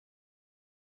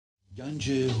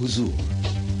گنج حضور،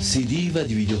 سی دی و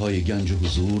دیویدیوهای گنج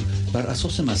حضور بر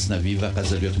اساس مثنوی و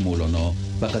غزلیات مولانا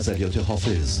و غزلیات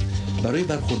حافظ برای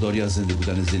برخورداری از زنده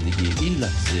بودن زندگی این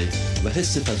لحظه و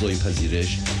حس فضای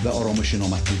پذیرش و آرامش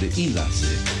نامحدود این لحظه،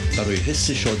 برای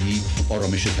حس شادی،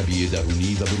 آرامش طبیعی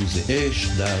درونی و بروز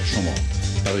عشق در شما،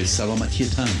 برای سلامتی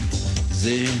تن،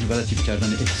 ذهن و لطیف کردن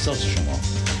احساس شما،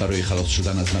 برای خلاص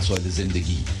شدن از مسائل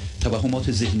زندگی،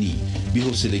 توهمات ذهنی،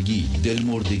 بی‌حوصلگی،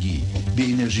 دلمردگی،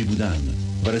 بی انرژی بودن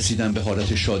و رسیدن به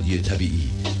حالت شادی طبیعی،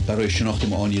 برای شناخت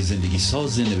معانی زندگی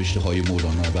ساز نوشته‌های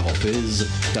مولانا و حافظ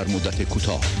در مدت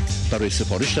کوتاه. برای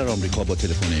سفارش در آمریکا با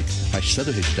تلفن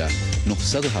 818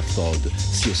 970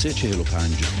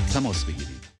 3345 تماس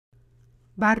بگیرید.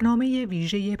 برنامه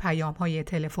ویژه پیام‌های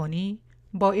تلفنی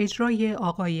با اجرای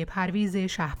آقای پرویز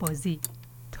شهبازی.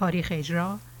 تاریخ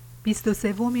اجرا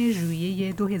 23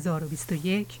 ژوئیه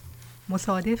 2021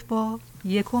 مصادف با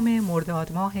 1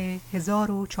 مرداد ماه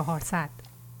 1400.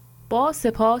 با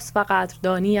سپاس و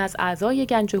قدردانی از اعضای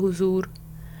گنج حضور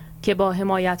که با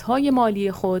حمایت‌های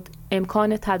مالی خود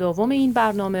امکان تداوم این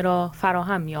برنامه را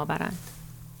فراهم می‌آورند.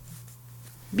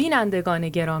 بینندگان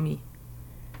گرامی،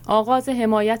 آغاز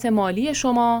حمایت مالی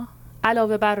شما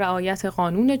علاوه بر رعایت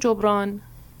قانون جبران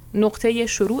نقطه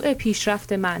شروع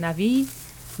پیشرفت معنوی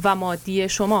و مادی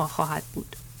شما خواهد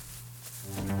بود.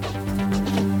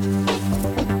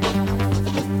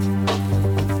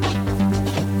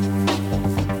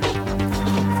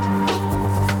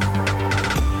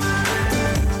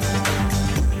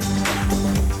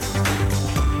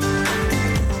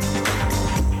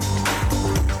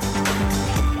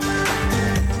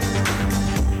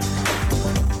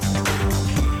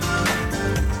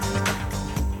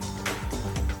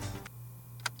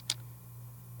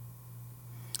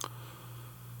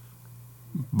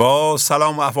 با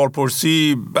سلام و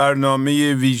احوالپرسی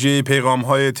برنامه ویژه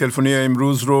پیغام‌های تلفنی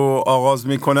امروز رو آغاز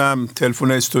می‌کنم.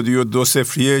 تلفن استودیو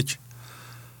 201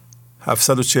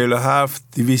 747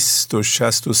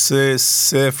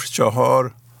 263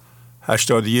 04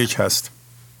 81 هست.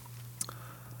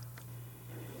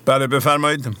 بله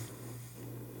بفرمایید.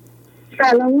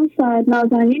 سلام استاد،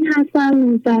 نازنین هستم،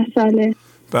 19 ساله.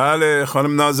 بله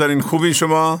خانم نازنین، خوبی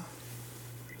شما؟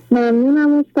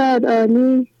 ممنونم استاد،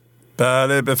 عالی.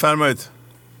 بله بفرمایید.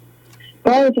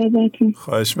 با اجازهتون.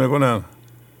 خواهش میکنم.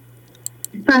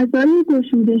 فضای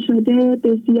گشوده شده،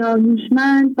 بسیار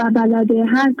هوشمند و بلد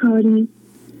هر کاری.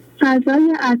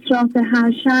 فضای اطراف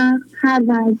هر شخص، هر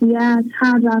وضعیت،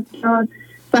 هر رفتار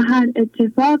و هر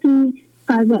اتفاقی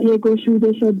فضای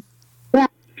گشوده شده.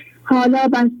 حالا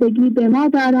بستگی به ما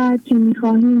دارد که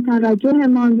می‌خواهیم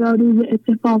توجهمان را روی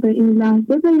اتفاق این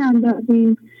لحظه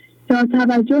بیندازیم یا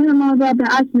توجهمان را به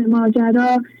اصل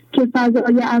ماجرا که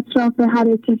فضای اطراف هر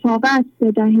اتفاق است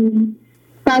بدهیم.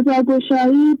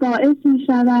 فضاگشایی باعث می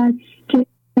شود که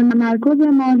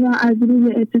تمرکزمان را از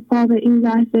روی اتفاق این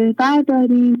لحظه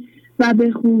برداریم و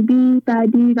به خوبی،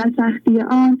 بدی و سختی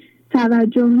آن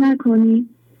توجه نکنیم.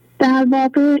 در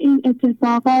واقع این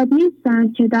اتفاقات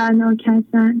نیستند که دردناک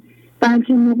هستند،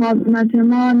 بلکه مقاومت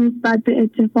ما نسبت به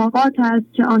اتفاقات است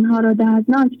که آنها را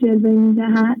دردناک جلوه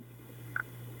می‌دهد.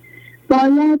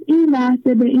 باید این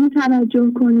لحظه به این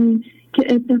توجه کنیم که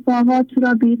اتفاقات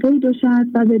را بی‌قید و شرط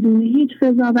و بدون هیچ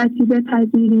قضاوتی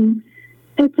بپذیریم.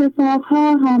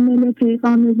 اتفاقها حامل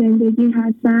پیغام زندگی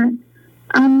هستند،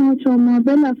 اما چون ما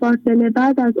بلافاصله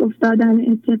بعد از افتادن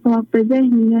اتفاق به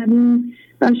ذهن می‌رویم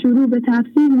و شروع به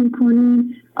تفسیر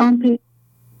می‌کنیم،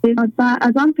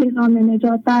 از آن پیغام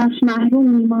نجات بخش محروم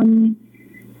می‌مانیم.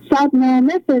 100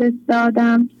 نامه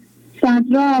فرستادم، 100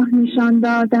 راه نشان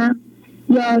دادم،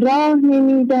 یا راه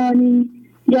نمیدانی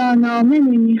یا نامه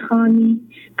نمیخوانی.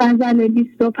 غزل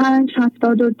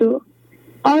 2572.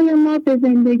 آیا ما به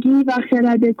زندگی و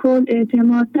خرد کل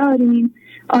اعتماد داریم؟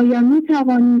 آیا می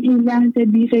توانیم این لحظه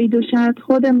بی قید و شرط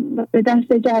خودمون به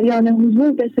دست جریان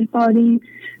حضور بسپاریم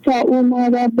تا او ما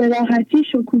را به راحتی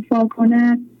شکوفا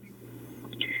کند؟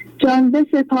 جان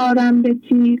بسپارم به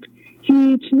تیغ،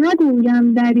 هیچ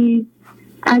نگویم دریغ،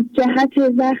 از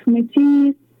جهت زخم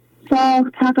تیغ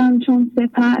ساخت حقم چون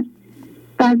سپر.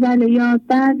 غزل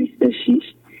 1126.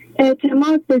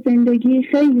 اعتماد به زندگی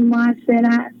خیلی موثر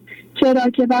است، چرا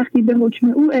که وقتی به حکم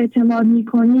او اعتماد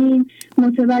می‌کنیم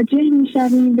متوجه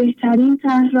می‌شویم بهترین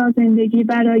طرح را زندگی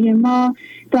برای ما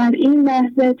در این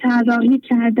لحظه طراحی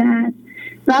کرده است.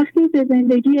 وقتی به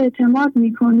زندگی اعتماد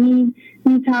می‌کنیم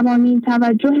می‌توانیم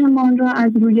توجهمان را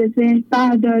از روی ذهن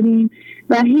برداریم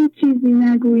و هیچ چیزی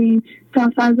نگوییم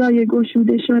تا فضای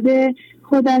گشوده شده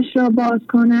خودش را باز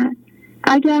کند.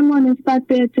 اگر ما نسبت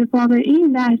به اتفاق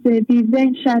این لحظه بی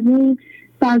ذهن شویم،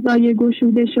 فضای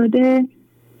گشوده شده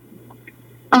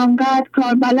آنقدر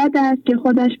کاربلد است که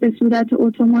خودش به صورت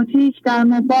اتوماتیک در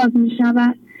ما باز می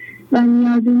شود و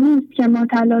نیازی نیست که ما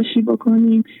تلاشی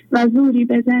بکنیم و زوری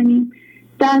بزنیم.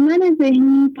 در من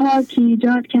ذهنی پارکی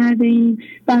ایجاد کرده ایم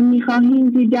و می خواهیم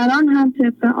دیگران هم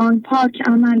طبق آن پارک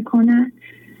عمل کنند.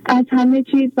 از همه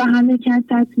چیز و همه کس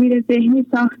تصویر ذهنی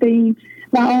ساخته ایم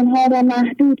و آنها را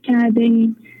محدود کرده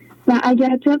ایم و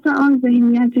اگر طبق آن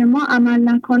ذهنیت ما عمل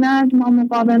نکنند ما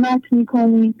مقاومت می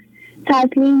کنیم.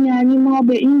 تسلیم یعنی ما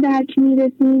به این درک می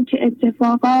رسیم که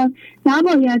اتفاقات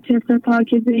نباید طبق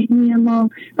پارک ذهنی ما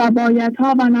و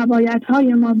بایدها و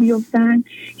نبایدهای ما بیفتند.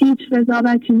 هیچ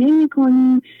قضاوتی نمی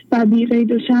کنیم و بی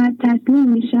قید و شرط تسلیم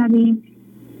می شویم.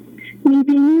 می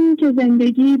بینیم که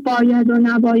زندگی باید و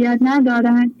نباید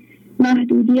ندارد،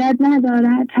 محدودیت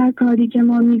ندارد. هر کاری که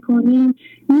ما می کنیم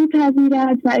می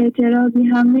پذیرد و اعتراضی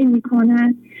هم نمی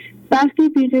کند. وقتی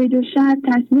بی قید و شرط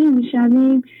تسلیم می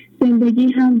شویم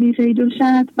زندگی هم بی قید و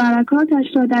شرط برکاتش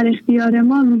را در اختیار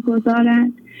ما می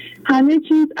گذارد. همه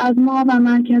چیز از ما و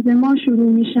مرکز ما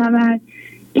شروع می شود.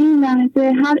 این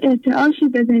لحظه هر ارتعاشی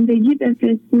به زندگی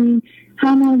بفرستیم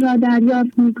همان را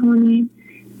دریافت می کنیم.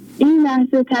 این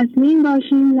لحظه تسلیم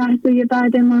باشیم لحظه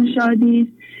بعدمان شادی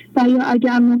است و یا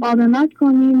اگر مقاومت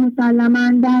کنیم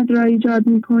مسلماً درد را ایجاد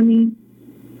می کنیم.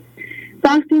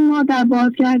 وقتی ما در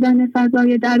باز کردن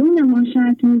فضای درونمان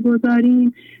شرط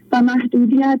می‌گذاریم و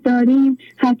محدودیت داریم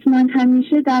حتما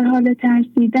همیشه در حال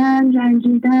ترسیدن،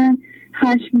 رنجیدن،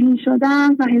 خشمگین شدن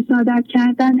و حسادت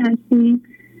کردن هستیم.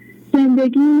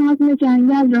 زندگی نظم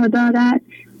جنگل را دارد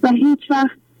و هیچ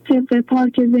وقت طبق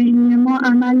پارک ذهنی ما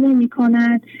عمل نمی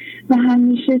کند و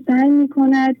همیشه سعی می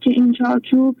کند که این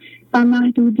چارچوب و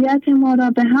محدودیت ما را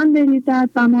به هم بریزد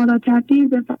و ما را تبدیل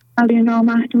به فضای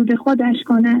نامحدود خودش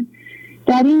کند.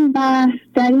 در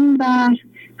این بحر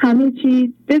همه چیز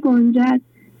بگنجد.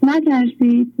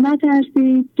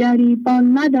 نترسید گریبان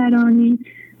مدرانید.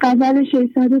 غزل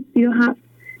 637.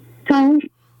 تمام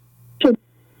شد.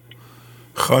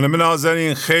 خانم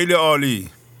نازنین خیلی عالی،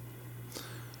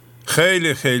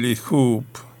 خیلی خیلی خوب،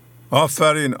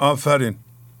 آفرین.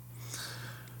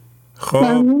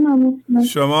 خب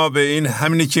شما به این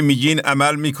همینی که میگین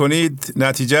عمل میکنید،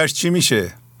 نتیجهش چی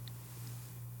میشه؟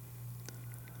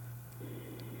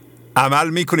 عمل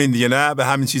میکنین دیگه، نه به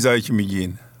همین چیزهایی که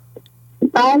میگین؟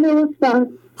 بله استاد.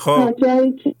 خب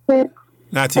جایی که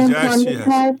نتیجهش چی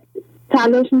هست؟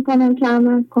 تلاش میکنم که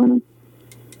عمل کنم.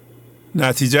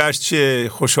 نتیجهش چیه؟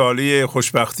 خوشحالی،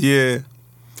 خوشبختی،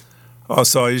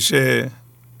 آسایش،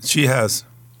 چی هست؟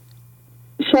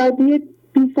 شادی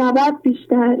بی سبب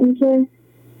بیشتر. اینکه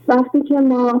وقتی که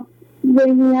ما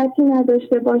ذهنیتی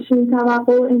نداشته باشیم،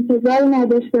 توقع و انتظاری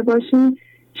نداشته باشیم،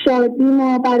 شادی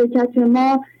ما، برکت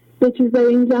ما به چیزای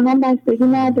این جهان بستگی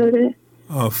نداره.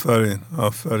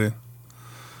 آفرین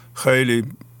خیلی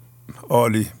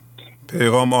عالی،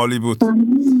 پیغام عالی بود.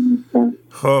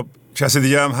 خب کسی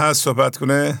دیگه هم هست صحبت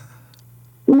کنه؟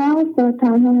 نه استاد،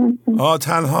 تنها هستم.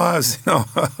 تنها هستین؟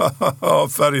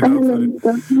 آفرین.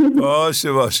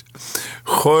 باشه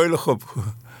خیلی خوب.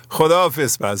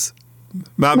 خداحافظ. پس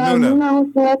ممنونم.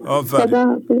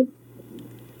 آفرین.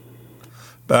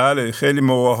 بله، خیلی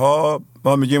موقع‌ها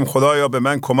ما میگیم خدایا به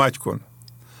من کمک کن،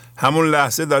 همون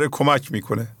لحظه داره کمک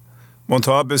میکنه،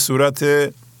 منتها به صورت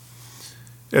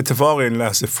اتفاق این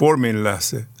لحظه، فرم این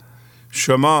لحظه.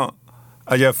 شما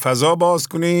اگر فضا باز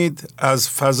کنید، از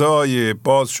فضای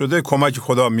باز شده کمک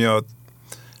خدا میاد.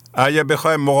 اگر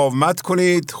بخواید مقاومت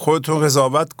کنید، خودتون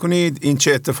قضاوت کنید این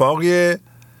چه اتفاقیه،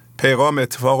 پیغام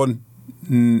اتفاق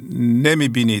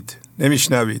نمیبینید،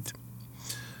 نمیشنوید.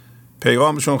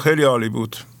 پیغامشون خیلی عالی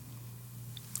بود.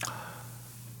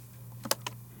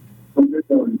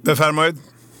 بفرمایید.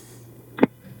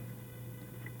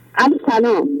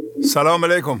 سلام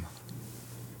علیکم.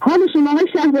 حال شما های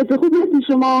شهبازی خوب هستین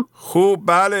شما؟ خوب،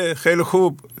 بله خیلی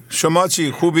خوب. شما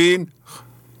چی؟ خوبین؟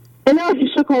 الهی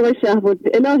شکر آقای شهبازی،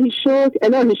 الهی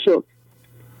شکر.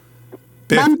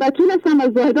 من بطول هستم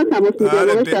از زاهدان تماس میگیرم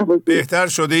آقای شهبازی. بهتر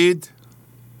شدید؟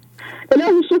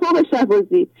 الهی شکر آقای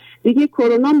شهبازی. دیگه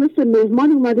کرونا مثل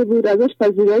مهمان اومده بود، ازش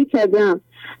پذیرایی کردم،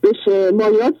 بهش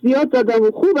مالیات زیاد دادم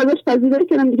و خوب ازش پذیرایی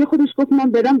کردم، دیگه خودش گفت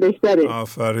من برم بهتره.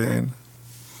 آفرین.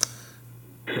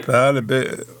 بله،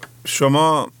 به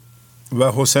شما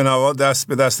و حسین آقا دست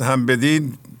به دست هم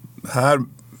بدین، هر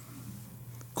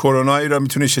کرونایی را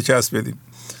میتونی شکست بدین.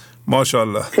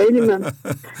 ماشاءالله. خیلی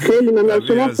من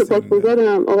شما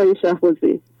سپاسگزارم آقای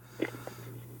شهبازی.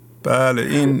 بله،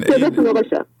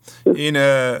 این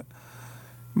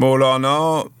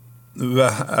مولانا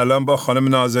و الان با خانم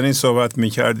نازنین صحبت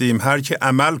میکردیم، هر که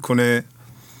عمل کنه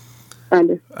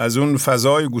بله. از اون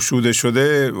فضای گشوده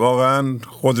شده واقعا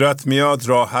قدرت میاد،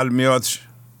 راه حل میاد،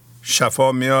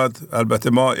 شفا میاد. البته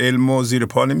ما علم و زیر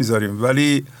پا نمیذاریم،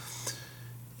 ولی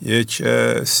یک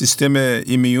سیستم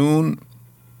ایمیون،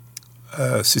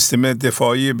 سیستم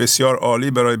دفاعی بسیار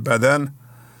عالی برای بدن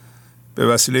به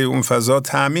وسیله اون فضا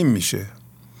تأمین میشه.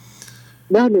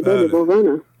 بله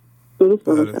واقعا درست.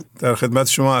 در خدمت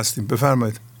شما هستیم،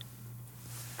 بفرمایید.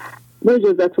 با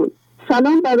اجازهتون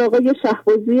سلام بر آقای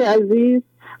شهبازی عزیز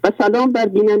و سلام بر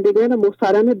بینندگان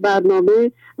محترم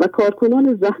برنامه و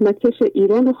کارکنان زحمتکش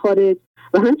ایران و خارج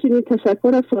و همچنین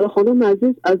تشکر از سارا خانم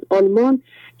عزیز از آلمان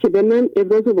که به من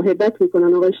ابراز محبت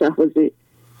میکنن. آقای شهبازی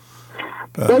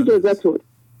با اجازهتون،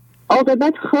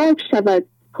 عاقبت خاک شود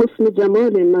حسن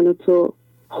جمال من و تو،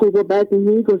 خوب و بد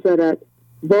میگذرد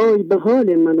وای به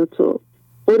حال من و تو،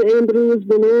 امروز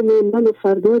به نام من و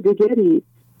فردا دیگری،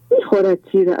 میخورد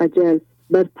تیر اجل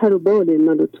بر پر و بال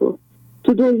من و تو.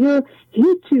 تو دنیا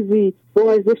هیچ چیزی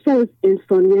با ارزش‌تر از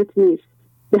انسانیت نیست.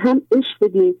 به هم عشق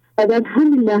بدیم و در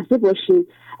همین لحظه باشیم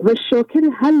و شاکر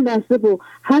هر لحظه و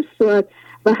هر ساعت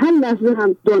و هر لحظه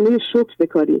هم دانه شکر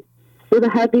بکاریم و به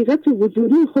حقیقت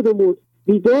وجودی خودمون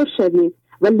بیدار شویم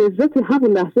و لذت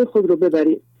همون لحظه خود رو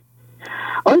ببریم.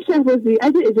 آقای شهبازی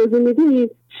اگه اجازه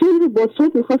میدید شعر با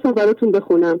صوت میخواستم براتون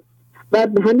بخونم و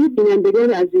به همه بینندگان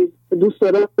عزیز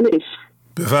دوستداران عشق.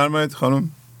 بفرمایید خانم.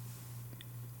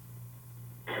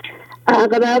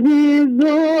 اقربی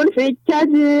زلف کج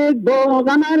با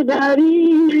قمر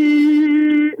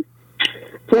غریب،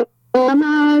 تا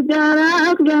قمر در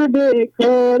اقرب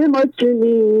کار ما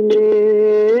چنینه،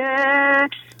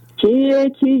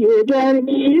 کیه در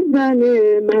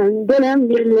میزنه من دلم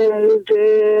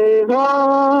میلرزه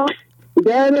ها،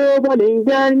 در و بالین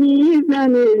در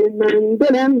میزنه من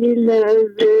دلم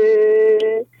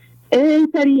میلرزه، ای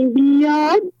ترین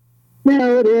بیاد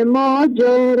نور ما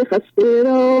جار خسته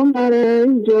را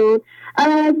مرنجان،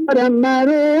 از برم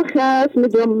مرا خسم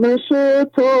جامشو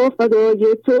تو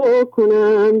فدای تو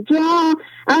کنم جان،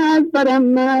 از برم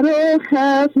مرا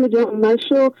خسم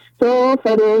جامشو تا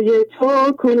فدای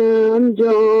تو کنم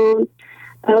جان.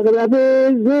 اغلب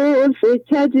زلف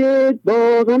کجت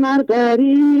با قمر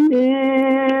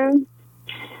غریبه،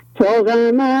 تا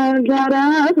قمر در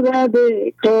اقرب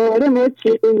کار ما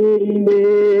چنینه،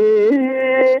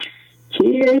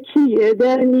 کیه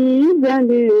در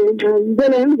میزنه من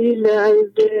دلم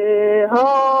بیلرزه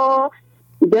ها،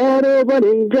 در و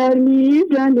بالین در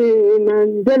میزنه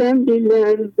من دلم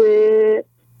بیلرزه.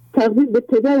 تقدیم به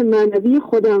پدر معنوی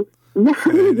خودم و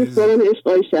همه دوستان عشق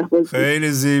آقای شهبازی. خیلی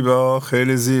زیبا،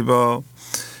 خیلی زیبا.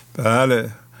 بله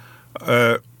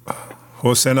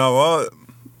حسین آقا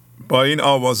با این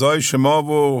آوازهای شما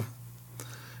و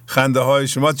خنده های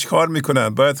شما چی کار میکنن؟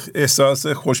 باید احساس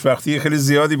خوشبختی خیلی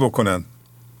زیادی بکنن.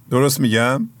 درست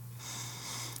میگم؟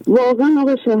 واقعا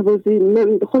آقای شهبازی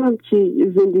من خودم که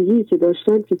زندگی که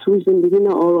داشتم که توی زندگی نه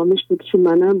آرامش بود که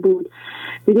منم بود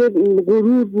دیگه،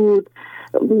 غرور بود،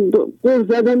 غر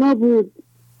زدنا بود.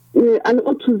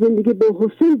 الان تو زندگی با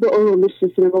حسین به آرامش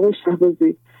رسیدم آقای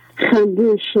شهبازی،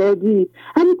 خنده، شادی.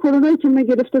 همین کرونایی که من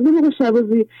گرفتم آقای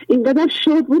شهبازی اینقدر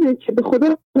شاد بودم که به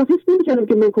خدا حس نمی‌کردم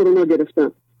که من کرونا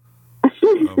گرفتم، اصلا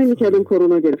حس نمی‌کردم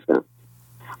کرونا گرفتم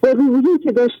با روحی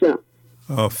که داشتم.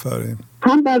 آفرین.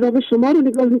 هم برنامه شما رو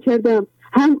نگاه می‌کردم،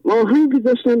 هم آهنگ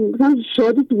داشتم، هم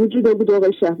شادی تو وجودم بود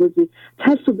آقای شهبازی.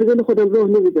 ترس و به دل خودم راه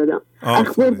نمیدادم،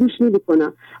 اخبار گوش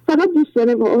نمی‌کنم، فقط دوست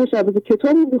دارم آقای شهبازی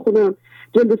کتاب می‌خونم،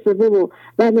 جلد سوم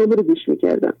برنامه رو گوش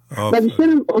می‌کردم و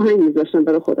بیشترم آهنگ می‌ذاشتم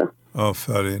برای خودم.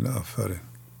 آفرین.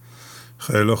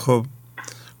 خیلی خوب.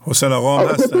 حسین آقا هم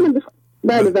هستن؟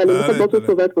 بله میخواد با تو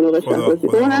صحبت کنم آقای شهبازی.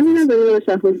 همینم به آقای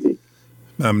شهبازی.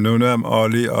 ممنونم.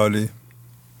 عالی.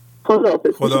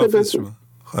 خداحافظ شما.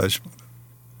 خواهش می‌کنم.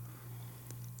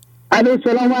 الو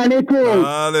سلام علیکم.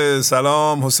 بله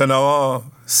سلام حسین آقا،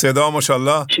 صدا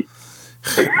ماشاءالله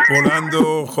بلند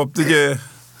و خب دیگه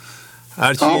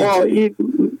هرچی. آقا این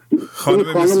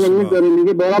خانم میذاره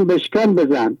میگه بارم بشکن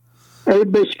بزن، ای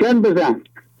بشکن بزن.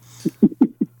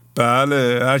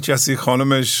 بله هر کسی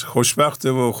خانمش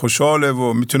خوشبخته و خوشحاله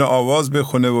و میتونه آواز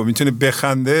بخونه و میتونه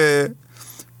بخنده،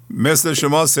 مثل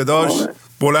شما صداش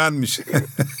بلند میشه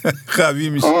قوی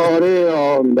میشه.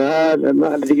 آره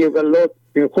بله دیگه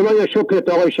خدایا شکرت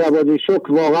آقای شهبازی،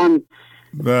 شکر واقعا.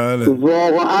 بله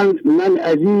واقعا من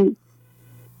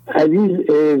از این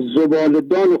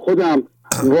زبالدان خودم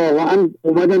واقعا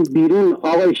اومدم بیرون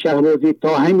آقای شهبازی.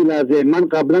 تا همین لحظه من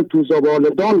قبلا تو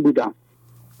زبالدان بودم،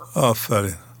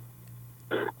 آفرین.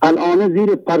 الان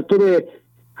زیر پرتو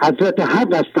حضرت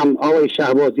حق هستم آقای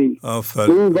شهبازی.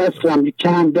 آفرین. اون وصلم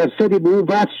چند درصدی به اون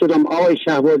وصل شدم آقای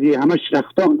شهبازی، همش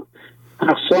رقصان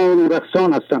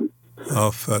هستم.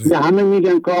 آفرین. به همه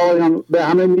میگن که آقایان، به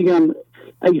همه میگن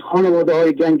ای خانواده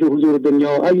های گنج و حضور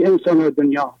دنیا، ای انسان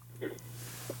دنیا،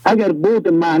 اگر بود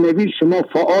معنوی شما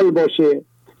فعال باشه،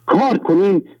 کار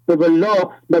کنین، به والله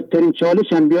بدترین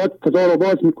چالش هم بیاد فضا رو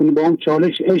باز میکنی، با هم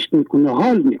چالش عشق میکنی،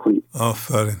 حال میکنی.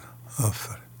 آفرین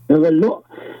آفرین. به والله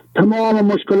تمام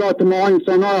مشکلات ما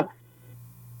انسان ها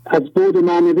از بود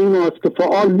معنوی ماست که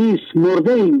فعال نیست.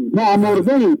 مرده ایم، ما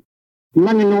مرده ایم.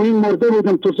 من نوعی مرده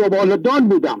بودم، تو زبالدان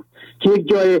بودم که یک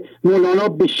جای مولانا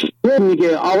به شعر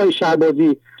میگه، آقای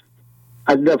شهبازی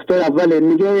از دفتر اول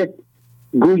میگه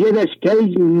گویدش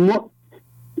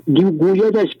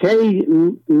کی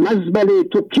مزبل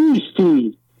تو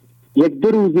کیستی، یک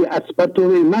دو روزی از پتو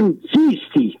من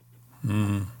سیستی.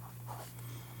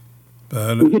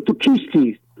 بله. میگه تو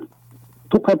کیستی،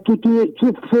 تو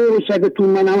فوش اگه تو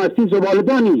من هم هستی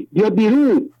زبالدانی، بیا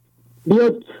بیرون، بیا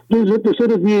دو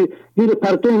سر زیر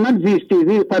پرتو من زیستی،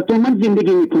 زیر پرتو من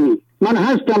زندگی میکنی، من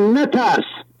هستم، نترس.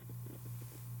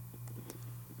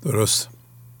 درست.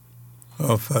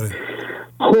 آفرین.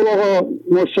 خب آقا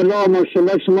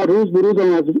ماشاءالله شما روز به روز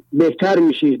هم بهتر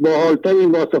میشید، با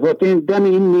حالترین، با صفاتین. دم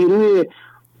این نیروی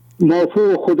مافو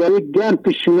و خدایی گرم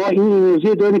که شما این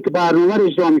انرژی دارید که برنامه رو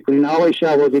اجرا میکنین. آقای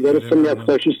شهبازی در سن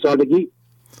 76 سالگی،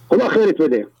 خدا خیرت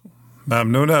بده.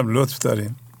 ممنونم، لطف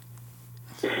دارین.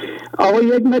 آقا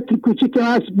یک متن کوچیک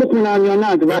هست بخونم یا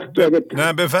نه؟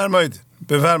 نه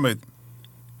بفرمایید.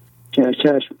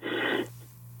 چشم.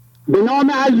 به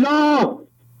نام الله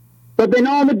و به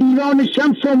نام دیوان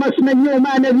شمس و مصنوی و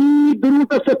معنوی،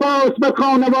 درود و سپاس به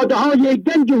خانواده های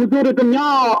گنج حضور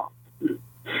دنیا.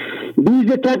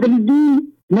 بیز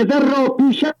تقلیدی نظر را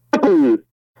پیشه کن،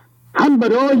 هم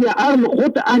برای عقل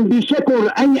خود اندیشه کن.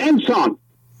 ای انسان،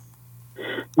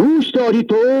 گوش داری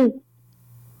تو،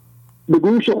 به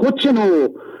گوش خود شنو،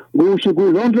 گوش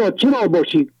گوزان را چرا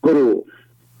باشی گرو.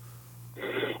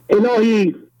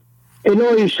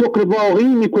 الهی شکر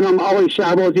واقعی میکنم آقای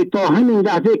شهبازی تا همین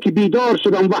لحظه که بیدار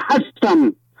شدم و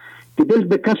هستم که دل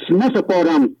به کس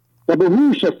نسپارم و به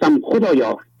هوش هستم.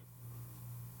 خدایا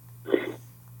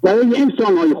برای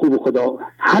انسان های خوب خدا،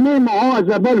 همه ما از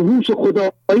اول هوش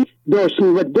خدایی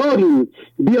داشتیم و داریم.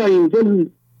 بیاییم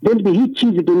دل به هیچ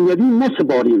چیز دنیوی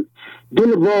نسپاریم،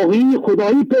 دل واقعی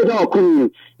خدایی پیدا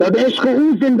کنیم و به عشق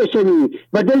او زنده شویم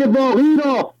و دل واقعی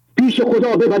را پیش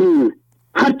خدا ببریم.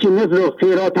 هرچی نظر و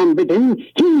خیرات هم بدهیم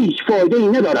هیچ فایده ای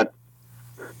ندارد.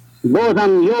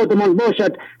 بازم یادمان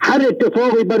باشد هر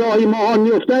اتفاقی برای ما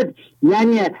میافتد،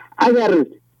 یعنی اگر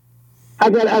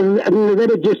از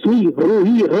نظر جسمی،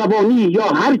 روحی، روانی یا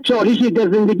هر چالشی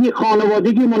در زندگی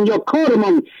خانوادگیمون یا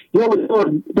کارمون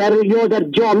یا در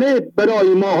جامعه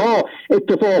برای ماها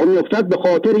اتفاق میافتد، به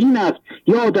خاطر این است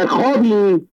یا در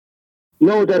خوابیم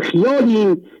یا در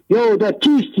خیالیم یا در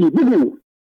چیستی. بگو،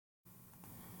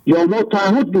 یا ما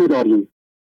تعهد نداریم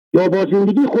یا با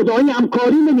زندگی خدایی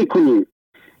همکاری نمی کنیم.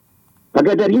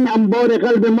 اگر در این انبار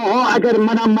قلب ما اگر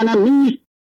منم نیست،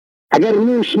 اگر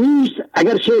نوش نیست،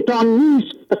 اگر شیطان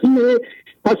نیست،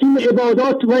 پس این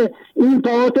عبادات و این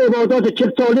طاعات عبادات 40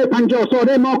 ساله 50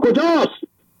 ساله ما کجاست؟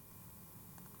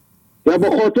 یا به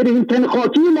خاطر این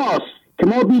تنخاکی ماست که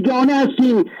ما بیگانه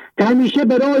هستیم که همیشه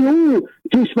برای او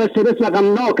توش و سرس و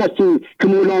غمناک هستیم که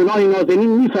مولانای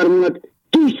نازنین میفرموند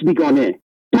کیست بیگانه؟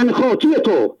 تنخاکی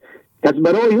تو از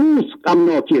برای اوست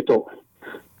غمناکی تو.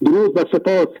 درود و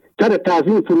سپاس سر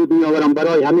تعظیم فرود میآورم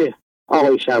برای همه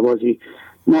آقای شهبازی.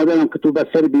 مادرم که تو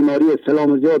بستر بیماری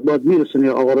سلام زیاد باید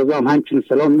میرسونه، آقا رضا هم همچنین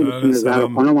سلام میرسونه، زهرا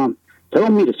خانم هم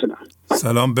سلام میرسونه.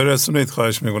 سلام برسونید،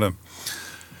 خواهش میکنم.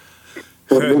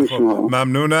 خیلی خوب،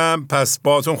 ممنونم. پس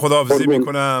باهاتون خداحافظی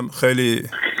میکنم. خیلی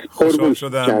خوشحال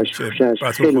شدم که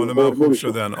باتون خانم خوب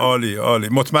شدن. عالی عالی.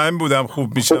 مطمئن بودم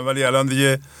خوب میشن ولی الان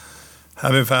دیگه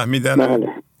همه فهمیدن. بله.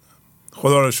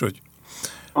 خدا رو شکر.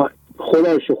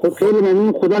 خدا رو شکر. خیلی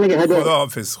ممنون. خدا نگهدار.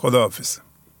 خداحافظ.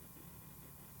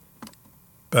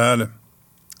 بله،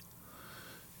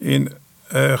 این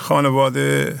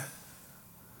خانواده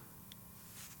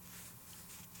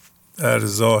در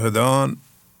زاهدان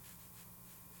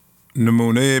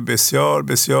نمونه بسیار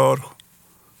بسیار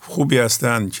خوبی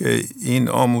هستند که این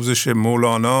آموزش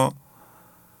مولانا،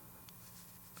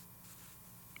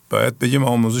 باید بگیم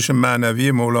آموزش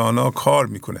معنوی مولانا کار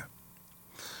میکنه.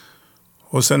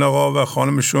 حسین آقا و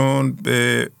خانمشون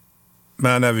به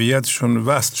معنویتشون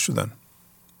وصل شدن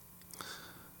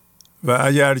و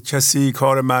اگر کسی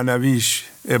کار معنویش،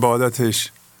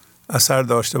 عبادتش اثر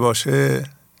داشته باشه،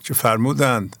 که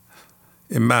فرمودند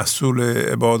این محصول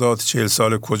عبادات 40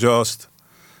 سال کجاست؟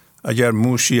 اگر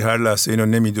موشی هر لحظه اینو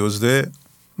نمی دزده،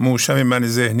 موش هم من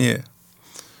ذهنیه.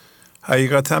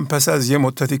 حقیقتا پس از یه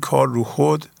مدتی کار رو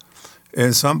خود،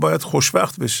 انسان باید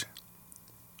خوشبخت بشه،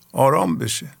 آرام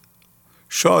بشه،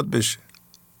 شاد بشه.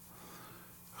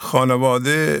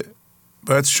 خانواده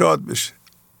باید شاد بشه.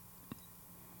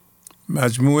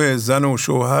 مجموعه زن و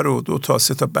شوهر و 2 تا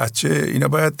 3 تا بچه، اینا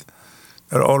باید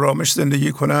در آرامش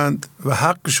زندگی کنند و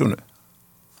حقشونه.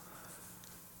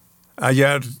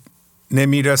 اگر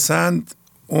نمیرسند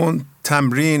اون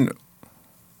تمرین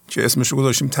که اسمشو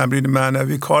گذاشتیم تمرین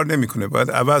معنوی کار نمیکنه،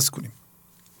 باید عوض کنیم.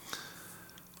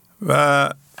 و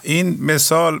این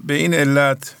مثال به این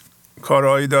علت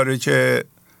کارهایی داره که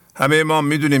همه ما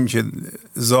میدونیم که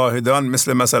زاهدان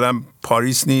مثلا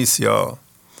پاریس نیست یا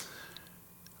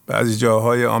بعضی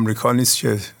جاهای آمریکا نیست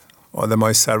که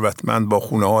آدمای ثروتمند با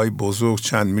خونه‌های بزرگ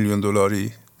چند میلیون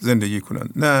دلاری زندگی کنن.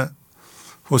 نه،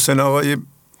 حسین آقای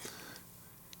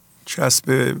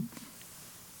چسب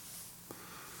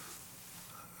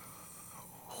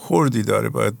خوردی داره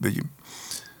باید بگیم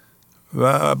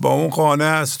و با اون قانع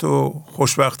است و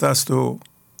خوشبخت است و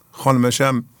خانمش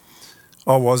هم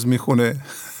آواز میخونه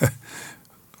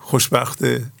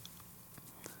خوشبخته.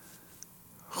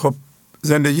 خب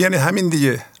زندگی یعنی همین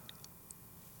دیگه.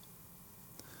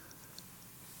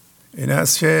 این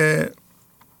است که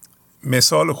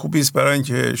مثال خوبی است برای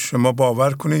اینکه شما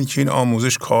باور کنید که این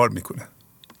آموزش کار میکنه.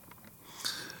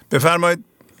 بفرمایید.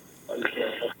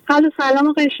 سلام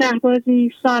آقای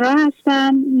شهبازی، سارا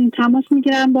هستم، تماس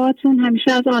میگیرم باهاتون،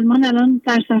 همیشه از آلمان، الان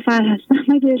در سفر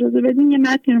هستم. اگه اجازه بدین یه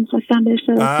متنی رو می‌خواستم به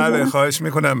اشتراک بذارم. بله خواهش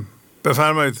میکنم،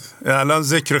 بفرمایید. الان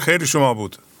ذکر خیر شما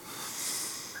بود.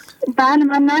 بله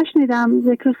من نشنیدم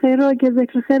ذکر خیر رو، که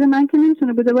ذکر خیر من که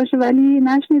نمیتونه بوده باشه ولی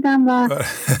نشنیدم و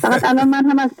فقط الان من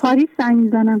هم از پاریس زنگ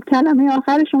میزنم. کلمه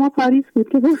آخر شما پاریس بود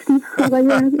که گفتید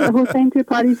آقای حسین توی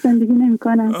پاریس زندگی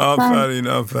نمیکنن. آفرین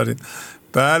آفرین.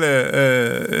 بله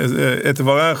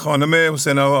اتفاقا خانم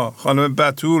حسین آقا، خانم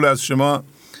بتول از شما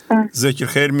ذکر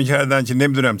خیر میکردن که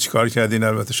نمیدونم چی کار کردین،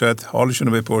 البته شاید حالشون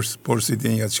رو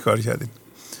بپرسیدین یا چی کار کردین.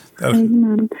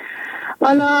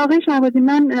 والا آقای شهبازی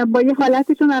من با یه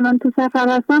حالتی چون الان تو سفر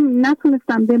هستم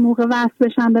نتونستم به موقع وصل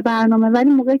بشم به برنامه، ولی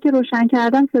موقعی که روشن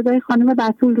کردم صدای خانم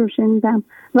بتول رو شنیدم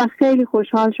و خیلی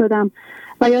خوشحال شدم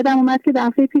و یادم اومد که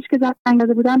دفعه پیش که زنگ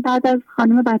زده بودم بعد از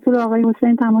خانم بتول آقای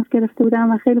حسین تماس گرفته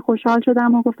بودم و خیلی خوشحال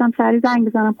شدم و گفتم سریع زنگ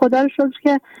بزنم. خدا رو شکر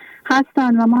که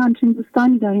هستن و ما همچین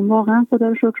دوستانی داریم، واقعا خدا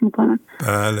رو شکر میکنم.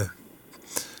 بله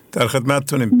در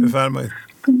خدمتتونیم، بفرمایید.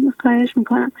 خواهش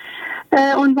میکنم.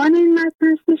 عنوان این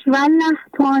متن هستش والله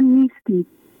تو آن نیستی.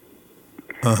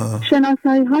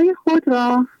 شناسایی های خود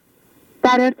را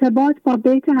در ارتباط با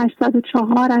بیت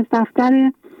 804 از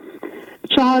دفتر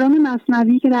 4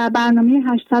 مثنوی که در برنامه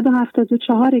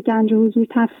 874 گنج حضور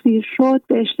تفسیر شد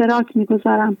به اشتراک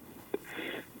میگذارم.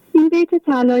 این بیت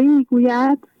طلایی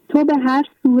میگوید تو به هر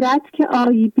صورت که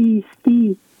آیی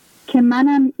بیستی که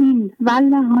منم این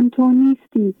والله آن تو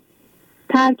نیستی.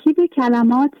 ترکیب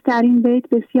کلمات در این بیت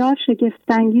بسیار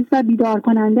شگفت‌انگیز و بیدار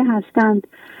کننده هستند.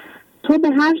 تو به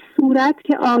هر صورت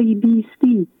که آیی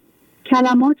بیستی،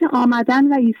 کلمات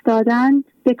آمدن و ایستادن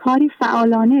به کاری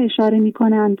فعالانه اشاره می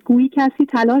کنند. گویی کسی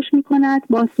تلاش می کند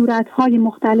با صورتهای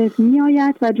مختلف می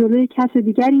آید و جلوی کس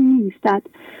دیگری می ایستد.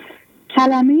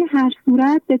 کلمه هر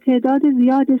صورت به تعداد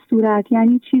زیاد صورت،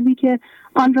 یعنی چیزی که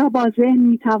آن را با ذهن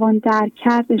می توان درک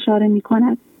کرد اشاره می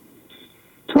کند.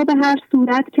 تو به هر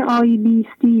صورت که آیی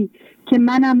بیستی که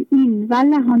منم این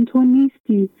والله آن تو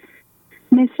نیستی.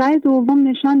 مصرع دوم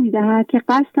نشان می‌دهد که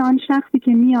قصد آن شخصی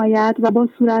که می‌آید و با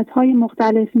صورت‌های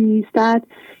مختلف می‌ایستد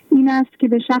این است که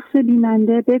به شخص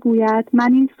بیننده بگوید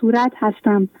من این صورت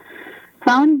هستم و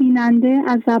آن بیننده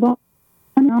از زبان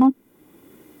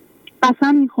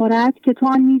قسم می‌خورد که تو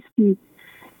آن نیستی.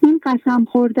 این قسم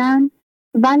خوردن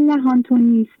والله آن تو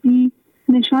نیستی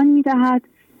نشان می‌دهد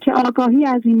که آگاهی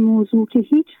از این موضوع که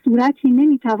هیچ صورتی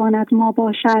نمی‌تواند ما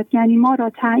باشد، یعنی ما را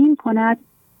تعیین کند،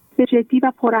 به جدی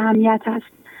و پراهمیت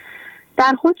است.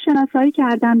 در خود شناسایی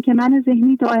کردم که من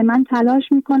ذهنی دائما تلاش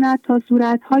می‌کند تا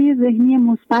صورت‌های ذهنی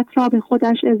مثبت را به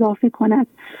خودش اضافه کند،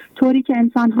 طوری که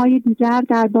انسان‌های دیگر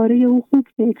درباره او خوب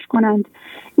فکر کنند.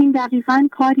 این دقیقاً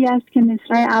کاری است که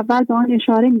مصرع اول به آن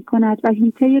اشاره می‌کند و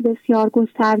حیطه بسیار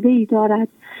گسترده‌ای دارد.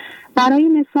 برای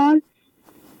مثال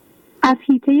از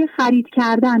حیطه خرید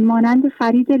کردن مانند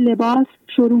خرید لباس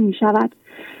شروع می‌شود.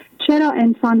 چرا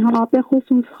انسان‌ها به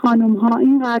خصوص خانم‌ها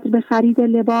اینقدر به خرید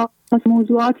لباس،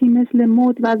 موضوعاتی مثل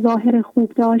مد و ظاهر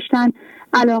خوب داشتن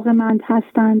علاقه‌مند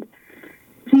هستند؟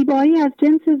 زیبایی از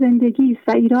جنس زندگی است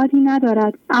و ایرادی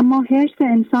ندارد، اما حرص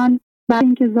انسان برای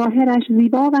اینکه ظاهرش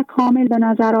زیبا و کامل به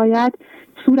نظر آید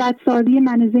صورتسازی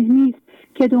من ذهنی است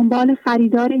که دنبال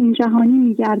خریدار این جهانی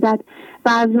می‌گردد و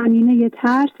از زمینه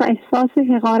ترس و احساس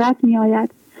حقارت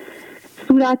می‌آید.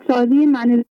 صورتسازی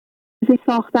من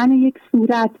ساختن یک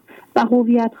صورت و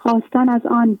هویت خواستن از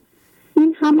آن،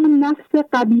 این همان نفس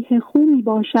قبیح خو می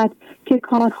باشد که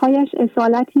کارهایش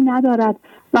اصالتی ندارد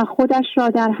و خودش را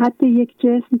در حد یک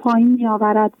جسم پایین می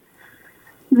آورد.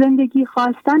 زندگی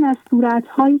خواستن از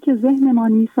صورت‌هایی که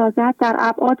ذهنمان می‌سازد در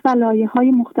ابعاد و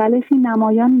لایه‌های مختلفی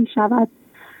نمایان می‌شود.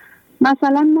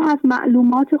 مثلا ما از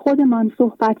معلومات خودمان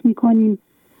صحبت می‌کنیم.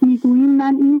 می‌گوییم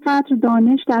من اینقدر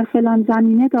دانش در فلان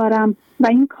زمینه دارم و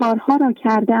این کارها را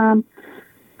کرده‌ام.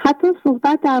 حتی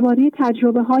صحبت درباره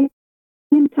تجربه‌های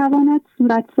می‌تواند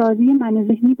صورتسازی من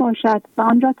ذهنی باشد و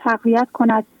آن را تقویت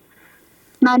کند.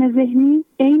 من ذهنی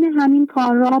عین همین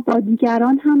کار را با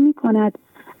دیگران هم می‌کند.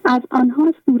 از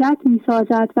آنها صورت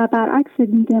می‌سازد و برعکس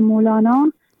دید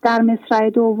مولانا در مصرع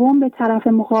دوم به طرف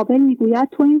مقابل می‌گوید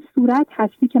تو این صورت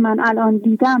هستی که من الان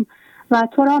دیدم و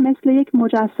تو را مثل یک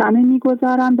مجسمه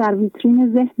می‌گذارم در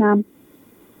ویترین ذهنم.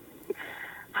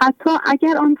 حتی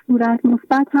اگر آن صورت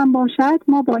مثبت هم باشد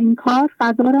ما با این کار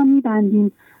فضا را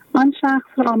می‌بندیم. آن شخص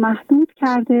را محدود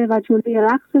کرده و جلوی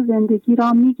رقص زندگی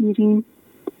را می‌گیریم.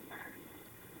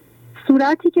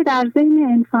 صورتی که در ذهن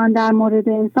انسان در مورد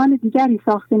انسان دیگری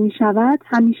ساخته می شود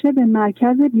همیشه به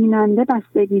مرکز بیننده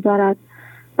بستگی دارد.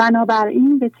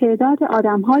 بنابراین به تعداد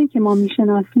آدم‌هایی که ما می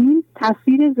شناسیم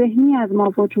تصویر ذهنی از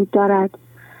ما وجود دارد.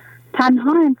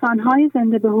 تنها انسان‌های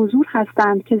زنده به حضور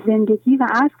هستند که زندگی و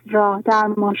اصل را در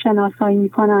ما شناسایی می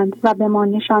کنند و به ما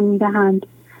نشان می دهند.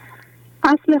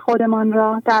 اصل خودمان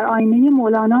را در آینه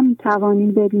مولانا می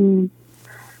توانیم ببینیم.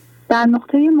 در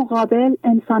نقطه مقابل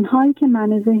انسان‌هایی که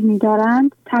من ذهنی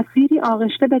دارند تصویری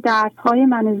آغشته به دردهای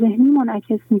من ذهنی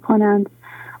منعکس می‌کنند.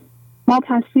 ما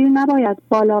تصویر نباید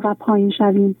بالا و پایین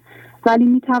شویم، ولی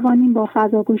می‌توانیم با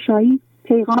فضاگشایی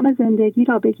پیغام زندگی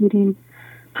را بگیریم.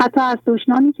 حتی از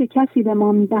دشنامی که کسی به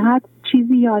ما می‌دهد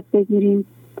چیزی یاد بگیریم.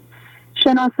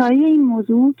 شناسایی این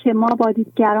موضوع که ما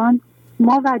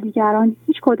و دیگران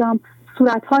هیچ کدام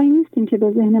صورت‌هایی نیستیم که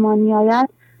به ذهنمان می‌آید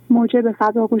موجب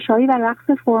فضاگشایی و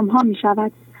رقص فرم‌ها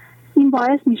می‌شود. این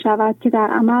باعث می‌شود که در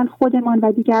عمل خودمان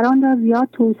و دیگران را زیاد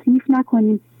توصیف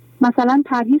نکنیم. مثلا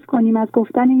پرهیز کنیم از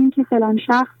گفتن این که فلان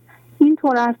شخص این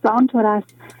طور است و آن طور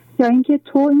است، یا اینکه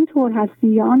تو این طور هستی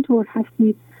یا آن طور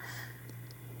هستی.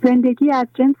 زندگی از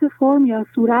جنس فرم یا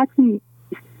صورت نیست.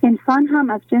 انسان هم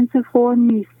از جنس فرم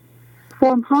نیست.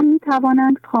 فرم‌ها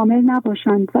می‌توانند کامل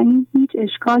نباشند و این هیچ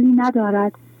اشکالی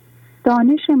ندارد.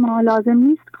 دانش ما لازم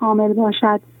نیست کامل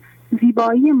باشد.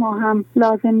 زیبایی ما هم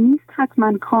لازم نیست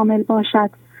حتما کامل باشد.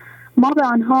 ما به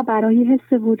آنها برای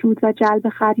حس وجود و جلب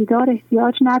خریدار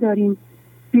احتیاج نداریم.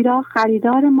 زیرا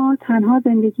خریدار ما تنها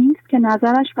زندگی است که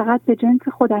نظرش فقط به جنس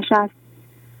خودش است.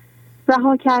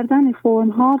 رها کردن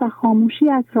فرم‌ها و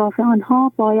خاموشی اطراف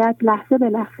آنها باید لحظه به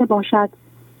لحظه باشد.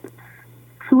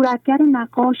 صورتگر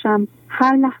نقاشم،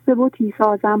 هر لحظه بتی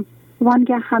سازم،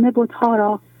 وانگه همه بت‌ها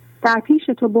را در پیش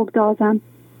تو بگدازم.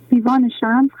 دیوان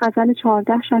شمس، غزل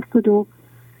 1462.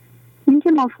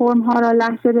 اینکه ما فرم‌ها را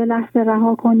لحظه به لحظه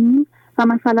رها کنیم و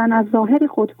مثلا از ظاهر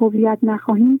خود هویت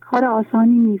نخواهیم کار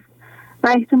آسانی نیست و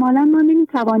احتمالاً ما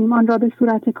نمی‌توانیم آن را به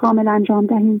صورت کامل انجام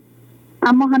دهیم.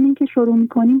 اما همین که شروع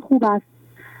می‌کنیم خوب است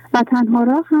و تنها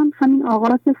راه هم همین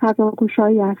آغاز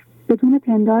فضاگشایی است بدون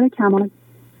پندار کمال.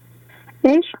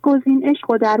 عشق گزین عشق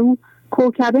و درو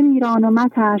کوکبه میران و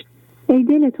مترس، ای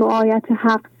دل تو آیت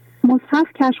حق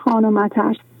مصحف کش خان و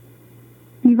مترس.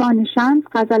 دیوان شمس،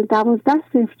 غزل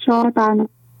 1204،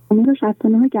 برنامه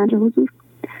 69 گنج حضور.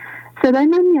 صدای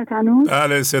من میاد هنوز؟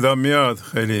 بله صدا میاد.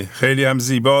 خیلی خیلی هم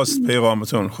زیباست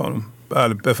پیغامتون خانم.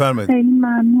 بله بفرمایید. خیلی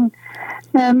ممنون.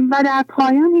 و در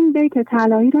پایان این بیت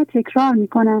طلایی را تکرار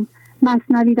میکنم.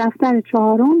 مثنوی دفتر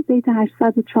 4 بیت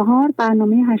 804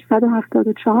 برنامه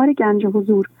 874 گنج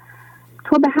حضور.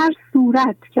 تو به هر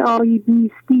صورت که آیی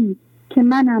بیستی که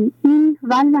منم این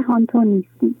والله تو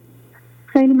نیستی.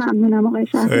 خیلی ممنونم آقای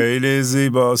شهبازی. خیلی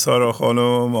زیبا سارا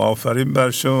خانم، آفرین بر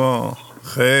شما.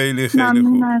 خیلی خیلی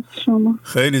ممنون خوب. از شما.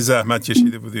 خیلی زحمت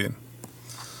کشیده بودین.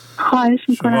 خواهش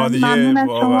میکنم. ممنون از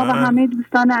شما و همه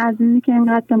دوستان عزیزی که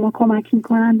اینقدر به ما کمک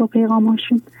میکنن با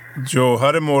پیغاماشون.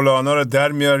 جوهر مولانا رو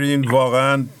در میارین،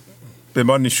 واقعا به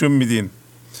ما نشون میدین.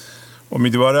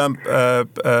 امیدوارم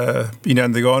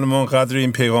بینندگانمون قدر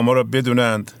این پیغاما رو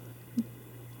بدونند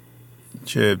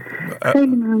که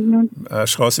خیلی ممنون.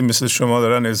 اشخاصی مثل شما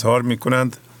دارن اظهار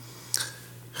میکنند.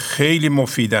 خیلی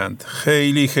مفیدند،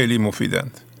 خیلی خیلی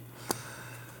مفیدند.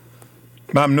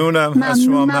 ممنونم از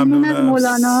شما. ممنون از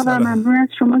مولانا و ممنون از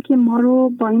شما که ما رو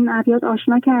با این ابیات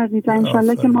آشنا کردید و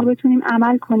انشالله که ما بتونیم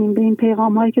عمل کنیم به این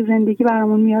پیغام هایی که زندگی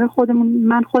برامون میاره.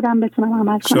 من خودم بتونم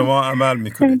عمل کنم. شما عمل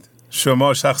میکنید.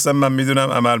 شما شخصا من میدونم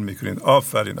عمل میکنید.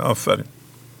 آفرین آفرین.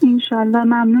 انشالله.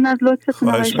 ممنون از لطفتون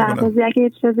آقای شهبازی. اگه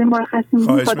اجازه مرخصی میدید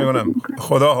خواهش میکنم.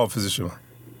 خدا حافظ شما.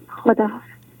 خدا حافظ.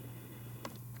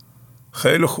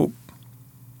 خیلی خوب.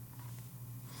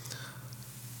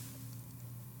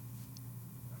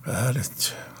 بله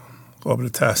قابل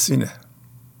تحسینه.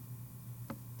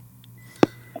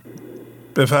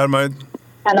 بفرمایید.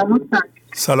 سلام استاد.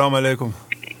 سلام علیکم.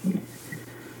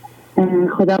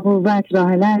 خدا قوت،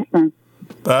 راحله هستم.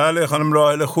 بله خانم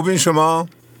راحله، خوبین شما؟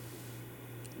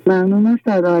 ممنون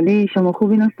استاد، عالی. شما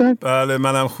خوبین استاد؟ بله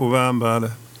منم خوبم. بله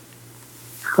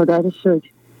خدا رو شکر.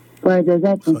 با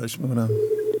اجازهتون. خواهش میکنم.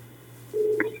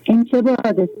 این چه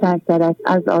باد سرسرت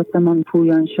از آسمان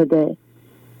پویان شده،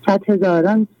 صد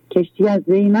هزاران کشتی از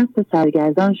وی مست و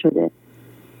سرگردان شده.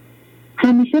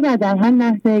 همیشه و در هر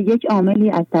لحظه یک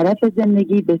عاملی از طرف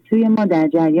زندگی به سوی ما در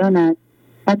جریان است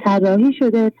و طراحی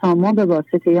شده تا ما به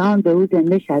واسطه آن به او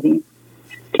زنده شویم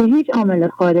که هیچ عامل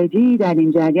خارجی در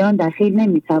این جریان دخیل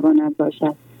نمیتواند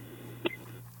باشد.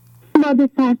 باد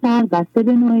سرسر بسته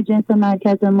به نوع جنس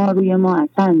مرکز ما روی ما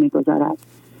اثر میگذارد.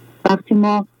 وقتی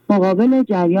ما مقابل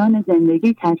جریان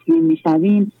زندگی تسلیم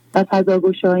میشویم و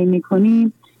فضاگشایی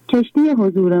میکنیم، کشتی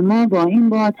حضور ما با این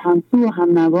باد همسو و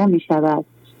همنوا میشود.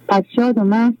 پس شاد و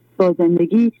مست با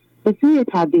زندگی به سوی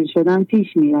تبدیل شدن پیش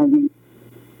میرویم.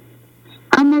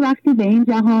 اما وقتی به این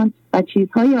جهان و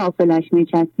چیزهای آفلش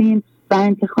میچسبیم و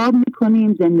انتخاب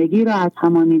میکنیم زندگی را از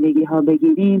همانیدگی ها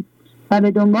بگیریم و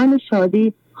به دنبال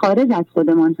شادی خارج از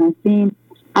خودمان هستیم،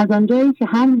 از آنجایی که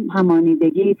هر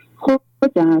همانیدگی خود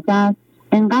جهت است،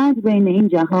 انقدر بین این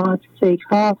جهات،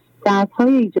 فکرها،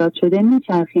 دردهای ایجاد شده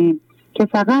میچرخیم که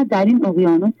فقط در این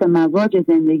اقیانوس مواج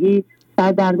زندگی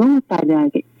سردرگم و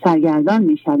سرگردان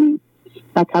میشویم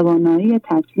و توانایی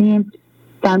تسلیم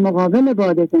در مقابل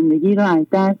باد زندگی را از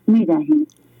دست میدهیم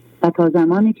و تا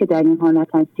زمانی که در این حالت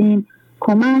هستیم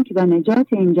کمک و نجات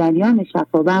این جریان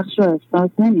شفابخش را احساس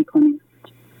نمی کنیم.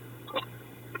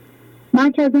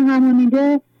 مرکز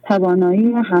همانیده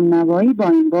توانایی همنوایی با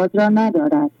این باد را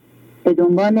ندارد. به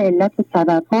دنبال علت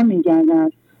سببها می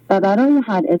گردد و برای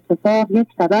هر اتفاق یک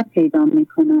سبب پیدا می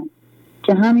کند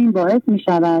که همین باعث می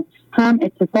شود هم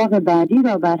اتفاق بعدی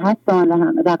را بر حسب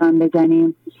آن رقم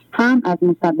بزنیم، هم از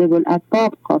مسبب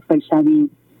الاسباب غافل شویم.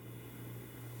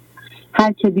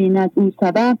 هر که بیند او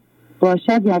سبب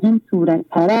باشد یقین صورت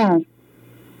پرست،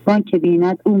 وان که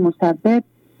بیند او مسبب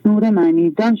نور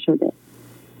معنیدان شده.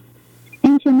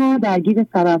 این که ما درگیر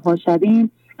سببها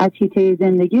شویم از حیطه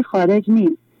زندگی خارج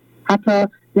نیست. حتی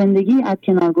زندگی از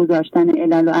کنار گذاشتن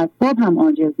علل و اسباب هم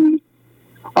عاجز نیست.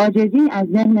 عاجزی از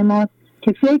ذهن ماست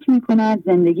که فکر می کند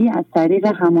زندگی از طریق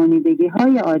همانیدگی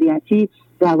های عاریتی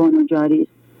روان و جاری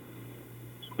است.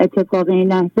 اتفاق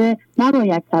این لحظه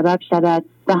نباید سبب شود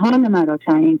و حال مرا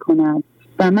تعیین کند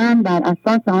و من بر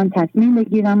اساس آن تصمیم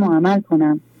بگیرم و عمل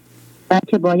کنم،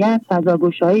 بلکه باید فضا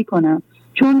گشایی کنم،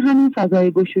 چون همین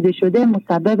فضای گشوده شده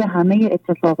مسبب همه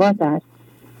اتفاقات است.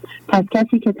 پس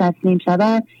کسی که تسلیم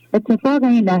شود اتفاق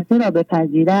این لحظه را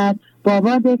بپذیرد، با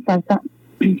باد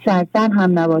سرسر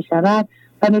هم نوا شود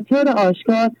و به طور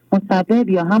آشکار مسبب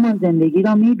یا همان زندگی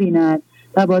را می‌بیند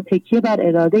و با تکیه بر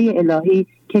اراده الهی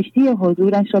کشتی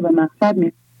حضورش را به مقصد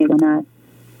می‌رساند.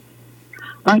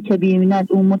 آن که بیند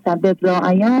او مسبب را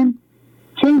عیان،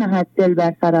 چه نهد دل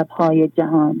بر سبب‌های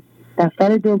جهان.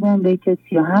 دفتر دوم بیت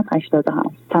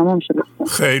 37-87. تمام شد.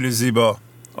 خیلی زیبا،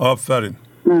 آفرین.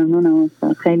 ممنونم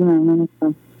استاد، خیلی ممنونم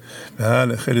استاد.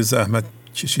 بله خیلی زحمت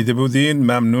کشیده بودین،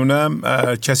 ممنونم.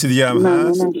 کسی دیگه هم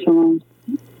هست؟ ممنونم شما.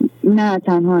 نه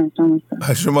تنها هستم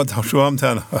استاد. شما هم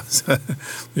تنها هست.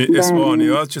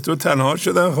 اسپانیا چطور تنها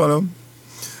شدن خانم؟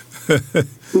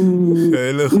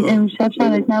 خیلی خوب. امشب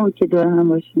شرایط نبود که دور هم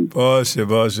باشیم.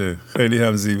 باشه خیلی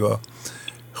هم زیبا.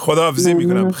 خداحافظی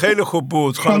میکنم. خیلی خوب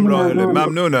بود خانم راحله.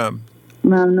 ممنونم.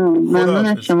 ممنون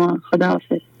از شما.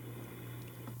 خداحافظ.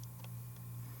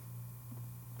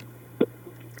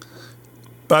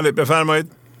 بله بفرمایید.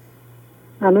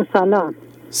 الو سلام.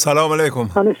 سلام علیکم.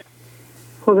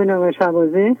 خوبین آقای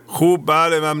شهبازی؟ خوب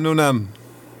بله ممنونم.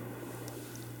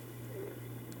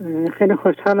 خیلی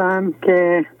خوشحالم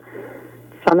که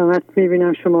سلامت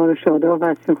میبینم شما رو، شاداب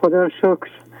هستیم، خدا رو شکر.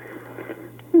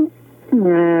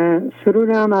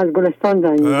 سرورم از گلستان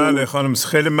زنگ می‌زنم. بله خانم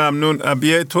خیلی ممنون.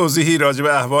 بیایید توضیحی راجع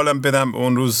به احوالم بدم.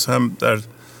 اون روز هم در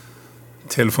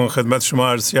تلفن خدمت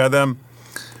شما عرض کردم.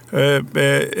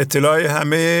 به اطلاع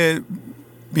همه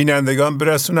بینندگان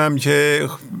برسونم که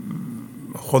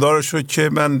خدا رو شکر که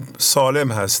من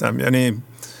سالم هستم. یعنی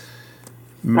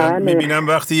من میبینم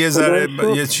وقتی یه ذره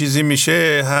یه چیزی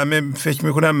میشه همه فکر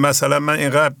میکنم مثلا من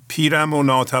اینقدر پیرم و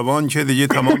ناتوان که دیگه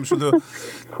تمام شد و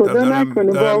خدا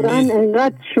نکنه واقعا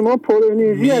اینقدر شما پر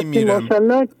انرژی هستی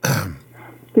ماشاءالله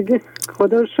دیگه.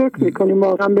 خدا رو شکر میکنیم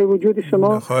واقعا به وجود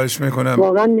شما. خواهش میکنم.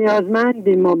 واقعا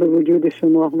نیازمندیم ما به وجود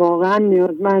شما، واقعا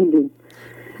نیازمندیم.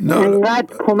 اینقدر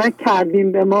کمک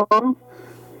کردیم به ما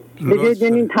دیگه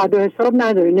دینین تد و حساب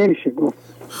نداری، نمیشه گفت.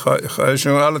 خواهش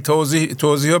میکنم. حالا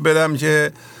توضیح بدم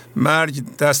که مرگ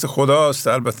دست خداست،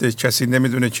 البته کسی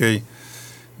نمیدونه کی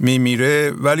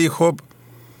میمیره. ولی خب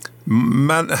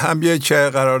من هم یک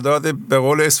قرارداد به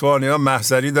قول اصفهانی‌ها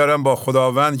محضری دارم با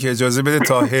خداوند که اجازه بده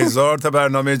تا 1000 تا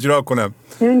برنامه اجرا کنم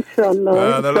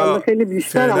انشالله خیلی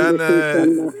بیشتر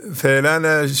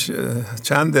فعلا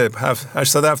چنده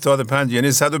 875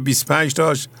 یعنی 125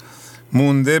 تاش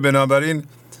مونده. بنابراین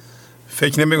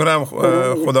فکر نمی کنم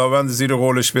خداوند زیر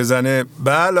قولش بزنه.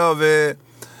 به علاوه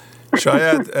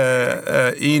شاید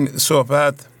این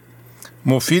صحبت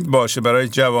مفید باشه برای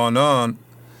جوانان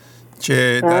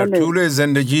که در طول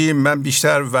زندگی من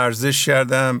بیشتر ورزش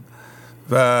کردم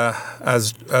و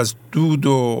از دود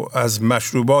و از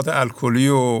مشروبات الکلی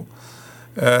و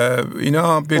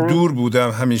اینا به دور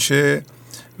بودم همیشه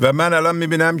و من الان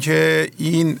میبینم که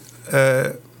این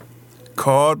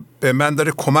کار به من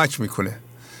داره کمک میکنه.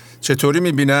 چطوری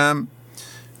میبینم؟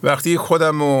 وقتی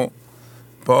خودم رو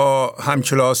با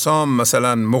همکلاسام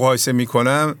مثلا مقایسه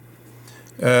میکنم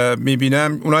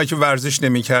میبینم اونایی که ورزش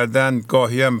نمیکردن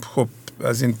گاهی هم خب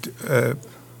از این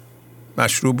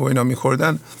مشروب و اینا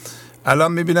میخوردن،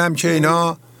 الان میبینم که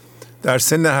اینا در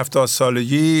سن 70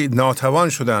 سالگی ناتوان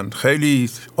شدن، خیلی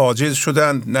عاجز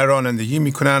شدن، نه رانندگی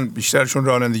میکنن، بیشترشون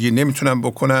رانندگی نمیتونن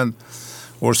بکنن،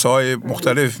 قرصهای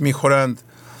مختلف میخورند،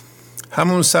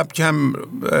 همون سبک هم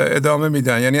ادامه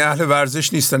میدن، یعنی اهل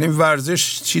ورزش نیستن. این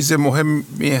ورزش چیز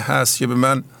مهمی هست که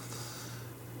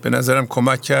به نظرم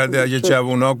کمک کرده اگه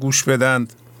جوونا گوش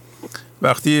بدند.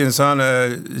 وقتی انسان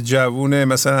جوونه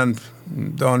مثلا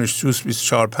دانشجوست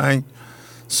 24-5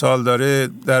 سال داره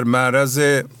در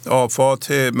معرض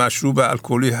آفات مشروب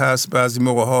الکلی هست، بعضی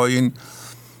موقع ها این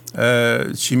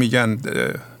چی میگن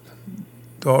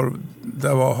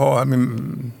دواها همین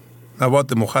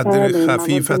مواد مخدر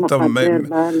خفیف حتی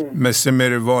مثل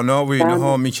مریوانا و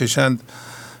اینها میکشند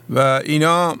و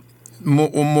اینا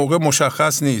اون موقع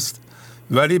مشخص نیست،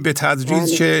 ولی به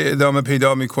تدریج که ادامه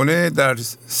پیدا میکنه در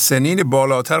سنین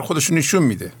بالاتر خودشون نشون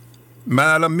میده. من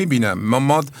الان میبینم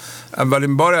ما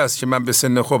اولین بار است که من به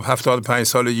سن خب 75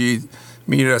 سالگی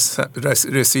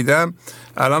رسیدم.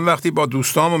 الان وقتی با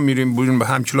دوستامو میریم با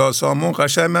همکلاسامون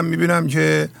قشنگ من میبینم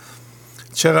که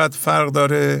چقدر فرق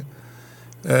داره.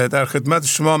 در خدمت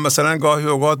شما مثلا گاهی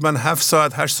اوقات من 7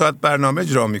 ساعت 8 ساعت برنامه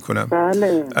اجرا میکنم.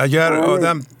 اگر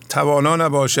آدم توانا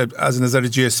نباشه از نظر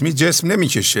جسمی جسم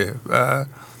نمیکشه و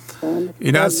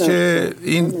این است که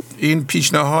این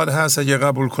پیشنهاد هست اگه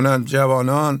قبول کنند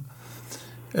جوانان.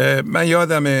 من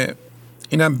یادمه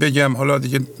اینم بگم، حالا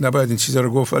دیگه نباید این چیزا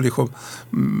رو گفت، ولی خب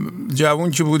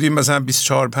جوان که بودیم مثلا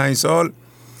 24-5 سال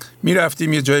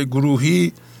میرفتیم یه جای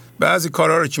گروهی، بعضی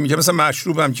کارا رو که میگم مثلا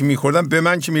مشروبم که میخوردم به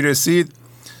من که میرسید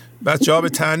بچه‌ها به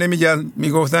طعنه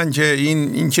میگفتن که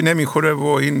این که نمیخوره و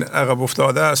این عقب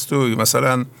افتاده است و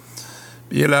مثلا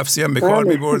یه لفظی هم به کار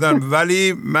میبردن،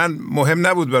 ولی من مهم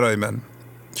نبود برای من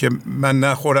که من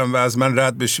نخورم و از من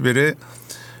رد بشه بره.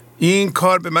 این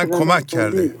کار به من کمک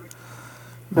کرده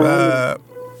و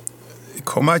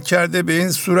کمک کرده به این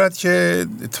صورت که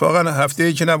اتفاقا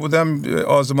هفته‌ای که نبودم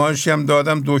آزمایشی هم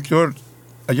دادم. دکتر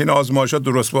اگه این آزمایش‌ها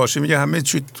درست باشه میگه همه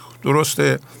چی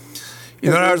درسته.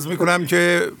 اینا رو عرض میکنم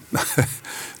که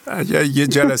اگه یه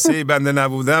جلسه بنده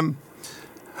نبودم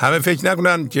همه فکر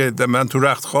نکنن که من تو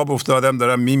رخت خواب افتادم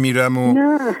دارم میمیرم و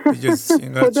دیگه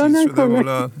اینقدر چیز شده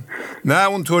والا. نه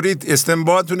اونطوری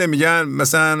استنباطونه میگن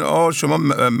مثلا شما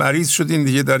مریض شدین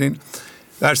دیگه دارین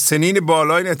در سنین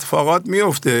بالا این اتفاقات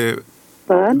میفته.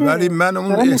 ولی من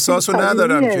اون احساسو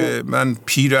ندارم که من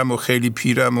پیرم و خیلی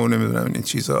پیرم و نمیدونم این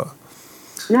چیزا.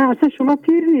 نه اصلا شما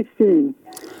پیر نیستین،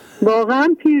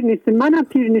 واقعا پیر نیستین. منم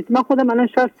پیر نیستم، من خودم الان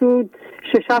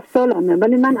 66 سالمه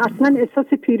ولی من اصلا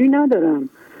احساس پیری ندارم.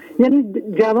 یعنی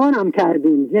جوانم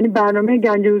کردین، یعنی برنامه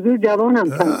گنج حضور جوانم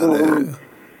کرد واقعا.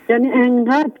 یعنی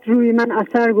انقدر روی من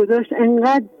اثر گذاشت،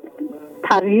 انقدر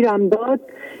تغییرم داد،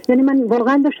 یعنی من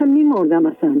واقعا داشتم میمردم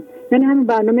اصلا. یعنی همین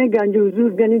برنامه گنج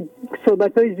حضور، یعنی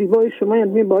صحبت‌های زیبای شما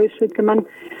یعنی باعث شد که من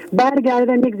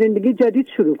برگردم یک زندگی جدید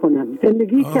شروع کنم.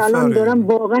 زندگی که الان دارم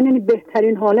واقعا یعنی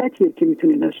بهترین حالتیه که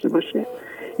میتونه داشته باشه.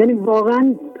 یعنی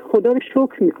واقعا خدا رو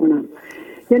شکر میکنم.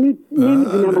 یعنی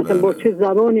نمیدونم مثلا با چه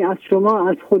زبانی از شما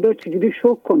از خدا چجوری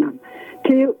شکر کنم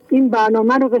که این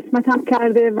برنامه رو قسمتم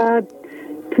کرده و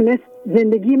تونست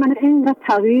زندگی من اینقدر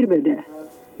تغییر بده.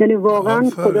 یعنی واقعا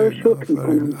خدا رو شکر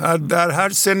میکنم. در هر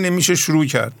سن نمیشه شروع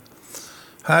کرد،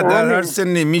 در هر سن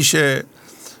نمیشه.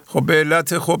 خب به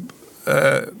علت خب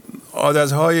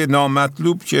عادتهای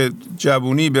نامطلوب که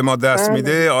جوونی به ما دست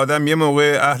میده، آدم یه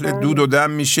موقع اهل دود و دم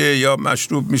میشه یا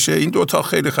مشروب میشه. این دوتا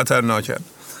خیلی خطرناکه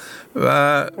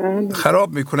و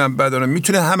خراب میکنن بدن.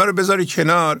 میتونه همه رو بذاری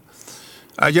کنار.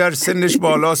 اگر سنش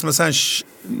بالاست مثلا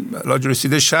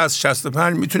رسیده 60-65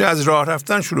 میتونه از راه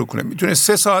رفتن شروع کنه، میتونه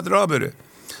 3 ساعت راه بره.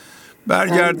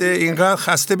 برگرده اینقدر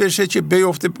خسته بشه که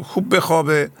بیفته خوب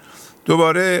بخوابه،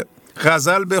 دوباره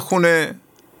غزل بخونه،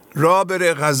 راه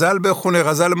بره غزل بخونه،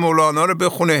 غزل مولانا رو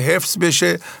بخونه، حفظ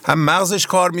بشه، هم مغزش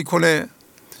کار میکنه.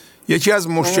 یکی از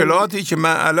مشکلاتی که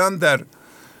من الان در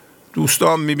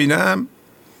دوستان میبینم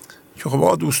که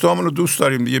خب دوستامون رو دوست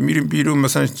داریم دیگه، میریم بیرون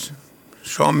مثلا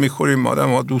شام میخوریم، آدم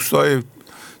ها دوستای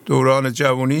دوران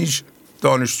جوانیش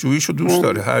دانشجوییش رو دوست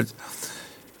داره.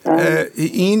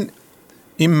 این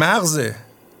مغزه.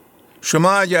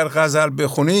 شما اگر غزل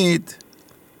بخونید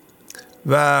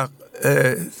و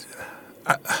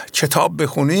کتاب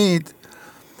بخونید،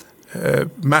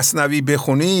 مثنوی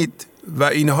بخونید و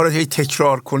اینها رو هی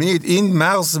تکرار کنید، این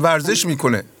مغز ورزش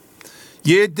میکنه.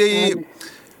 یه عده‌ای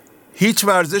هیچ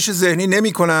ورزش ذهنی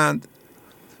نمی کنند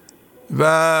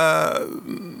و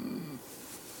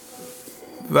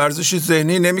ورزش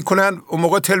ذهنی نمی کنند، اون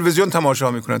موقع تلویزیون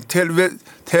تماشا می کنند.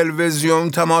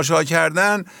 تلویزیون تماشا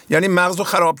کردن یعنی مغز رو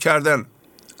خراب کردن.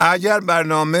 اگر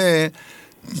برنامه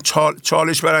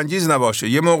چالش برانگیز نباشه،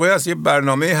 یه موقعی هست یه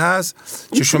برنامه هست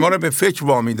که شما رو به فکر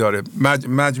وامی داره،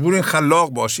 مجبورین خلاق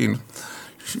باشین،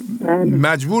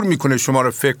 مجبور میکنه شما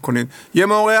رو فکر کنید. یه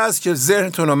موقعی هست که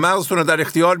ذهنتون و مغزتون رو در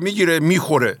اختیار میگیره،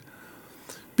 میخوره.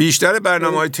 بیشتر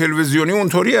برنامه‌های تلویزیونی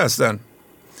اونطوری هستن.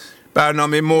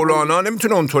 برنامه مولانا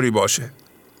نمیتونه اونطوری باشه.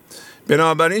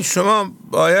 بنابراین شما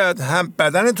باید هم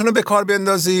بدنتون رو به کار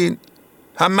بندازین،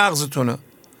 هم مغزتون رو.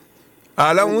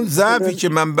 الان اون ضعفی که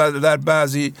من در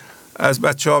بعضی از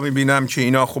بچه‌ها میبینم که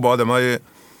اینا خوب آدمای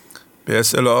به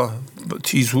اصطلاح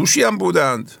تیزهوشی هم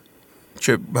بودند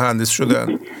که مهندس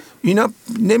شدن، اینا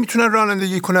نمیتونن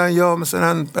رانندگی کنن یا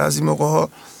مثلا بعضی موقع‌ها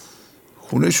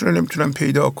خونه‌شون رو نمیتونن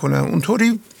پیدا کنن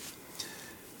اونطوری.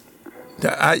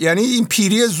 یعنی این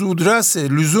پیری زودرسه،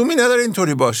 لزومی نداره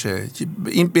اینطوری باشه.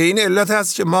 این به این علت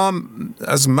هست که ما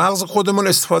از مغز خودمون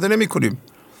استفاده نمی کنیم.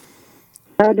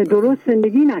 بله درست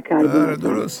زندگی نکردیم.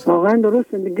 درست. واقعا درست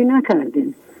زندگی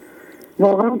نکردیم.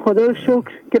 واقعا خدا رو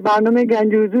شکر که برنامه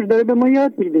گنج حضور داره به ما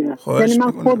یاد میده. یعنی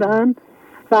من خودم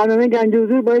برنامه گنج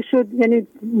حضور باعث شد، یعنی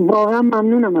واقعا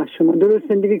ممنونم از شما. درست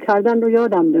زندگی کردن رو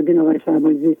یادم دادین آقای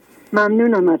شهبازی.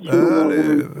 ممنونم از شما.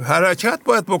 حرکت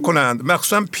باید بکنند،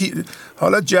 مخصوصا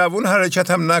حالا جوون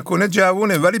حرکت هم نکنه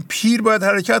جوونه، ولی پیر باید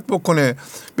حرکت بکنه.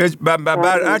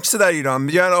 برعکس در ایران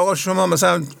میگن آقا شما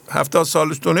مثلا 70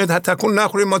 سالتونه تکون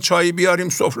نخوریم، ما چای بیاریم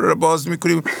سفره رو باز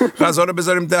میکنیم غذا رو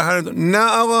بذاریم دهن. نه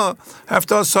آقا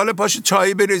 70 ساله پاش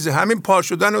چای بریزه. همین پا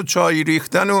شدن و چای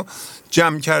ریختن و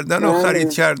جمع کردن و خرید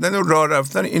کردن و راه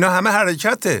رفتن، اینا همه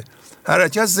حرکته.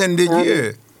 حرکت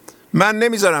زندگیه. من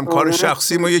نمیذارم کار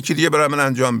شخصیمو یکی دیگه برای من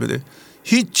انجام بده.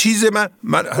 هیچ چیز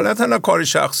من حالا تنها کار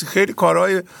شخصی، خیلی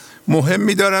کارهای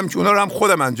مهمی دارم که اونا رو هم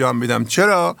خودم انجام میدم.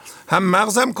 چرا؟ هم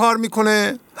مغزم کار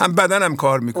میکنه، هم بدنم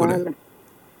کار میکنه.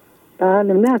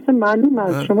 بله نه اصلا معلومه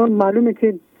از شما، معلومه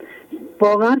که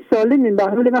واقعا سالمین. به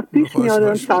هر حال وقت پیش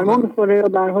میاد سرما میخوره یا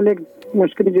به هر حال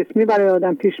مشکل جسمی برای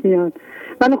آدم پیش میاد،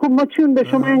 ولی خب ما چون به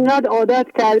شما اینقدر عادت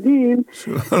کردیم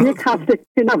یک هفته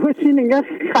که نباشین اینقدر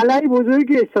خلای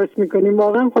بزرگی احساس میکنیم.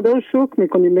 واقعا خدا رو شکر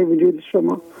میکنیم به وجود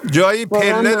شما. جایی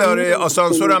پله داره،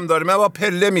 آسانسور هم داره، من با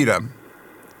پله میرم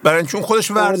برای چون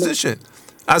خودش ورزشه.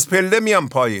 از پله میام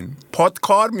پایین، پات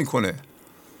کار میکنه.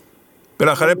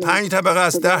 بالاخره 5 طبقه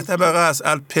است، 10 طبقه است،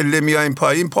 از پله میایم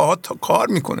پایین، پاهات کار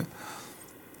میکنه،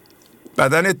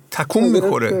 بدن تکون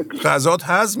میخوره، غذات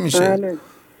هضم میشه.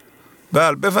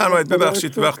 بله بفرمایید.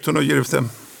 ببخشید وقتتون رو گرفتم.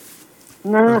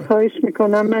 نه خواهش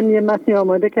میکنم. من یه متنی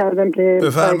آماده کردم که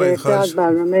بفرمایید. از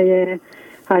برنامه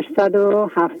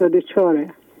 874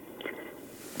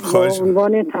 با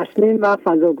عنوان تسلیم و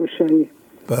فضاگوشایی.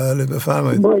 بله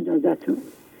بفرمایید. با اجازهتون.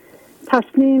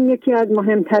 تسلیم یکی از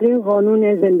مهمترین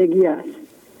قانون زندگی است.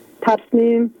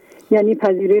 تسلیم یعنی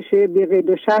پذیرش بی قید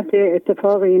و شرط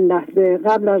اتفاق این لحظه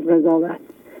قبل از قضاوت.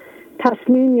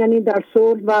 تسلیم یعنی در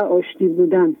صلح و آشتی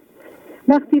بودن.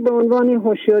 وقتی به عنوان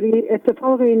هوشیاری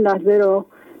اتفاق این لحظه را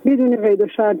بدون قید و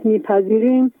شرط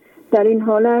میپذیریم، در این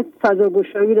حالت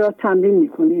فضاگوشایی را تمرین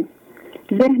میکنیم.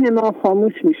 ذهن ما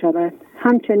خاموش میشود.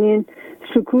 همچنین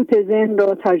سکوت ذهن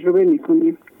را تجربه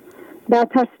میکنیم. در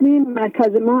تسلیم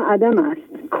مرکز ما عدم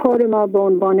است. کار ما به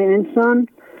عنوان انسان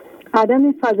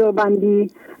عدم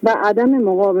فضابندی و عدم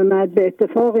مقاومت به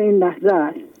اتفاق این لحظه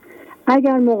است.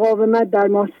 اگر مقاومت در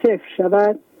ما صفر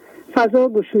شود، فضا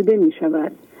گشوده می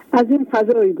شود. از این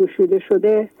فضای گشوده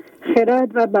شده،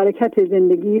 خرد و برکت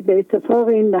زندگی به اتفاق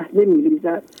این لحظه می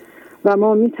ریزد و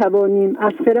ما می توانیم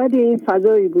از خرد این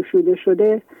فضای گشوده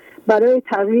شده برای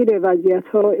تغییر وضعیت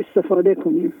ها استفاده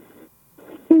کنیم.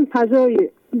 این فضای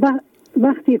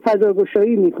وقتی فضا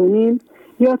گشایی می کنیم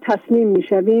یا تسلیم می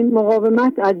شویم،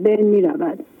 مقاومت از بین می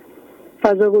رود.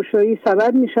 فضا گشایی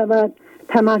سبب می شود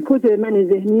تمرکز من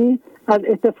ذهنی از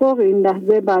اتفاق این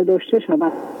لحظه برداشته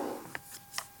شود.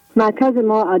 مرکز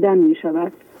ما عدم می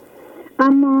شود.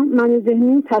 اما من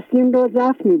ذهنی تسلیم را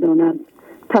ضعف می داند.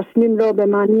 تسلیم را به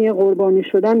معنی قربانی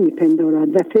شدن می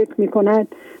پندارد و فکر می کند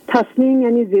تسلیم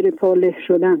یعنی زیر پا له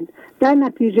شدن. در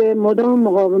نتیجه مدام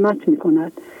مقاومت می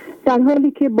کند. در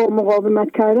حالی که با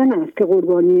مقاومت کردن است که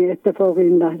قربانی اتفاق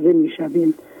این لحظه می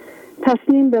شویم.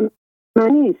 تسلیم به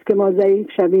معنی است که ما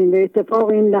ضعیف شویم و اتفاق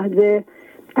این لحظه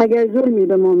اگر ظلمی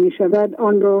به ما می شود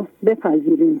آن را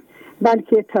بپذیریم،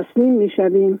 بلکه تسلیم می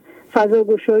شویم، فضا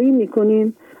گشایی می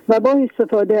کنیم و با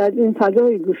استفاده از این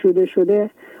فضای گشوده شده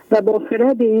و با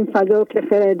خرد این فضا که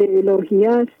خرد الهی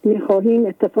است می خواهیم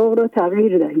اتفاق را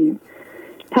تغییر دهیم.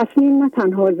 تسلیم نه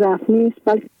تنها ضعف نیست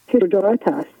بلکه شجاعت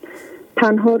است.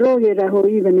 تنها راه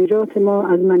رهایی و نجات ما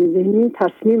از من ذهنی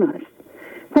تسلیم است.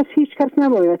 پس هیچ کس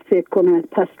نباید فکر کند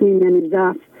تسلیم یعنی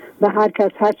ضعف و هر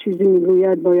کس هر چیزی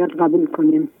میگوید باید قبول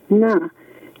کنیم. نه،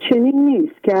 چنین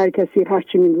نیست که هر کسی هر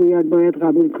چی میگوید باید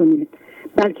قبول کنید،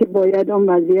 بلکه باید آن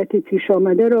وضعیت پیش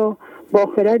آمده را با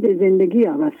خرد زندگی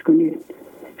عوض کنید.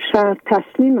 شرط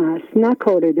تسلیم است، نه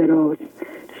کار دراز.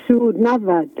 سود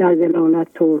نبود در دلالت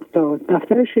طور داد.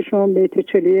 دفتر 6 بیت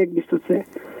 41-23.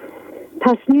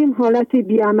 تسلیم حالت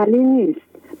بیعملی نیست،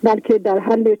 بلکه در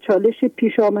حل چالش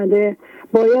پیش آمده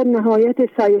باید نهایت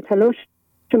سعی و تلاش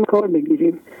کار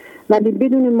بگیریم، ولی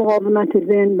بدون مقاومت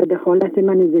ذهن و دخالت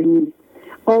من ذهنی.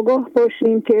 آگاه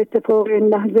باشیم که اتفاق این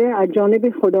لحظه از جانب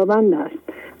خداوند است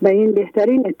و این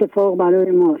بهترین اتفاق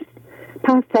برای ماست.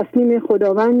 پس تسلیم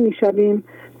خداوند می شویم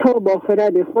تا با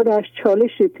خرد خودش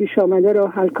چالش پیش آمده را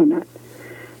حل کند.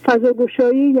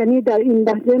 فضاگشایی یعنی در این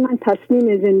لحظه من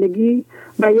تسلیم زندگی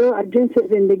و یا از جنس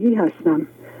زندگی هستم.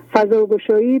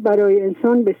 فضاگشایی برای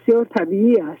انسان بسیار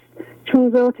طبیعی است، چون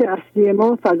ذات اصلی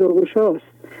ما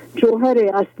فضاگشاست. جوهر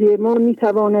اصلی ما می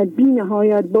تواند بی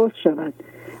نهایت باز شود،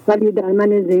 ولی در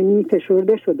من ذهنی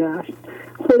فشرده شده است.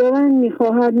 خداوند می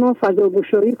خواهد ما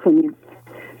فضاگشایی کنیم،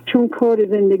 چون کار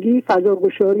زندگی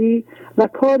فضاگشایی و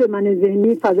کار من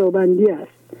ذهنی فضابندی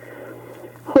است.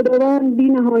 خداوند بی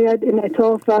نهایت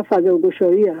انعطاف و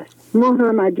فضاگشایی است. ما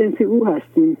هم از جنس او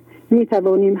هستیم. می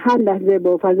توانیم هر لحظه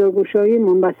با فضاگشایی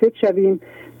منبسط شویم،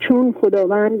 چون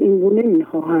خداوند این گونه می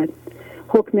خواهد.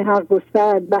 حکم حق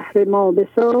گسترد بحر ما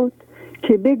بساط،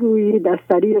 که بگویید از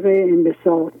طریق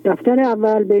انبساط. دفتر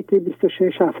اول بیت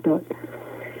 26-70.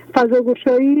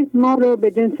 فضاگشایی ما را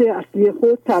به جنس اصلی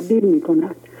خود تبدیل می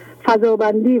کند.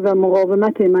 فضابندی و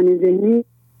مقاومت من ذهنی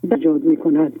ایجاد می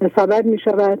کند و سبب می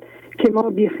شود که ما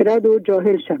بیخرد و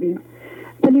جاهل شویم.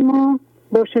 ولی ما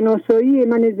با شناسایی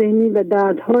من ذهنی و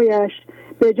دردهایش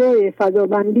به جای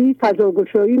فضابندی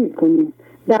فضاگشایی می کنیم.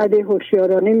 درد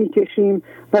هوشیارانه می کشیم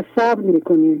و صبر می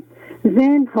کنیم.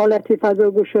 ذهن حالت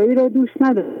فضاگشایی را دوست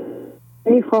ندارد،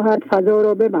 می خواهد فضا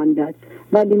را ببندد،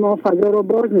 ولی ما فضا را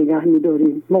باز نگه می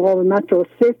داریم. مقاومت را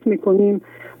صفر می کنیم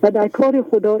و در کار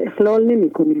خدا اخلال نمی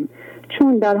کنیم،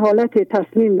 چون در حالت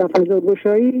تسلیم و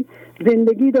فضاگشایی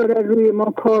زندگی دارد روی ما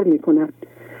کار می کند.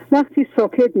 وقتی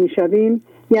ساکت می شویم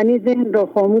یعنی ذهن را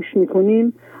خاموش می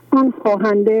کنیم، آن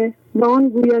خواهنده و آن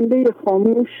گوینده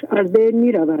خاموش از بین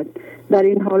می رود. در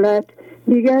این حالت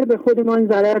دیگر به خودمان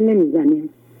ضرر نمی زنیم.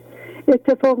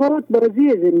 اتفاقات بازی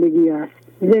زندگی است.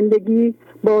 زندگی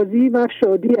بازی و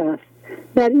شادی است.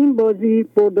 در این بازی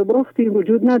برد و باختی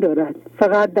وجود ندارد.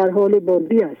 فقط در حال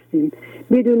بازی هستیم،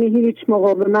 بدون هیچ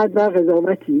مقاومت و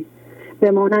قضاوتی،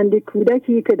 به مانند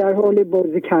کودکی که در حال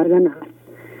بازی کردن است.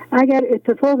 اگر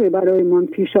اتفاقی برای ما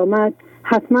پیش آمد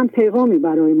حتما پیغامی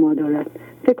برای ما دارد.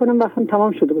 فکر کنم وقتم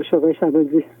تمام شده باشه آقای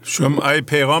شهبازی. شما ای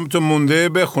پیغامتون مونده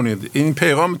بخونید. این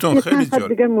پیغامتون خیلی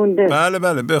جالب.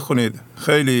 بله بخونید،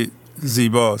 خیلی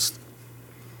زیباست.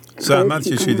 زحمت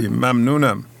کشیدیم.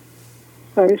 ممنونم.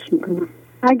 خواهش میکنم.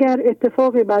 اگر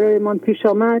اتفاقی برای ما پیش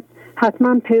آمد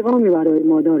حتما پیغامی برای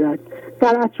ما دارد.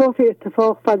 در اطراف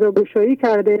اتفاق فضاگشایی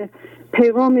کرده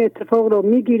پیغام اتفاق را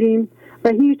میگیریم و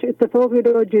هیچ اتفاقی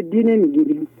را جدی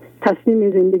نمیگیریم.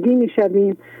 تسلیم زندگی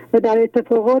میشویم و در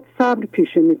اتفاقات صبر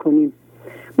پیشه میکنیم.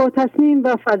 با تسلیم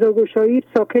و فضاگشایی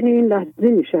ساکن این لحظه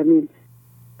میشویم.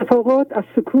 اتفاقات از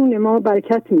سکون ما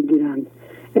برکت میگیرند.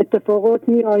 اتفاقات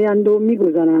میآیند و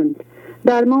میگذرند.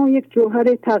 در ما یک جوهر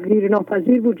تغییر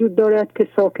ناپذیر وجود دارد که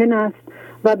ساکن است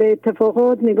و به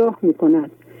اتفاقات نگاه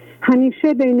میکند.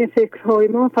 همیشه بین فکرهای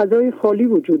ما فضای خالی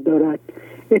وجود دارد.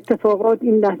 اتفاقات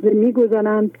این لحظه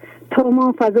میگذرند تا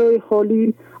ما فضای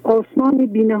خالی، آسمان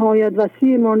بی‌نهایت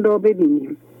وسیعمان را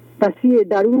ببینیم، وسیع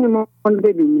درونمان را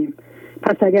ببینیم.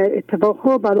 پس اگر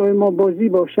اتفاقها برای ما بازی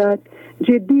باشد،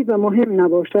 جدی و مهم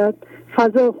نباشد،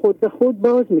 فضا خود به خود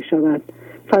باز می شود.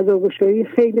 فضاگشایی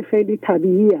خیلی خیلی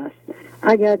طبیعی است.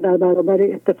 اگر در برابر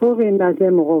اتفاق این وضع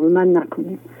مقاومت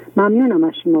نکنیم. ممنونم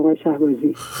از شما آقای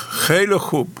شهبازی. خیلی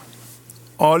خوب،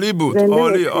 عالی بود،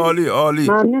 عالی عالی عالی.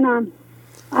 ممنونم.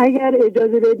 اگر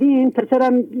اجازه بدین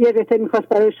پسرم یه قطعه میخواست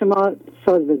برای شما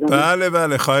ساز بزنم. بله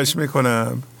بله خواهش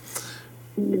میکنم.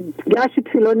 گشت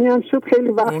طولانی هم شد، خیلی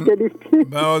وقت گرفتیم.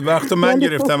 وقت من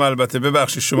گرفتم البته،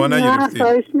 ببخشید شما نگرفتید.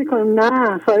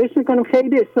 نه خواهش میکنم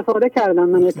خیلی استفاده کردم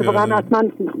من، اتفاقا حتما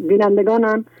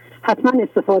بینندگانم حتما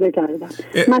استفاده کردم.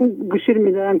 من گوشی رو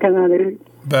میذارم کنار.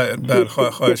 بله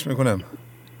خواهش میکنم.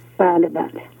 بله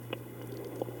بله.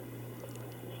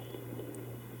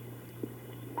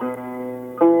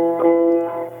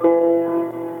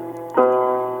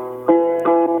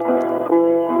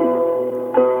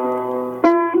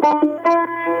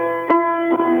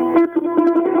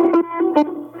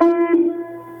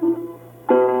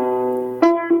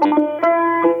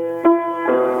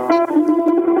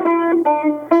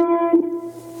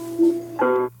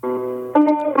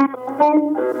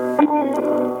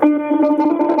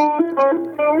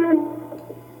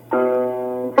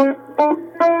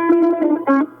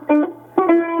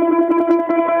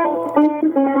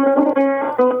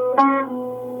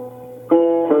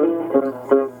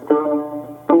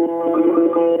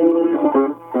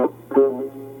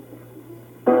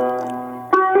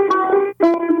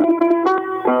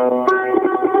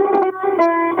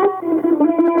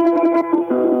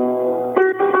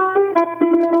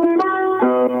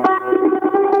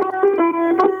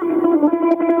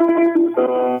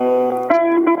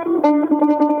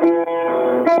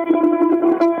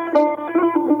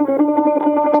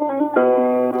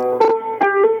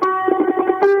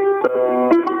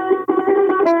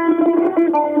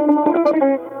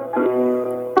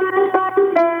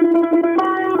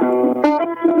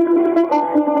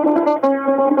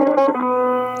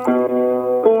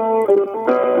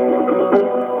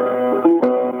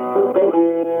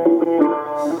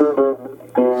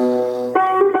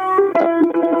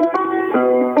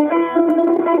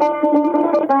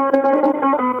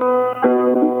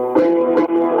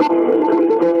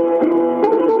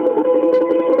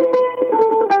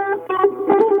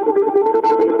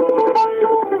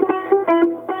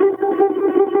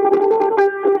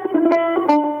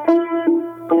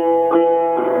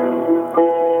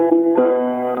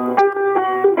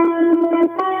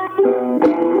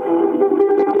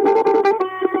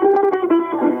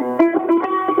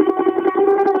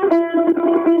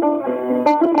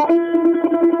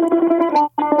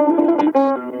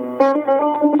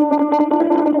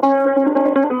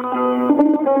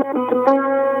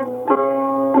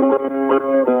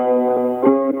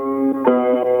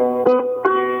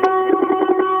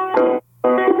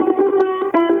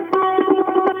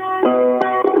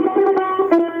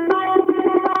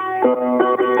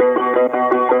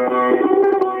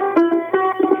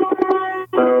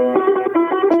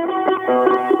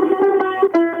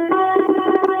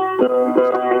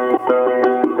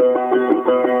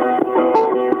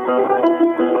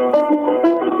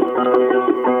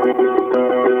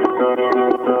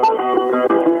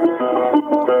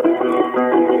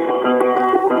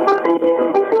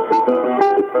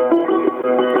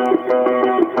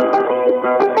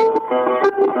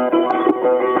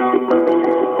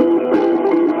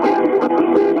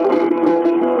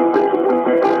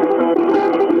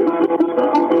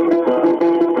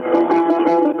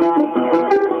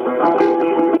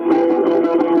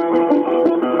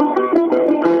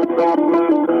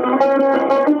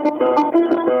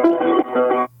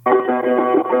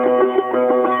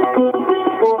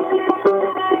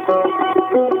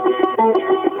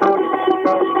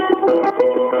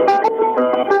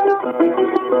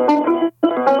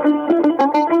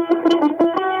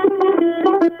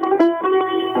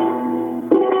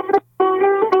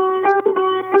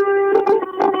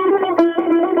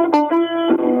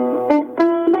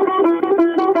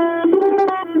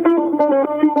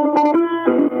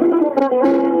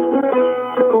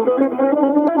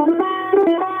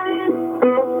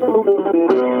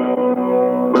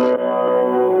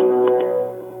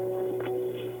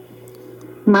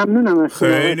 ممنونم از شما.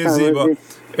 خیلی زیبا.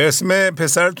 اسم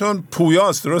پسرتون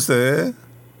پویاست درسته؟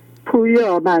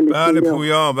 پویا. بله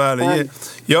پویا. بله.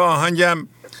 یه آهنگم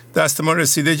دست ما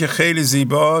رسیده که خیلی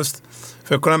زیباست،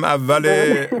 فکر کنم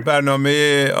اول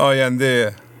برنامه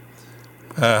آینده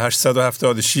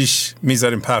 876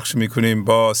 میذاریم پخش میکنیم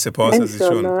با سپاس از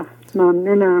ایشون.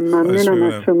 ممنونم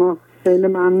از شما، خیلی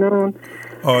ممنون.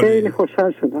 خیلی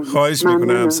خوشحال شدم. خواهش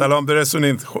میکنم. سلام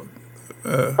برسونید.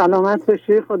 سلامت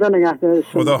باشی. خدا نگهدار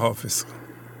شما. خدا حافظ.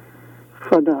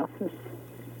 خدا حافظ.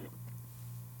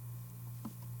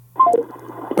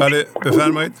 بله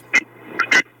بفرمایید.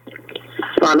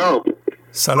 سلام.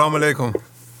 سلام علیکم.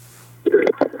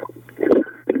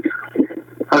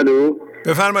 الو،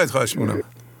 بفرمایید. خواهش می‌کنم.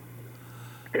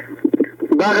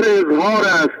 بحر اظهار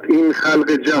است این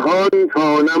خلق جهان،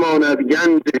 تا نماند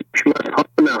گنج حکمت‌ها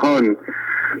نهان.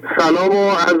 سلام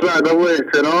و عرض ادب و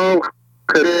احترام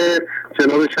خدمت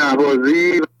جناب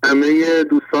شهبازی و همه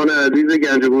دوستان عزیز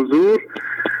گنج حضور.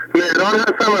 مهران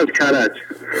هستم از کرج.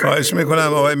 خواهش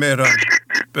میکنم آقای مهران،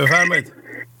 بفرمایید.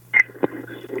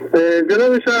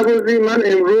 جناب شهبازی، من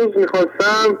امروز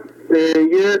میخواستم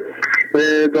یه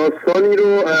داستانی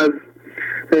رو از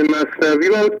مثنوی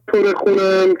براتون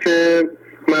بخونم که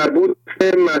مربوط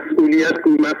به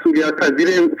مسئولیت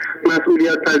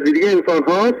پذیری انسان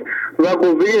هاست و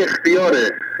قوه اختیار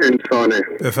انسانه.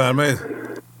 بفرمایید.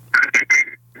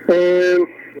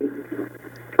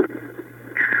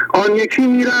 آن یکی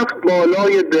میرفت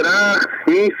بالای درخت،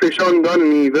 میفشاند آن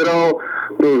میوه را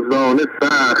دزدانه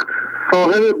سخت.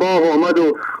 صاحب باغ آمد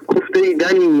و گفت ای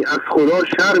دنی، از خدا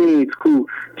شرمید کو،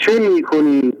 چه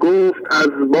میکنی؟ گفت از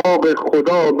باغ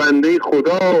خدا بنده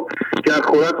خدا، گر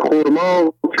خورد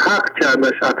خرما حق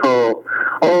کردش عطا.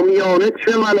 عامیانه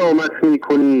چه ملامت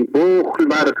میکنی؟ بخل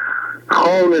بر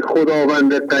خان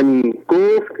خداوند غنی.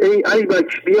 گفت ای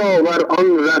ایبک بیاور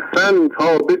آن رسن،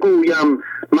 تا بگویم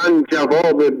من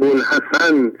جواب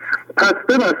بوالحسن. پس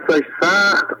ببستش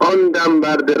سخت آن دم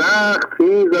بر درخت،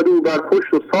 میزد او بر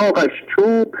پشت و ساقش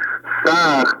چوب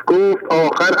سخت. گفت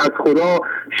آخر از خدا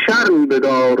شرمی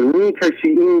بدار، میکشی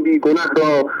این بیگنه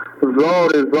را زار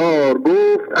زار.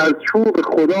 گفت از چوب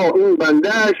خدا این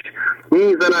بندش،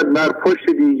 میزند بر پشت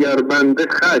دیگر بنده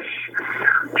خش.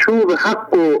 چوب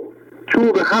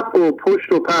حق و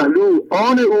پشت و پهلو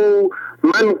آن او،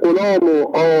 من غلام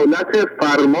و آلت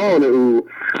فرمان او.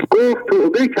 گفت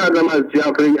توبه کردم از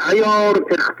جبر عیار،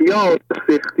 اختیار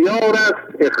است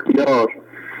اختیار.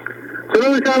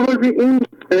 جناب شهبازی، این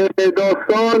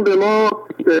داستان به ما،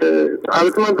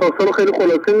 البته من داستان رو خیلی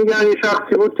خلاصه میگم، یه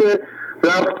شخصی بود که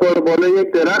رفت بالا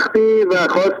یک درختی و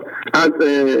خواست از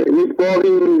یک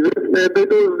باغی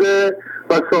بدزده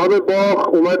و صاحب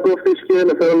باغ اومد گفتش که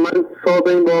مثلا من صاحب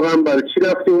این باغم، برای چی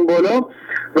رفتی اون بالا؟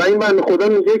 و این بنده خدا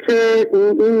میگه که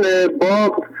این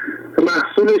باغ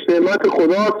محصولش نعمت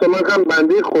خداست و من هم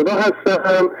بنده خدا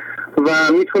هستم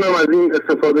و میتونم از این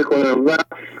استفاده کنم. و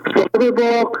صاحب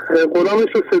باغ غلامش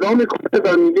رو صدا میکنه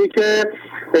و میگه که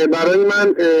برای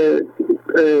من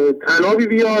طنابی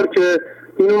بیار که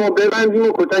اینو ما ببندیم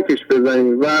و کتکش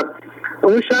بزنیم. و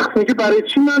اون شخص میگه برای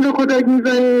چی من رو کتک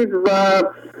میزنید؟ و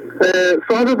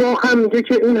صاحب باغ هم میگه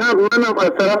که این هم منم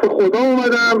از طرف خدا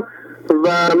اومدم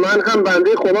و من هم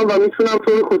بنده خدا و میتونم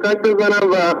تو رو کتک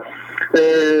بزنم و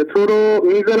تو رو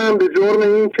میزنم به جرم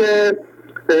این که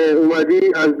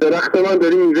اومدی از درخت من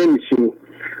داری میوه میچینی.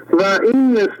 و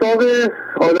این مصداق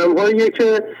آدم هاییه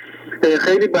که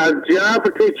خیلی بر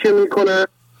جبر تکیه میکنن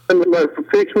و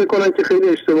فکر میکنن که خیلی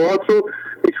اشتباهات رو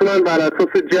میتونن بر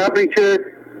اساس جبری که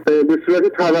به صورت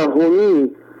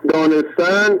توهمی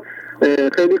دانستن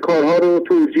خیلی کارها رو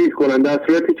توجیه کنن، در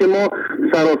صورتی که ما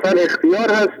سراسر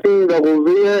اختیار هستیم و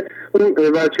قوه اون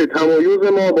وجه تمایز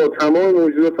ما با تمام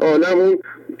موجودات عالم اون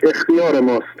اختیار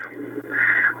ماست.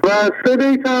 و 3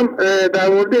 بیت هم در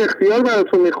مورد اختیار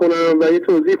براتون میخونم و یه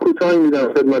توضیح کوتاهی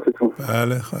میدم خدمتتون.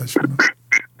 بله خواهش می‌کنم.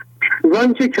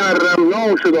 وان که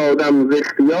کرمنا شد آدم ز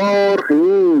اختیار،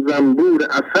 نیم زنبور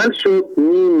عسل شد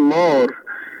نیم مار.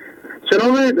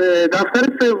 جناب دفتر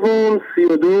سوم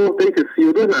 32 بیت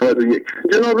 32-91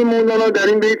 جناب مولانا در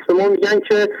این بیت به ما میگن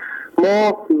که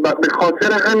ما به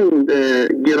خاطر همین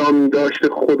گرامی داشته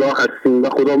خدا هستیم و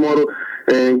خدا ما رو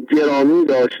گرامی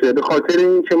داشته، به خاطر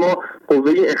این که ما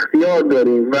قوه اختیار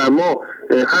داریم و ما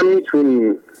هم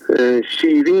میتونیم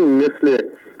شیرین مثل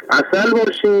عسل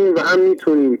باشیم و هم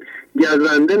میتونیم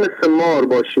گزنده مثل مار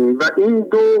باشیم و این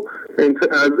دو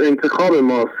از انتخاب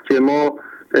ماست که ما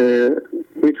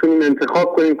میتونیم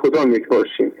انتخاب کنیم کدام یک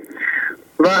باشیم.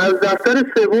 و از دفتر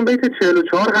سوم بیت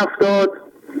 44-70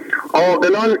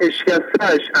 عاقلان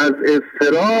اشکسته‌اش از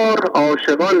اضطرار،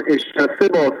 عاشقان اشکسته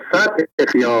با صد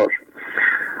اختیار.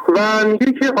 و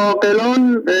میگه که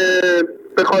عاقلان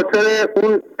به خاطر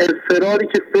اون اضطراری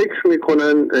که فکر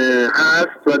میکنن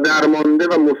هست و درمانده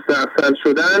و مستعصل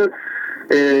شدن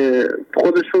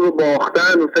خودشون رو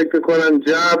باختن و فکر میکنن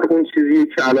جبر اون چیزیه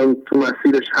که الان تو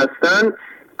مسیرش هستن.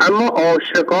 اما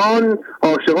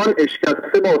عاشقان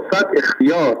اشکسته با صد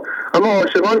اختیار، اما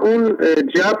عاشقان اون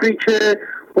جبری که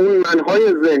اون منهای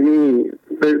ذهنی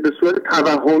به صورت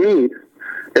توهمی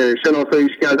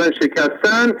شناساییش کردن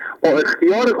شکستن، با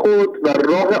اختیار خود و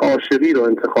راه عاشقی رو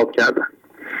انتخاب کردن.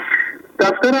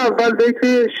 دفتر اول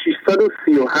بیت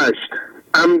 638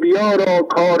 انبیا را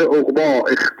کار عقبا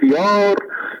اختیار،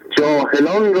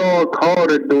 جاهلان را کار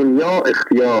دنیا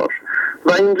اختیار.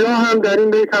 و اینجا هم در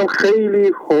این بیت هم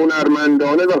خیلی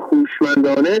هنرمندانه و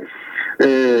هوشمندانه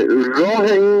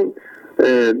راه این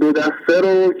دو دسته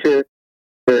رو که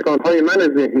انسان‌های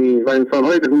من ذهنی و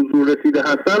انسان‌های به حضور رسیده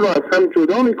هستن رو از هم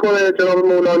جدا میکنه جناب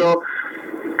مولانا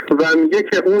و میگه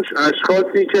که اون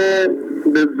اشخاصی که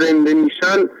به زنده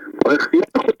میشن با اختیار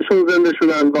خودشون زنده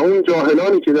شدن و اون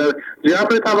جاهلانی که در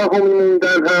جبر توهمی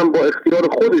موندن هم با اختیار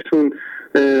خودشون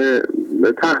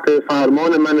تحت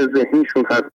فرمان من ذهنیشون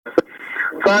هست.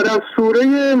 بعد از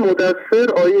سوره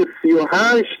مدثر آیه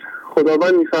 38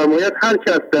 خداوند می‌فرماید هر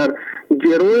کس در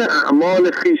گروه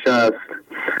اعمال خویش است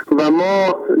و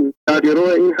ما در گروه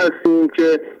این هستیم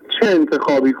که چه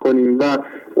انتخابی کنیم و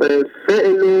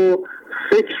فعل و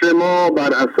فکر ما بر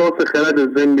اساس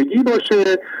خرد زندگی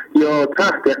باشه یا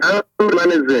تحت امر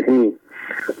من ذهنی.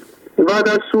 و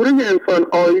در سوره انسان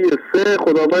آیه 3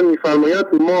 خداوند می‌فرماید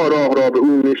ما راه را به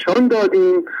او نشان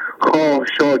دادیم خواه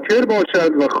شاکر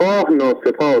باشد و خواه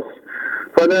ناسپاس.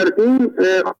 و در این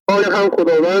آیه هم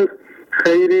خداوند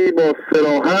خیلی با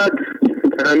صراحت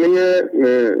همه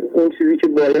اون چیزی که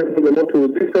باید به ما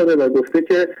توضیح داده و گفته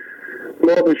که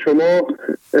ما به شما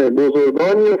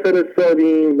بزرگانی رو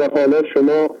فرستادیم و حالا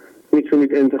شما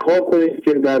میتونید انتخاب کنید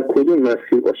که در کدوم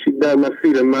مسیر باشید، در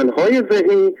مسیر منهای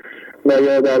ذهنی و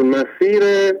یا در مسیر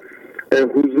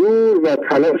حضور و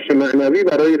تلاش معنوی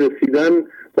برای رسیدن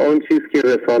به آن چیز که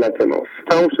رسالت ماست.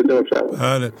 تمام شد جناب شهبازی.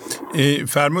 بله.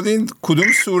 فرمودین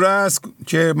کدوم سوره است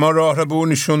که ما راه را به اون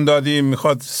نشون دادیم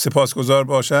میخواد سپاسگزار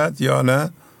باشد یا نه؟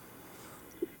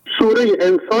 سوره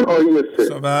انسان آیه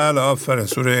 3. بله آفرین،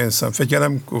 سوره انسان. فکر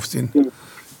کردم گفتین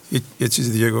یه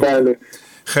چیز دیگه گفت. بله.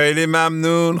 خیلی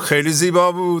ممنون، خیلی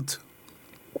زیبا بود.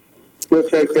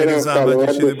 متشکرم. زحمت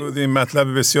کشیده بودین،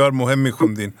 مطلب بسیار مهم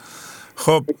میخوندین.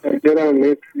 خب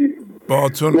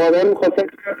باهاتون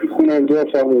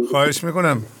خواهش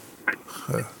میکنم.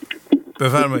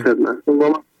 بفرمایید.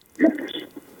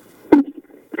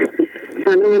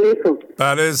 سلام علیکم.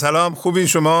 بله سلام، خوبین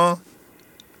شما؟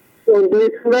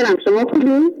 شما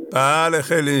خوبین؟ بله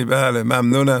خیلی بله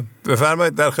ممنونم.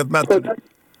 بفرمایید در خدمت.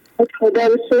 خدا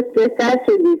رو شکر بهتر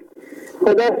شدید.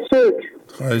 خدا رو شکر.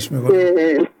 خواهش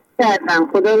میکنم.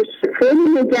 خدا رو شکر. خیلی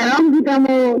نگران بودم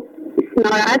و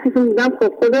ناراحتتون بودم.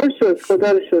 خب خدا رو شکر،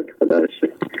 خدا رو شکر، خدا رو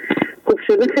شکر. خوب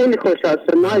شده، خیلی خوشحال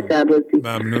شدم. آقای شهبازی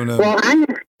ممنونم. واقعا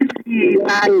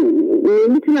من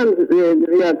نمیتونم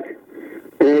زیاد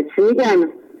چی میگم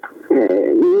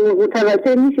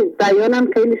متوجه میشید،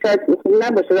 بیانم خیلی شاید خوب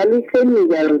نباشه ولی خیلی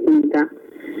نگران بودم.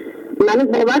 من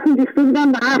بابتون دیخته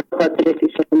بودم به هم خاطر که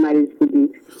شما مریض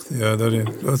بودید. اختیار دارین،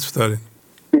 لطف دارین.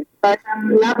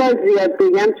 نباید زیاد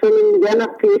بگم چون میگن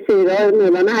که شعرهای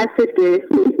مولانا هستش که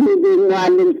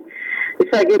معلم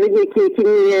شاگرد یکی یکی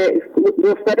میره،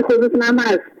 دفتر خودتون هم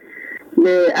هست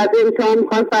از امتحان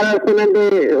میخوان فرار کنن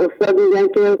به استاد میگن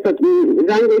که استاد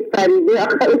زنگ پریده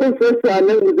آخر استاد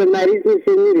سالم بوده مریض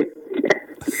میشه میره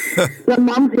و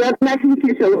ما هم زیاد نکنی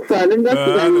که شما سالم داشت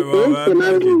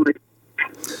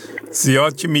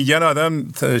زیاد که میگن آدم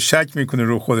شک میکنه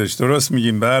رو خودش. درست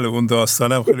میگیم. بله اون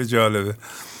داستانم خیلی جالبه.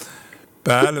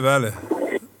 بله بله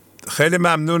خیلی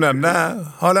ممنونم. نه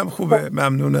حالم خوبه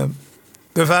ممنونم.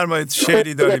 بفرمایید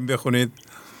شعری داریم بخونید.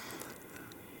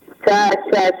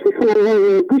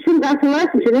 گوشم دستوارت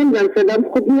میشه نمیدونم صدام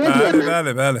خوب میاد.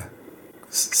 بله بله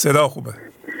صدا خوبه.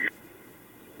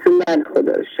 بله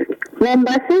خدا رو شکر.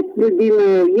 منبسط بودیم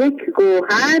و یک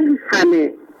گوهر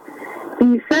همه،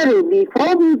 بی سر و بی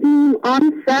پا بودیم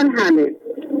آن سر همه.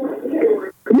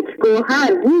 یک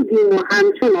گوهر بودیم و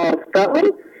همچون آفتاب،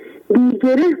 بی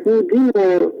گره بودیم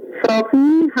و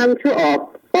صافی همچون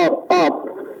آب.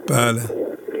 بله.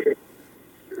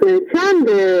 چون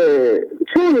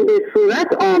به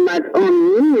صورت آمد آن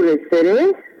نور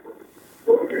سرشت،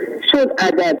 شد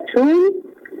عدد چون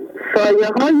سایه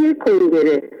های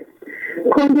کنگره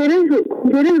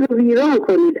رو ویران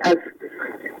کنید از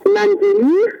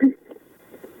منزلی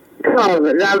تا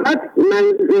رود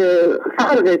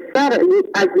فرق سر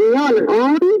از میان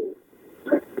آن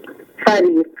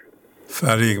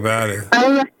فریق. بله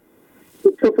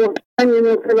تو پختن یه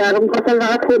نقطه برام خواستم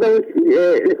فقط خودم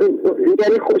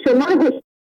یعنی شما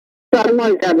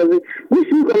سرمای شهبازی گوش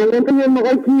میکنم من تو یه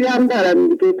موقع گیرم دارم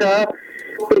دیگه تا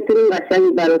بتونیم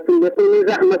قشنگی براتون بخونیم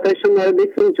زحمت های شما رو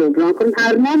بتونیم جبران کنیم.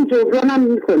 هر مام جبران هم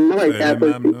میکنیم آقای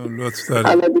شهبازی. ممنون لطف داریم.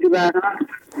 حالا دیگه برام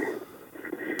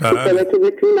که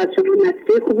بتونیم از شما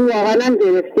نتیجه خوبی واقعا هم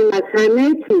گرفتیم. از همه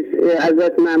چیز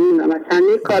ازت ممنونم، از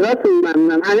همه کاراتون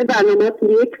ممنونم. همه برنامه‌تون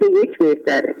یک به یک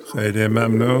بهتره. خیلی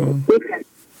ممنون.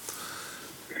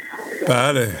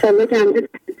 بله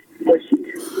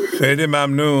خیلی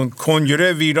ممنون.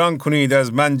 کنجره ویران کنید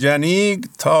از منجنیق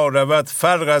تا رود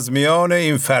فرق از میان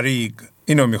این فریق.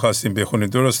 اینو میخواستیم بخونید،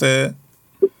 درسته؟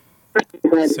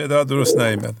 صدا درست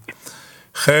نیامد.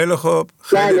 خیلی خوب،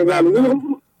 خیلی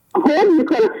ممنون. خوب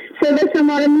میکنم صدا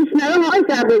شما رو میشنوم آقای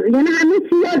شهبازی، یعنی همه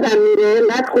چی یادم میره،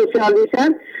 بعد خوشحال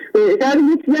میشم. شاید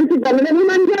یه چیزم که دامنه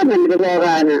من یادم میره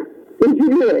واقعا.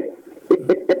 اینجوریه.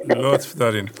 لطف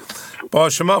دارین. با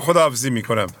شما خداحافظی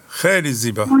میکنم. خیلی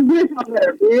زیبا.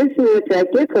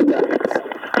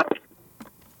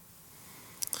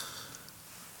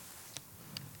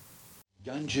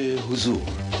 گنج حضور،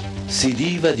 سی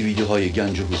دی و دیویدیوهای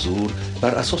گنج حضور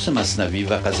بر اساس مثنوی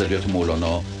و غزلیات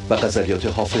مولانا و غزلیات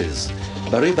حافظ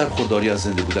برای برخورداری از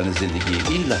زنده بودن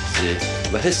زندگی این لحظه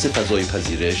و حس فضای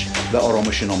پذیرش و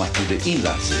آرامش نامحدود این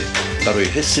لحظه، برای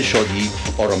حس شادی،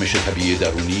 آرامش طبیعی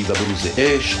درونی و بروز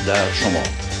عشق در شما،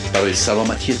 برای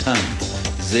سلامتی تن،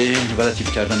 ذهن و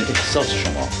لطیف کردن احساس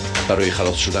شما، برای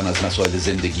خلاص شدن از مسائل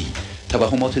زندگی،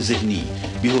 توهمات ذهنی،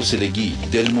 بی‌حوصلگی،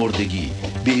 دلمردگی،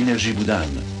 بی انرژی بودن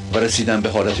و رسیدن به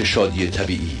حالت شادی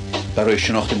طبیعی، برای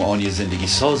شناخت معانی زندگی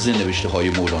ساز نوشته های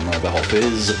مولانا و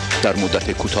حافظ در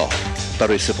مدت کوتاه.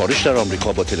 برای سفارش در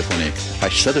آمریکا با تلفن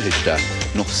 818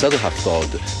 970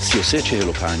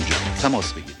 3345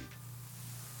 تماس بگیرید.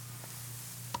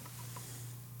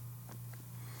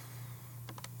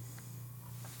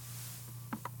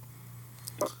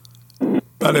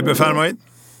 بله بفرمایید.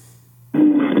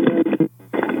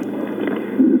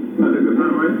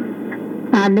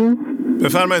 الو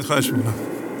بفرمایید، خواهش میکنم.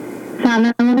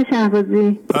 سلام آقای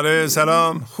شهبازی. بله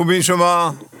سلام، خوبین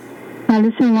شما؟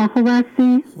 بله شما خوب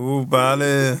هستی؟ خوب،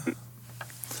 بله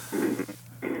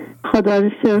خدا رو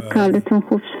شکر، کارتون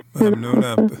خوب شد.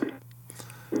 ممنونم.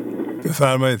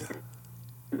 بفرمایید.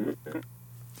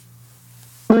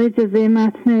 با اجازه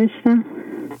متن نوشتم.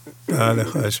 بله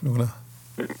خواهش میکنم.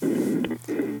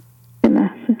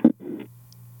 لحظه.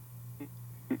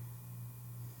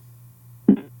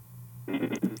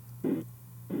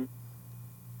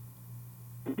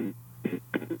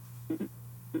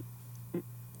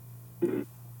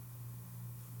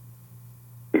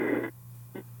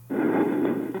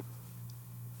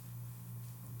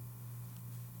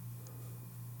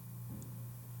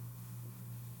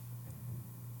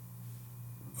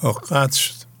 قطع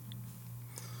شد.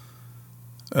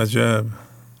 عجب.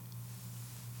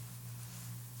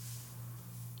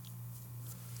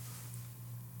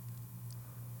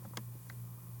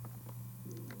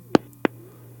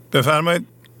 بفرمایید.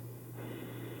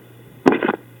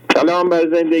 سلام بر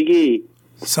زندگی.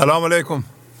 سلام علیکم.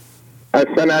 از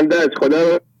سنندج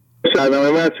خدا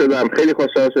شرمنده شدم، خیلی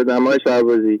خوشحال شدم آقای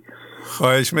شهبازی.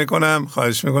 خواهش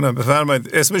میکنم. بفرمایید.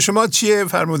 اسم شما چیه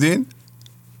فرمودین؟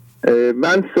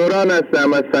 من سوران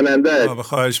هستم از سنندج.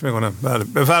 خواهش میکنم. بله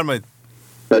بفرمایید.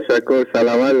 تشکر،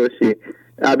 سلامت باشی.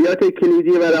 ابیات کلیدی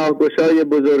و راهگشای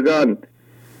بزرگان.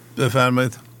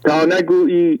 بفرمایید. تا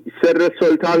نگویی سر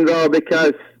سلطان را به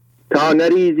کس، تا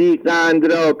نریزی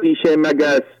قند را پیش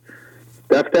مگس.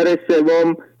 دفتر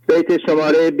سوم بیت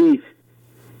شماره 20.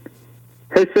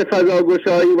 حس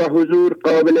فضاگشایی و حضور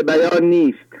قابل بیان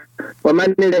نیست و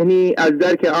من ذهنی از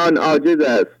درک آن عاجز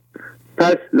است.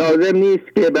 پس لازم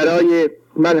نیست که برای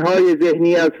منهای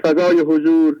ذهنی از فضای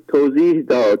حضور توضیح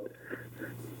داد.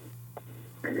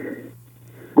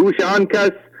 گوش آن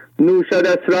کس نوشد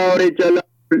اسرار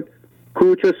جلال،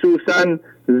 کوچ و سوسن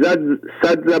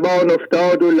صد زبان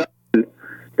افتاد و لال.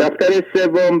 دفتر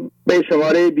سوم به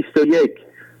شماره 21.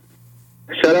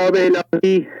 شراب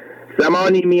الهی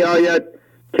زمانی می آید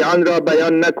که آن را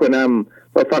بیان نکنم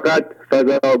و فقط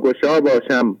فضاگشا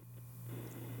باشم.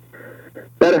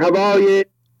 در هوای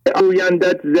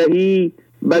آیندت زهی،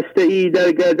 بسته ای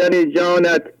در گردن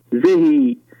جانت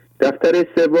زهی. دفتر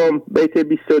سوم بیت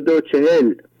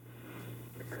 22-40.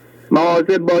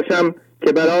 مواظب باشم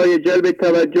که برای جلب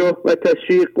توجه و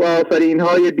تشویق و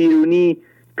آفرین‌های بیرونی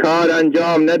کار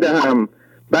انجام ندهم،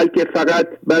 بلکه فقط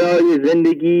برای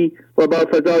زندگی و با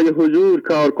فضای حضور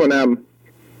کار کنم.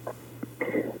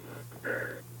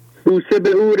 بوسه به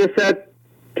او رسد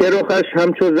که رخش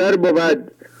همچو زر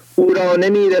بود، او را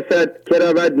نمی رسد که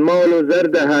رود مال و زر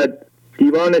دهد.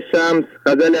 دیوان شمس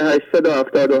غزل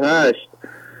 878.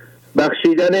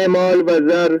 بخشیدن مال و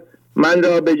زر من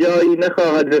را به جایی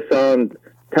نخواهد رساند،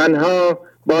 تنها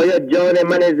باید جان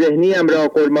من ذهنیم را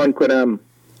قربان کنم.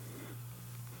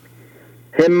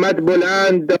 همت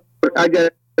بلند دار اگر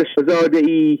شاهزاده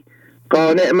ای،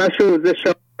 قانع مشو ز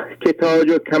شاه که تاج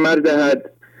و کمر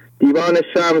دهد. دیوان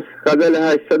شمس غزل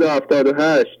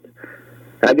 878.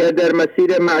 اگر در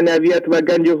مسیر معنویت و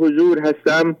گنج حضور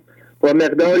هستم و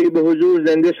مقداری به حضور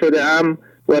زنده شده ام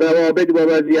و روابط و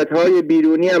وضعیت‌های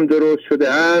بیرونی هم درست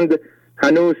شده اند،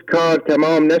 هنوز کار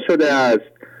تمام نشده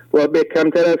است و به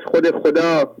کمتر از خود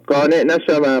خدا قانع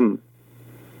نشوم.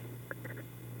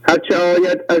 هرچه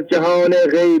آید از جهان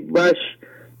غیب وش،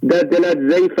 در دلت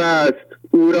ضیف است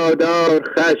او را دار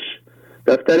خش.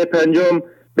 دفتر پنجم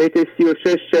بیت 36-46.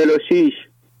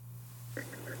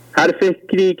 هر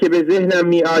فکری که به ذهنم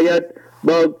می آید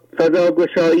با فضا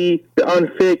گشایی به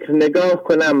آن فکر نگاه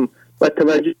کنم و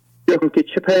توجه کنم که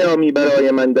چه پیامی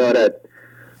برای من دارد.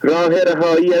 راه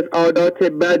رهایی از عادات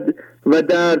بد و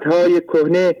دردهای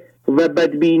کهنه و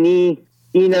بدبینی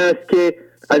این است که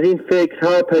از این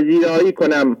فکرها پذیرایی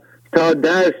کنم تا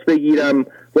درس بگیرم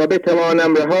و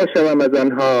بتوانم رها شوم از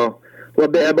آنها. و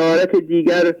به عبارت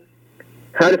دیگر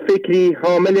هر فکری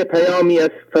حامل پیامی از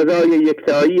فضای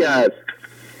یکتایی است.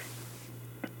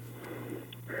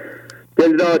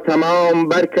 دل را تمام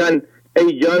برکن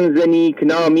ای جان ز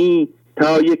نیکنامی،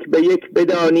 تا یک به یک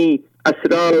بدانی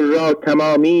اسرار را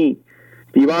تمامی.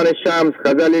 دیوان شمس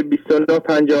غزل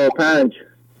 2955.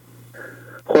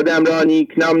 خودم را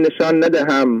نیکنام نشان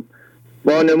ندهم،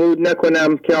 وانمود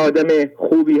نکنم که آدم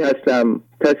خوبی هستم.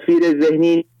 تصویر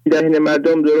ذهنی ذهن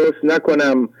مردم درست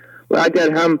نکنم و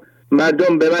اگر هم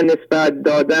مردم به من نسبت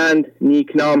دادند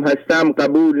نیکنام هستم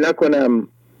قبول نکنم.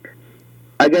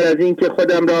 اگر از این که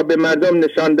خودم را به مردم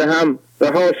نشان دهم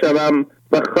رها شوم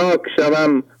و خاک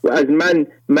شوم و از من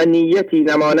منیتی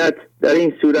نماند، در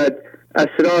این صورت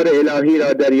اسرار الهی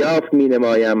را دریافت می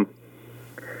نمایم.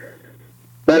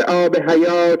 بر آب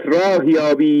حیات راه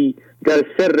یابی گر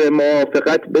سر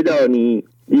موافقت بدانی.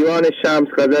 دیوان شمس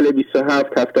غزل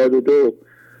 2772.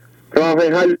 راه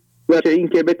حل و این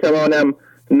که بتوانم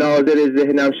ناظر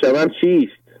ذهنم شوم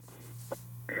چیست؟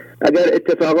 اگر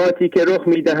اتفاقاتی که رخ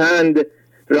میدهند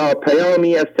را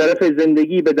پیامی از طرف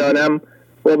زندگی بدانم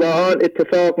و با آن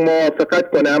اتفاق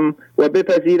موافقت کنم و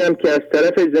بپذیرم که از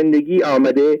طرف زندگی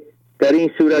آمده، در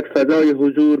این صورت فضای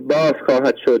حضور باز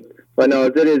خواهد شد و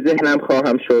ناظر ذهنم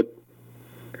خواهم شد.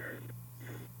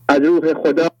 از روح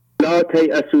خدا لا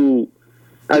تیأسوا،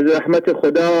 از رحمت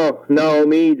خدا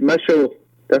ناامید مشو.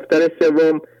 دفتر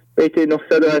سوم بیت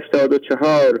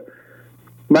 984.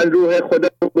 من روح خدا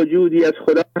وجودی از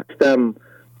خدا هستم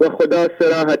و خدا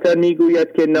صراحتا میگوید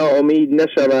که ناامید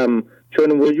نشوم،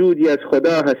 چون وجودی از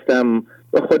خدا هستم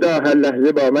و خدا هر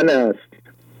لحظه با من است.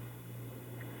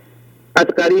 از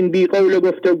قرین بی قول و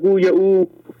گفتگوی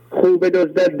او، خوب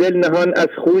دزدد دل نهان از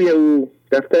خوی او.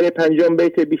 دفتر پنجم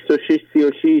بیت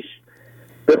 26-36.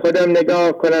 به خودم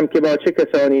نگاه کنم که با چه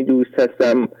کسانی دوست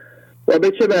هستم و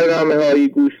به چه برنامه‌هایی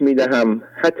گوش می‌دهم.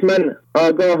 حتما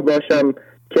آگاه باشم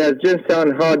که از جنس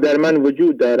آنها در من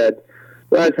وجود دارد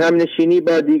و از همنشینی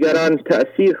با دیگران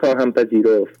تأثیر خواهم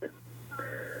پذیرفت.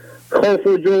 خوف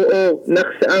و جوع و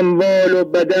نقص اموال و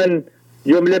بدن،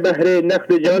 جمله بهر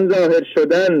نقد جان ظاهر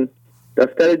شدن.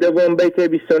 دفتر دوم بیت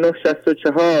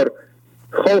 29-64.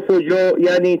 خوف و جوع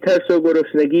یعنی ترس و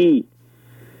گرسنگی.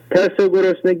 ترس و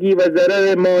گرسنگی و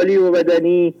ضرر مالی و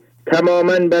بدنی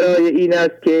تماما برای این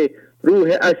است که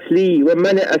روح اصلی و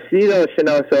من اصلی را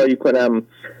شناسایی کنم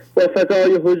و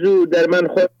فضای حضور در من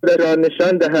خود را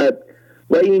نشان دهد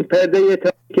و این پرده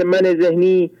که من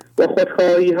ذهنی و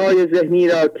خودخواهی های ذهنی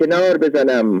را کنار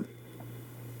بزنم.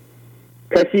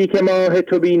 کسی که ماه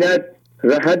تو بیند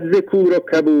رهد ز کور و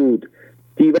کبود.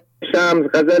 دیوان شمس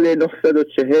غزل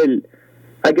 940.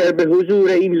 اگر به حضور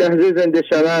این لحظه زنده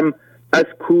شوم از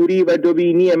کوری و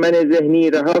دوبینی من ذهنی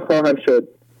رها خواهم شد.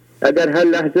 اگر هر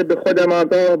لحظه به خودم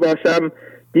آگاه باشم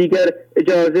دیگر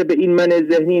اجازه به این من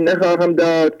ذهنی نخواهم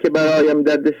داد که برایم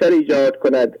دردسر ایجاد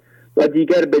کند و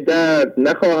دیگر به درد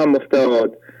نخواهم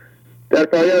افتاد. در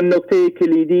پایان نکته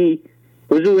کلیدی،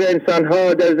 حضور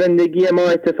انسانها در زندگی ما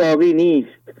اتفاقی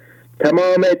نیست.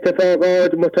 تمام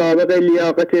اتفاقات مطابق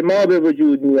لیاقت ما به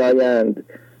وجود می آیند.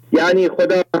 یعنی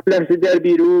خدا لحظه در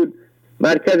بیرون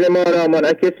مرکز ما را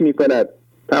منعکس می کند.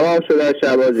 تمام شده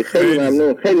شعبازی. خیلی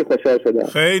ممنون، خیلی خوشحال شدم.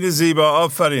 خیلی زیبا،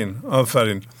 آفرین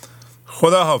آفرین.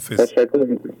 خدا حافظ.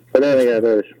 خدا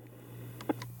نگهدارش.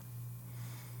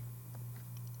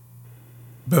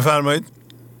 بفرمایید.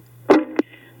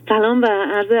 سلام و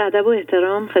عرض ادب و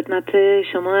احترام خدمت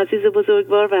شما عزیز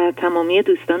بزرگوار و تمامی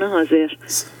دوستان حاضر.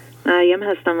 مریم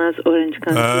هستم از اورنج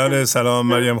کانتی. بله سلام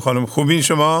مریم خانم، خوبین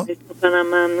شما؟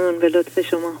 ممنون به لطف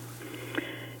شما.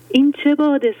 این چه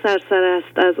باد سرسر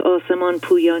است از آسمان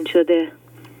پویان شده،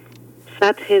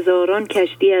 100,000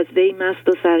 کشتی از وی مست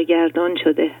و سرگردان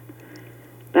شده.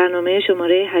 برنامه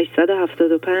شماره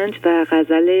 875 و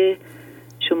غزل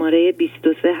شماره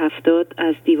 2370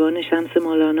 از دیوان شمس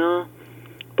مولانا.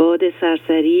 باد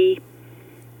سرسری،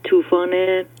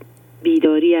 طوفان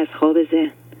بیداری از خواب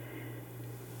ذهن.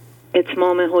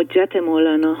 اتمام حجت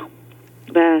مولانا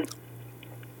و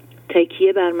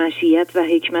تکیه بر مشیت و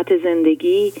حکمت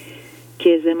زندگی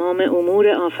که زمام امور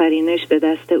آفرینش به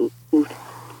دست او بود.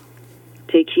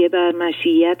 تکیه بر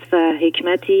مشیت و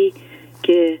حکمتی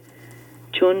که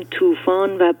چون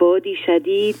طوفان و بادی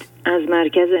شدید از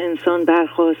مرکز انسان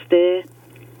برخاسته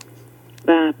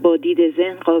و با دید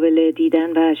ذهن قابل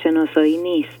دیدن و شناسایی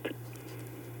نیست.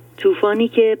 طوفانی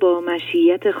که با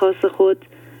مشیت خاص خود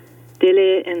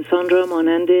دل انسان را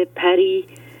مانند پری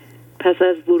پس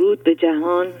از ورود به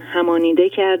جهان همانیده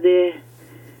کرده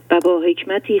و با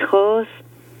حکمتی خاص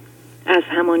از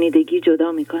همانیدگی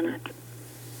جدا می کند.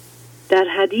 در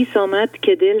حدیث آمد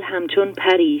که دل همچون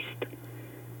پری است،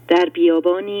 در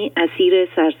بیابانی اسیر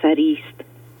سرسری است.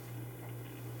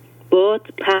 باد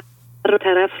پر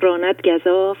طرف راند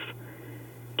گزاف،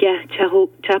 گه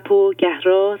چپ و گه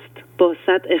راست با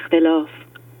صد اختلاف.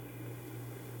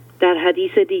 در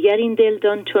حدیث دیگر این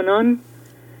دلدان چنان،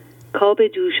 کاب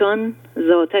جوشان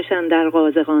ذاتش اندر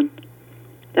قازغان.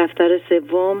 دفتر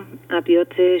سوم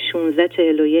ابیات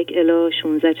 1641 الی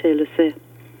 1643.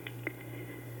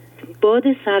 باد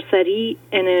سرسری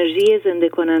انرژی زنده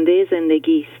کننده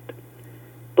زندگی است.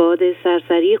 باد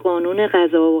سرسری قانون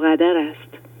قضا و قدر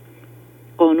است.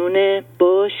 قانون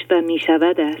باش و می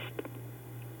شود است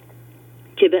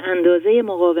که به اندازه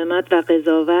مقاومت و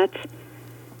قضاوت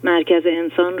مرکز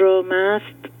انسان را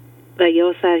مست و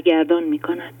یا سرگردان می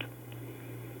کند.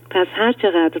 پس هر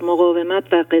چقدر مقاومت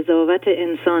و قضاوت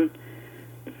انسان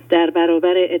در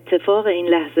برابر اتفاق این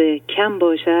لحظه کم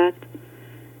باشد،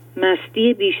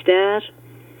 مستی بیشتر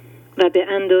و به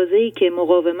اندازه‌ای که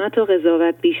مقاومت و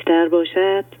قضاوت بیشتر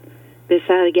باشد به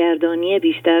سرگردانی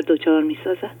بیشتر دچار می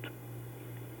سازد.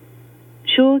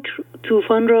 شکر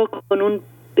طوفان را کنون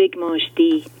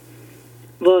بگماشتی،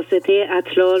 واسطه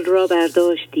اطلال را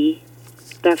برداشتی.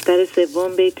 دفتر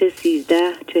سوم بیت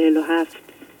 1347.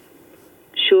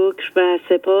 شکر و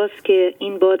سپاس که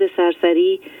این باد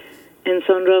سرسری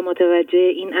انسان را متوجه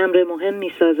این امر مهم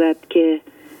می سازد که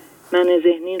من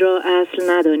ذهنی را اصل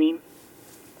ندانیم.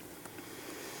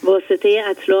 واسطه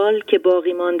اطلال که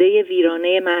باقی مانده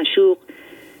ویرانه معشوق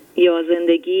یا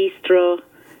زندگی است را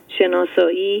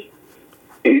شناسایی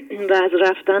و از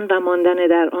رفتن و ماندن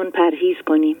در آن پرهیز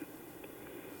کنیم.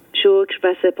 شکر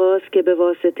و سپاس که به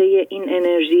واسطه این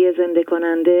انرژی زنده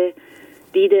کننده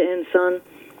دید انسان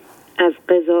از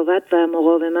قضاوت و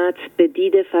مقاومت به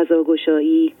دید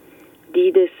فضاگشایی،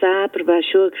 دید صبر و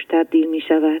شکر تبدیل می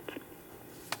شود.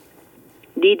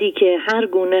 دیدی که هر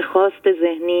گونه خواست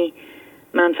ذهنی،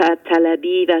 منفعت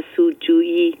طلبی و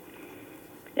سودجویی،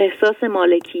 احساس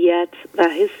مالکیت و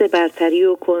حس برتری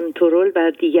و کنترل بر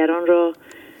دیگران را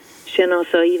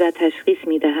شناسایی و تشخیص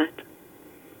می دهد.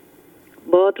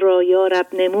 باد را یا رب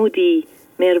نمودی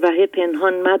مروحه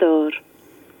پنهان مدار،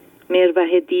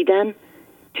 مروحه دیدن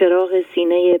چراغ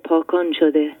سینه پاکان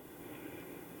شده.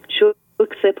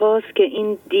 شکر سپاس که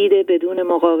این دید بدون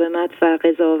مقاومت و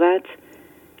قضاوت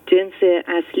جنس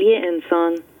اصلی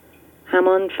انسان،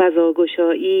 همان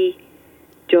فضاگشایی،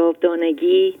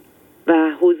 جاودانگی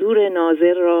و حضور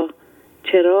ناظر را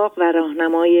چراغ و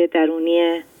راهنمای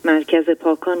درونی مرکز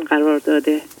پاکان قرار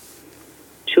داده.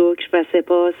 شکر و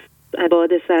سپاس باد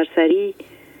سرسری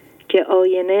که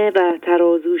آینه و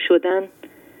ترازو شدن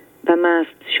و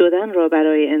مست شدن را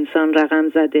برای انسان رقم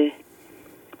زده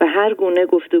و هر گونه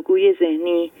گفتگوی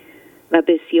ذهنی و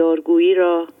بسیارگویی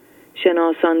را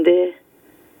شناسانده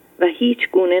و هیچ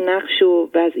گونه نقش و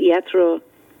وضعیت را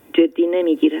جدی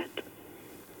نمیگیرد.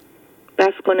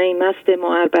 بس کن ای مست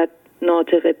معربد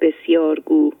ناطق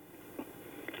بسیارگو،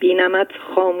 بینمت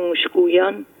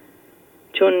خاموشگویان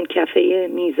چون کفه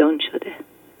میزان شده.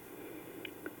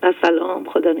 و سلام،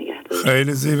 خدا نگهدار.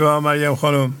 خیلی زیبا مریم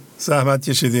خانم، زحمت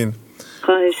کشیدین.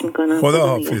 خواهش میکنم. خدا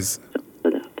حافظ.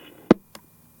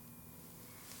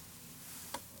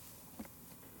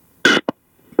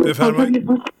 بفرمایید.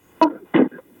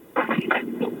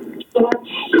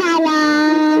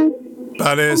 سلام.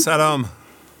 بله سلام.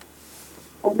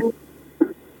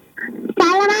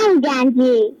 سلام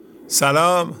گنجی.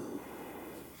 سلام.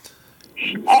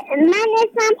 من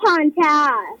اسمم پانتا.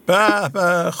 به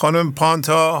به خانم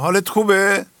پانتا، حالت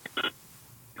خوبه؟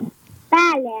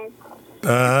 بله.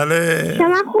 بله.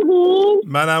 شما خوبین؟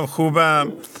 منم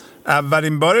خوبم.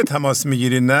 اولین بار تماس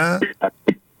میگیرین نه؟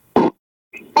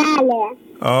 بله.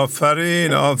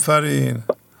 آفرین آفرین.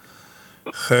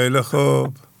 خیلی خوب.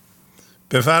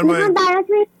 بفرمایید. میخوام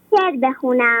براتون شعر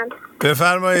بخونم.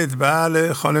 بفرمایید.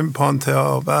 بله خانم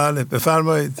پانتا، بله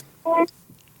بفرمایید.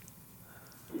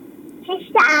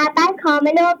 کشت اول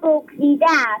کامل و بگزیده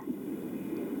است.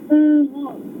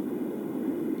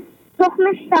 تخم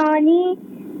ثانی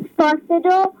فاسد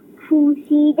و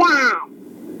پوسیده است.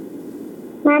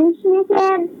 معنیش اینه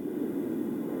که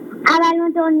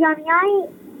اولین دنیا میای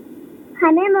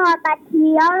همه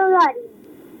محبتی‌ها رو داریم.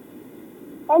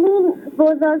 ولی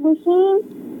بزرگ میشیم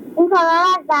این کارا رو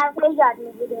از درسه یاد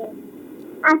میگیریم.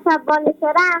 عصبانی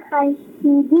شدن،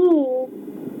 خشمگین،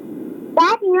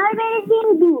 بعد اینا رو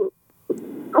بریزیم دور.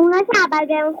 اونا که اول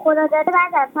بهمون خدا داده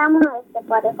بعد از همون رو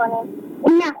استفاده کنیم.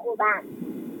 این خوبن.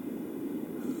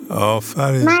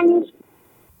 آفرین.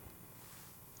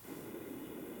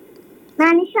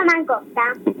 من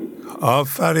گفتم.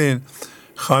 آفرین.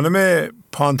 خانم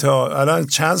پانتا الان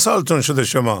چند سالتون شده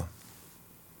شما؟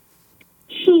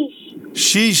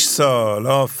 6 سال.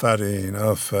 آفرین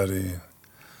آفرین.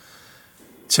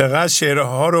 چقدر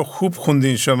شعرها رو خوب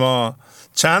خوندین شما.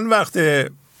 چند وقت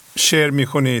شعر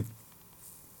میخونید؟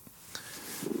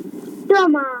 2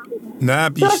 ماه. نه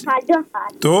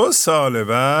 2 ساله.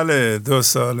 بله 2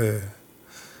 ساله.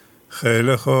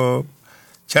 خیلی خوب.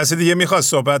 کسی دیگه میخواد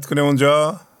صحبت کنه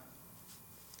اونجا؟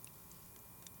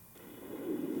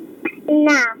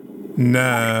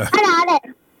 نه. آره.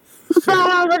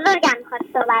 بابا بزرگم میخواد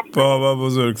صحبت کنه. بابا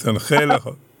بزرگتون. خیلی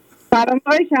خوب. سلام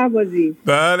آقای شهبازی.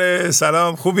 بله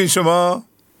سلام. خوبین شما؟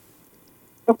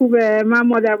 خوبه. من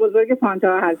مادر بزرگ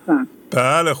پانتا هستم.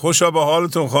 بله خوشا به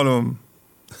حالتون خانم.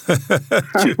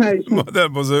 مادر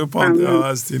بزرگ پانتا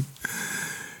هستیم.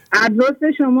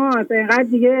 عدوست شما اینقدر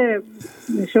دیگه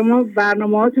شما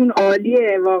برنامه‌هاتون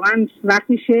عالیه واقعا.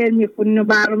 وقتی شعر میخونین و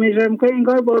برنامه اجرا میکنین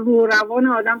انگار با روح و روان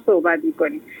آدم صحبت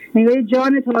میکنین، انگار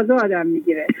جان تازه آدم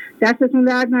میگیره. دستتون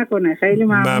درد نکنه. خیلی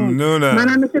ممنونم.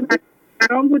 منم مثل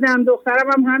بچه‌ام بودم،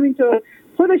 دخترم هم همینطور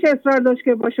خودش اصرار داشت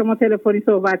که با شما تلفنی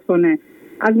صحبت کنه.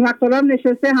 از مقالم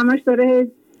نشسته همش داره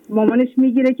مامانش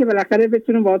میگیره که بالاخره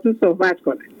بتونه باهاتون صحبت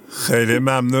کنه. خیلی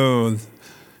ممنون.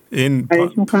 این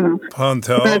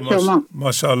پانتا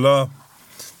ماشاءالله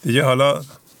دیگه. حالا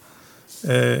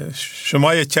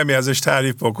شما یک کمی ازش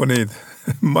تعریف بکنید.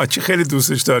 ما چی خیلی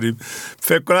دوستش داریم.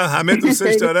 فکر کنم همه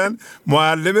دوستش دارن.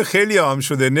 معلم خیلی هم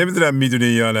شده. نمیدونم میدونی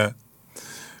یا نه.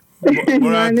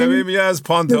 مرتبه میگه از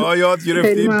پانتا یاد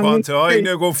گرفتیم. پانتا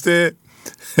اینو گفته.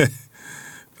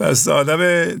 پس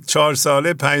آدم 4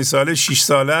 ساله 5 ساله 6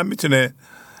 ساله هم میتونه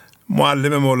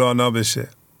معلم مولانا بشه.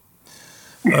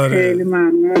 آره. خیلی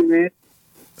ممنون.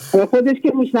 خودش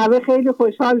که میشنوه خیلی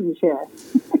خوشحال میشه.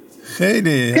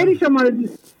 خیلی شما رو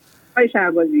دوست دارم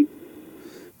شهبازی.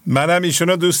 منم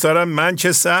ایشونو دوست دارم. من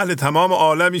که سهل تمام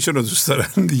عالم ایشونو دوست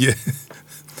دارم دیگه.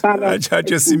 هر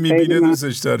کسی میبینه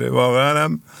دوستش داره.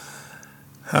 واقعا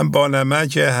هم با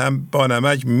نمک، هم با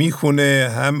نمک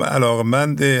میخونه، هم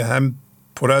علاقمنده، هم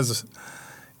پر از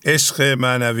عشق،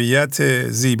 معنویت،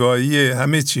 زیبایی،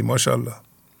 همه چی. ماشاءالله.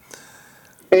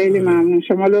 خیلی ممنون.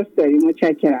 شما لطف داریم.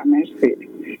 متشکرم. مرسی.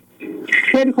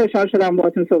 خیلی خوشحال شدم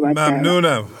باهاتون صحبت کردم.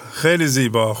 ممنونم. خیلی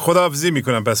زیبا. خداحافظی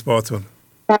میکنم پس باهاتون.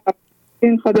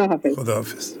 خداحافظ.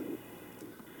 خداحافظ.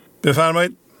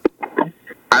 بفرمایید.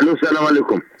 الو سلام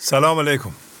علیکم. سلام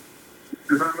علیکم.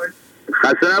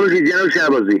 خسته نباشید جناب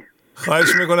شهبازی.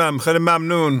 خواهش میکنم. خیلی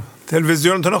ممنون.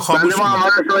 تلویزیونتون رو خاموش کنید. من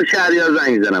محمد شهریار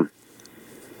زنگ زنم.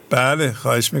 بله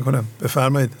خواهش میکنم.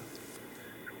 بفرمایید.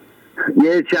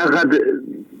 یه چند خط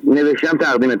نوشتم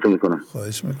تقدیمتون میکنم.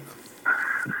 خواهش میکنم.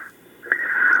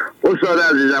 استاد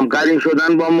عزیزم، قرین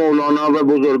شدن با مولانا و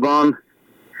بزرگان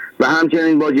و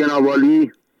همچنین با جناب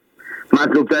عالی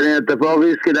مطلوب ترین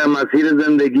اتفاقی است که در مسیر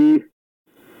زندگی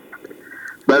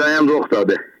برایم رخ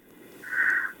داده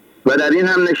و در این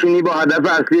هم نشینی با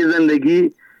هدف اصلی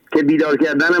زندگی که بیدار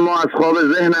کردن ما از خواب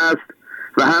ذهن است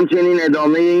و همچنین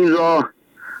ادامه این راه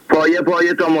پایه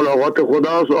پایه تا ملاقات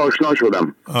خداست آشنا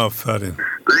شدم. آفرین.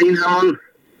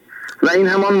 و این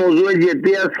همان موضوع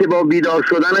جدی است که با بیدار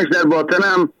شدنش در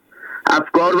باطنم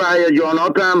افکار و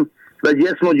هیجاناتم و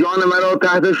جسم و جان مرا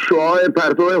تحت شعاع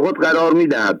پرتو خود قرار می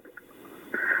دهد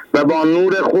و با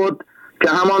نور خود که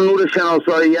همان نور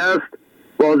شناسایی است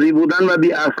بازی بودن و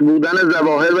بی اصل بودن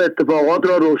ظواهر و اتفاقات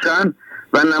را روشن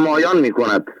و نمایان می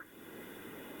کند.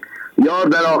 یار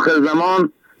در آخر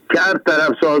زمان کرد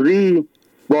طرفسازی،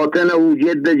 باطن او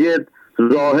جد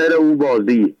ظاهر او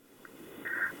بازی.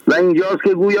 و اینجاست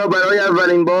که گویا برای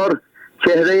اولین بار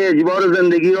چهره اجبار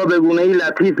زندگی را به گونه‌ای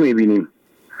لطیف می‌بینیم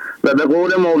و به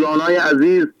قول مولانای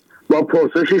عزیز با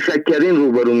پرسش شکرین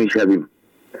روبرو می‌شویم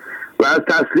و از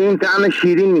تسلیم طعم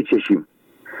شیرین می‌چشیم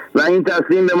و این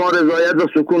تسلیم به ما رضایت و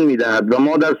سکون می‌دهد و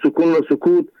ما در سکون و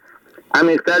سکوت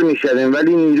عمیق‌تر می‌شویم،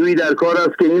 ولی نیرویی در کار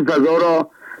است که این فضا را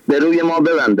به روی ما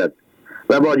ببندد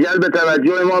و با جلب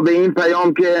توجه ما به این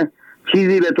پیام که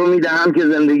چیزی به تو می‌دهم که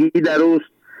زندگی در اوست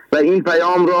و این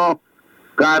پیام را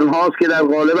قرن‌هاست که در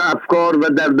قالب افکار و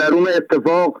در درون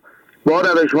اتفاق با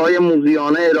روش‌های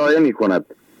موذیانه ارائه می‌کند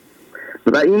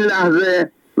و این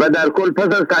لحظه و در کل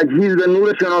پس از تجهیز به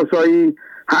نور شناسایی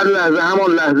هر لحظه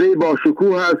همان لحظه با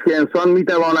شکوه است که انسان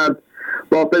میتواند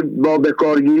با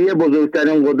بکارگیری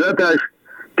بزرگترین قدرتش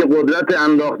که قدرت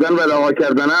انداختن و رها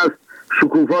کردن است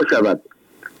شکوفا شود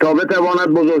تا بتواند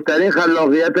بزرگترین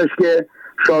خلاقیتش که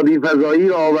شادی فضایی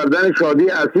و آوردن شادی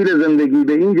اصیل زندگی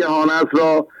به این جهان است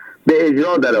را به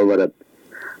اجرا درآورد.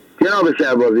 جناب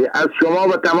شهبازی، از شما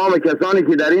و تمام کسانی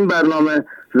که در این برنامه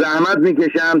زحمت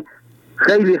میکشند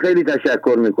خیلی خیلی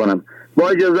تشکر میکنم. با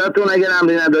اجازهتون اگر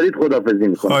امری ندارید خداحافظی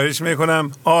میکنم. خواهش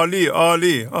میکنم. عالی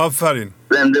عالی، آفرین.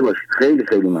 زنده باشید. خیلی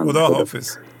خیلی ممنون. خدا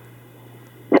حافظ.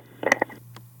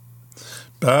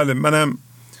 بله، منم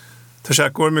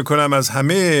تشکر میکنم از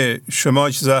همه شما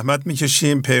که زحمت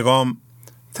میکشیم، پیغام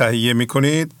تهیه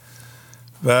میکنید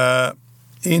و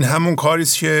این همون کاری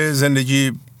است که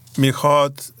زندگی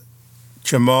میخواد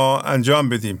که ما انجام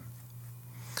بدیم.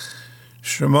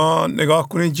 شما نگاه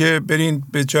کنید که برین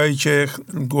به جایی که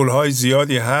گلهای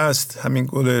زیادی هست، همین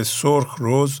گل سرخ،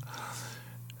 روز،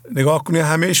 نگاه کنید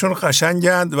همهشون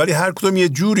قشنگند ولی هر کدوم یه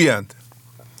جوری هست.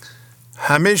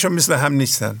 همهشون مثل هم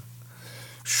نیستن.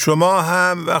 شما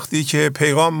هم وقتی که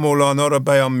پیغام مولانا رو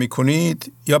بیان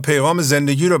میکنید یا پیغام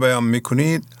زندگی رو بیان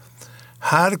میکنید،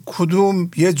 هر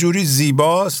کدوم یه جوری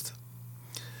زیباست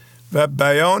و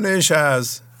بیانش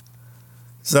از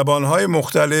زبانهای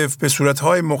مختلف به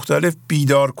صورتهای مختلف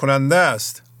بیدار کننده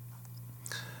است.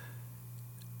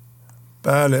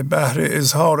 بله، بهر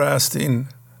اظهار است این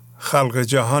خلق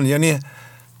جهان. یعنی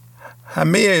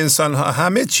همه انسان ها،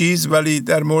 همه چیز، ولی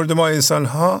در مورد ما انسان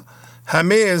ها،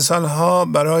 همه انسان ها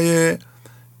برای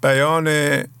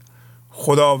بیان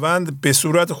خداوند به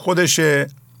صورت خودشه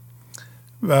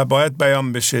و باید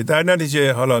بیان بشه. در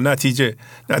نتیجه، حالا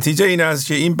نتیجه این است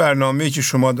که این برنامه‌ای که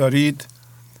شما دارین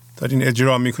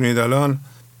اجرا میکنید الان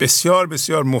بسیار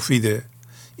بسیار مفیده.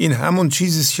 این همون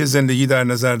چیزیست که زندگی در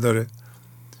نظر داره.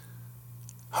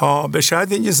 به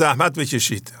شاید اینکه زحمت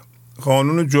بکشید،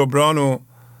 قانون جبران رو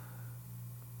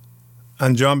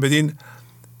انجام بدین.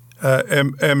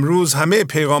 امروز همه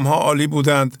پیغام ها عالی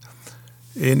بودند.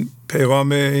 این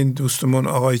پیغام این دوستمون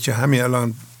آقایی که همین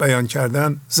الان بیان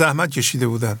کردن زحمت کشیده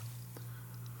بودن.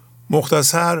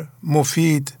 مختصر،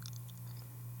 مفید.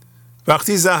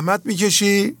 وقتی زحمت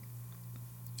میکشی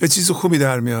یه چیز خوبی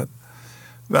در میاد.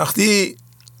 وقتی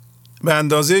به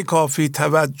اندازه کافی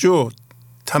توجه،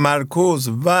 تمرکز،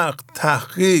 وقت،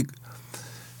 تحقیق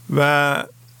و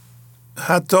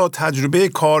حتی تجربه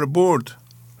کاربرد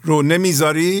رو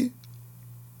نمیذاری،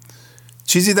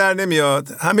 چیزی در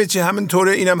نمیاد. همه چی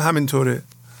همینطوره، اینم همینطوره.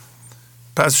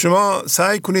 پس شما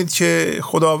سعی کنید که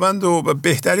خداوند رو به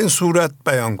بهترین صورت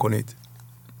بیان کنید.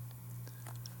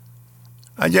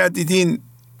 اگر دیدین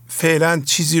فعلا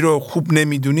چیزی رو خوب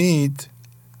نمیدونید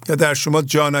یا در شما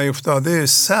جا نیفتاده،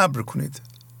 صبر کنید.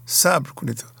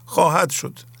 خواهد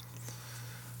شد.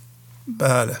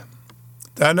 بله.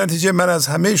 در نتیجه من از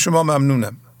همه شما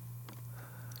ممنونم.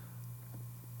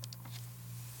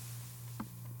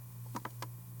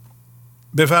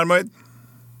 بفرمایید.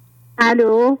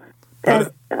 الو.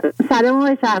 سلام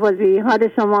آقای شهبازی، حال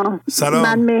شما؟ سلام.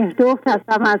 من مهردخت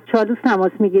هستم، از چالوس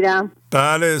تماس میگیرم.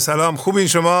 بله سلام، خوبین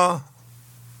شما؟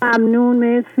 ممنون،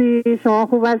 مرسی. شما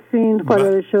خوب هستین؟ خدا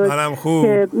رو شکر. منم خوب.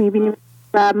 که میبینیم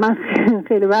و من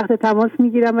خیلی وقت تماس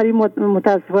میگیرم ولی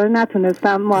متاسفانه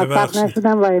نتونستم، موفق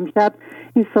نشدم و امشب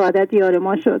این سعادت یار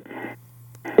ما شد.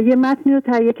 یه متنی رو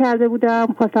تهیه کرده بودم،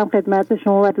 خواستم خدمت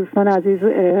شما و دوستان عزیز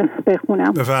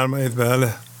بخونم. بفرمایید. بله.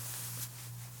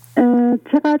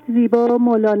 چقدر زیبا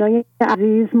مولانای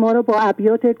عزیز ما را با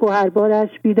ابیات گوهربارش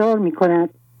بیدار می کند.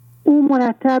 او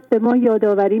مرتب به ما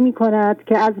یادآوری می کند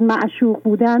که از معشوق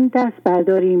بودن دست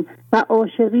برداریم و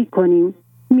عاشقی کنیم.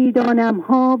 میدانم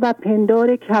ها و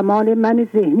پندار کمال من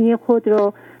ذهنی خود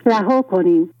را رها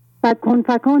کنیم و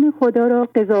کنفکان خدا را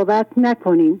قضاوت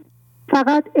نکنیم.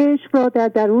 فقط عشق را در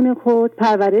درون خود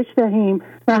پرورش دهیم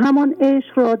و همان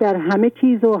عشق را در همه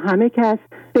چیز و همه کس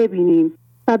ببینیم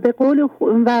و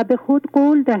به خود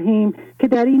قول دهیم که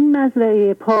در این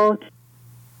مزرعه پاک.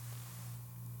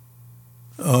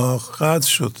 قطع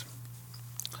شد.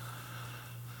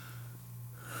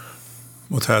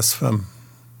 متاسفم.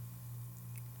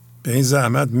 به این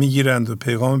زحمت میگیرند و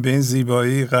پیغام به این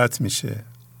زیبایی قطع میشه.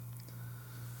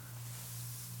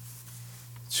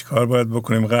 چیکار باید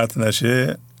بکنیم قطع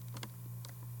نشه؟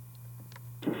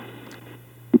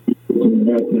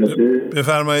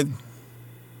 بفرمایید.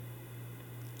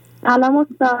 سلام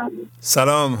استاد.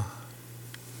 سلام.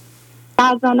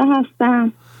 فرزانه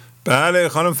هستم. بله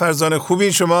خانم فرزانه،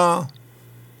 خوبین شما؟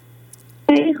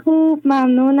 خیلی خوب،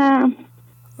 ممنونم.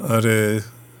 آره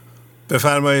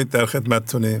بفرمایید، در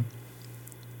خدمتتونیم.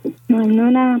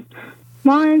 ممنونم.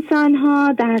 ما انسان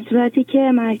ها در صورتی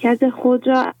که مرکز خود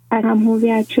را از هم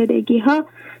هویت شدگی ها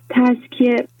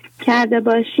تزکیه کرده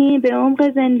باشیم به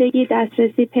عمق زندگی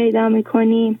دسترسی پیدا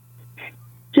می‌کنیم.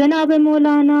 جناب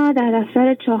مولانا در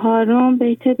دفتر 4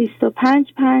 بیت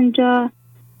 2550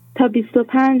 تا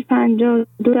 2552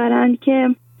 دارند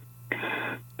که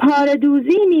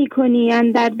پاردوزی می‌کنی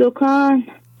اندر دکان،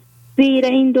 زیر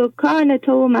این دکان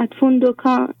تو مدفون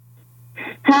دکان.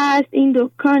 هست این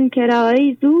دکان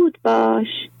کرایی زود باش،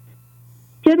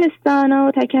 که بستانا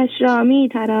و تکش را می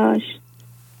تراش.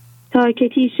 تا که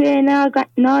تیشه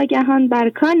ناگهان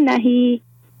برکان نهی،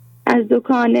 از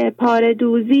دکان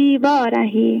پاردوزی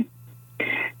وارهی.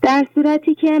 در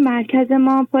صورتی که مرکز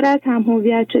ما پر از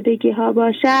هم‌هویت شدگی ها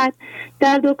باشد،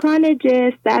 در دکان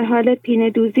جنس در حال پینه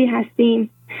دوزی هستیم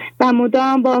و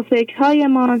مدام با فکرهای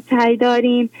ما سعی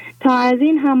داریم تا از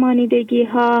این همانیدگی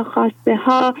ها، خواسته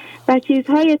ها و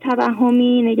چیزهای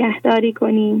توهمی نگهداری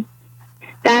کنیم،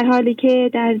 در حالی که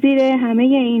در زیر همه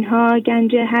اینها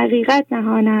گنج حقیقت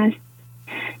نهان است.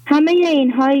 همه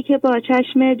اینهایی که با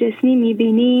چشم جسمی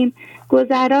میبینیم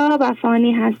گذرا و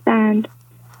فانی هستند.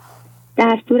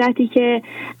 در صورتی که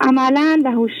عملاً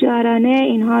و هوشیارانه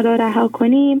اینها را رها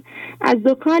کنیم، از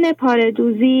دکان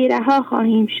پاردوزی رها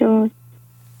خواهیم شد.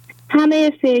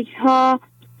 همه فکرها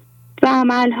و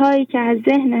عملهایی که از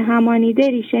ذهن همانیده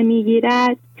ریشه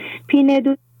میگیرد پینه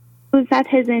دو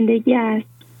سطح زندگی است.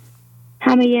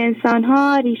 همه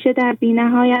انسان‌ها ریشه در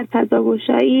بی‌نهایت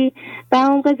فضاگشایی و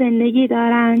عمق زندگی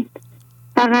دارند.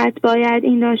 فقط باید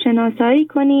این را شناسایی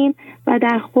کنیم و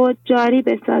در خود جاری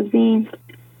بسازیم.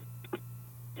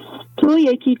 تو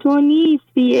یکی تو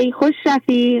نیستی ای خوش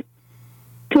رفیق،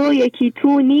 تو یکی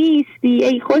تو نیستی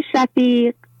ای خوش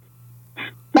رفیق،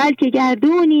 بلکه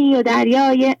گردونی و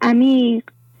دریای عمیق.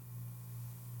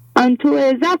 آن تو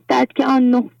ضبطت که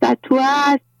آن نقطه تو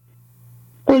است،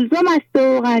 قلزم است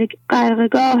و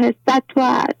غرقگاه صد تو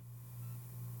است.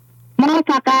 ما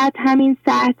فقط همین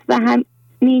سطح و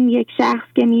همین یک شخص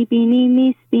که میبینیم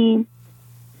نیستیم،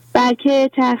 بلکه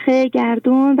چرخه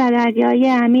گردون و دریای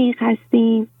عمیق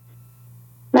هستیم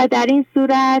و در این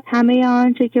صورت همه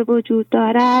آنچه که وجود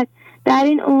دارد در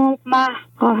این عمق محو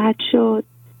خواهد شد.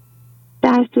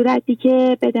 در صورتی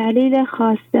که به دلیل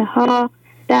خواسته ها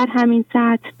در همین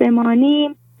سطح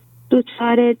بمانیم،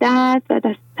 دچار درد و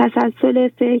تسلسل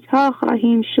فکرها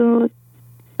خواهیم شد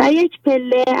و یک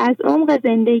پله از عمق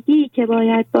زندگی که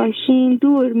باید باشیم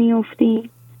دور میافتیم.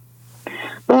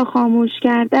 با خاموش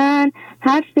کردن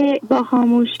هر فکر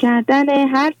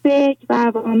و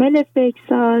عوامل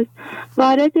فکرساز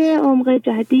وارد عمق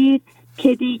جدید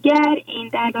که دیگر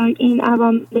این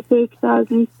عوامل فکرساز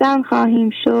نیستن خواهیم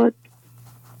شد.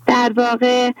 در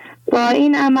واقع با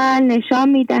این عمل نشان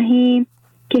می دهیم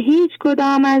که هیچ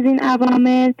کدام از این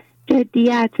عوامل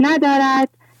جدیت ندارد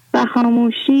و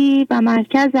خاموشی و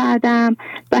مرکز عدم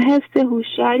و حفظ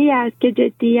هوشیاری است که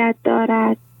جدیت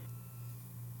دارد.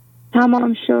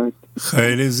 تمام شد.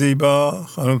 خیلی زیبا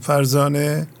خانم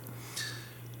فرزانه.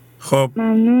 خب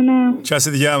ممنونم.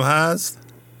 کسی دیگه هم هست؟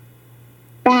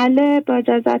 بله، با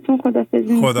اجازهتون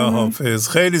خداحافظی می‌کنم. خدا حافظ.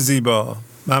 خیلی زیبا.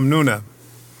 ممنونم.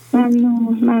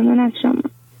 ممنون از شما.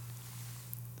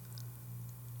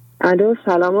 الو،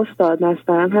 سلام استاد،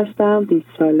 نسترن هستم، 20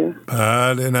 ساله.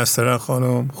 بله نسترن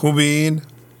خانم، خوبین؟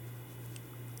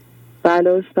 بله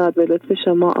استاد، به لطف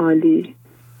شما عالی.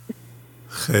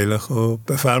 خیلی خوب،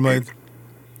 بفرمایید.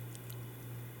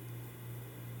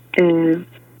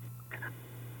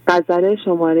 غزل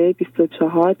شماره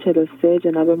 2443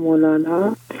 جناب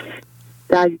مولانا.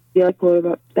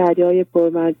 دریای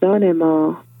پرمرجان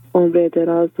ما، عمر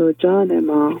دراز و جان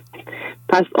ما،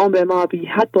 پس عمر ما بی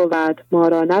حد بود، ما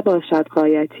را نباشد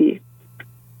غایتی.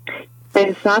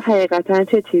 انسان حقیقتا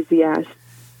چه چیزی است؟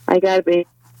 اگر به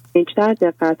بیشتر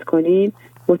دقت کنیم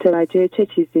متوجه چه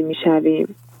چیزی می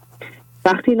شویم؟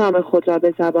 وقتی نام خود را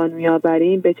به زبان می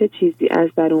آوریم به چه چیزی از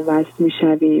درون وصل می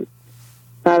شویم؟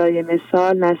 برای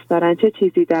مثال نسترن چه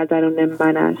چیزی در درون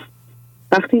من است؟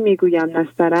 وقتی می گویم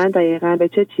نسترن دقیقا به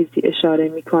چه چیزی اشاره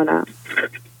می کنم؟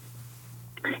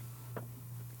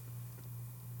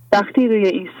 وقتی روی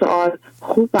این سوال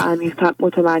خوب و عمیق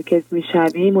متمرکز می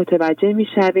شویم متوجه می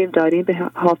شویم داریم به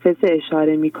حافظه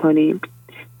اشاره می کنیم.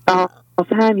 و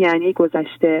حافظه هم یعنی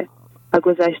گذشته و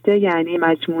گذشته یعنی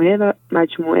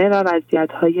مجموعه و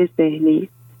وضعیت‌های ذهنی.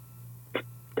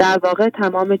 در واقع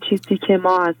تمام چیزی که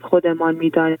ما از خودمان می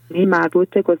دانیم مربوط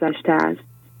به گذشته است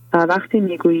و وقتی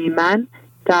می گوییم من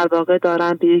در واقع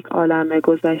دارم به یک عالم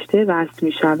گذشته وصل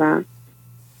می شوم.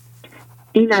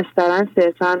 این نسترن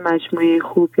صرفاً مجموعه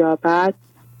خوب یا بد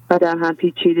و در هم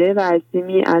پیچیده و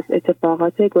عظیمی از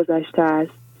اتفاقات گذشته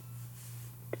است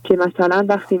که مثلا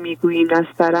وقتی میگوییم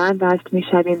نسترن وصل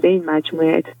میشویم به این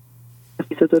مجموعه اتفاقات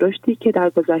درشتی که در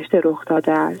گذشته رخ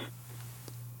داده است.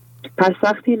 پس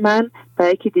وقتی من و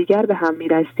یکی دیگر به هم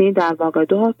میرسیم، در واقع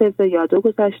دو حافظه یا دو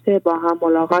گذشته با هم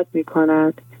ملاقات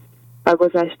میکنند و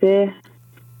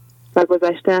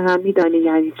گذشته هم میدانی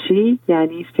یعنی چی؟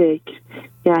 یعنی فکر،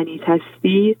 یعنی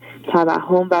تصویر،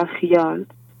 توهم و خیال.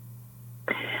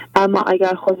 اما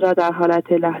اگر خود را در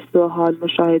حالت لحظه و حال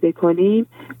مشاهده کنیم،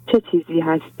 چه چیزی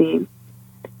هستیم؟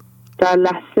 در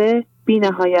لحظه بی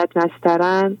نهایت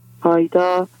نسترن،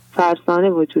 پایدار، فرسانه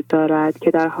وجود دارد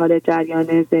که در حال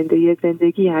جریان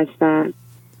زندگی هستند.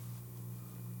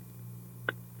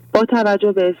 با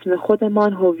توجه به اسم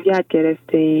خودمان هویت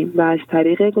گرفته ایم و از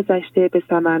طریق گذشته به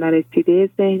ثمر نرسیده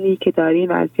ذهنی که داریم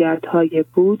وضعیت‌های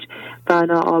پوچ و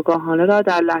ناآگاهانه را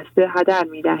در لحظه هدر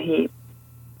می‌دهیم.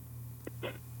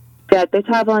 باید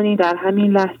بتوانیم در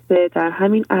همین لحظه، در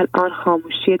همین الان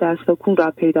خاموشی در سکون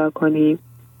را پیدا کنیم.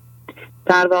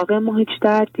 در واقع ما هیچ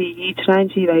دردی، هیچ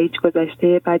رنجی و هیچ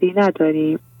گذشته بدی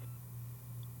نداریم.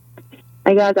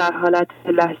 اگر در حالت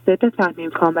لحظه بفهمیم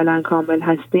کاملا کامل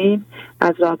هستیم،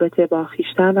 از رابطه با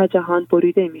خویشتن و جهان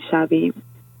بریده می‌شویم.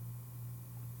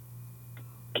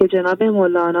 که جناب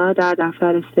مولانا در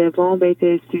دفتر 3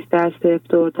 بیت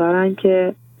 13 دارند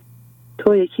که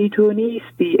تو یکی تو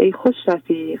نیستی ای خوش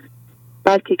رفیق،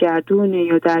 بلکه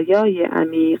گردونی و دریای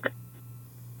عمیق.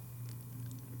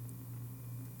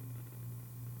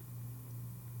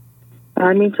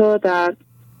 همینطور در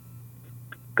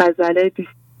غزل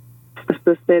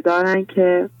 23 دارن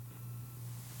که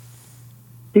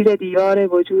زیر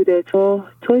دیوار وجود تو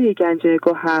توی گنج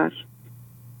گوهر،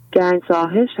 گنج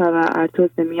ظاهر شود ار تو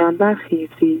ز میان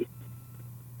برخیزی.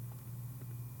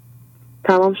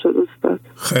 تمام شد استاد.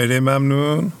 خیلی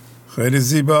ممنون، خیلی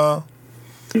زیبا،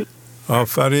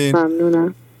 آفرین.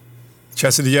 ممنونم.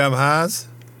 کسی دیگه هم هست؟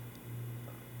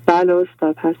 بله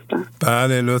استاد هستم.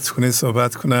 بله لطف کنید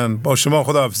صحبت کنن. با شما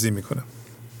خداحافظی میکنم.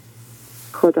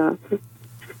 خداحافظ.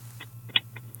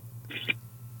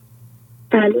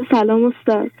 بله سلام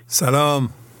استاد. سلام.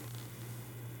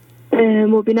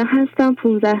 مبینا هستم،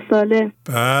 15 ساله.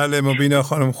 بله مبینا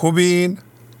خانم خوبین؟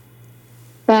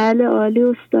 بله عالی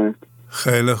استاد.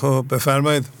 خیلی خوب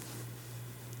بفرمایید.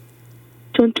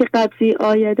 چون که قبضی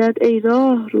آیدت ای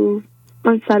راه رو،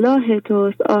 آن صلاح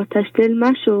توست آتش دل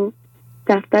مشو.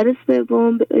 دفتر 3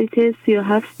 بیت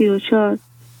 37-34.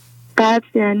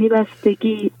 قبض یعنی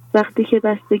بستگی. وقتی که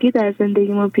بستگی در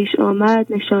زندگی ما پیش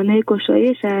آمد، نشانه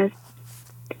گشایش است.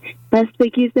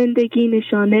 بستگی زندگی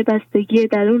نشانه بستگی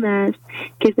درون است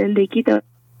که زندگی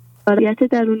دارایت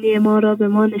درونی ما را به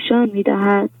ما نشان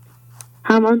می‌دهد.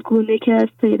 همان گونه که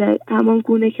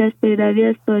از پیروی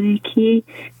از تاریکی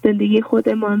زندگی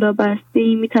خودمان را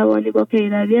بستیم، می‌توانیم با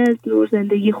پیروی از نور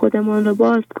زندگی خودمان را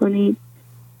باز کنیم.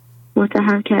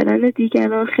 متهم کردن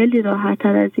دیگران خیلی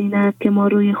راحت‌تر از این است که ما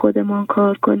روی خودمان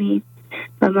کار کنیم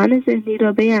و من ذهنی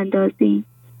را بیندازیم.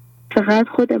 فقط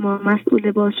خود ما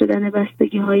مسئول باز شدن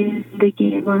بستگی‌های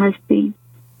زندگی ما هستیم.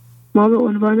 ما به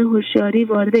عنوان هوشیاری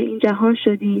وارد این جهان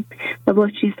شدیم و با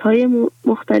چیزهای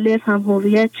مختلف هم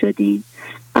هویت شدیم،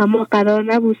 اما قرار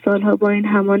نبود سالها با این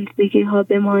همانندگی‌ها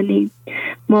بمانیم.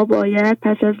 ما باید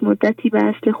پس از مدتی به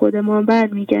اصل خودمان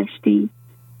برمیگشتیم.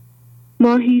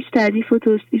 ما هیچ تعریف و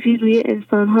توصیفی روی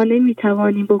انسان‌ها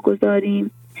نمی‌توانیم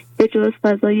بگذاریم به جز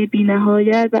فضای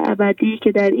بی‌نهایت و ابدی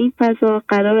که در این فضا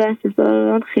قرار است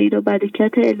هزاران خیر و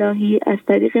برکت الهی از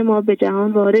طریق ما به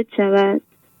جهان وارد شود.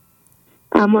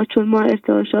 اما چون ما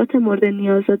ارتعاشات مورد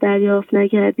نیاز را دریافت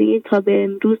نکردیم تا به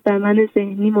امروز در من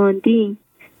ذهنی ماندیم.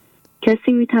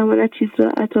 کسی می‌تواند چیز را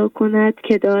عطا کند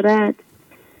که دارد.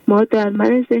 ما در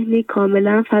من ذهنی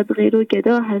کاملا فقیر و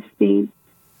گدا هستیم.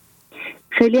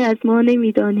 خیلی از ما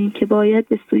نمی‌دانیم که باید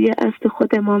به سوی اصل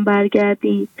خودمان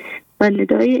برگردیم و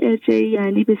ندای ارجعی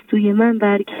یعنی به سوی من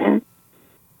برگرد.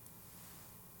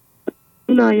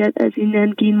 ناید از این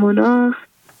ننگین مناخ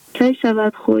کی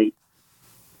شود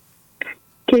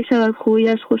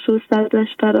خویش خوش و صدرش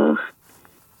فراخ.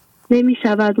 نمی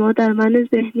شود ما در من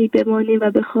ذهنی بمانیم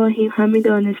و بخواهیم همین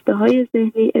دانسته های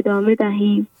ذهنی ادامه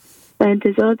دهیم و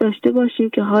انتظار داشته باشیم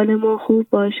که حال ما خوب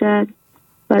باشد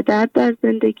و درد در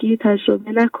زندگی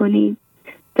تجربه نکنیم.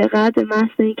 به قدر محض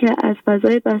اینکه از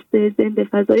فضای بسته ذهن به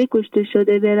فضای گشته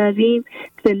شده برویم،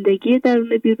 زندگی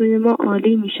درون بیرون ما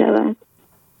عالی می شود.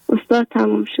 استاد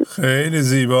تمام شد. خیلی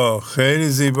زیبا، خیلی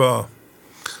زیبا.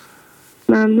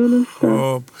 ممنون استاد.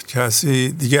 خب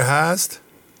کسی دیگه هست؟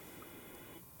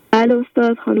 بله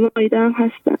استاد، خانم آیده هم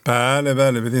هستن.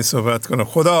 بله بدین صحبت کنم.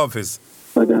 خداحافظ.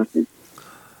 خداحافظ.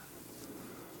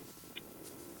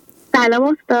 سلام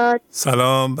استاد.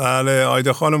 سلام. بله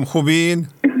آیده خانم خوبین؟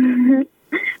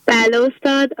 بله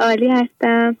استاد عالی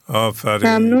هستم. آفرین.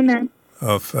 ممنونم.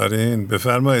 آفرین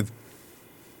بفرمایید.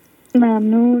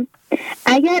 ممنون.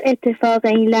 اگر اتفاق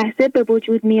این لحظه به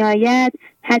وجود می آید،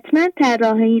 حتما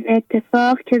طراح این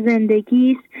اتفاق که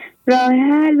زندگی است، راه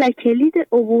حل و کلید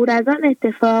عبور از آن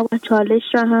اتفاق و چالش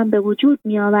را هم به وجود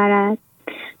می آورد.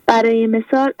 برای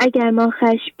مثال اگر ما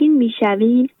خشمگین می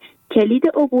شویم، کلید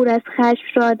عبور از خشم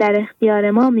را در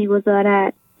اختیار ما می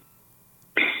گذارد.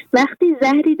 وقتی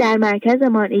زهری در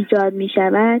مرکزمان ایجاد می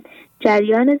شود،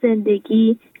 جریان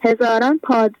زندگی هزاران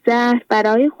پادزهر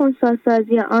برای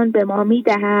خنثی‌سازی آن به ما می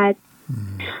دهد.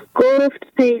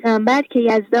 گفت پیغمبر که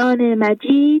یزدان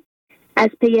مجید از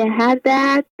پی هر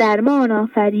درد درمان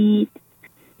آفرید،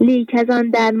 لیک از آن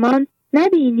درمان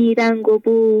نبینی رنگ و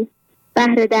بو،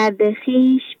 بهر درد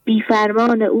خیش بی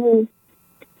فرمان او.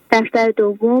 دفتر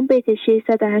دوم بیت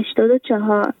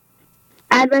 684.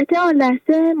 البته آن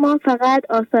لحظه ما فقط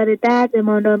آثار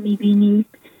دردمان را می‌بینیم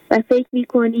و فکر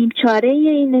می‌کنیم چاره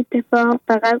این اتفاق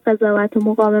فقط قضاوت و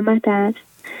مقاومت است.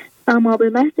 اما به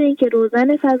محض اینکه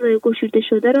روزن فضای گشوده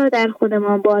شده را در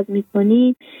خودمان باز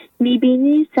می‌کنیم،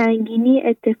 می‌بینیم سنگینی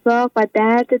اتفاق و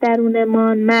درد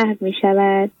درونمان محو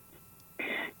می‌شود.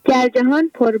 گر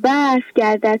جهان پر برف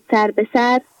گردد سر به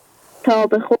سر، تا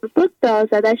به خورد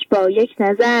دازدش با یک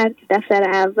نظر. دفتر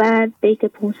اول بیت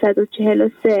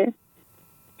 543.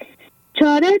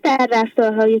 چاره در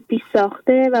رفتارهای پیش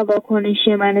ساخته و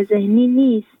واکنشی من ذهنی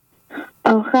نیست.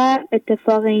 آخر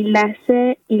اتفاق این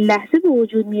لحظه به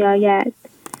وجود می آید.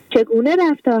 چگونه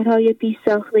رفتارهای پیش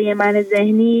ساخته من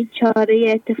ذهنی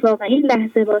چاره اتفاق این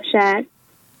لحظه باشد؟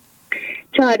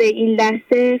 چاره این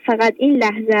لحظه فقط این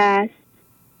لحظه است.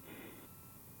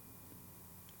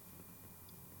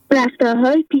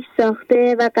 رفتارهای پیش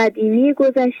ساخته و قدیمی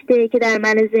گذشته که در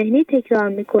من ذهنی تکرار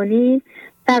می‌کنیم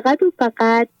فقط و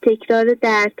فقط تکرار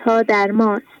دردها در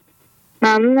ماست.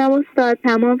 ممنونم استاد،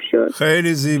 تمام شد.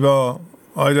 خیلی زیبا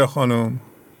آیدا خانم،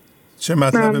 چه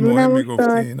مطلب مهمی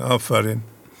گفتین. آفرین.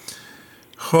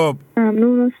 خب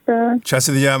ممنون استاد.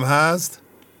 کسی دیگه هم هست؟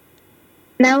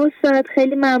 نه استاد،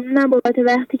 خیلی ممنونم بابت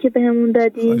وقتی که بهمون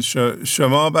دادین.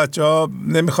 شما بچه‌ها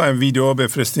نمیخواین ویدیو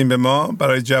بفرستین به ما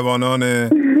برای جوانان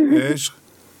عشق؟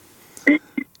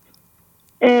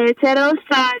 چرا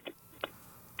استاد؟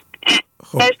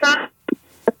 خب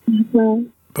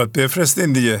باید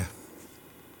بفرستین دیگه.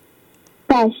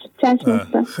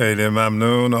 چشم. خیلی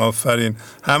ممنون، آفرین.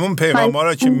 همون پیغام ها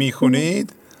را که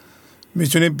میخونید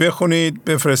میتونید بخونید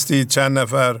بفرستید، چند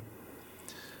نفر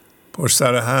پشت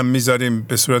سر هم میذاریم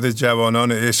به صورت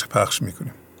جوانان عشق پخش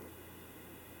میکنیم.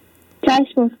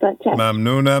 چشم استاد.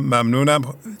 ممنونم.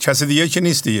 کسی دیگه که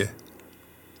نیست دیگه؟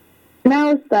 نه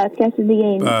استاد، کسی دیگه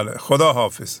نیست. بله، خدا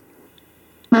حافظ.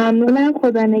 ممنونم،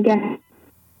 خدا نگهدار.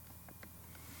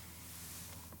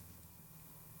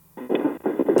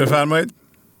 بفرمایید.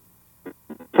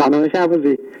 سلام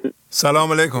شهبازی.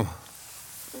 سلام علیکم.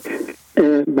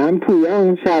 من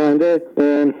پویام شهرونده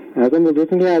از اون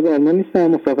بزرگتون که از آلمان نیستم،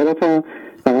 مسافرتم.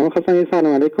 فقط می‌خواستم یه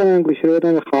سلام علیک کنم، گوشی رو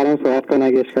بدم به خواهرم صحبت کنم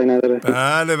اگه اشکالی نداره.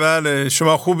 بله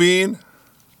شما خوبین؟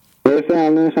 مرسی،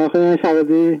 ممنون. شما خوبین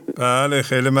شهبازی؟ بله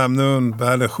خیلی ممنون.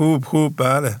 بله خوب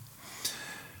بله.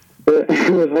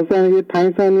 می‌خواستم یه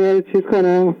 5 ثانیه چیز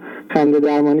کنم، خنده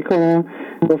درمانی کنم.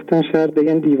 گفتن شاید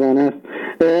بگن دیوانه است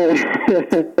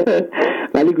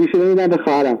ولی گوشی رو میدم به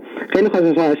خواهرم. خیلی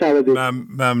خوشحال شدم.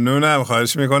 ممنونم،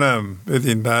 خواهش میکنم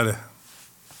بدین. بله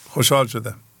خوشحال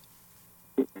شدم.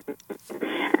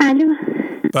 الو.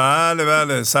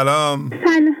 بله سلام.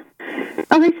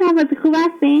 آقای شهبازی خوب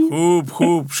هستین؟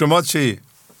 خوب. شما چی؟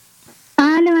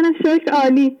 بله منم شکر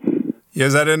عالی. یه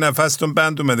ذره نفستون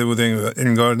بند اومده بود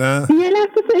انگار، نه؟ یه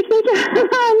لحظه فکر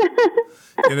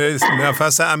کردم. یه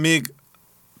نفس عمیق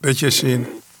بکشین.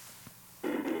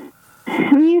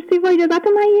 مرسی، با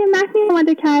اجازهتون من یه متنی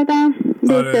آماده کردم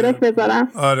به اشتراک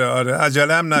بذارم. آره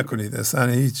عجله هم نکنید، اصلا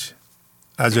هیچ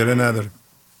عجله نداریم.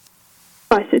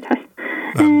 باشه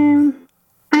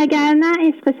اگر نه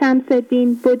عشق شمس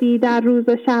الدین بودی در روز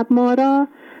و شب ما را،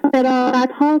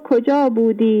 فراغت ها کجا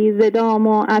بودی ز دام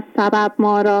و از سبب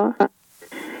ما را.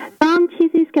 دام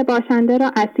چیزی است که باشنده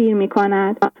را اسیر می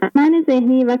کند. من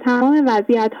ذهنی و تمام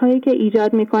وضعیت هایی که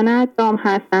ایجاد می کند دام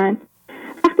هستند.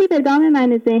 وقتی به دام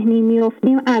من ذهنی می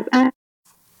افتیم از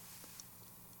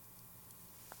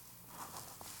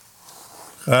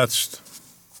قطع شد.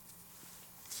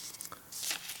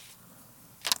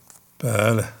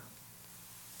 بله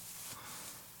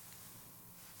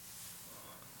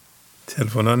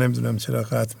تلفن ها نمیدونم چرا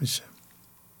قطع میشه.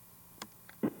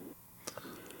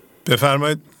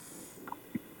 بفرمایید.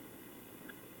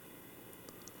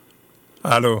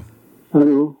 الو.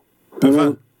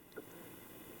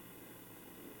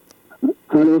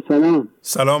 سلام.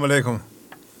 سلام علیکم.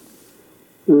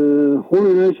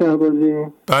 خوبی شهبازی؟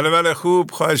 بله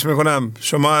خوب، خواهش میکنم.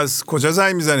 شما از کجا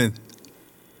زنگ میزنید؟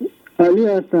 علی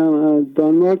هستم، از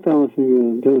دانمارک تماس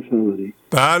میگیرم. جناب شهبازی.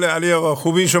 بله علی آقا،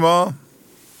 خوبی شما؟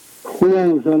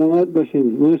 خوبم، سلامت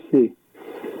باشید. مرسی.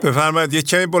 بفرمایید یک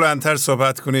کمی بلندتر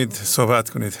صحبت کنید.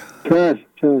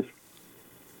 چشم.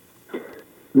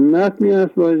 متنی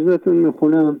است با اجازهتون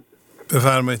میخونم.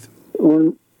 بفرمایید.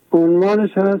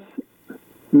 عنوانش هست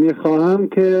میخواهم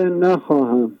که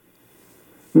نخواهم،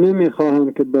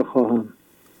 نمیخواهم که بخواهم.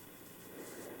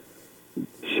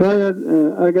 شاید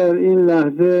اگر این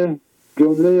لحظه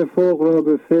جمله فوق را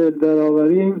به فعل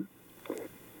درآوریم،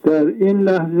 در این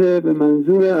لحظه به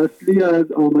منظور اصلی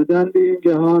از آمدن به این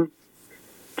جهان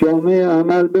جامعه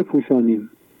عمل بپوشانیم.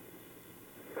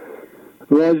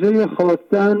 واژه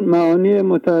خواستن معانی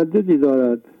متعددی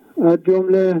دارد، از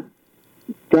جمله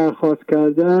درخواست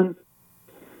کردن،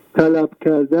 طلب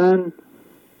کردن،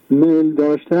 میل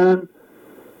داشتن،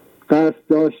 قصد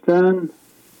داشتن،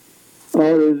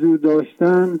 آرزو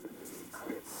داشتن،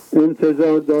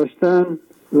 انتظار داشتن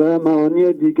و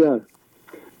معانی دیگر.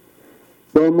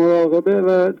 با مراقبه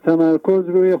و تمرکز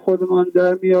روی خودمان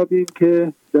در میابیم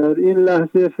که در این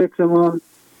لحظه فکرمان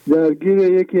درگیر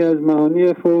یکی از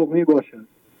معانی فوق می باشد.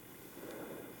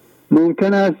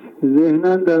 ممکن است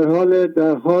ذهناً در حال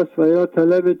درخواست و یا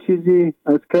طلب چیزی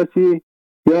از کسی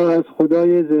یا از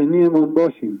خدای ذهنی من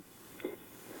باشیم،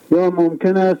 یا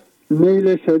ممکن است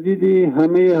میل شدیدی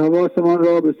همه حواسمان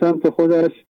را به سمت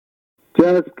خودش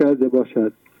جذب کرده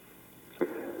باشد.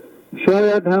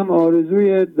 شاید هم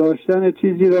آرزوی داشتن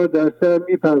چیزی را در سر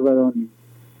می پرورانیم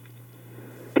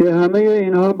که همه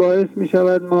اینها باعث می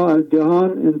شود ما از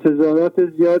جهان انتظارات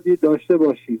زیادی داشته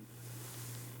باشیم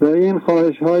و این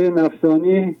خواهش های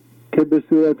نفسانی که به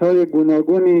صورت های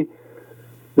گوناگونی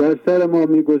در سر ما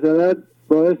می گذرد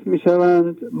باعث می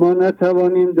شوند ما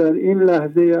نتوانیم در این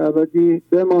لحظه ابدی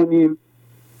بمانیم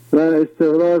و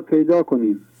استقرار پیدا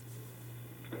کنیم.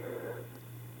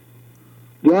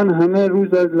 جان همه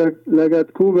روز از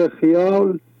لگدکوب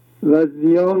خیال و از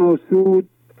زیان و سود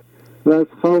و از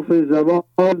خوف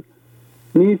زوال،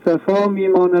 نی صفا می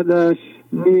ماندش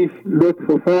نی لطف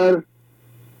و فر،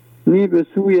 نی به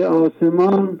سوی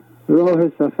آسمان راه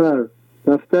سفر.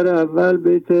 دفتر اول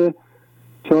بیت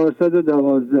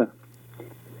 412.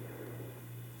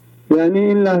 یعنی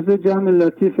این لحظه جمع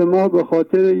لطیف ما به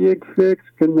خاطر یک فکر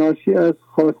که ناشی از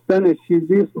خواستن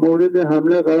چیزی مورد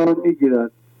حمله قرار می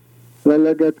گیرد و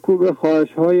لگدکوب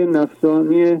خواهش‌های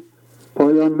نفسانی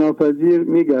پایان ناپذیر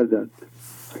می گردد.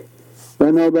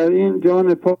 بنابراین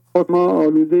جان پاک ما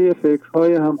آلوده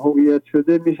فکرهای هم‌هویت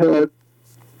شده می شود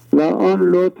و آن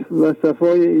لطف و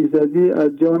صفای ایزدی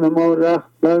از جان ما رخت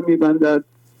بر می بندد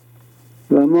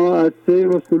و ما از سیر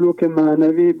و سلوک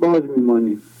معنوی باز می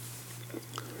مانیم.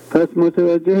 پس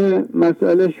متوجه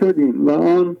مسئله شدیم و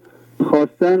آن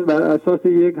خواستن بر اساس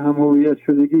یک هم‌هویت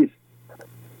شدگی است.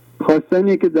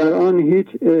 خواستنی که در آن هیچ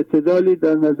اعتدالی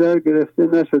در نظر گرفته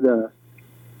نشده است.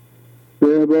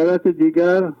 به عبارت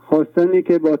دیگر خواستنی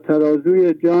که با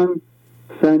ترازوی جان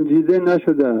سنجیده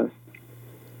نشده است.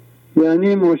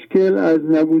 یعنی مشکل از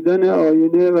نبودن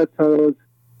آینه و ترازو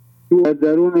در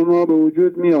درون ما به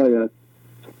وجود می آید.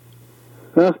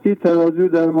 وقتی ترازو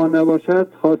در ما نباشد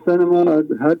خواستن ما از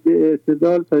حد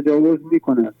اعتدال تجاوز می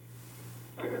کند.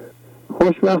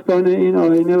 خوشبختانه این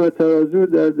آینه و ترازو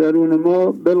در درون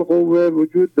ما بالقوه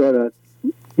وجود دارد.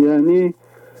 یعنی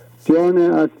جان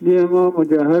اصلی ما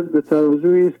مجهز به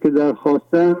ترازویی است که در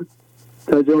خواستن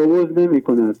تجاوز نمی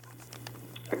کند.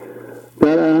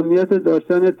 در اهمیت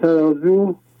داشتن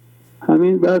ترازو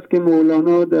همین بس که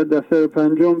مولانا در دفتر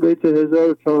 5 بیت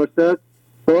 1400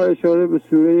 با اشاره به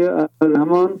سوره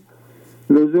الرحمن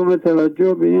لزوم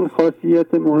توجه به این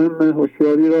خاصیت مهم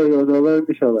هوشیاری را یادآور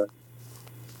می شود.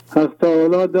 حق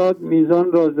تعالی داد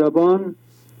میزان را زبان،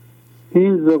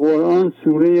 این ز قرآن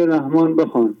سوره رحمان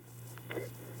بخوان.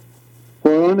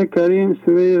 قرآن کریم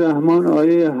سوره رحمان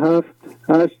آیه 7،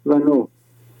 8 و 9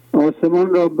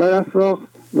 آسمان را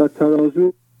برافراخت و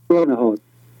ترازو را نهاد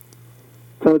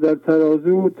تا در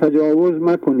ترازو تجاوز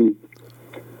مکنید،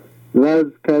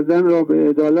 وزن کردن را به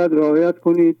عدالت رعایت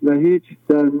کنید و هیچ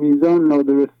در میزان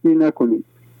نادرستی نکنید.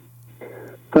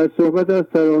 پس صحبت از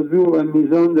ترازو و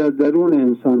میزان در درون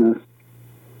انسان است.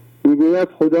 میگوید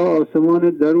خدا آسمان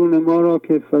درون ما را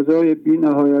که فضای بی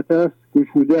نهایت است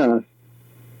گشوده است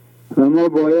و ما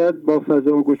باید با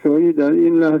فضاگشایی در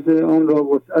این لحظه آن را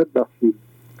وسعت بخشیم.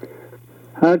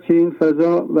 هرچی این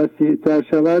فضا وسیع‌تر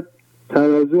شود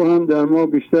ترازو هم در ما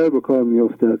بیشتر به کار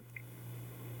می‌افتد.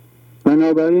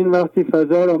 بنابراین وقتی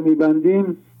فضا را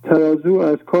می‌بندیم ترازو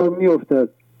از کار می‌افتد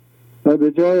و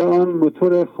به جای آن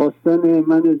موتور خواستن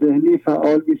من ذهنی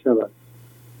فعال می‌شود.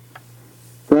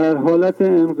 در حالت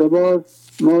انقباض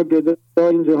ما گدای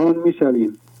این جهان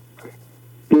میشویم.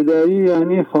 گدایی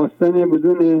یعنی خواستن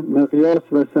بدون مقیاس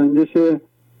و سنجش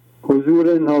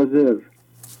حضور ناظر،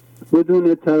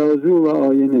 بدون ترازو و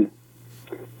آینه.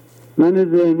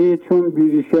 من ذهنی چون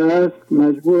بیریشه است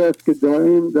مجبور است که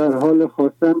دائم در حال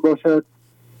خواستن باشد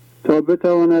تا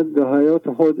بتواند به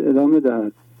حیات خود ادامه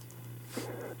دهد.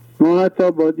 ما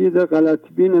حتی با دید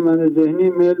غلطبین من ذهنی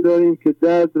میل داریم که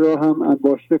درد را هم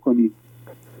انباشته کنیم.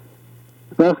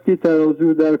 وقتی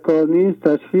ترازو در کار نیست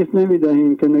تشخیص نمی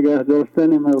دهیم که نگه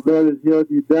داشتن مقدار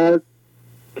زیادی درد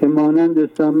که مانند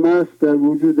سم است در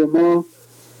وجود ما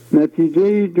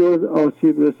نتیجه‌ای جز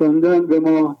آسیب رساندن به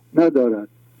ما ندارد.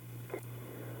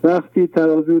 وقتی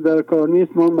ترازو در کار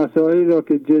نیست ما مسائلی را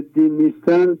که جدی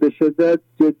نیستند به شدت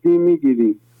جدی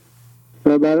میگیریم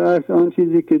و برعکس آن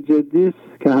چیزی که جدی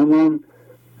است که همان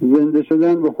زنده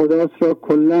شدن به خداست را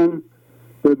کلاً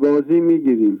به بازی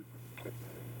میگیریم.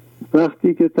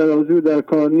 وقتی که ترازو در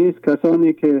کار نیست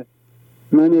کسانی که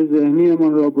من ذهنی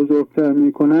من را بزرگتر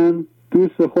میکنند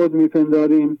دوست خود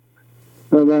میپنداریم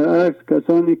و برعکس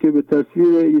کسانی که به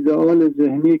تصویر ایدئال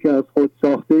ذهنی که از خود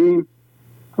ساخته ایم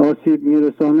آسیب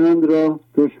میرسانند را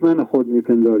دشمن خود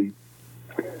میپنداریم.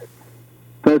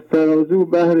 پس ترازو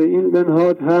بهر این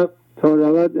بنهاد حق تا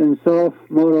رود انصاف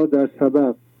ما را در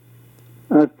سبب.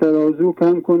 از ترازو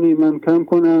کم کنی من کم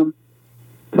کنم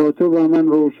تا تو با من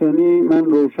روشنی من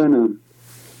روشنم.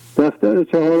 دفتر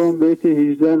 4 بیت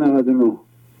 1899.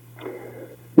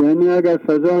 یعنی اگر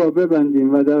فضا را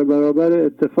ببندیم و در برابر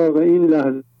اتفاق این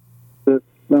لحظه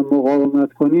و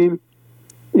مقاومت کنیم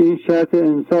این شرط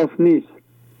انصاف نیست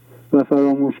و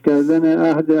فراموش کردن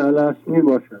عهد الست می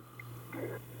باشد.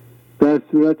 در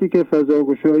صورتی که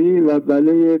فضاگشایی و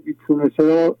بله بیچون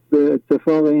چرا به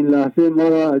اتفاق این لحظه ما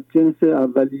را از جنس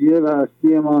اولیه و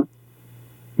اصلی ما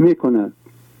می کند.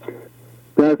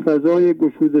 در فضای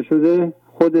گشوده شده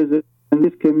خود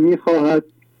زندگی که می خواهد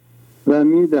و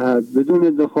می دهد بدون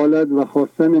دخالت و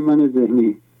خواستن من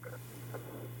ذهنی.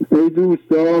 ای دوست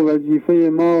دعا وظیفه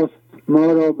ماست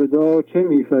ما را به دعا چه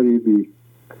می فریبی؟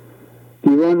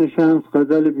 دیوان شمس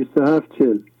غزل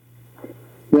 27:40.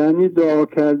 یعنی دعا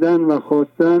کردن و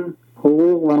خواستن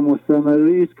حقوق و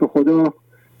مستمری است که خدا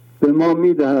به ما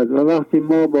می دهد و وقتی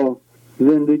ما با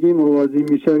زندگی موازی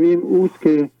می شویم اوست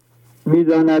که می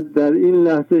داند در این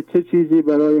لحظه چه چیزی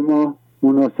برای ما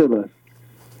مناسب است.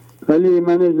 ولی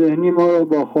من ذهنی ما را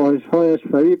با خواهش‌هایش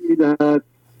فریب می دهد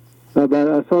و بر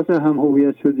اساس هم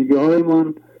هویت شدگی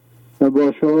هایمان و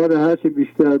با شعار هرچه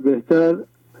بیشتر بهتر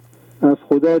از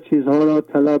خدا چیزها را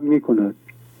طلب می کند.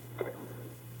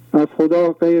 از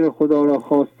خدا غیر خدا را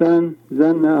خواستن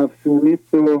زن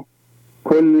افسونیست و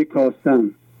کلی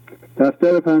کاستن.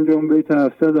 دفتر 5 بیت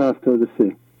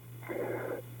 773.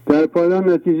 در پایان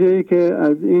نتیجه ای که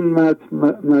از این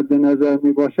مد نظر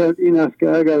می باشد این است که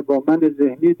اگر با من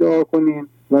ذهنی دعا کنیم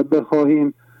و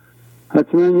بخواهیم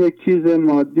حتما یک چیز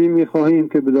مادی می خواهیم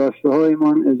که به داشته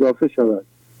هایمان اضافه شود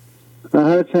و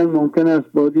هرچند ممکن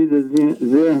است با دید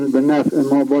ذهن به نفع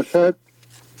ما باشد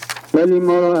ولی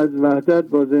ما را از وحدت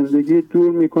با زندگی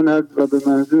دور می کند و به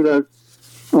منظور از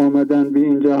آمدن به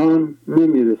این جهان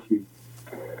نمی رسیم.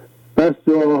 بس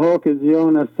دعاها که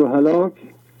زیان است و هلاک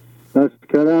بس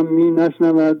کرم می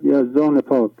نشنود یزدان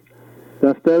پاک.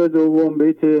 دفتر 2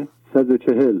 بیت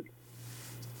 140.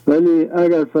 ولی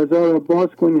اگر فضا را باز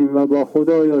کنیم و با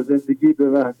خدا یا زندگی به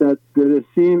وحدت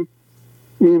برسیم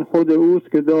این خود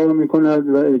اوست که دعا می کند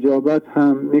و اجابت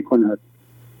هم می کند.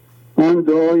 آن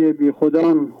دعای بی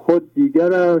خودان خود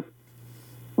دیگر است،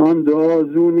 آن دعا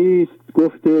زو نیست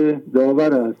گفت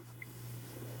داور است.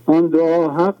 آن دعا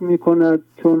حق می کند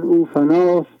چون او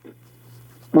فناست،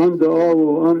 آن دعا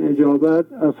و آن اجابت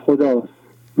از خداست.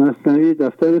 مثنوی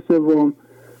دفتر 3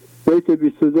 بیت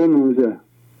 22-19.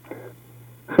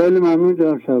 خیلی ممنون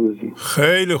جناب شهبازی.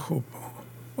 خیلی خوب،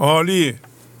 عالی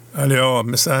علی آقا،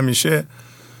 مثل همیشه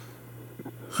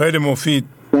خیلی مفید.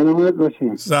 سلامت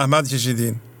باشین. زحمت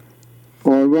کشیدین.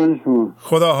 قربان شما.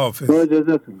 خدا حافظ. با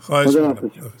اجازهتون. خواهش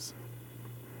می‌کنم.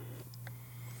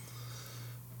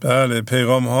 بله،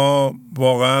 پیغام ها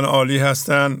واقعا عالی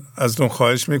هستن. ازتون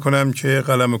خواهش میکنم که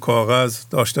قلم و کاغذ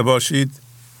داشته باشید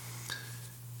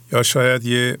یا شاید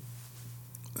یه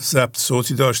ضبط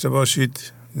صوتی داشته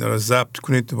باشید، اینا رو ضبط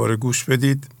کنید، دوباره گوش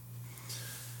بدید.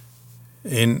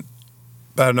 این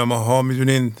برنامه ها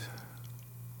میدونین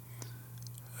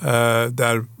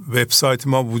در وبسایت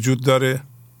ما وجود داره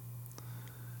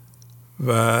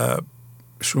و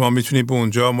شما میتونید به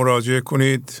اونجا مراجعه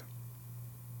کنید.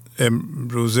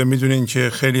 امروزه میدونین که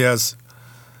خیلی از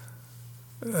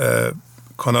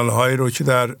کانال هایی رو که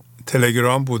در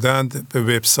تلگرام بودند به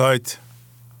وبسایت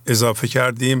اضافه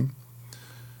کردیم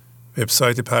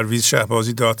وبسایت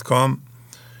pervizshahbazi.com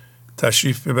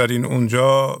تشریف ببرین.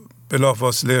 اونجا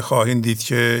بلافاصله خواهید دید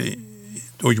که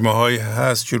دکمه هایی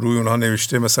هست که روی اونها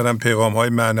نوشته مثلا پیغام های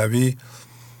معنوی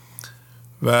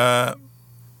و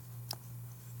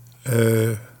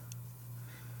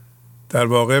در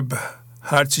واقع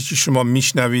هر چی که شما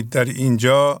میشنوید در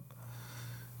اینجا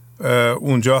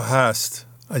اونجا هست.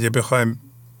 اگه بخوایم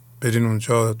برین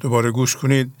اونجا دوباره گوش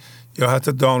کنید یا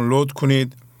حتی دانلود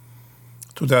کنید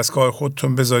تو دستگاه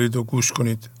خودتون بذارید و گوش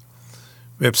کنید.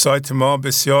 وبسایت ما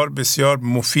بسیار بسیار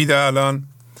مفیده الان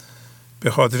به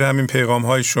خاطر همین پیغام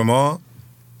های شما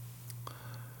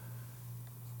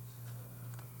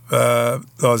و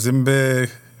لازم به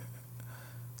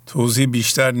توضیح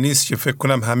بیشتر نیست که فکر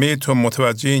کنم همه تون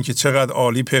متوجه این که چقدر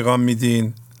عالی پیغام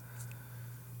میدین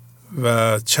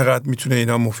و چقدر میتونه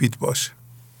اینا مفید باشه.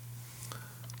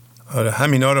 آره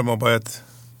همینا رو ما باید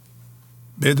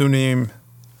بدونیم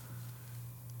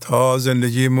تا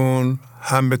زندگیمون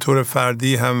هم به طور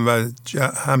فردی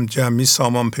هم جمعی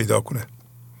سامان پیدا کنه.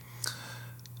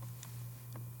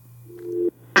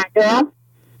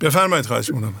 بفرمایید. خواهش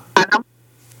میکنم.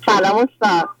 سلام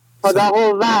استاد. خدا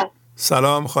قوت.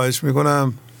 سلام. خواهش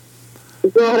میکنم.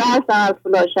 زهره هستم از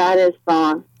فولاد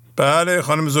شهرستان. بله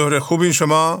خانم زهره، خوبین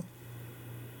شما؟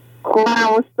 خوبم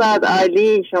استاد،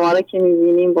 عالی. شما رو که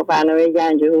میبینیم با برنامه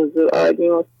گنج حضور عالی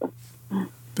استاد.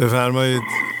 بفرمایید.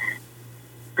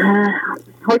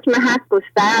 حکم حق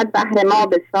گسترد بهر ما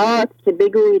بساط که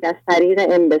بگویید از طریق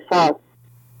انبساط.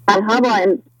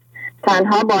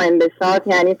 تنها با انبساط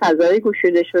یعنی فضای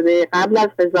گشوده شده قبل از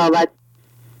قضاوت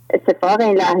اتفاق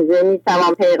این لحظه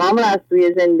میتوان پیغام را از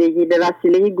سوی زندگی به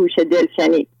وسیله گوش دل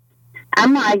شنید.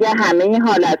 اما اگر همه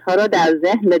حالتها را در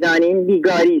ذهن بدانیم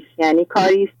بیگاری است، یعنی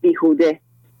کاری است بیهوده.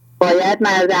 باید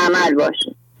مرد عمل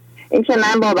باشیم. این که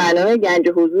من با برنامه گنج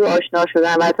حضور آشنا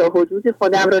شدم و تا حدود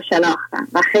خودم را شناختم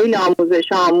و خیلی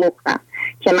آموزش آموختم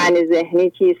که من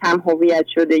ذهنی چیست، هم هویت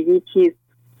شدگی چیست،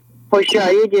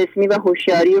 هوشیاری جسمی و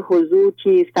هوشیاری حضور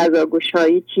چیست،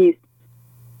 فضاگشایی چیست،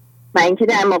 و اینکه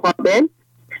در مقابل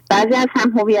بعضی از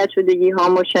هم هویت شدگی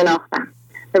هامو شناختم.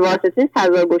 به واسطه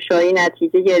فضاگشایی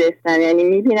نتیجه گرفتم، یعنی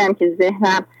میبینم که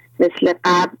ذهنم مثل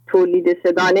قبل تولید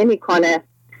صدا نمیکنه،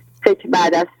 فکر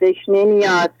بعد از فکر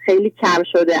نمیاد، خیلی کم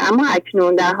شده. اما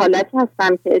اکنون در حالتی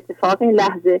هستم که در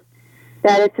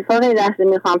اتفاق این لحظه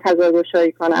میخوام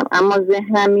فضاگشایی کنم، اما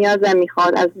ذهنم میاد و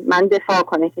میخواد از من دفاع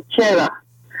کنه که چرا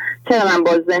من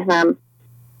با ذهنم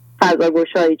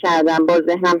فضاگشایی کردم، با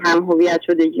ذهنم هم هویت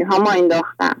شدگی ها ما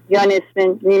انداختم، یا نصف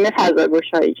نیمه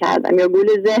فضاگشایی کردم، یا گول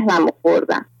ذهنم رو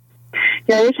خوردم،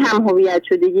 یا یک هم هویت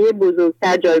شدگی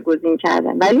بزرگتر جایگزین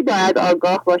کردم. ولی باید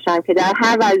آگاه باشم که در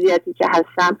هر وضعیتی که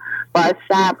هستم باید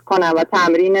صبر کنم و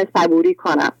تمرین صبوری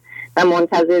کنم و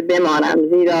منتظر بمانم،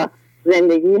 زیرا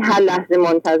زندگی هر لحظه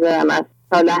منتظرم است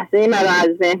تا لحظه مرا از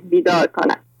ذهن بیدار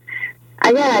کنم.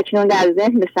 اگر اکنون در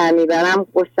ذهن به سر میبرم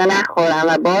قصه نخورم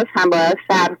و باز هم باید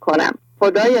صبر کنم.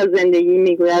 خدا یا زندگی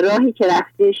میگوید راهی که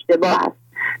رفتی اشتباه است،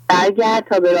 برگرد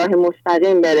تا به راه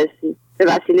مستقیم برسی به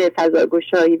وسیله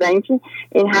فضاگشایی. و اینکه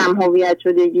این هم هویت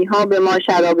شدگی ها به ما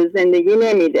شراب زندگی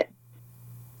نمیده.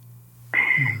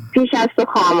 پیش از تو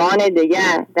خامان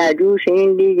دگر در جوش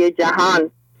این لیگ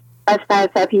جهان، بس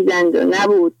برسپیدند و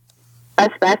نبود، بس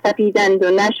برسپیدند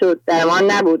و نشد،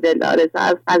 درمان نبود دلارزا.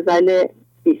 از غزل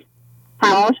 20.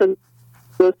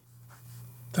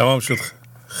 تمام شد.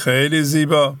 خیلی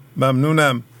زیبا.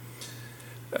 ممنونم.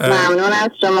 ممنون از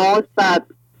شما استاد.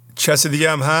 کسی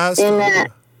دیگه هم هست؟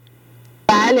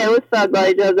 بله استاد، با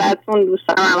اجازتون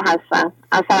دوستان هم هستن.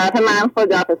 از طرف من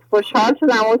خداحافظ. خوشحال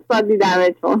شدم استاد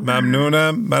دیدمتون.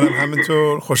 ممنونم. منم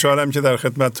همینطور خوشحالم که در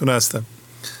خدمتتون هستم.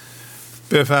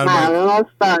 بفرمایید. ممنون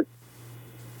استاد.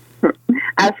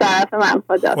 از طرف من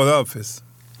خداحافظ.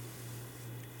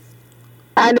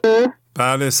 الو.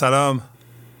 بله سلام.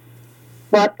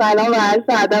 با سلام و عرض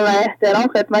ادب و احترام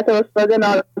خدمت استاد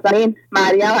نازنین،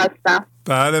 مریم هستم.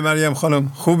 بله مریم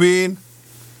خانم، خوبین؟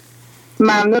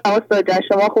 ممنون استاد جان،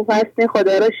 شما خوب هستین؟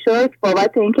 خدا رو شکر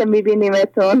بابت اینکه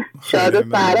میبینیمتون. شاد و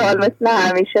سرحال مثل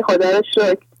همیشه، خدا رو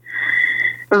شکر.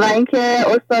 و اینکه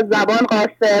استاد زبان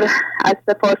قاصر از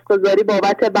سپاسگزاری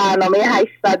بابت برنامه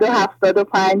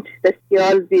 875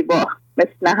 بسیار زیبا،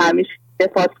 مثل همیشه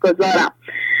سپاسگزارم.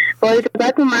 با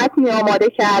اجازتون متنی آماده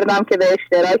کردم که به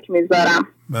اشتراک میذارم.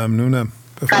 ممنونم.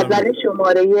 غزل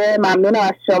شماره، ممنونم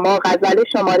از شما. غزل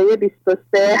شماره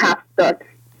 2370.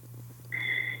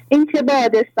 این که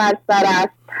باد سرسر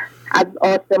است از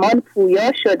آسمان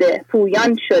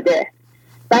پویان شده،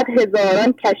 صد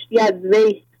هزاران کشتی از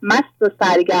وی مست و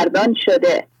سرگردان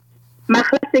شده.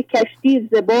 مخلص کشتی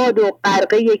ز باد و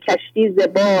غرقه کشتی ز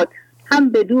باد،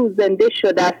 هم بدو زنده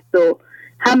شده است و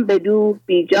هم بدو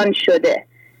بیجان شده.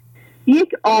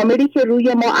 یک عاملی که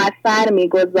روی ما اثر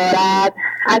میگذارد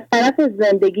از طرف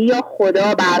زندگی یا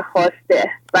خدا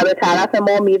برخاسته و به طرف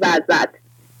ما میوزد.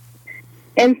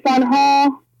 انسان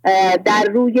ها در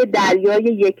روی دریای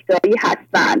یکتایی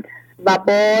هستند و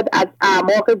باد از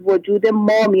اعماق وجود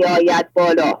ما می آید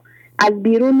بالا، از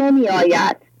بیرون نمی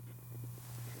آید.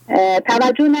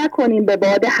 توجه نکنیم به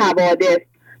باد حوادث.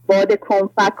 باد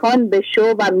کنفکان به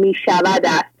شو و می شود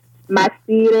است.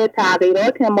 مسیر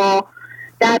تغییرات ما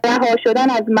در رها شدن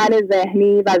از من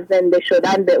ذهنی و زنده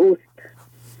شدن به اوست.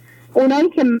 اونایی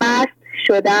که مست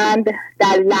شدند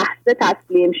در لحظه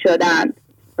تسلیم شدند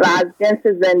و از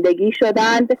جنس زندگی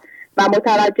شدند و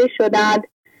متوجه شدند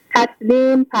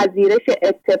تسلیم پذیرش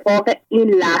اتفاق این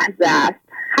لحظه است.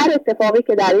 هر اتفاقی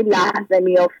که در این لحظه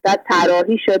می افتد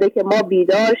طراحی شده که ما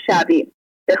بیدار شویم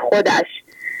به خودش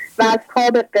و از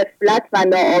خواب غفلت و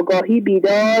ناآگاهی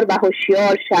بیدار و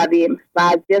هوشیار شویم و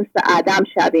از جنس عدم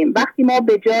شویم. وقتی ما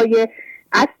به جای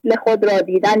اصل خود را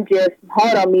دیدن جسم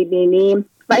ها را می بینیم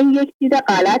و این یک چیز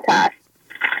غلط است.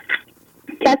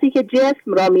 کسی که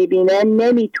جسم را می بینه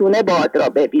نمی تونه باد را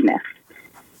ببینه.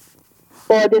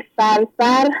 باد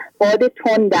سرسر باد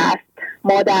تند است.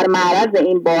 ما در معرض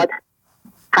این باد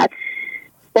هست.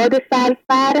 باد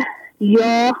سرسر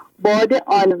یا باد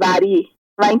آنوری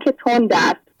و اینکه تند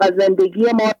است و زندگی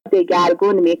ما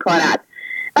دگرگون می کند.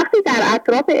 وقتی در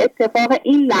اطراف اتفاق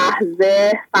این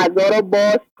لحظه فضا را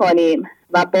باز کنیم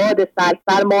و باد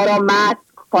سرسر ما را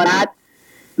مست کند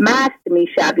مست می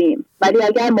شویم، ولی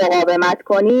اگر مقاومت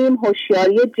کنیم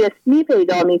هوشیاری جسمی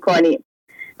پیدا می کنیم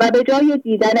و به جای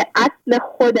دیدن اصل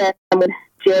خودمون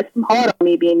جسم ها را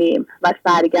می بینیم و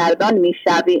سرگردان می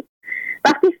شویم.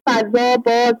 وقتی فضا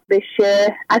باز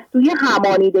بشه از توی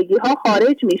همانیدگی ها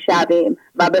خارج می شویم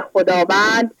و به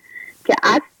خداوند که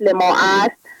اصل ما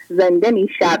است زنده می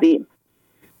شویم.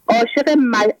 عاشق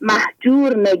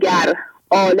محجور نگر،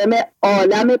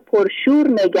 عالم پرشور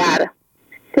نگر،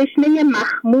 تشنه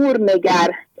مخمور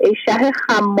نگر، ای شه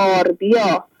خمار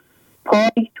بیا.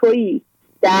 پای تویی،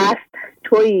 دست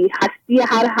تویی، هستی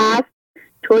هر هست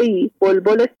تویی،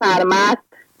 بلبل سرمست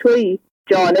تویی،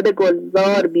 جانب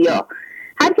گلزار بیا.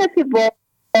 هر کسی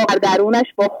واقعا درونش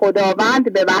با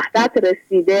خداوند به وحدت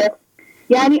رسیده،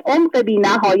 یعنی عمق بی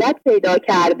نهایت پیدا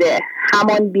کرده،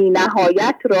 همان بی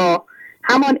نهایت را،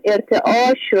 همان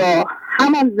ارتعاش را،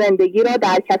 همان زندگی را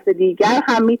در کس دیگر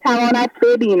هم میتواند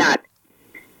ببیند.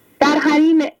 در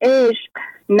حریم عشق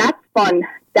نتوان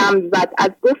دم زد از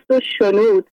گفت و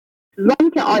شنود، زن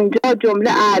که آنجا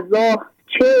جمله اعضا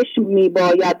چشم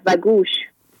میباید و گوش.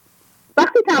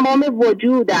 وقتی تمام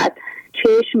وجودت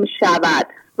چشم شود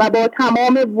و با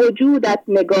تمام وجودت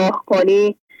نگاه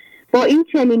کنی، با این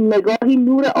چنین نگاهی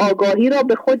نور آگاهی را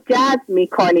به خود جذب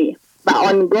میکنی و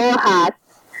آنگاه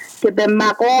هست که به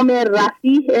مقام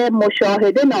رفیع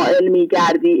مشاهده نائل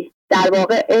میگردی. در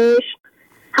واقع عشق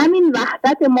همین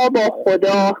وحدت ما با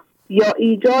خدا یا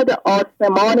ایجاد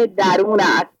آسمان درون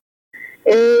است.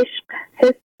 عشق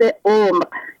حس عمق،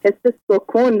 حس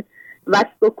سکون و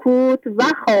سکوت و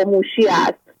خاموشی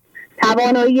است.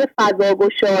 توانایی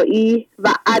فضاگشایی و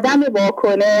عدم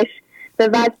واکنش به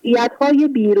وضعیت‌های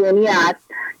بیرونی است.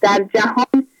 در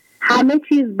جهان همه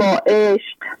چیز با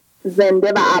عشق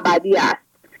زنده و ابدی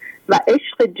است و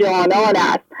عشق جانان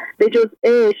است. به جز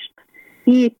عشق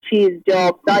هیچ چیز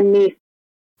جاودان نیست.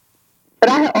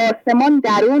 ره آسمان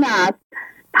درون است.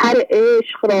 پر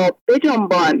عشق را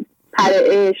بجنبان. پر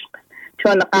عشق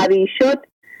چون قوی شد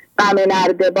غم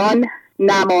نردبان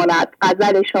نماند.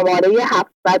 غزل شماره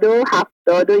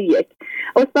 771.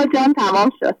 استاد جان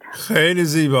تمام شد. خیلی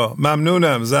زیبا،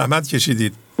 ممنونم، زحمت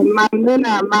کشیدید.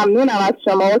 ممنونم از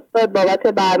شما استاد بابت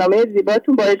برنامه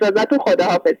زیباتون. با اجازهتون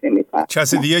خداحافظی میکنم.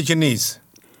 کسی دیگه که نیست؟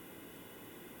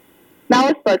 نه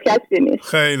استاد کسی نیست.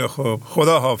 خیلی خوب،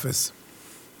 خدا حافظ.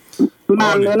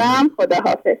 ممنونم، خدا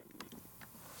حافظ.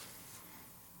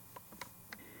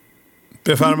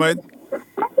 بفرمایید.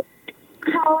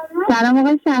 سلام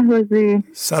آقای شهبازی.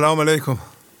 سلام علیکم.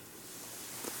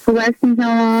 خوب هستین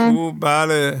شما؟ خوب،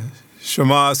 بله.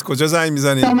 شما از کجا زنگ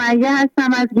میزنید؟ سمیه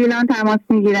هستم، از گیلان تماس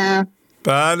میگیرم.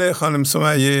 بله خانم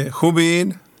سمیه،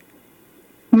 خوبین؟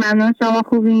 ممنون، شما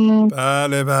خوبین؟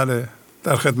 بله بله،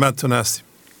 در خدمتتون هستیم.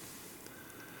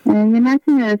 یه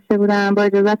متن نوشته بودم، با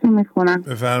اجازهتون میخونم.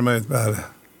 بفرمایید. بله.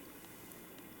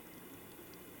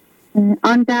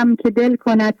 آن دم که دل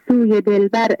کند سوی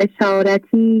دلبر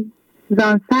اشارتی،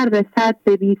 زان سر رسد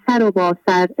به بی سر و با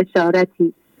سر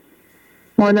اشارتی.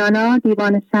 مولانا،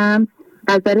 دیوان شمس،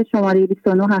 غزل شماره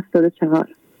 2974.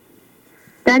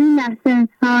 در این لحظه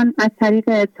انسان از طریق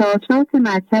ارتعاشات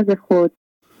مرکز خود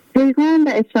پیغام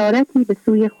و اشارتی به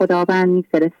سوی خداوند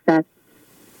می‌فرستد.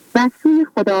 و سوی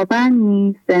خداوند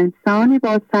نیز انسان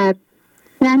با سر،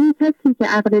 یعنی کسی که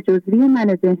عقل جزوی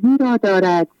من ذهنی را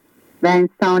دارد، و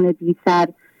انسان بی سر،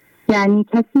 یعنی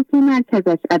کسی که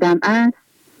مرکزش عدم است،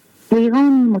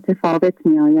 پیغامی متفاوت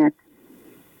می آید.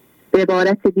 به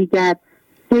عبارت دیگر،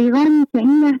 پیغامی که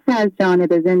این لحظه از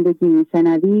جانب زندگی می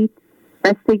شنوید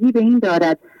بستگی به این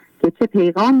دارد که چه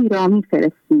پیغامی را می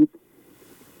فرستید.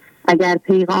 اگر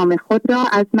پیغام خود را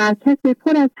از مرکز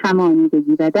پر از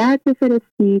همانیدگی و درد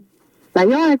بفرستید و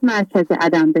یا از مرکز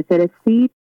عدم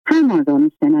بفرستید، همان را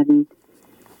می شنوید.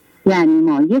 یعنی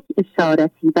ما یک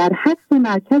اشارتی بر حد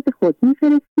مرکز خود می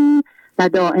فرستیم و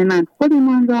دائما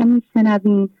خودمان را می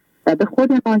شنویم و به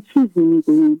خودمان چیزی می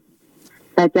گوییم.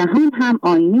 و جهان هم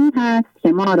آینه‌ای هست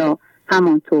که ما را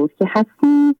همانطور که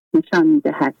هستیم نشان می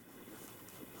دهد.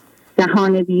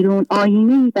 جهان بیرون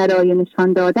آینه‌ای برای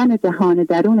نشان دادن جهان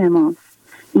درون ماست.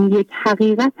 این یک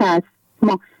حقیقت است.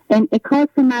 ما انعکاس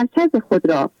مرکز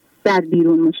خود را در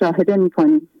بیرون مشاهده می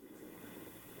کنیم.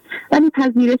 ولی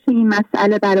پذیرش این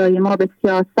مسئله برای ما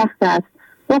بسیار سخت است.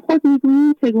 با خود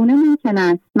می‌گوییم چگونه ممکن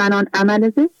است من آن عمل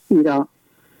زشتی را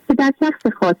که در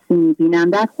شخص خاصی می‌بینم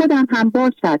در خودم هم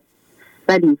باشد.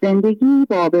 ولی زندگی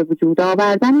با به وجود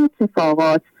آوردن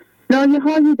اتفاقات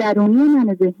لایه‌های درونی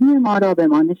من ذهنی ما را به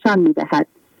ما نشان می‌دهد.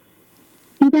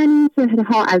 دیدن این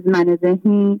چهره‌ها از من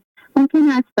ذهنی ممکن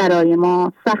است برای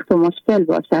ما سخت و مشکل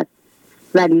باشد.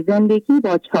 ولی زندگی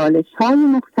با چالش‌های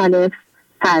مختلف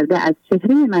پرده از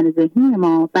چهره من ذهنی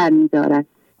ما برمی‌دارد.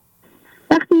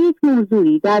 وقتی یک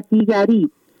موضوعی در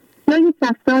دیگری یا یک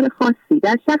رفتار خاصی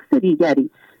در شخص دیگری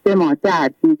به ما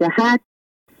درد می‌دهد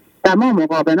و ما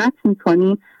مقاومت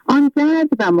می‌کنیم، آن درد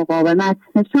و مقاومت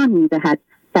نشان می‌دهد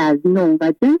که از نوع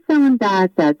و جنس آن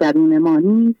درد در درون ما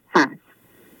نیز هست.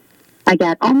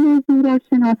 اگر آن موضوع را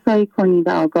شناسایی کنیم و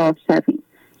آگاه شویم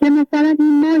که مثلا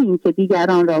این ماییم که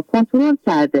دیگران را کنترل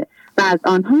کرده و از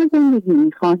آنها زندگی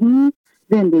می‌خواهیم،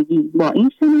 زندگی با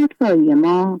این شناسایی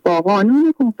ما با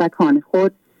قانون کنفکان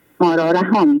خود ما را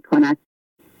رها می کند.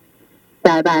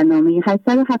 در برنامه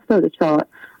 874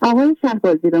 آقای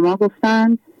شهبازی به ما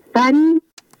گفتند قرین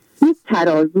یک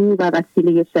ترازو و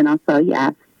وسیله شناسایی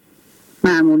است.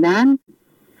 معمولاً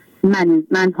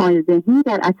منهای ذهنی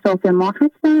در اطراف ما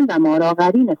هستند و ما را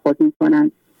قرین خود می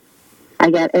کنند.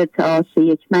 اگر ارتعاش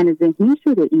یک من ذهنی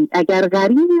شده ای، اگر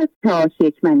قرین ارتعاش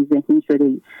یک من ذهنی شده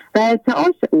ای و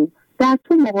ارتعاش او در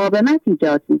تو مقاومت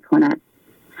ایجاد می کند.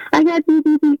 اگر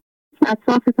دیدید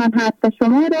اطرافتان هست و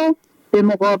شما را به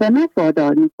مقاومت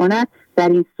وادار می کند، در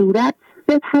این صورت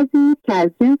بپذیرید که از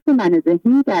جنس من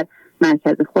ذهنی در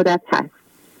مرکز خودت هست.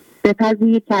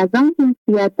 بپذیرید که از آن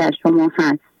جنسیت در شما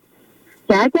هست.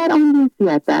 که اگر آن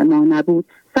جنسیت در ما نبود،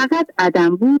 فقط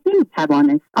عدم بود، نمی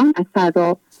توانست آن اثر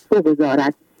را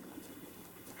بگذارد.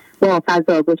 با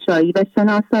فضاگشایی و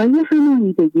شناسایی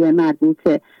همانیدگی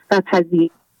مربوطه و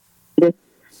پذیرش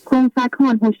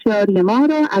کنفکان هوشیاری ما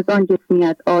را از آن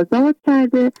جسمیت آزاد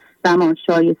کرده و ما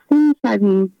شایسته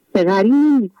می‌شویم که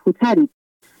قرین نیکوتری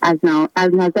از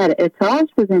نظر ارتعاش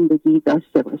به زندگی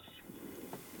داشته باشیم.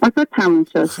 استاد تموم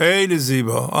شد. خیلی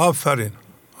زیبا. آفرین.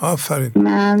 آفرین.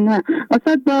 ممنون.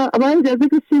 استاد با اجازه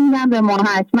کشی میدم به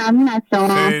ماهک. ممنون از شما.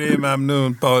 خیلی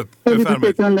ممنون.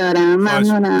 بفرمایید. دارم.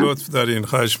 ممنونم. لطف دارین.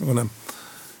 خواهش میکنم.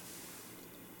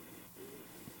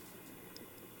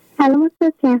 سلام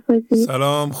استاد شهبازی.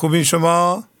 سلام. خوبین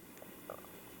شما؟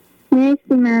 مرسی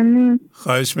ممنون.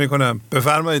 خواهش میکنم.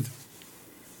 بفرمایید.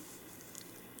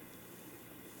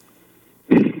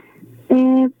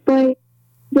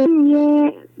 با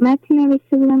یه متن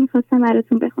نوشته بودم میخواستم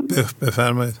براتون بخونم.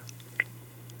 بفرمایید.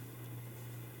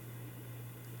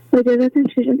 با اجازتون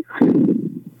شروع میکنم.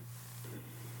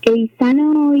 ای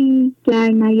سنایی گر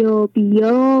نیابی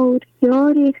یار،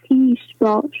 یار خویش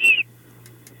باش.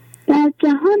 در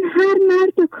جهان هر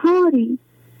مرد کاری،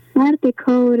 مرد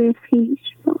کار خویش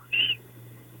باش.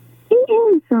 این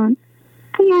انسان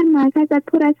اگر مرکزت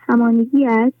پر از همانگی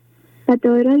است و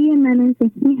دارای من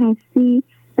ذهنی هستی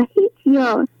و هیچ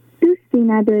یار دوستی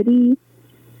نداری،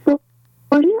 با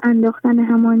انداختن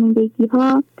همانندگی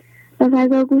ها و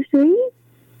فضاگوشایی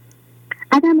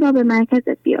عدم را به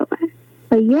مرکزت بیاور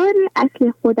و یار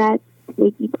اصل خودت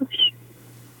زندگی باش.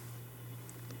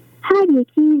 هر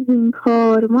یکی زین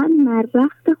کارمان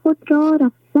مررخت خود را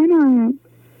رفتنند،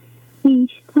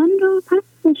 خویشتن را پس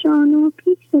نشان و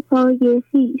پیش پای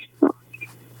خویش باش.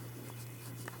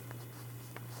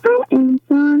 هر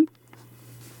انسان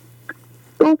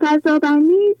با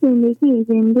فضابندی زندگی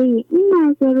زنده این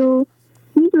مرزه رو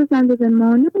می‌دوزند و به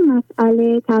مانع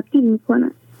مسئله تبدیل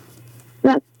می‌کنند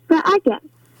و اگر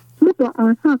ما با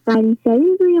آنها قرین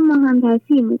شویم روی ما هم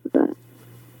تاثیر می‌گذارند.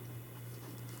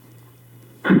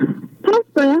 پس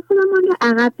باید خودمان را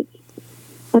عقب بگیریم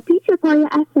و پیش پای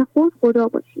اصل خود خدا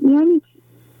باشیم. یعنی چی؟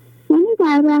 یعنی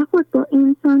در برخورد با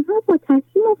انسان ها با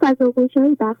تسلیم و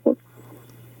فضاگشایی برخورد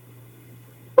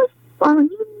فانی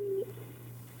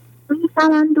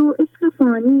می‌خرند و عشق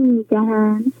فانی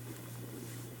می‌دهند.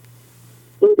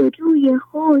 این دو جوی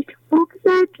خوش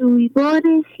بگذر جویبار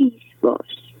خویش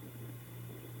باش.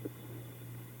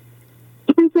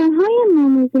 انسان‌های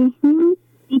من ذهنی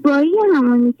زیبایی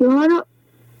همانیگی‌ها را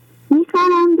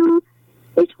می‌خرند و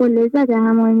عشق و لذت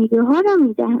همانیگی‌ها را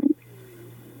می‌دهند.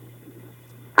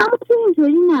 اما تو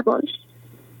اینطوری نباش.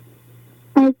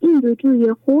 از این دو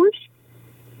جوی خوش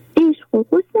عشق و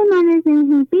حسن من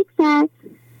ذهنی بگذر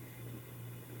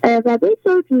و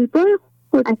بگذار جویبار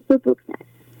خود از تو بگذر.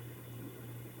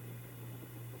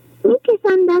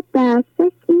 می‌کشندت به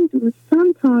دست این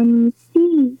دوستان تا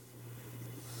نیستی،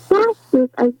 دست جز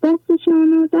از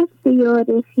دستشان و دست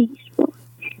یار خویش باش.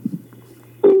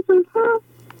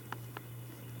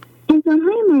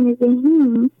 انسان‌های من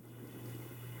ذهنی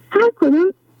هر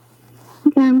کدام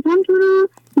کم کم تو رو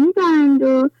میبرند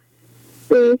و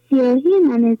به سیاهی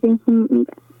من ذهنی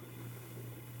میبرند.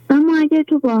 اما اگر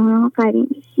تو با آنها قرین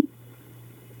بشی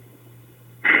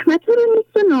و تو رو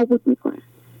نیست و نابود میکنن،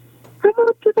 اما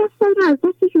تو دست رو از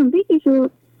دستشون بکش و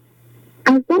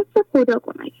از دست خدا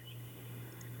کمک.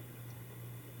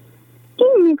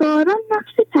 این نگاران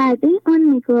نقش پرده آن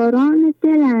نگاران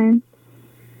دلند.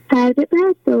 پرده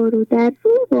بردار و در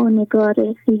رو با نگار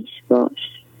خویش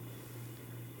باش.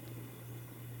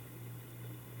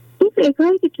 این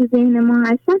فکرهایی که تو ذهن ما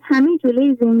هستن همه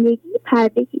جلوی زندگی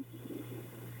پرده هست.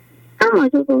 اما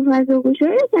تو با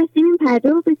فضاگشایی تصمیم این پرده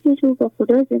رو بکش و با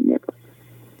خدا زنده باش.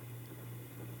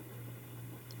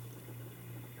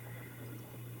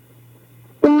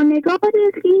 با نگار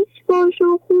خویش باش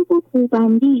و خوب و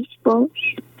خوبندیش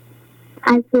باش.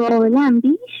 از عالم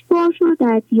بیش باش و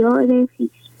در دیار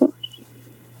خویش باش.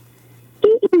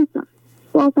 این انسان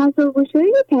با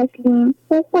فضاگشایی تسلیم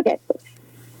با خودت باش.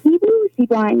 زیبا و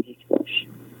زیبا اندیش باش.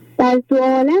 در دو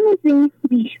عالم ذهن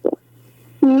بیش باش.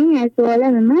 یعنی از دو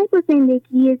عالم مرگ و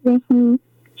زندگی ذهنی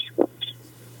بیش باش.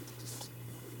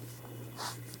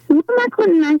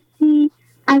 نمکن مستی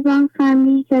از آن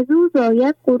خمری که از او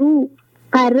زاید غرور.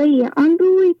 قره آن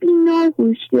روی بینا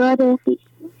هوشیار خویش.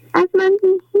 از من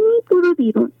ذهنی برو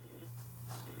بیرون.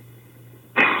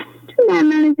 چون در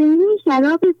من ذهنی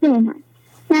شراب ذهن هست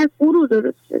که از غرور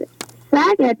درست شده و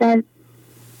اگر در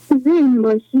ذهن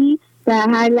باشی و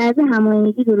هر لحظه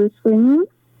همانیگی درست کنی،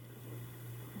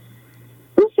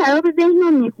 این شراب ذهن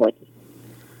رو میخوری.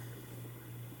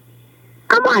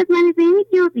 اما از من ذهنی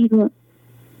بیا بیرون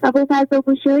و با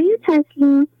فضاگشایی و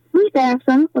تسلیم روی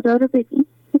درخشان خدا رو ببین.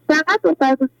 فقط با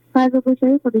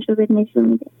فضاگشایی خودش رو بهت نشون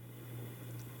میده.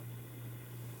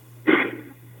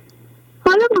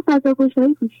 حالا با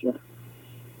فضاگشایی هوشیار.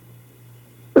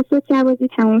 بسیار جوازی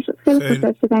تموم شد. خیلی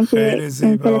خوشحال شدم که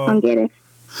این تلفن گرفت.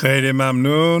 خیلی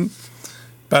ممنون.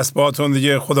 بس باهاتون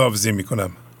دیگه خداحافظی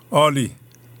میکنم. عالی.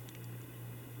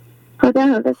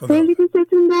 خدا. خیلی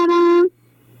دوستتون دارم.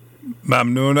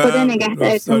 ممنونم. خدا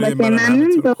نگهدارتون باشه.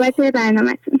 ممنون بابت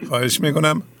برنامه‌تون. خواهش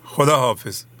میکنم. خدا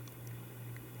حافظ.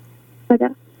 خدا.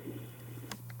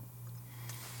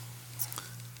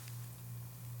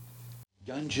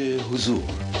 گنج حضور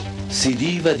CD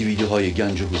و دیویدیوهای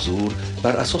گنج حضور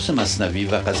بر اساس مثنوی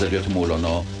و غزلیات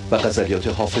مولانا و غزلیات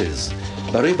حافظ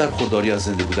برای برخورداری از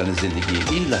زنده بودن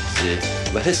زندگی این لحظه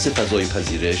و حس فضای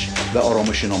پذیرش و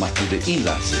آرامش نامحدود این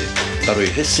لحظه، برای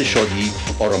حس شادی،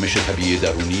 آرامش طبیعی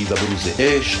درونی و بروز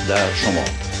عشق در شما،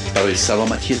 برای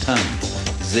سلامتی تن،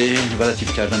 ذهن و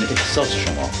لطیف کردن احساس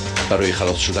شما، برای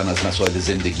خلاص شدن از مسائل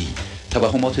زندگی،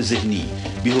 توهمات ذهنی،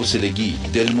 بی‌حوصلگی،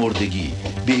 دلمردگی،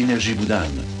 بی انرژی بودن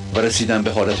و رسیدن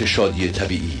به حالت شادی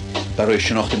طبیعی، برای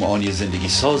شناخت معانی زندگی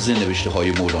ساز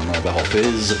نوشته‌های مولانا و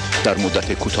حافظ در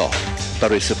مدت کوتاه.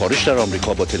 برای سفارش در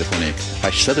آمریکا با تلفن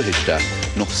 818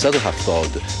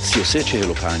 970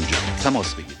 3345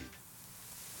 تماس بگیرید.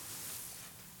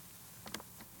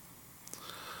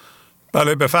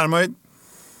 بله بفرمایید.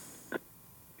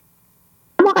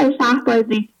 آقای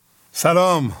شهبازی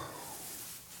سلام.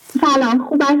 سلام،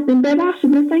 خوب هستیم؟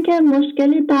 ببخشید مثل که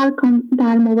مشکلی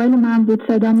در موبایل من بود،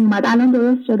 صدا میومد. الان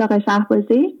درست شد آقای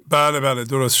شهبازی؟ بله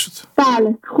درست شد.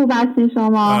 بله خوب هستین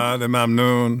شما؟ بله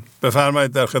ممنون.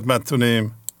 بفرمایید در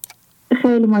خدمتتونیم.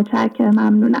 خیلی متشکرم،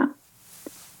 ممنونم.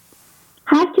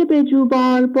 هر که به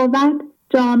جوبار بود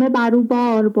جامه برو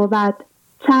بار بود.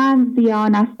 چند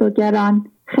زیان است و گران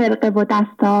خرقه و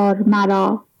دستار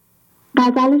مرا.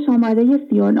 غزل شماره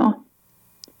 39.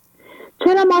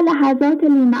 چرا ما لحظات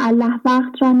لیم الله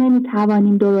وقت را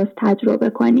نمیتوانیم درست تجربه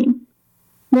کنیم؟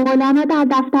 مولانا در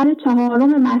دفتر 4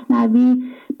 مثنوی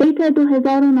بیت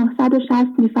 2960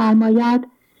 می‌فرماید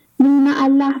نیم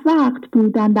الله وقت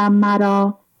بودندم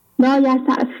مرا، لا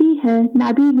یسع فیه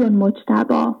نبی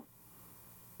مجتبی.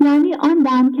 یعنی آن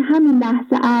دم که همین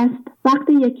لحظه است وقت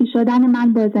یکی شدن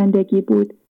من با زندگی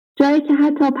بود، جایی که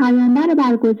حتی پیامبر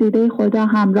برگزیده خدا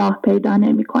هم راه پیدا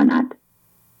نمی کند.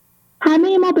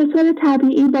 همه ما به طور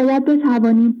طبیعی باید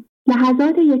بتوانیم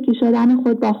لحظات یکی شدن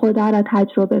خود با خدا را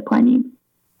تجربه کنیم،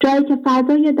 جایی که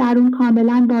فضای درون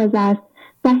کاملا باز است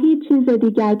و هیچ چیز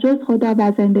دیگر جز خدا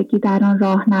و زندگی در آن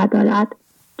راه ندارد،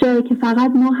 جایی که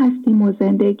فقط ما هستیم و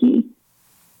زندگی.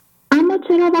 اما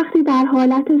چرا وقتی در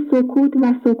حالت سکوت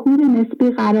و سکون نسبی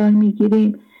قرار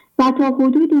می‌گیریم و تا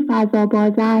حدودی فضا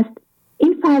باز است،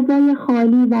 این فضای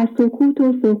خالی و سکوت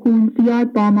و سکون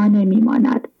زیاد با ما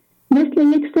نمی‌ماند، مثل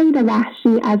یک صید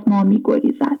وحشی از ما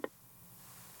می‌گریزد.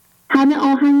 همه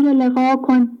آهنگ لقا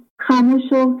کن،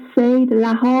 خاموش و صید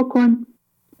رها کن،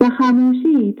 و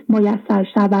خاموشیت میسر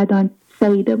شودان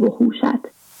صید وحوشت.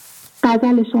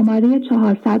 غزل شماره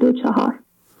 404.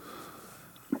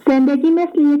 زندگی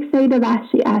مثل یک صید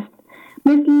وحشی است،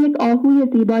 مثل یک آهوی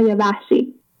زیبای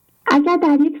وحشی. اگر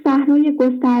در یک صحرای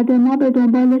گسترده ما به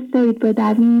دنبال صید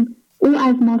بدویم، او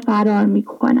از ما فرار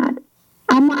می‌کند.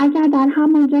 اما اگر در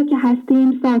همانجا که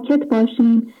هستیم ساکت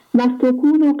باشیم و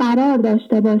سکون و قرار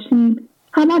داشته باشیم،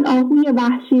 همان آهوی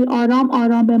وحشی آرام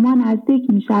آرام به ما نزدیک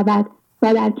می‌شود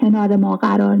و در کنار ما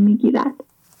قرار می‌گیرد.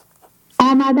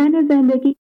 آمدن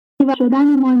زندگی و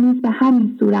شدن ما نیز به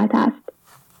همین صورت است.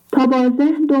 تا با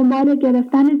ذهن دنبال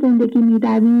گرفتن زندگی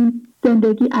می‌دویم،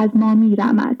 زندگی از ما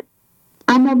می‌رمد.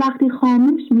 اما وقتی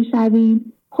خاموش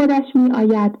می‌شویم، خودش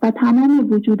می‌آید و تمام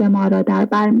وجود ما را در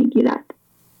بر می‌گیرد.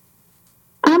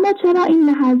 اما چرا این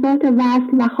لحظات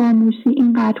وصل و خاموشی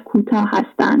اینقدر کوتاه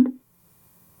هستند؟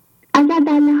 اگر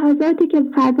در لحظاتی که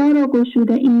فضا را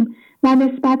گشوده ایم و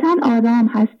نسبتاً آرام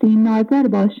هستیم ناظر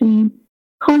باشیم،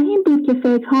 خواهیم دید که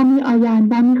فکرها می‌آیند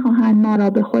و می‌خواهند ما را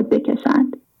به خود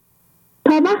بکشند.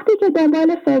 تا وقتی که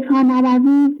دنبال فکرها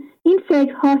نرویم، این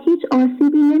فکرها هیچ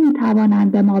آسیبی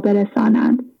نمی‌توانند به ما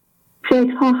برسانند.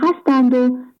 فکرها هستند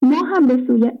و ما هم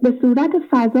به صورت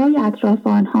فضای اطراف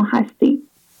آنها هستیم.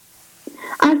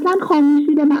 اصلا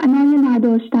خاموشی به معنای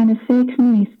نداشتن فکر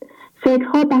نیست.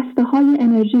 فکرها بسته‌های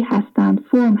انرژی هستند،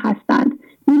 فرم هستند.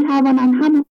 می‌توانند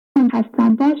هم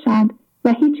هستند باشند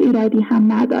و هیچ ایرادی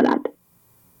هم ندارد.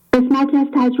 قسمتی از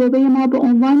تجربه ما به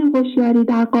عنوان هوشیاری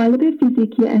در قالب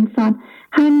فیزیکی انسان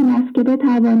همین است که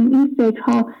بتوانیم این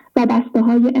فکرها و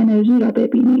بسته‌های انرژی را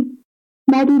ببینیم.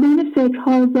 و دیدن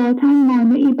فکرها ذاتاً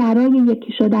مانعی برای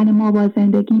یکی شدن ما با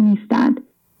زندگی نیستند.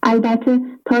 البته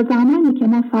تا زمانی که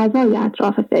ما فضای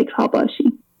اطراف فکرها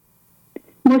باشیم.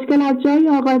 مشکل از جایی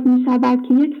آغاز می شود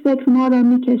که یک فکر ما را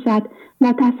می کشد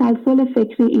و تسلسل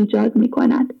فکری ایجاد می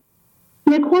کند.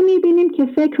 یکو می بینیم که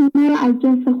فکر ما را از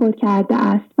جنس خود کرده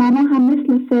است و ما هم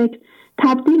مثل فکر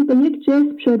تبدیل به یک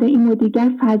جسم شده ایم و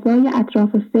دیگر فضای اطراف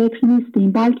فکر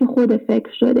نیستیم، بلکه خود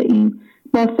فکر شده ایم.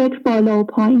 با فکر بالا و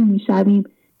پایین می شویم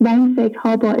و این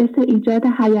فکرها باعث ایجاد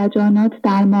هیجانات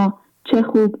در ما، چه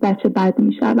خوب و چه بد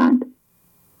می شوند.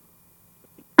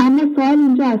 اما سوال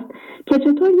اینجاست که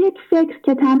چطور یک فکر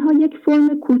که تنها یک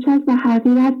فرم کوچک و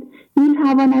حقیر است می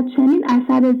تواند چنین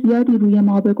اثر زیادی روی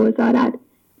ما بگذارد،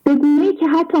 به گونه‌ای که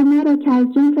حتی ما را که از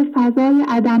جنس فضای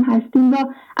عدم هستیم را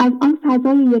از آن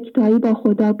فضای یکتایی با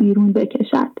خدا بیرون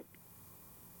بکشد.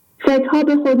 فکرها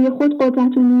به خودی خود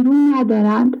قدرت و نیرو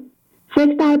ندارند.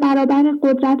 فکر در برابر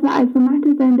قدرت و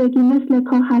عظمت زندگی مثل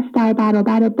کاه است در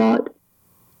برابر باد.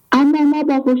 اما ما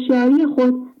با هوشیاری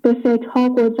خود به فکرها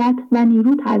قدرت و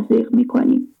نیرو تزریق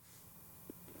می‌کنیم.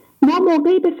 ما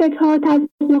موقعی به فکرها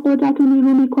تزریق قدرت و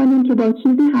نیرو می‌کنیم که با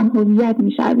چیزی هم هویت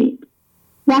می‌شویم.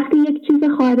 وقتی یک چیز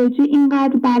خارجی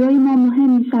اینقدر برای ما مهم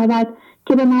می‌شود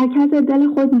که به مرکز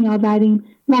دل خود می‌آوریم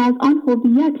و از آن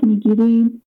هویت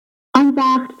می‌گیریم، آن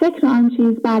وقت فکر آن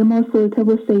چیز بر ما سلطه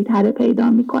و سیطره پیدا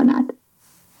می‌کند.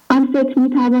 آن فکر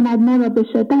می‌تواند ما را به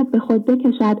شدت به خود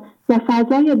بکشد و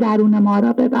فضای درون ما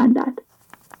را ببندد.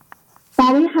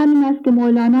 برای همین است که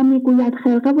مولانا میگوید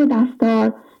خرقه و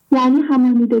دستار یعنی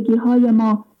همانیدگی‌های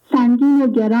ما سنگین و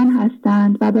گران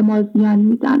هستند و به ما زیان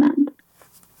می‌زنند.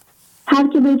 هر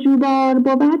که به جوبار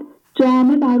بود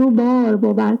جامه بر او بار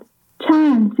بود،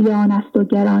 چند زیان است و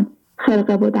گران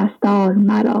خرقه و دستار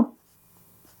مرا.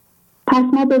 پس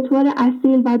ما به طور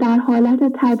اصیل و در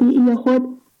حالت طبیعی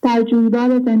خود در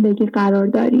جویبار زندگی قرار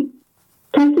داریم.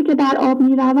 کسی که در آب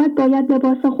می رود باید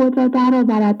لباس خود را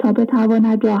درآورد تا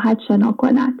بتواند راحت شنا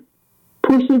کند.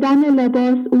 پوشیدن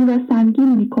لباس او را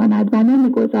سنگین می کند و نمی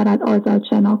گذارد آزاد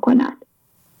شنا کند.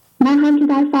 ما هم که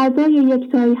در فضای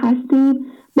یکتایی هستیم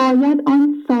باید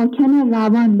آن ساکن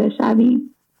روان بشویم.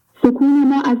 سکون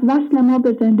ما از وصل ما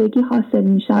به زندگی حاصل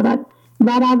می شود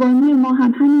و روانی ما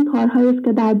هم همین کارهایی است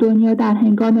که در دنیا در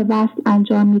هنگام وصل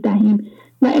انجام می‌دهیم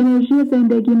و انرژی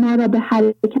زندگی ما را به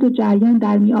حرکت و جریان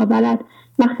در می‌آورد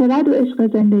و خرد و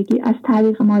عشق زندگی از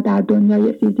طریق ما در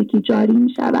دنیای فیزیکی جاری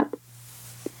می‌شود.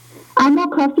 اما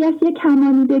کافی است یک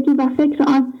همانیدگی و فکر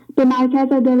آن به مرکز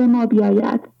دل ما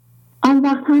بیاید. آن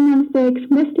وقت همان فکر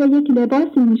مثل یک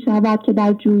لباسی می‌شود که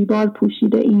در جویبار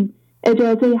پوشیده ایم،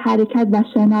 اجازه حرکت و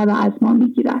شنا را از ما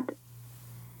می‌گیرد.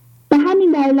 به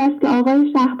همین دلیل است که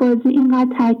آقای شهبازی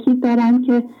اینقدر تاکید دارند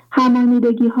که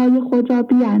همانیدگی‌های خود را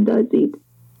بیاندازید.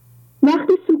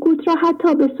 وقتی سکوت را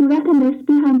حتی به صورت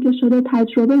نسبی هم که شده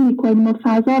تجربه می‌کنیم و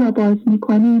فضا را باز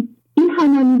می‌کنیم، این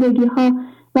همانیدگی‌ها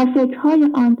و فکرهای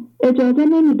آن اجازه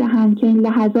نمی‌دهند که این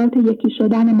لحظات یکی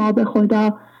شدن ما با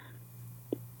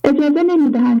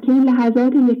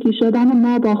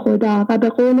خدا و به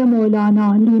قول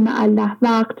مولانا لیم الله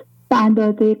وقت به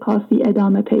اندازه کافی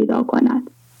ادامه پیدا کند.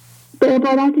 به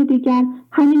عبارت دیگر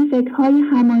همین فکرهای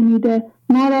همانیده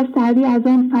ما را سریع از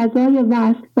آن فضای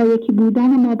وصل و یکی بودن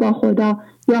ما با خدا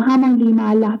یا همان لیم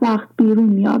الله وقت بیرون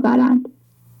می‌آورند.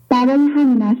 برای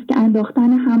همین است که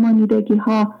انداختن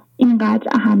همانیدگی‌ها اینقدر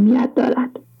اهمیت دارد.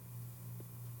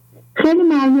 خیلی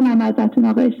ممنونم ازتون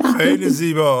آقای شهبازی. خیلی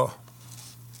زیبا،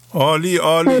 عالی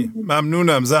عالی،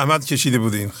 ممنونم، زحمت کشیده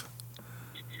بودین.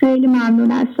 خیلی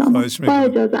ممنون از شما. با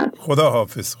اجازت. خدا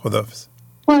حافظ. خدا حافظ.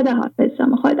 خدا حافظ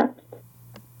شما. خدا.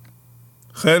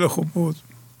 خیلی خوب بود.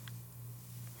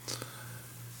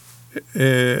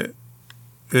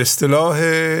 اصطلاح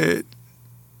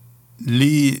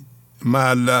لی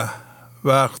معله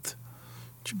وقت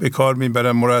که به کار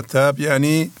میبرن مرتب،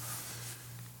 یعنی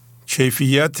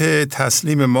کیفیت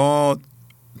تسلیم ما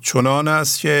چنان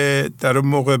است که در اون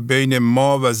موقع بین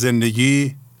ما و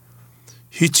زندگی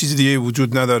هیچ چیز دیگه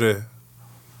وجود نداره،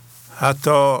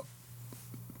 حتی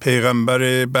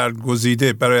پیغمبر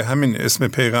برگزیده. برای همین اسم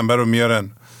پیغمبر رو میارن،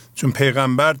 چون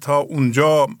پیغمبر تا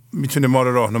اونجا میتونه ما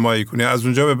رو راهنمایی کنه. از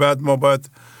اونجا به بعد ما باید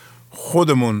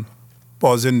خودمون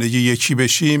با زندگی یکی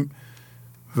بشیم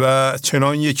و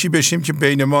چنان یکی بشیم که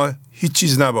بین ما هیچ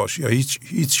چیز نباشه یا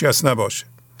هیچ کس نباشه.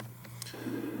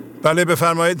 بله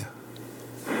بفرمایید.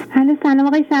 سلام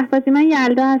آقای شهبازی، من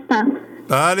یلدا هستم.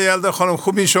 بله یلدا خانم،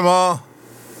 خوبین شما؟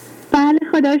 بله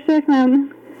خدا شکر، ممنون.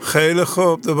 خیلی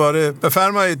خوب، دوباره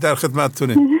بفرمایید، در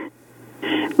خدمتتونیم.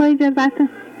 با اجازتون.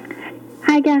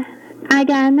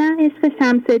 اگر نه عشق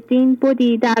شمس الدین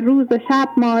بودی در روز و شب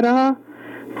ما را،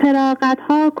 فراغت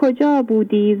ها کجا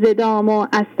بودی ز دام و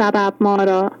از سبب ما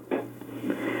را.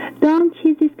 دام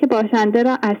چیزی است که باشنده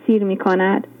را اسیر می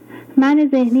کند. من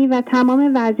ذهنی و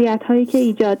تمام وضعیت هایی که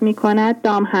ایجاد می کند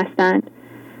دام هستند.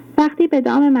 وقتی به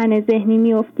دام من ذهنی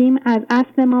می افتیم از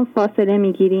اصلمان فاصله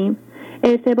می گیریم.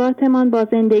 ارتباطمان با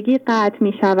زندگی قطع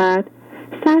می شود.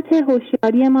 سطح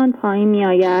هوشیاریمان پایین می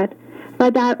آید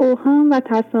و در اوهام و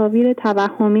تصاویر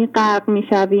توهمی غرق می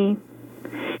شویم.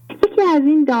 یکی از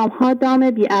این دام ها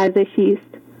دام بی‌ارزشی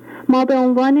است. ما به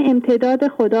عنوان امتداد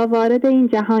خدا وارد این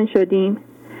جهان شدیم.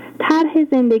 طرح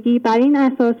زندگی بر این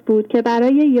اساس بود که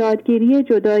برای یادگیری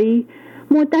جدایی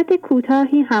مدت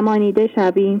کوتاهی همانیده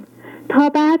شویم تا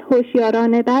بعد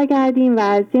هوشیارانه برگردیم و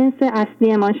از جنس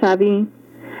اصلیمان شویم.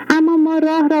 اما ما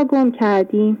راه را گم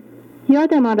کردیم.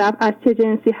 یادمان رفت از چه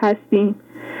جنسی هستیم.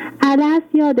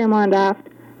 الست یادمان رفت.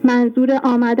 منظور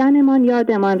آمدنمان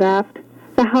یادمان رفت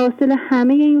و حاصل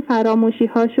همه این فراموشی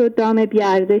ها شد دام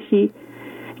بی‌ارزشی.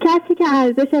 کسی که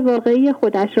ارزش واقعی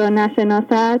خودش را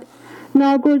نشناسد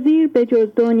ناگزیر به جز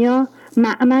دنیا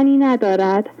مأمنی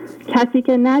ندارد. کسی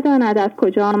که نداند از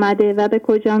کجا آمده و به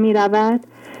کجا می رود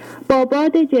با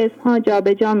باد جسم ها جا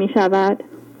به جا می شود.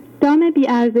 دام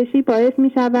بی‌ارزشی باعث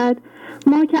می شود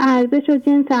ما که ارزش و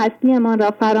جنس اصلی ما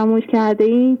را فراموش کرده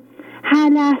ایم هر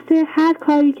لحظه هر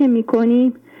کاری که می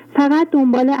کنیم فقط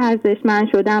دنبال ارزشمند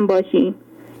شدن باشیم.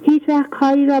 هیچ وقت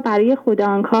کاری را برای خود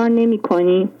آن کار نمی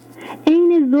کنیم.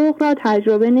 عین ذوق را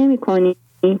تجربه نمی کنیم.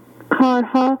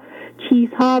 کارها،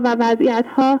 چیزها و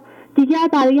وضعیتها دیگر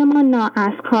برای ما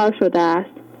نااسکار شده است.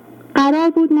 قرار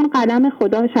بود ما قلم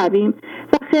خدا شویم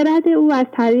و خرد او از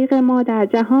طریق ما در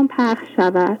جهان پخش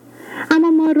شود.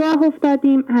 اما ما راه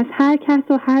افتادیم، از هر کس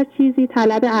و هر چیزی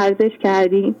طلب ارزش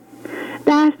کردیم.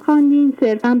 درس خواندیم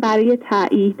صرفاً برای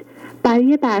تایید،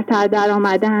 برای برتر در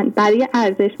آمدن، برای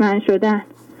ارزشمند شدن.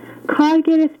 کار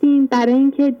گرفتیم برای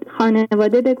اینکه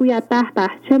خانواده بگوید به به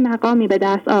چه مقامی به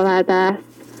دست آورده است.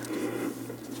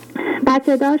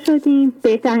 بچه دار شدیم،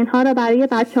 بهترین ها را برای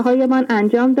بچه هایمان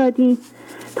انجام دادیم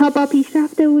تا با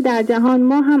پیشرفت او در جهان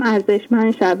ما هم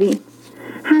ارزشمند شویم.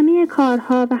 همه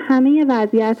کارها و همه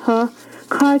وضعیتها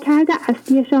کارکرد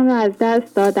اصلیشان را از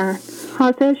دست دادند.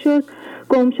 حاصل شد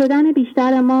گم شدن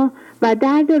بیشتر ما و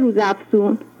درد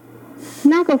روزافزون.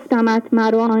 نگفتمت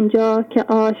مرو آنجا که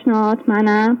آشنات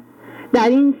منم، در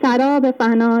این سراب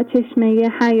فنا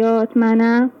چشمه حیات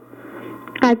منم.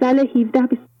 غزل 17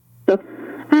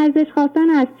 ارزش خواستن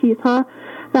از چیزها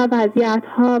و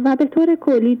وضعیت‌ها و به طور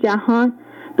کلی جهان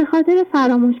به خاطر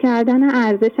فراموش کردن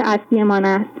ارزش اصلیمان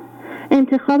است.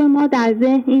 انتخاب ما در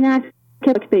ذهن این است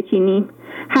که بچینیم،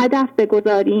 هدف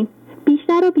بگذاریم،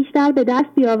 بیشتر و بیشتر به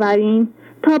دست بیاوریم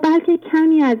تا بلکه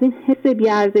کمی از این حس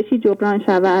بی‌ارزشی جبران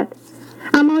شود.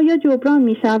 اما آیا جبران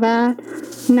می شود؟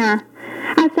 نه.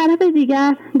 از طرف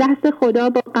دیگر دست خدا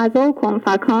با قضا و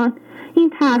کنفکان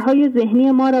این طرح‌های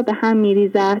ذهنی ما را به هم می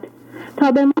ریزد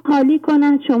تا به ما حالی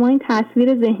کند شما این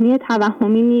تصویر ذهنی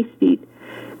توهمی نیستید.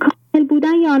 کامل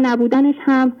بودن یا نبودنش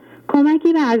هم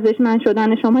کمکی به ارزشمند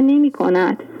شدن شما نمی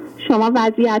کند. شما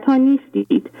وضعیت ها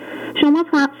نیستید. شما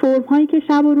فرم هایی که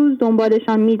شب و روز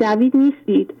دنبالشان می دوید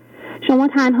نیستید. شما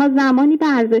تنها زمانی به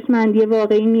ارزشمندی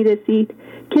واقعی می رسید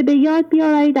که به یاد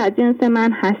بیاورید از جنس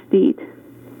من هستید.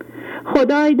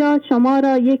 خدای داد شما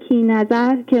را یکی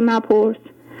نظر که مپرس،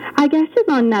 اگرچه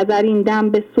زان نظر این دم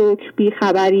به سکر بی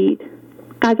خبرید.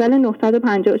 غزل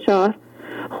 954.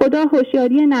 خدا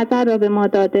هوشیاری نظر را به ما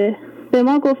داده، به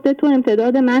ما گفته تو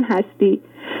امتداد من هستی،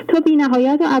 تو بی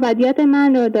نهایت و ابدیت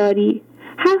من را داری،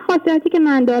 هر خاصیتی که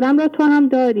من دارم را تو هم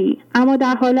داری، اما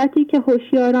در حالتی که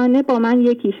هوشیارانه با من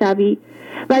یکی شوی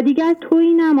و دیگر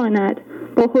تویی نماند.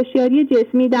 با هوشیاری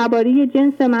جسمی درباره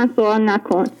جنس من سوال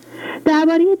نکن،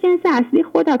 درباره جنس اصلی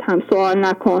خودت هم سوال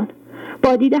نکن.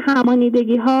 با دید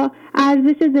همانیدگی ها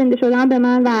ارزش زنده شدن به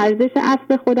من و ارزش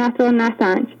اصل خودت را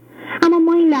نسنج. اما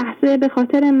ما این لحظه به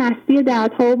خاطر مستی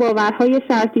دردها و باورهای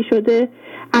شرطی شده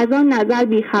از آن نظر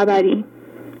بیخبریم.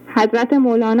 حضرت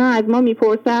مولانا از ما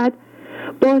میپرسد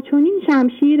با چنین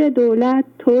شمشیر دولت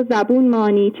تو زبون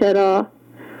مانی چرا،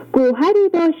 گوهری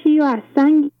باشی و از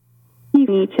سنگ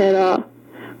چرا.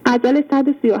 غزل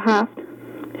 137.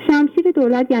 شمشیر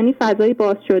دولت یعنی فضای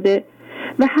باز شده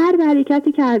و هر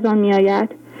برکتی که از آن میآید.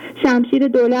 شمشیر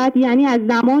دولت یعنی از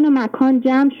زمان و مکان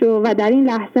جمع شو و در این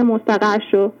لحظه مستقر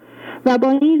شو و با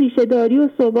این ریشه‌داری و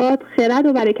ثبات خرد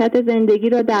و برکت زندگی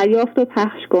را دریافت و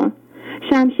پخش کن.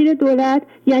 شمشیر دولت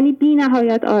یعنی بی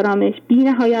نهایت آرامش، بی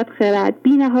نهایت خرد،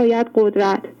 بی نهایت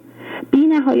قدرت، بی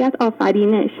نهایت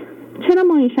آفرینش. چرا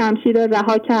ما این شمشیر را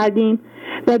رها کردیم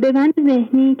و به بند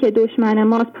ذهنی که دشمن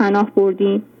ماست پناه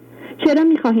بردیم؟ چرا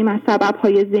می‌خواهیم از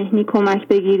سبب‌های ذهنی کمک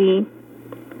بگیریم؟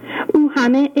 او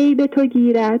همه عیب تو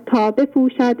گیرد تا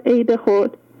بپوشد عیب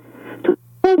خود،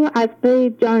 تو از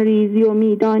غیب جان ریزی و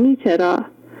میدانی چرا.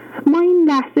 ما این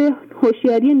لحظه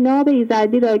هوشیاری ناب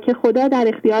ایزدی را که خدا در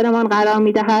اختیارمان قرار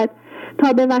می‌دهد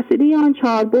تا به وسیله آن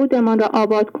چاربعدمان را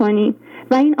آباد کنیم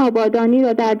و این آبادانی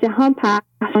را در جهان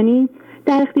پخش کنیم،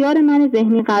 در اختیار من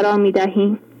ذهنی قرار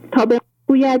می‌دهیم تا به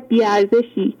گوید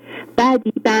بی‌ارزشی،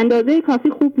 بدی، به اندازه کافی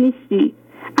خوب نیستی،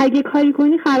 اگه کاری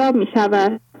کنی خراب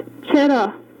می‌شود.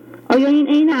 چرا؟ آیا این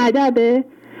عین ادبه؟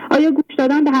 آیا گوش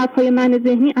دادن به حرف‌های من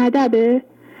ذهنی ادبه؟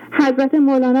 حضرت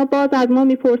مولانا باز از ما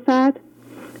می‌پرسد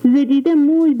زدیده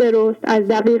موی برست از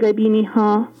دقیق بینی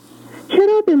ها،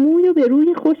 چرا به موی و به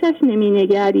روی خوشش نمی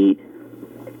نگرید؟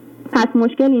 پس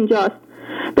مشکل اینجاست.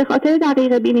 به خاطر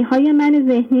دقیق بینی های من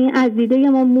ذهنی از دیده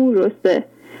ما موی رسته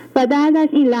و دردش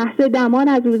این لحظه دمار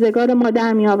از روزگار ما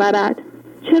در می آورد.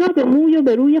 چرا به موی و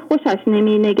به روی خوشش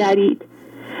نمی نگرید؟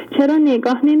 چرا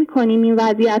نگاه نمی کنیم این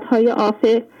وضعیت های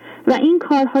آفه و این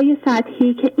کارهای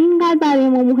سطحی که اینقدر برای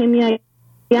ما مهمی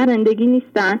زندگی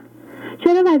نیستن؟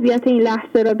 چرا وضعیت این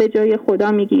لحظه را به جای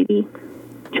خدا میگیری؟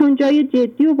 چون جای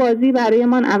جدی و بازی برای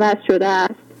من عوض شده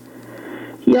است.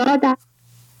 یا در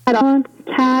آن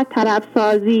که طرف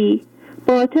سازی،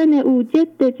 باطن او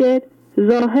جد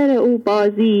ظاهر او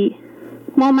بازی.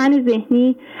 ما من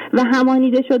ذهنی و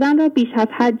همانیده شدن را بیش از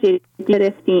حد جدی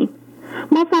گرفتیم.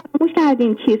 ما فراموش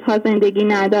کردیم چیزها زندگی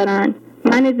ندارند.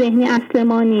 من ذهنی اصل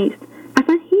ما نیست،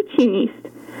 اصلا هیچی نیست.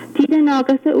 دید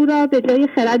ناقص او را به جای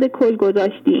خرد کل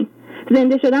گذاشتیم.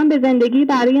 زنده شدن به زندگی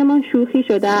برای ما شوخی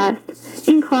شده است.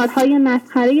 این کارهای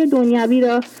مسخره دنیوی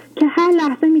را که هر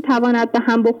لحظه میتواند به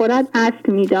هم بخورد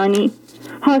اصل میدانیم.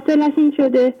 حاصلش این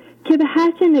شده که به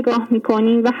هر چه نگاه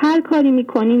میکنیم و هر کاری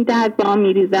میکنیم درد با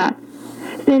میریزد.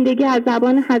 زندگی از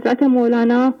زبان حضرت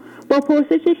مولانا با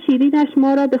پرسش شیرینش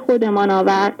ما را به خودمان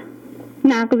آورد.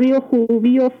 نقضی و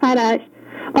خوبی و فرش،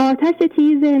 آتش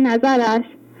تیز نظرش،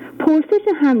 پرسش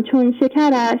همچون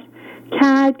شکرش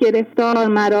کرد گرفتار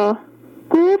مرا.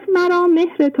 گفت مرا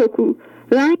مهر تو کو،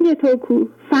 رنگ تو کو،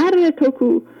 فر تو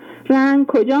کو، رنگ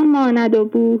کجا ماند و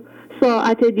بو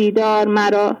ساعت دیدار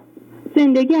مرا.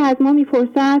 زندگی از ما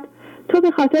میپرسد تو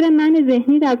به خاطر من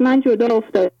ذهنی از من جدا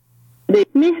افتاده،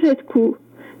 مهرت کو؟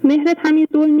 مهرت همین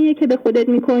ظلمیه که به خودت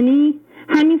میکنی؟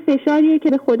 همین فشاریه که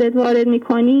به خودت وارد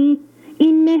میکنی،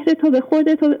 این مهر تو به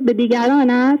خودت و به دیگران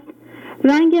است.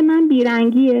 رنگ من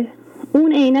بیرنگیه،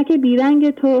 اون عینک بیرنگ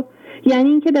تو، یعنی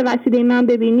این که به وسیله من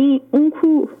ببینی، اون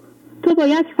کو؟ تو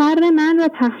باید فر من را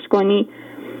پخش کنی.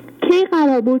 کی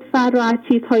قرار بود فر را از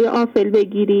چیزهای آفل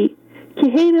بگیری که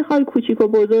هی بخوای کوچیک و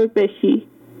بزرگ بشی؟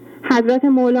 حضرت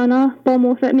مولانا با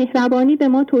مهربانی به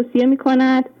ما توصیه می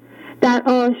کند در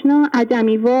آشنا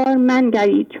عجمیوار من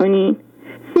گرید چنین،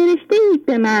 فرشته اید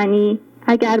به معنی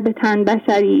اگر به تن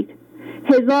بشرید،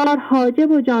 هزار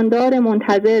حاجب و جاندار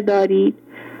منتظر دارید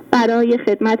برای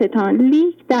خدمتتان،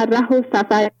 لیک در ره و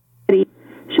سفرید.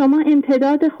 شما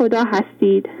امتداد خدا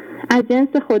هستید، از جنس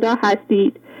خدا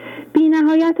هستید، بی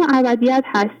نهایت و ابدیت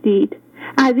هستید.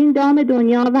 از این دام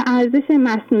دنیا و ارزش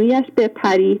مصنوعیش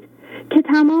بپرید که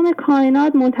تمام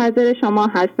کائنات منتظر شما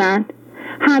هستند.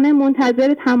 همه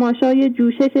منتظر تماشای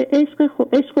جوشش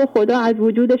عشق و خدا از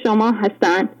وجود شما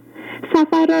هستند.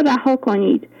 سفر را رها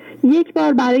کنید، یک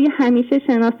بار برای همیشه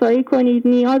شناسایی کنید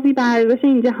نیازی به ارزش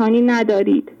این جهانی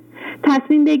ندارید.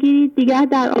 تصمیم بگیرید دیگر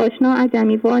در آشنا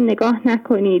عجمیوار نگاه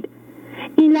نکنید.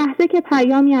 این لحظه که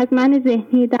پیامی از من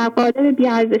ذهنی در قالب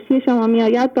بی‌ارزشی شما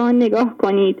میآید به آن نگاه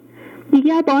کنید.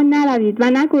 دیگر با آن نروید و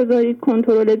نگذارید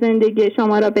کنترل زندگی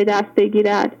شما را به دست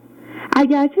بگیرد.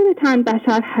 اگرچه به تن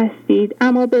بشر هستید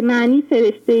اما به معنی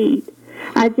فرشته اید،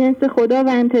 از جنس خدا و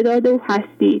امتداد او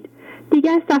هستید.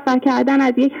 دیگر سفر کردن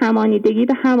از یک همانیدگی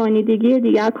به همانیدگی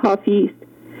دیگر کافی است.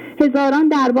 هزاران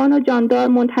دربان و جاندار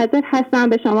منتظر هستند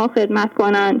به شما خدمت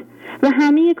کنند و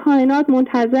همه کائنات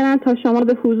منتظرند تا شما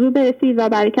به حضور برسید و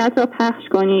برکت را پخش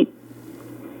کنید.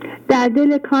 در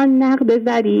دل کان نقد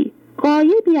زری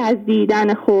غایبی از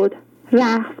دیدن خود،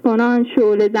 رقص کنان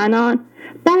شعله زنان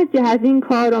برجه از این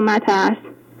کار و مترس،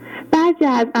 برجه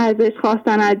از ارزش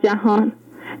خواستن از جهان،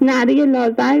 نعره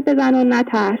لازر بزن و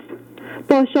نترس،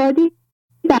 با شادی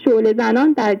در شعله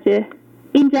زنان درجه.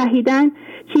 این جهیدن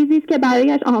چیزیست که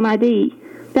برایش آمده ای.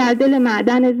 در دل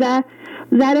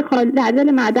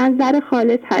معدن زر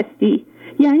خالص هستی،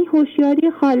 یعنی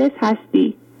هوشیاری خالص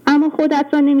هستی، اما خودت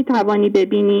را نمیتوانی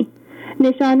ببینی.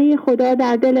 نشانه خدا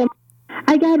در دل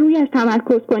اگر رویش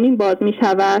تمرکز کنیم باز می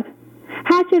شود.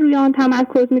 هرچه روی آن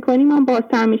تمرکز می کنیم آن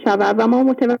بازتر می شود و ما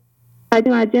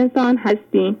متوجه از جنس آن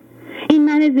هستیم. این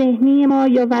من ذهنی ما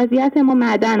یا وضعیت ما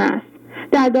معدن است.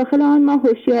 در داخل آن ما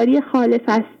هوشیاری خالص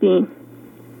هستیم،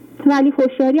 ولی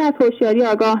هوشیاری از هوشیاری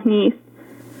آگاه نیست.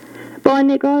 با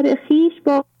نگار خیش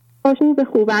باش و به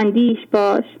خوبندیش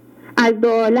باش، از دو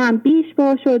عالم بیش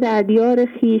باش و در دیار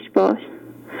خیش باش.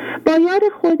 با یار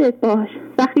خودت باش.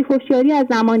 وقتی هوشیاری از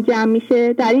زمان جمع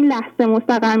میشه، در این لحظه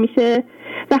مستقر میشه،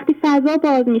 وقتی فضا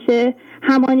باز میشه،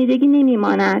 همانیدگی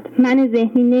نمیماند، من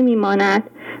ذهنی نمیماند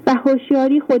و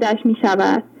هوشیاری خودش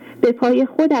میشود، به پای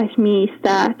خودش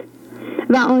میایستد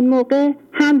و آن موقع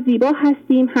هم زیبا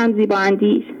هستیم هم زیبا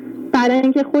اندیش، برای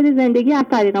اینکه خود زندگی از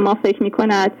طریق ما فکر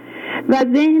میکند و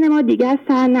ذهن ما دیگر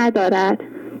سر ندارد،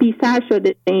 بی سر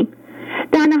شده ایم.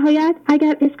 در نهایت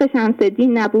اگر عشق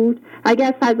شمس‌الدین نبود،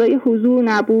 اگر فضای حضور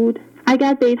نبود،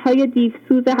 اگر بیت‌های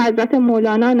دیوسوز حضرت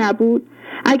مولانا نبود،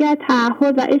 اگر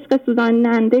تعهد و عشق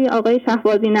سوزاننده آقای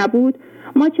شهبازی نبود،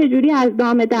 ما چجوری از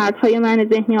دام دردهای من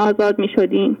ذهنی آزاد می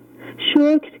شدیم؟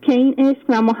 شکر که این عشق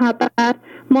و محبت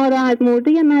ما را از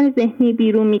مرده من ذهنی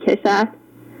بیرون می کشد.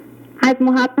 از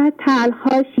محبت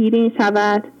تلخ‌ها شیرین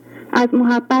شود، از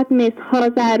محبت مس‌ها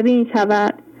زرین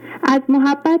شود، از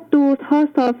محبت دردها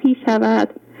صافی شود،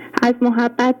 از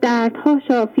محبت دردها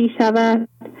شافی شود،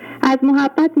 از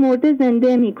محبت مرده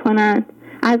زنده می کنند،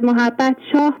 از محبت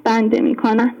شاه بنده می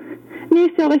کنند.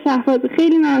 مرسی آقای شهبازی،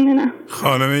 خیلی ممنونم.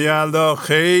 خانم یلدا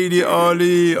خیلی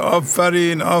عالی،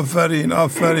 آفرین آفرین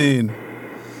آفرین.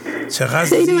 چقدر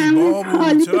زیبا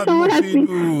بود، چقدر مفید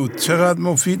بود، چقدر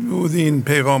مفید بود این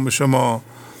پیغام شما.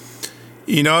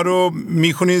 اینا رو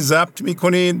میکنید ضبط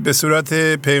میکنید به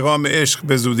صورت پیغام عشق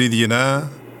به زودی دیگه، نه؟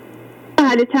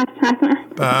 بله حتما.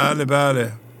 بله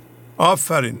بله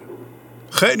آفرین،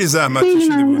 خیلی زحمت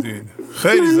کشیده بودین،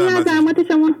 خیلی زحمت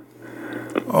شما.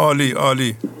 عالی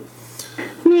عالی.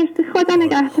 مرسی، خدا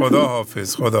نگهدار. خدا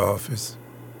حافظ، خدا حافظ.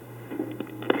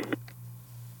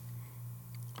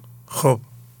 خب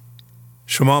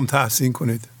شما هم تحسین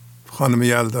کنید خانم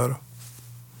یلدا رو.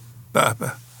 به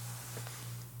به،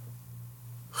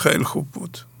 خیلی خوب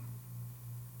بود،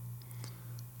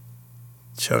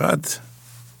 چقدر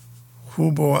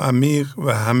خوب و عمیق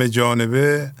و همه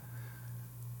جانبه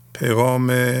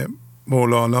پیغام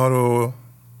مولانا رو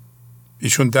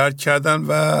ایشون درک کردن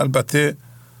و البته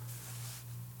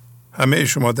همه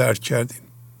شما درک کردین،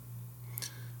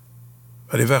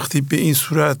 ولی وقتی به این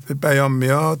صورت به بیان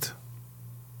میاد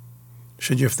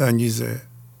شگفت انگیزه.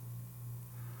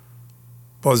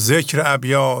 با ذکر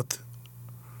ابیات،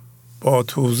 با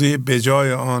توضیح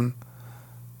بجای آن،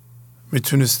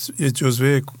 میتونست یه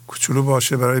جزوه کوچولو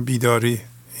باشه برای بیداری.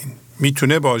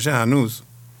 میتونه باشه هنوز.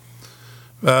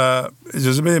 و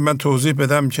اجازه بدید من توضیح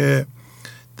بدم که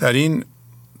در این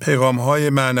پیغام های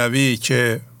معنوی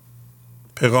که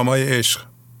پیغام های عشق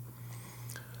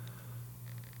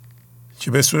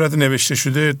که به صورت نوشته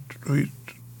شده روی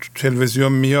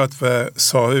تلویزیون میاد و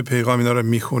صاحب پیغام اینا رو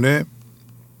میخونه،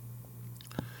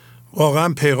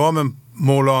 واقعا پیغام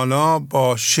مولانا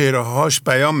با شعرهاش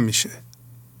بیان میشه.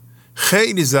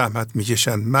 خیلی زحمت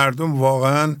میکشن مردم،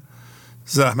 واقعا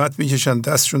زحمت میکشن،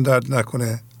 دستشون درد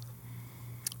نکنه.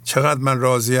 چقدر من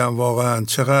راضیم واقعا،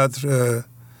 چقدر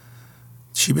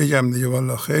چی بگم دیگه،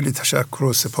 والا خیلی تشکر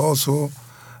و سپاس و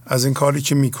از این کاری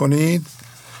که میکنید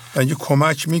و اینکه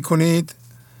کمک میکنید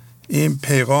این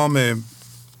پیغام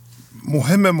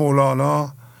مهم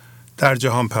مولانا در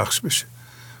جهان پخش بشه.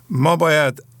 ما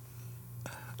باید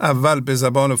اول به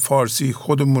زبان فارسی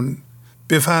خودمون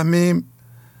بفهمیم،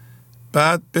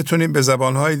 بعد بتونیم به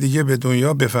زبانهای دیگه به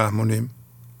دنیا بفهمونیم.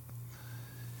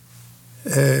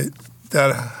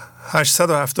 در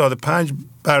 875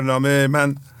 برنامه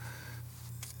من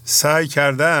سعی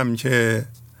کردم که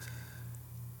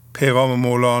پیغام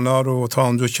مولانا رو تا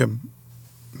اونجا که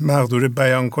مقدور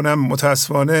بیان کنم.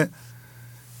 متاسفانه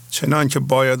چنان که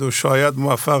باید و شاید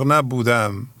موفق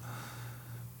نبودم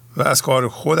و از کار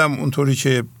خودم اونطوری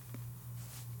که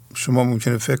شما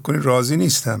ممکنه فکر کنید راضی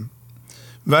نیستم،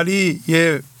 ولی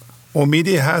یه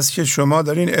امیدی هست که شما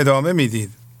دارین ادامه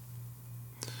میدید.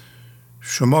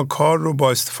 شما کار رو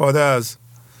با استفاده از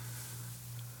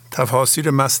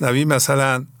تفاسیر مثنوی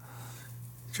مثلا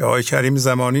که آقای کریم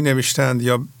زمانی نوشتند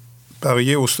یا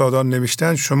بقیه استادان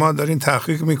نوشتند، شما دارین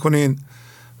تحقیق میکنین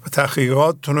و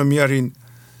تحقیقاتتون رو میارین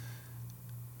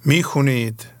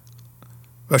میخونید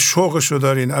و شوقش رو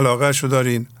دارین، علاقهش رو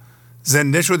دارین،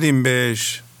 زنده شدیم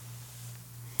بهش.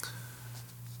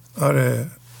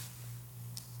 آره،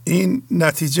 این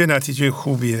نتیجه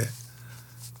خوبیه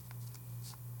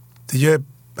دیگه.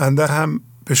 بنده هم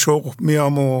به شوق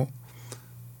میام و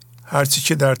هرچی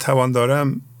که در توان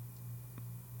دارم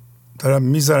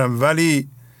میذارم، ولی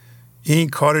این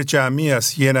کار جمعی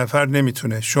است، یه نفر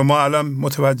نمیتونه. شما الان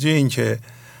متوجه این که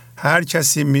هر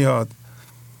کسی میاد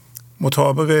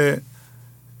مطابق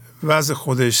وضع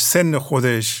خودش، سن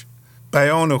خودش،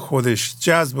 بیان خودش،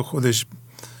 جذب خودش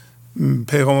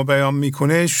پیغام بیان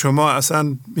میکنه، شما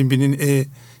اصلا میبینین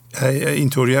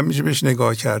اینطوری هم میشه بهش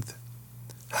نگاه کرد.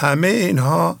 همه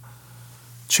اینها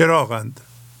چراغند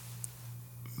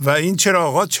و این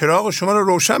چراغات چراغ شما رو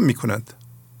روشن میکنند.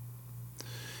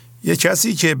 یه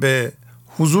کسی که به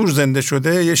حضور زنده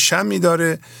شده یه شمعی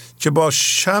داره که با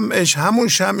شمعش همون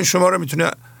شمع شما رو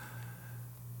میتونه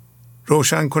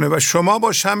روشن کنه و شما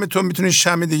با شمعتون میتونید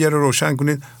شمع دیگر رو روشن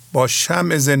کنید، با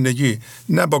شمع زندگی،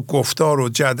 نه با گفتار و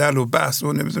جدل و بحث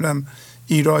و نمیدونم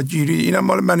ایرادگیری. اینم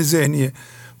مال من ذهنیه.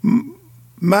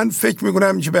 من فکر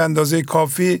میکنم که به اندازه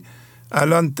کافی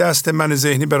الان دست من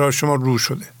ذهنی برای شما رو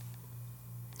شده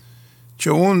که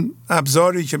اون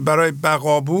ابزاری که برای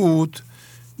بقا بود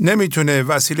نمیتونه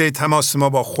وسیله تماس ما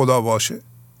با خدا باشه.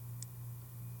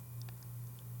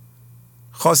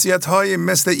 خاصیت های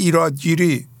مثل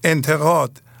ایرادگیری،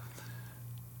 انتقاد،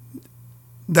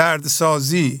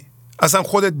 دردسازی، اصلا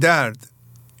خود درد،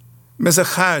 مثل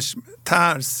خشم،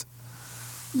 ترس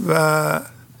و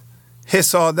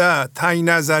حسادت، تنگ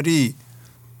نظری،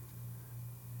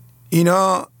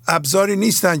 اینا ابزاری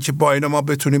نیستن که با اینا ما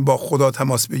بتونیم با خدا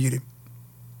تماس بگیریم.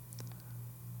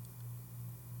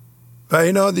 و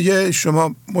اینا دیگه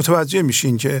شما متوجه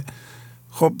میشین که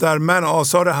خب در من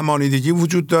آثار همانیدگی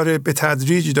وجود داره، به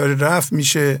تدریج داره رفع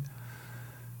میشه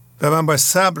و من باید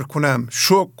صبر کنم،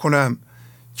 شکر کنم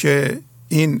که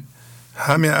این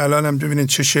همین الان هم ببینید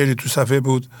چه شعری تو صفحه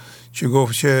بود که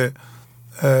گفت که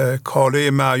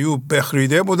کاله معیوب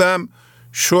بخریده بودم،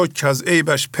 شکر از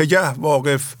عیبش پگه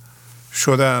واقف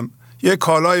شدم. یه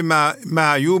کالای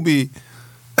معیوبی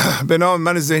به نام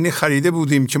من ذهنی خریده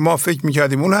بودیم که ما فکر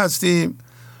میکردیم اون هستیم.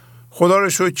 خدا رو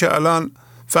شکر که الان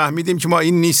فهمیدیم که ما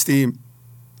این نیستیم.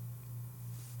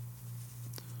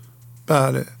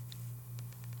 بله،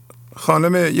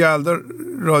 خانم یلدا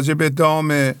راجع به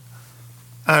دام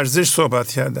ارزش صحبت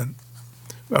کردن.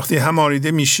 وقتی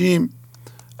همانیده میشیم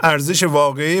ارزش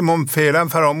واقعی ما فعلا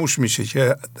فراموش میشه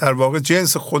که در واقع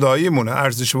جنس خدایی مونه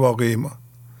ارزش واقعی ما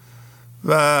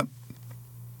و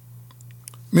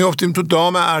میافتیم تو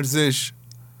دام ارزش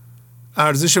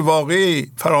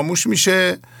واقعی فراموش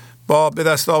میشه با به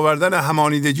دست آوردن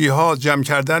همانیدگی ها، جمع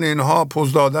کردن اینها،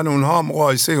 پوز دادن اونها،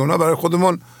 مقایسه اونها. برای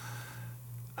خودمون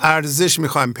ارزش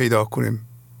میخوایم پیدا کنیم،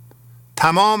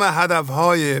 تمام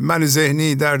هدفهای من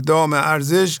ذهنی در دام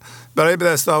ارزش برای به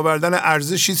دست آوردن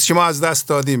ارزشی است که ما از دست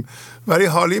دادیم، ولی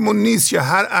حالیمون نیست که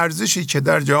هر ارزشی که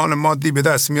در جهان مادی به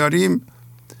دست میاریم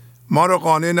ما رو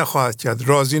قانع نخواهد کرد،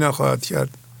 راضی نخواهد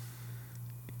کرد.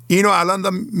 اینو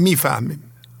الان میفهمیم.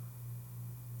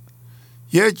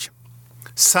 یک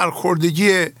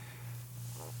سرخوردگی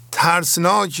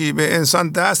ترسناکی به انسان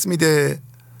دست میده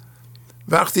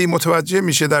وقتی متوجه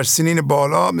میشه در سنین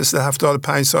بالا مثل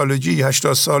 75 سالگی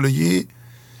 80 سالگی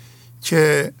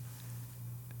که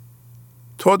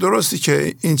تو درستی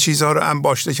که این چیزها رو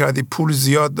انباشته کردی، پول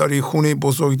زیاد داری، خونه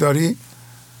بزرگ داری،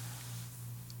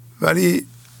 ولی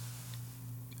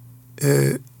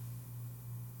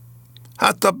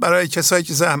حتی برای کسایی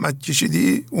که زحمت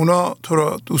کشیدی اونا تو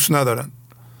رو دوست ندارن.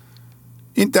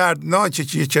 این دردناکه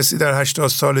که کسی در 80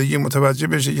 سالگی متوجه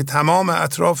بشه که تمام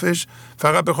اطرافش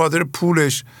فقط به خاطر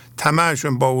پولش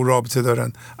طمعشون با او رابطه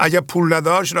دارن. اگر پول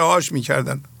نداشت رهاش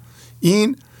میکردن.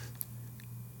 این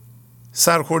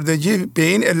سرخوردگی به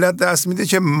این علت دست میده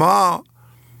که ما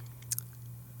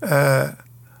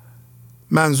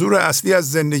منظور اصلی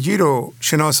از زندگی رو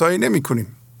شناسایی نمی کنیم.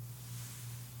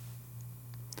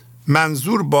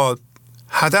 منظور با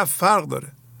هدف فرق داره.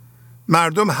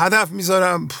 مردم هدف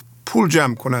میذارن پول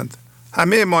جمع کنند.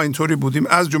 همه ما اینطوری بودیم،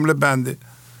 از جمله بنده.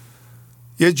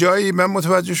 یه جایی من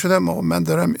متوجه شدم من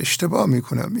دارم اشتباه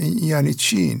میکنم. این یعنی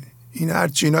چی؟ این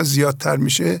هرچی اینا زیادتر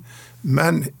میشه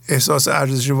من احساس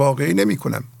ارزش واقعی نمی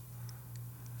کنم.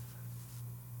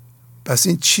 پس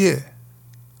این چیه؟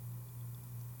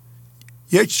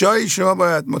 یک جایی شما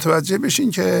باید متوجه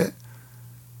بشین که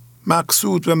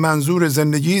مقصود و منظور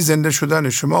زندگی زنده شدن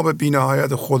شما به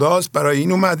بی‌نهایت خداست. برای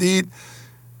این اومدید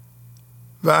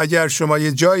و اگر شما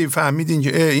یه جایی فهمیدین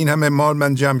که این همه مال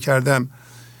من جمع کردم،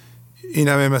 این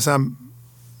همه مثلا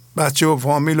بچه و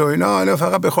فامیل و اینا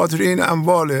فقط به خاطر این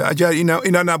امواله، اگر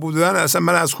اینا نبودن اصلا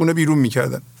من از خونه بیرون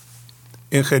میکردن.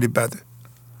 این خیلی بده.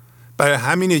 برای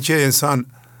همینه که انسان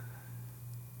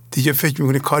دیگه فکر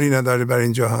میکنه کاری نداره برای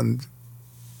این جهان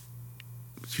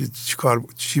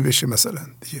چی بشه، مثلا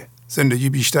دیگه زندگی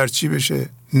بیشتر چی بشه.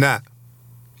 نه،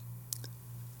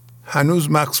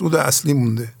 هنوز مقصود اصلی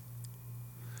مونده.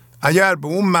 اگر به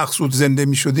اون مقصود زنده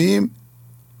می شدیم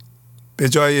به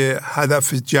جای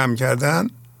هدف جمع کردن،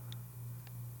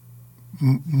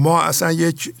 ما اصلا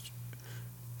یک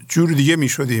جور دیگه می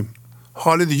شدیم،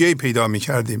 حال دیگه پیدا می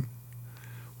کردیم.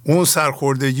 اون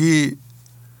سرخوردگی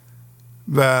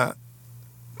و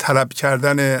طلب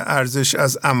کردن ارزش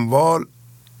از اموال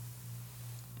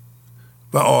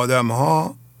و آدم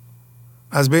ها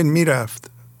از بین می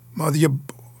رفت. ما دیگه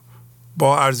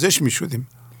با ارزش می شدیم.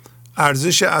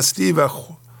 ارزش اصلی و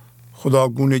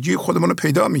خداگونگی خودمون رو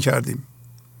پیدا می کردیم.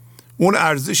 اون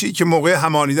ارزشی که موقع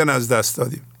همانیدن از دست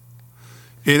دادیم.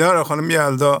 اینا رو خانم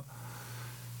یلدا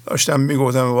داشتم می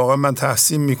گفتم، واقعا من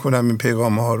تحسین می کنم این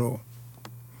پیغام ها رو.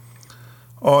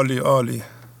 عالی عالی.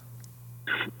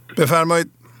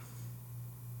 بفرمایید.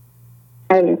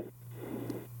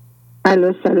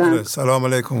 الو سلام. سلام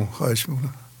علیکم. خواهش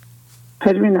میکنم.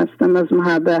 پروین هستم از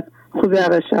محبت. خوبی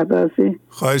آقای شهبازی؟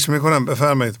 خواهش میکنم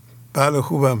بفرمایید. بله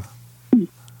خوبم.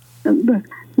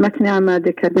 مکنی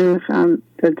آماده کردن میخوام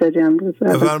در امروز.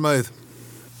 بفرمایید.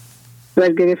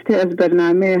 برگرفته از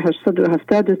برنامه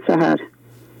 874.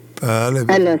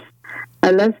 بله.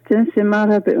 الست جنس ما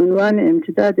را به عنوان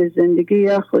امتداد زندگی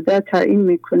یا خدا تعیین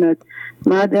میکند.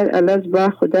 ما در الست با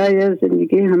خدای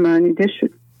زندگی همانیده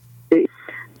شد.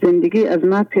 زندگی از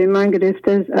ما پیمان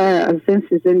گرفته از جنس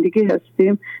زندگی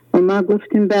هستیم و ما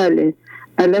گفتیم بله.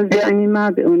 الست یعنی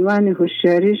ما به عنوان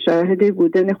هوشیاری شاهد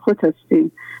بودن خود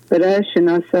هستیم برای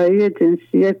شناسایی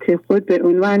جنسیت خود به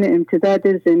عنوان امتداد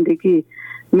زندگی.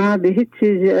 ما به هیچ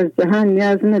چیزی از جهان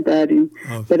نیاز نداریم.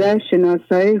 برای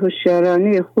شناسایی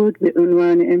هوشیارانه خود به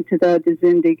عنوان امتداد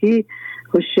زندگی،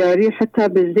 هوشیاری حتی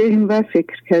به ذهن و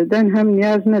فکر کردن هم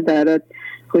نیاز ندارد.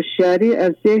 هوشیاری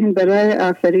از ذهن برای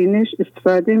آفرینش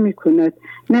استفاده می کند،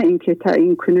 نه اینکه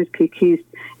تعیین کند که کیست.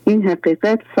 این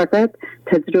حقیقت فقط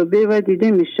تجربه و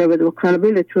دیده می شود و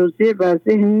قابل توضیح با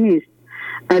ذهن نیست.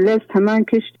 الست همان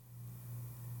کشتی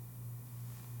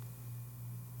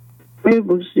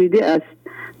بگذیده است.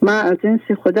 ما از جنس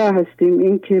خدا هستیم.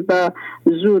 این که با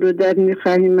زور و در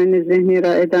می‌خواهیم من ذهنی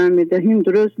را ادامه دهیم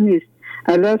درست نیست.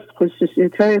 الست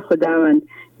خصوصیت‌های خداوند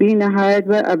بی نهایت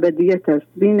و ابدیت است.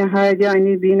 بی نهایت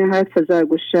یعنی بی نهایت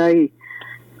فضاگشایی،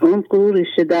 عمق و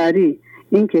ریشه‌داری.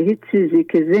 این که هیچ چیزی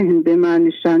که ذهن به ما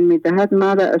نشان می‌دهد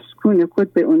ما را از کون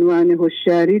خود به عنوان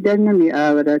هوشیاری در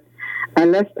نمی‌آورد.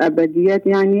 الست ابدیت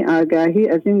یعنی آگاهی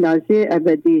از این لحظه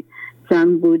ابدی،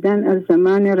 جمع بودن از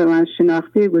زمان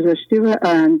روانشناختی گذشته و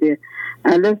آینده.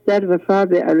 الست در وفا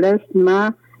به الست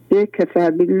ما یک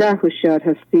کفا بالله هوشیار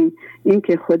هستیم،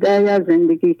 اینکه خدایا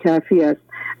زندگی کافی است.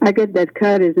 اگر در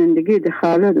کار زندگی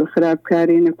دخالت و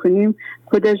خرابکاری نکنیم،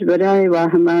 خودش برای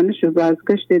واهمانش و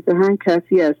بازگشت دهان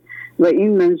کافی است و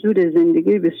این منظور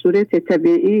زندگی به صورت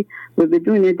طبیعی و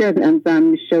بدون درد انجام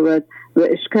می شود و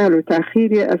اشکال و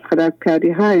تأخیری از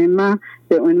خرابکاری های ما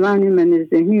به عنوان من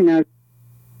ذهنی نرد.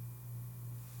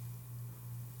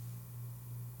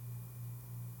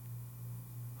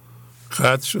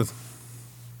 قطع شد.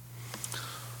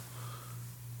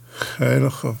 خیلی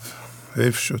خوب،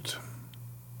 حیف شد.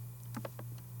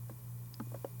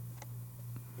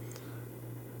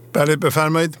 بله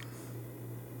بفرمایید.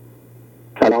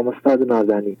 سلام استاد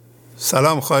نازنین.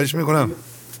 سلام، خواهش میکنم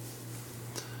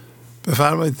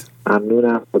بفرمایید.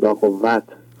 ممنونم، خدا قوت.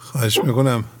 خواهش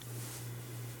میکنم.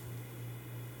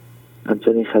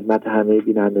 همچنین خدمت همه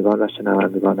بینندگان و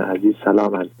شنوندگان عزیز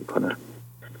سلام عرض میکنم.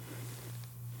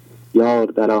 یار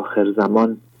در آخر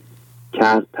زمان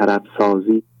کرد طرب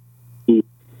سازی،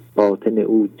 باطن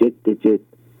او جد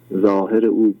ظاهر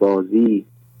او بازی.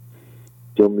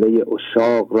 جمله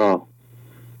عشاق را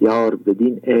یار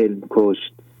بدین علم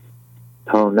کشت،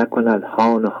 تا نکند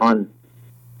هان و هان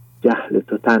جهل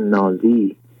تو تن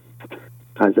نازی.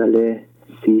 غزل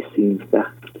 30-13.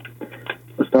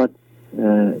 استاد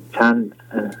چند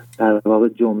در واقع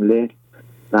جمله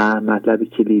و مطلب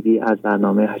کلیدی از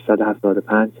برنامه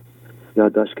 875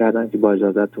 یادداشت کردن که با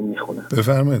اجازهتون میخونم.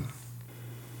 بفرمایید.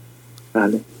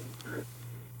 بله.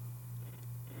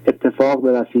 اتفاق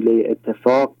به وسیله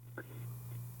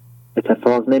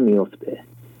اتفاق نمیفته.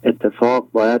 اتفاق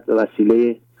باید به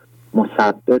وسیله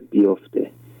مسبب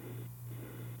بیفته.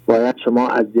 باید شما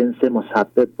از جنس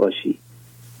مسبب باشی.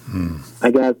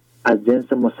 اگر از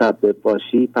جنس مسبب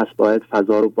باشی پس باید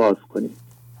فضا رو باز کنی.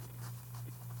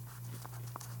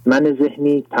 من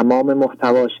ذهنی تمام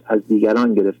محتواش از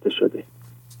دیگران گرفته شده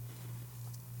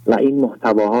و این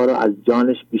محتواها رو از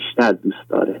جانش بیشتر دوست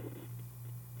داره.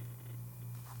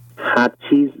 هر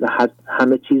چیز و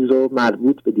همه چیز رو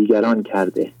مربوط به دیگران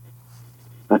کرده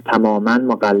و تماما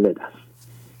مقلد است.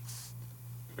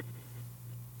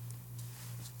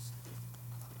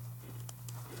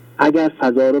 اگر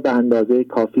فضا رو به اندازه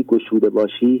کافی گشوده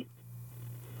باشی،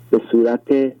 به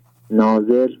صورت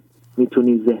ناظر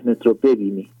میتونی ذهنت رو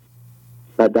ببینی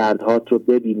و دردهات رو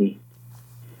ببینی.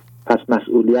 پس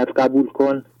مسئولیت قبول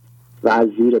کن و از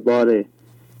زیر بار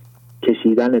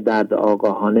کشیدن درد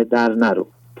آگاهانه در نرو.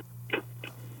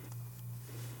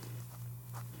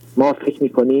 ما فکر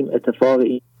میکنیم اتفاق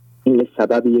این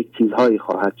سبب یک چیزهایی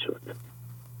خواهد شد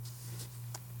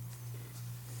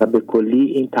و به کلی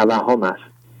این توهم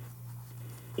است.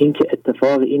 این که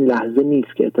اتفاق این لحظه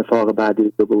نیست که اتفاق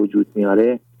بعدی رو به وجود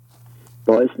میاره،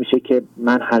 باعث میشه که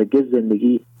من هرگز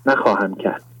زندگی نخواهم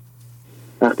کرد.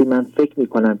 وقتی من فکر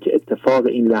میکنم که اتفاق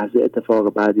این لحظه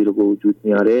اتفاق بعدی رو به وجود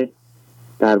میاره،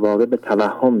 در واقع به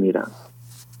توهم میرم.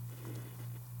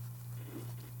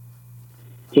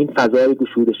 این فضای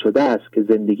گشوده شده است که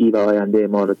زندگی و آینده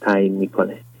ما رو تعیین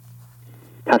میکنه.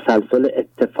 تسلسل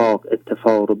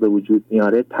اتفاق رو به وجود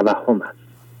میاره توهم است.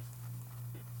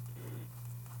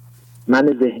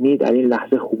 من ذهنی در این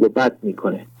لحظه خوب و بد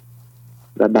میکنه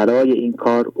و برای این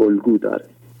کار الگو داره.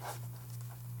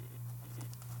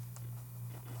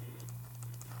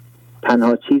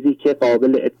 تنها چیزی که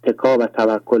قابل اتکا و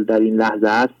توکل در این لحظه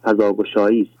است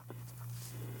فضاگشایی است.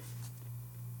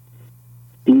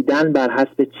 دیدن بر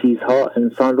حسب چیزها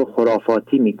انسان رو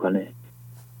خرافاتی میکنه،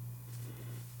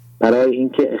 برای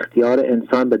اینکه اختیار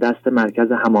انسان به دست مرکز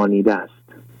همانیده است.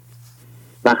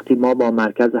 وقتی ما با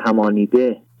مرکز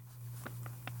همانیده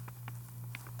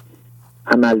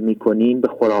عمل میکنیم به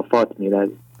خرافات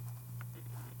میرویم.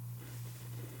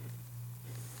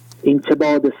 این چه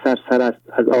باد سرسر است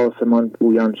از آسمان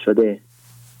پویان شده،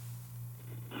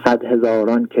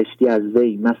 100,000 کشتی از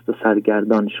وی مست و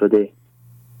سرگردان شده.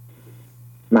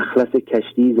 مخلص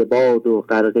کشتی ز باد و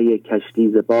غرقه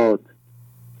کشتی ز باد،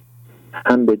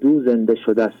 هم به دو زنده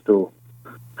شده است و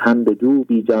هم به دو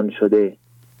بیجان شده.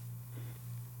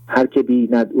 هر که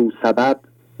بیند او سبب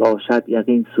باشد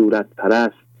یقین صورت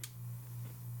پرست،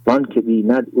 وان که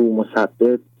بیند او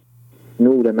مسبب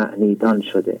نور معنیدان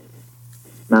شده.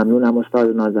 ممنونم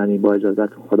استاد نازنین، با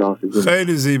اجازهتون خداحافظی.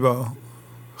 خیلی زیبا،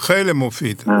 خیلی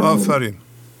مفید. آفرین.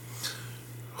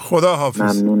 خدا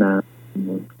حافظ. ممنونم.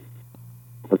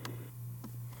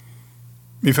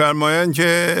 میفرمایند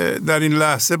که در این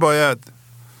لحظه باید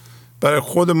برای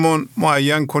خودمون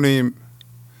معین کنیم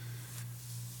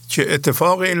که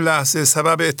اتفاق این لحظه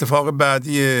سبب اتفاق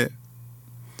بعدیه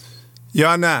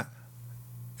یا نه.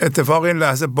 اتفاق این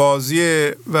لحظه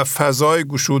بازیه و فضای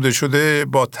گشوده شده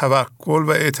با توکل و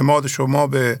اعتماد شما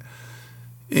به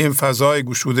این فضای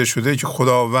گشوده شده که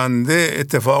خداونده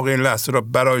اتفاق این لحظه را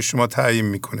برای شما تعیین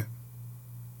میکنه.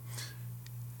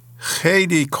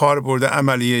 خیلی کاربرد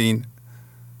عملیه این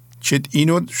که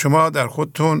اینو شما در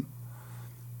خودتون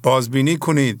بازبینی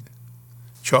کنید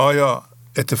که آیا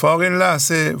اتفاق این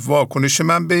لحظه واکنش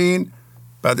من به این،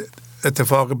 بعد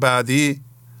اتفاق بعدی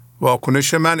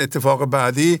واکنش من، اتفاق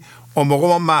بعدی، اون موقع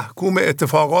ما محکوم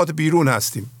اتفاقات بیرون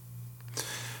هستیم.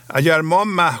 اگر ما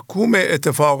محکوم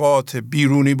اتفاقات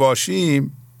بیرونی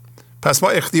باشیم پس ما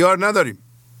اختیار نداریم.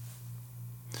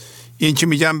 این که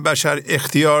میگم بشر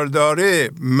اختیار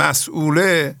داره،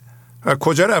 مسئوله، و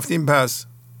کجا رفتیم پس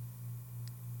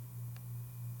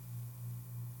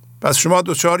شما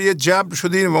دچار یه جبر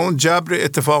شدین و اون جبر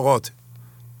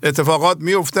اتفاقات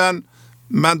میفتن،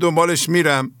 من دنبالش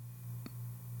میرم.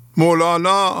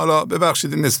 مولانا، حالا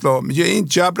ببخشید این اصطلاح، میگه این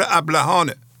جبر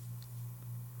ابلهانه.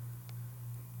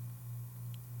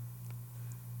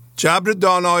 جبر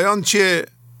دانایان چیه؟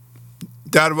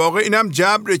 در واقع اینم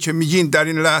جبره که میگین در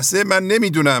این لحظه من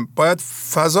نمیدونم، باید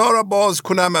فضا را باز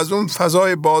کنم، از اون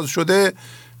فضای باز شده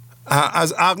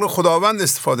از عقل خداوند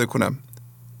استفاده کنم.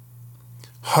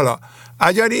 حالا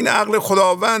اگر این عقل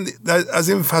خداوند از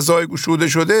این فضای گشوده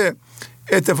شده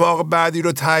اتفاق بعدی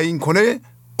رو تعیین کنه،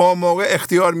 اون موقع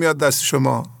اختیار میاد دست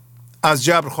شما، از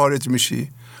جبر خارج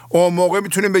میشی. اون موقع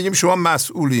میتونیم بگیم شما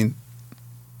مسئولین.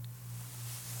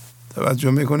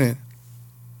 توجه میکنین؟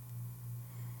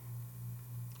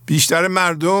 بیشتر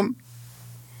مردم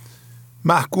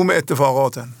محکوم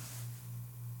اتفاقاتن.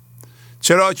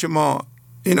 چرا که ما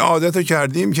این عادت رو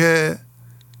کردیم که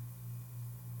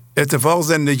اتفاق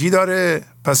زندگی داره،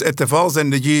 پس اتفاق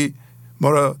زندگی ما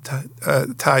رو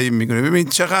تعیین میکنه. ببین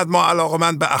چقدر ما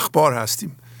علاقه‌مند به اخبار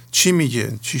هستیم. چی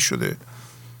میگه؟ چی شده؟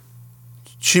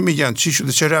 چی میگن؟ چی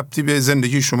شده؟ چه ربطی به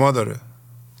زندگی شما داره؟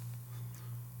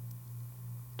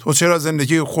 تو چرا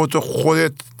زندگی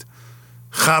خودت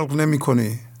خلق نمی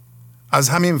کنی؟ از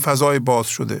همین فضای باز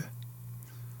شده.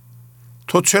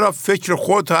 تو چرا فکر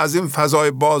خودت از این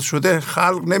فضای باز شده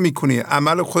خلق نمی کنی؟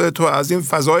 عمل خودت از این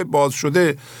فضای باز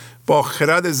شده با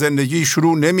خرد زندگی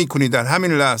شروع نمی کنی در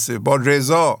همین لحظه، با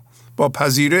رضا، با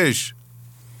پذیرش،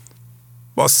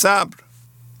 با صبر؟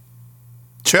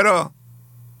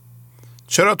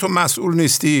 چرا تو مسئول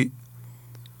نیستی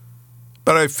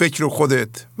برای فکر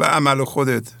خودت و عمل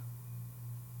خودت؟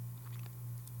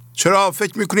 چرا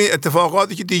فکر میکنی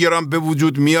اتفاقاتی که دیگران به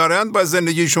وجود میارند باید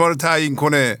زندگی شما رو تعیین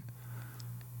کنه؟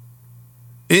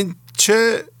 این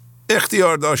چه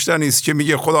اختیار داشتنی است که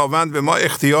میگه خداوند به ما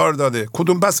اختیار داده؟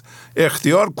 کدوم پس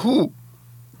اختیار کو؟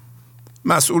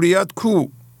 مسئولیت کو؟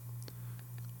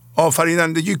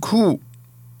 آفرینندگی کو؟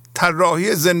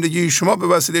 طراحی زندگی شما به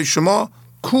وسیله شما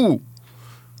کو؟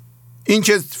 این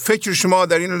که فکر شما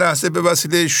در این لحظه به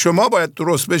وسیله شما باید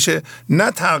درست بشه،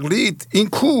 نه تقلید، این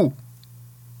کو؟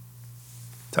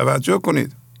 توجه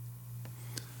کنید.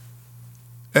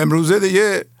 امروزه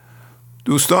دیگه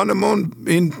دوستانمون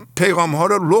این پیغام ها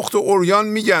رو لخت و عریان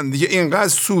میگن دیگه، اینقدر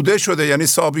سوده شده، یعنی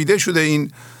سابیده شده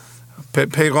این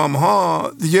پیغام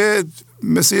ها دیگه.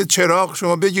 مثل یه چراغ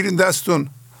شما بگیرین دستون،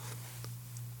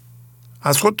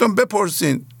 از خودتون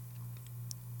بپرسین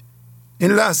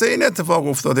این لحظه این اتفاق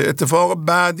افتاده، اتفاق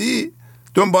بعدی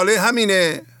دنباله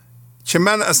همینه که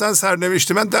من اصلا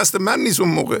سرنوشت من دست من نیست. اون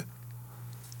موقع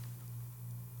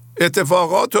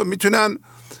اتفاقات رو میتونن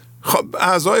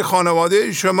اعضای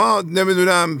خانواده شما،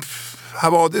 نمیدونم،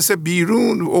 حوادث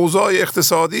بیرون، اوضاع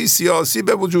اقتصادی، سیاسی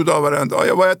به وجود آورند.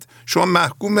 آیا باید شما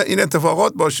محکوم این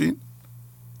اتفاقات باشین؟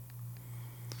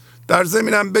 در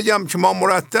ضمنم بگم که ما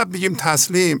مرتب میگیم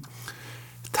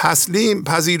تسلیم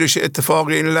پذیرش اتفاق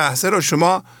این لحظه رو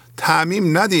شما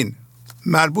تعمیم ندین.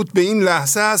 مربوط به این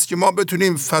لحظه است که ما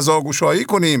بتونیم فضا گشایی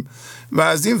کنیم و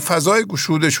از این فضای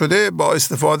گشوده شده با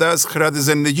استفاده از خرد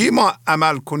زندگی ما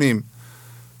عمل کنیم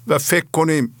و فکر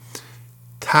کنیم.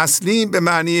 تسلیم به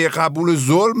معنی قبول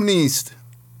ظلم نیست،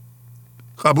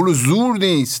 قبول زور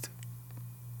نیست.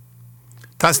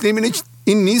 تسلیم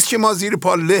این نیست که ما زیر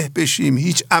پا له بشیم،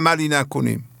 هیچ عملی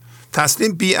نکنیم.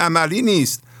 تسلیم بی عملی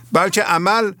نیست، بلکه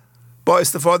عمل با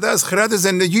استفاده از خرد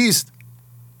زندگی است.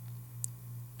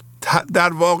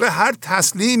 در واقع هر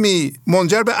تسلیمی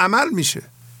منجر به عمل میشه،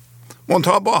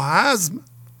 منتها با حزم،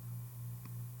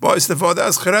 با استفاده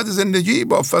از خرد زندگی،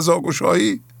 با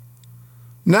فضاگشایی،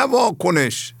 نه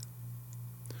واکنش.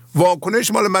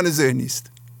 واکنش مال من ذهنی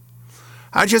است.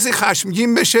 هر کسی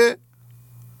خشمگین بشه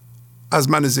از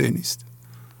من ذهنی است،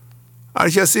 هر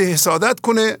کسی حسادت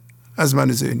کنه از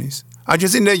من ذهنی است، هر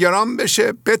کسی نگران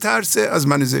بشه بترسه از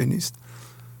من ذهنی است.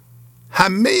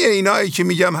 همه اینایی که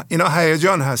میگم اینا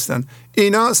هیجان هستن،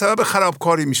 اینا سبب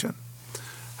خرابکاری میشن.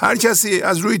 هر کسی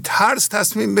از روی ترس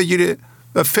تصمیم بگیره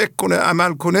و فکر کنه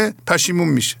عمل کنه پشیمون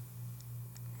میشه.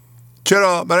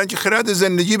 چرا؟ برای اینکه خرد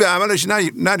زندگی به عملش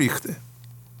نریخته.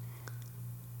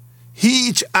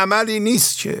 هیچ عملی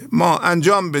نیست که ما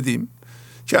انجام بدیم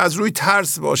که از روی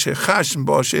ترس باشه، خشم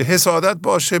باشه، حسادت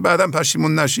باشه، بعداً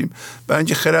پشیمون نشیم، برای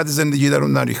اینکه خرد زندگی در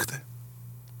اون نریخته.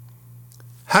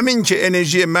 همین که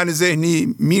انرژی من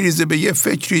ذهنی میریزه به یه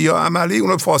فکری یا عملی،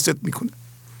 اونو فاسد میکنه.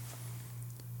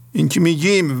 این که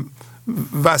میگیم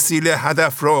وسیله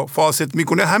هدف رو فاسد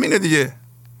میکنه، همینه دیگه.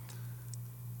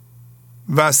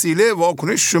 وسیله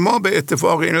واکنش شما به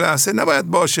اتفاق این لحظه نباید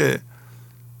باشه.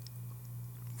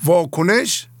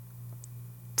 واکنش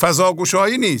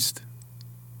فضاگشایی نیست،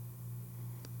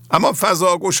 اما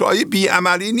فضاگشایی بی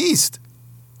عملی نیست،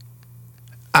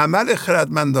 عمل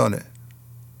خردمندانه.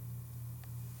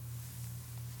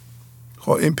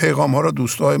 خب این پیغام ها رو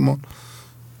دوستایمون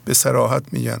به صراحت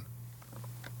میگن.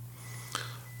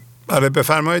 بله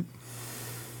بفرمایید.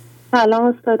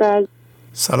 سلام استاد.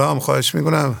 سلام، خواهش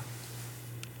میکنم.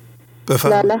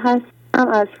 بفرمایید. لاله هستم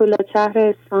از فولادشهر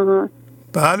اصفهان.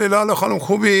 بله لاله خانم،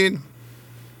 خوبین؟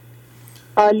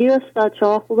 عالی استاد،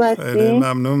 شما خوب هستین؟ خیلی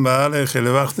ممنون. بله خیلی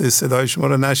وقت صدای شما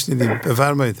رو نشنیدیم.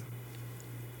 بفرمایید.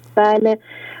 بله،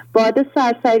 باد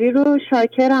سرسری رو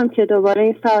شاکرم که دوباره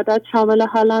این سعادت شامل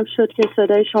حالم شد که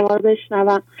صدای شما رو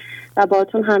بشنوم و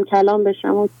باهاتون هم کلام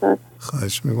بشم استاد.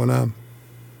 خواهش میکنم.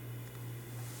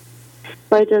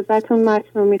 با اجازهتون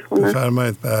متن میخونم.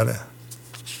 بفرمایید. بله.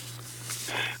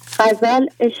 غزل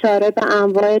اشاره به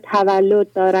انواع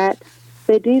تولد دارد،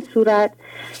 بدین صورت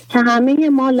که همه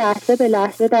ما لحظه به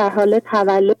لحظه در حال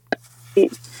تولد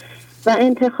هستیم و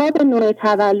انتخاب نوع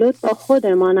تولد با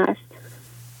خودمان است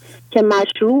که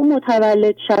مشروع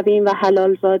متولد شویم و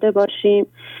حلال زاده باشیم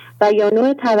و یا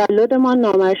نوع تولد ما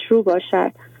نامشروع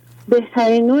باشد.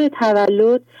 بهترین نوع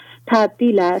تولد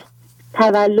تبدیل است،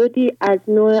 تولدی از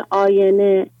نوع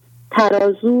آینه،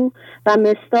 ترازو و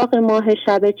مصداق ماه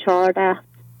شب 14.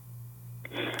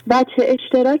 بچه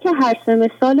اشتراک هر سه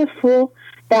مثال فوق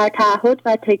در تعهد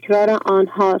و تکرار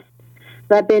آنهاست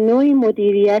و به نوعی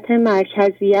مدیریت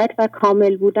مرکزیت و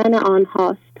کامل بودن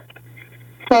آنهاست.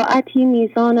 ساعتی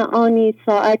میزان آنی،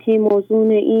 ساعتی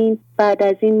موزون این، بعد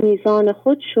از این میزان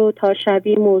خود شو تا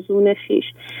شبی موزون خیش.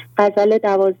 غزل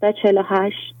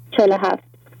 12:47.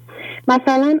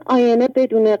 مثلا آینه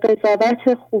بدون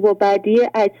قضاوت خوب و بدی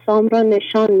اجسام را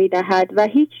نشان می دهد و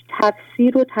هیچ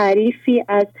تفسیر و تعریفی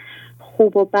از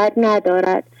خوب و بد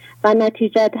ندارد و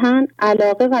نتیجتاً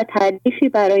علاقه و تعریفی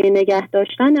برای نگه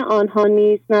داشتن آنها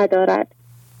نیز ندارد.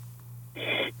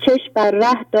 چشم بر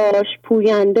ره داشت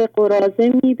پوینده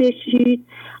قراضه می بشید،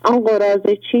 آن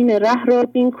قراضه چین ره را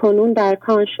بین کنون در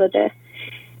کان شده.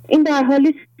 این در حالی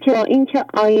است که اینکه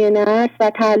آینه است و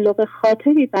تعلق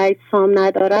خاطری به اجسام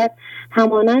ندارد،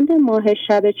 همانند ماه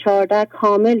شب 14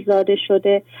 کامل زاده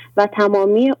شده و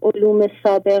تمامی علوم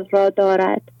سابق را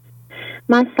دارد.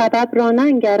 من سبب را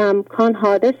ننگرم کان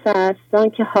حادث است، زان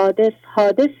که حادث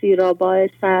حادثی را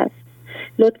باعث است.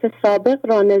 لطف سابق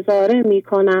را نظاره می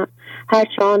کنم،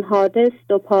 هرچه آن حادث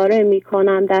دوپاره می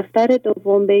کنم. دفتر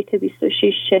دوم بیت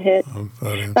 26:40.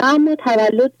 و اما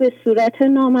تولد به صورت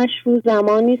نامشروع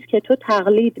زمانی است که تو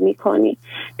تقلید می کنی،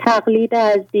 تقلید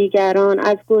از دیگران،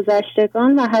 از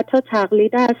گذشتگان و حتی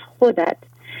تقلید از خودت.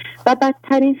 و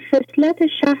بدترین خصلت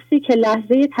شخصی که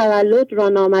لحظه تولد را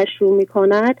نامشروع می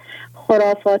کند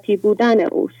خرافاتی بودن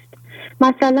اوست.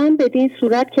 مثلا بدین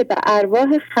صورت که به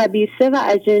ارواح خبیثه و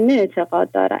اجنه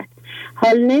اعتقاد دارد،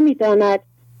 حال نمی داند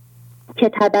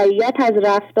که تبعیت از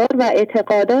رفتار و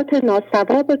اعتقادات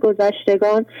ناصواب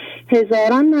گذشتگان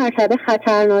هزاران مرتبه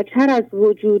خطرناکتر از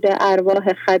وجود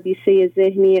ارواح خبیثه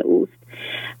ذهنی اوست.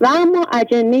 و اما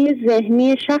اجنه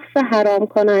ذهنی شخص حرام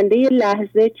کننده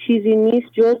لحظه چیزی نیست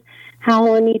جز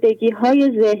همانیدگی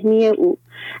های ذهنی او.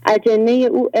 اجنه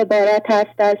او عبارت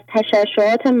است از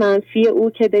تشعشعات منفی او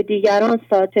که به دیگران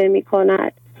ساطع می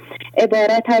کند،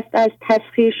 عبارت است از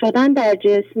تسخیر شدن در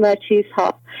جسم و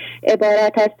چیزها،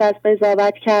 عبارت است از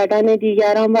قضاوت کردن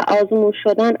دیگران و آزمون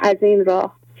شدن از این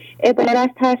راه،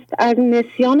 عبارت است از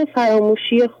نسیان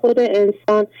فراموشی خود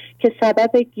انسان که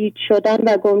سبب گیج شدن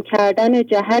و گم کردن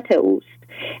جهت اوست،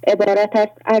 عبارت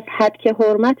است از حد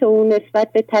حرمت او نسبت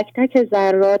به تک تک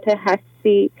ذرات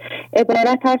هستی،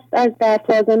 عبارت است از در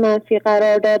فاز منفی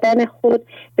قرار دادن خود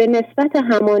به نسبت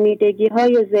همانیدگی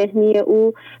های ذهنی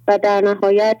او و در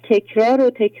نهایت تکرار و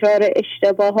تکرار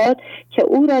اشتباهات که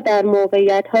او را در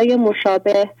موقعیت های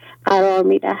مشابه قرار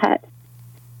می دهد.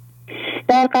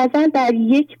 در غزل در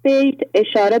یک بیت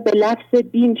اشاره به لفظ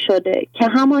بین شده که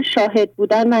همان شاهد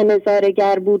بودن و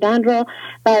نظاره‌گر بودن را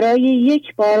برای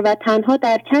یک بار و تنها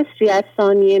در کسری از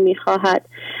ثانیه می‌خواهد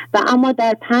و اما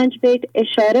در 5 بیت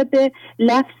اشاره به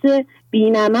لفظ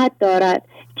بینمت دارد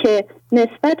که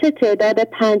نسبت تعداد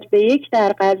 5 به 1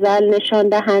 در غزل نشان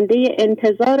دهنده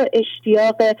انتظار و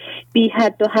اشتیاق بی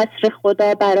حد و حصر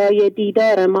خدا برای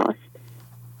دیدار ماست.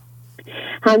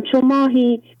 همچون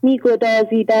ماهی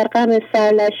می‌گدازی در غم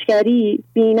سرلشکری،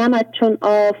 بینمت چون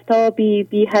آفتابی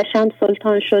بی حشم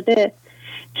سلطان شده.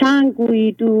 چند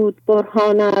گویی دود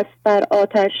برهان است بر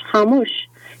آتش خموش،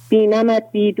 بینمت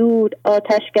بی دود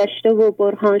آتش گشته و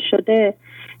برهان شده.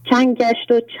 چند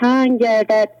گشت و چند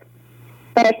گردد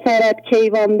بر سرت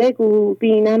کیوان بگو،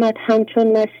 بینمت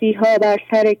همچون مسیحا بر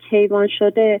سر کیوان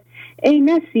شده. ای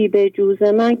نصیب جوز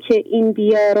من که این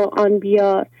بیار و آن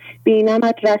بیار،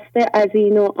 بینمت رسته از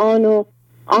این و آن و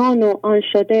آن و آن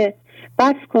شده.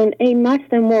 بس کن ای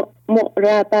مست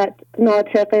معربت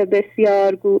ناطق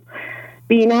بسیارگو،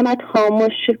 بینمت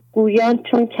خاموش گویان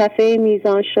چون کفه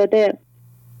میزان شده.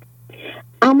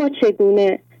 اما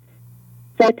چگونه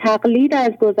تقلید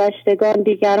از گذشتگان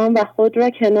دیگران و خود را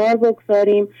کنار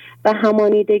بگذاریم و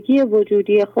همانیدگی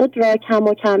وجودی خود را کم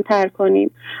و کمتر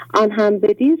کنیم، آن هم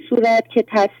بدین صورت که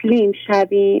تسلیم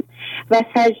شویم و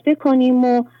سجده کنیم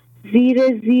و زیر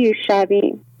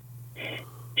شویم.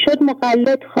 شد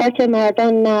مقلد خاک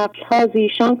مردان نقل ها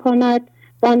زیشان کند،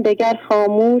 وان دگر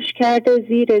خاموش کرده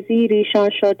زیر ایشان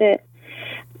شده.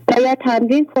 باید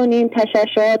تمرین کنیم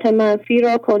تشعشعات منفی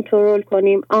را کنترل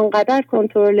کنیم، آنقدر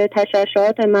کنترل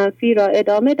تشعشعات منفی را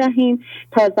ادامه دهیم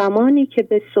تا زمانی که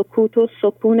به سکوت و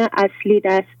سکون اصلی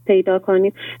دست پیدا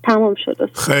کنیم. تمام شد.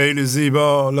 خیلی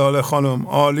زیبا لاله خانم،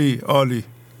 عالی عالی.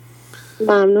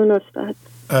 ممنون استاد.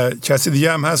 کسی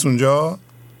دیگه هم هست اونجا؟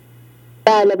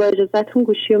 بله، با اجازهتون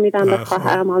گوشی رو میدم به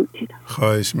خواهرم آمیتیدا.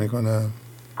 خواهش میکنم.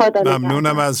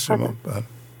 ممنونم از شما.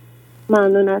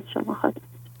 ممنون از شما. خدا.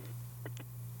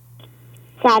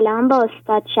 سلام با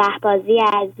استاد شهبازی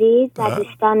عزیز و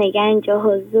دوستان گنج و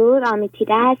حضور.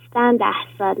 آمیتیدا هستم، 10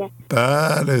 ساله.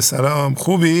 بله سلام،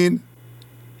 خوبین؟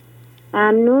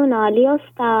 ممنون، عالی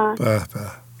استاد.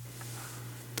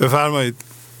 بفرمایید.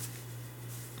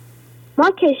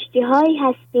 ما کشتی هایی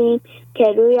هستیم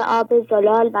که روی آب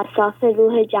زلال و صاف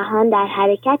روح جهان در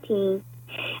حرکتیم،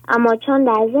 اما چون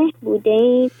در ذهن بوده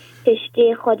ایم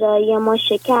کشتی خدایی ما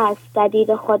شکست و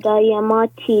دید خدایی ما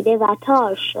تیره و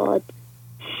تار شد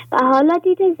و حالا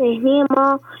دید ذهنی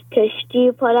ما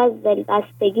کشتی پر از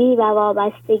دلبستگی و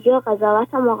وابستگی و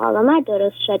قضاوت و مقاومت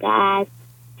درست شده است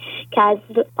که از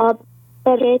آب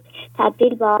برد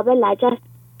تبدیل به آب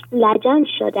لجن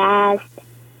شده است.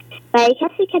 و یک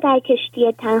کسی که در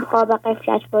کشتی تنخواب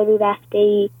غفلت فرو رفته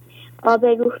ای، آب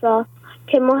روح را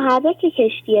که محرک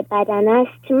کشتی بدن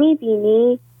است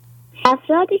میبینی.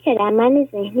 افرادی که در من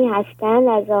ذهنی هستند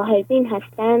و ظاهربین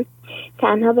هستند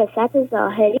تنها به سطح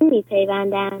ظاهری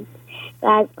میپیوندند و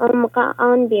از عمق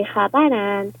آن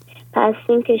بیخبرند. پس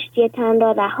این کشتی تن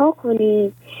را رها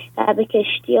کنید و به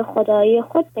کشتی خدایی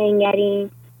خود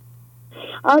بنگرید.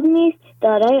 آب نیز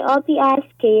دارای آبی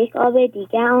است که یک آب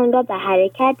دیگر آن را به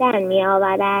حرکت در می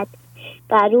آورد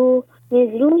و روح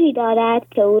نیز روحی دارد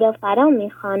که او را فرا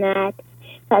می خواند.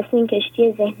 پس این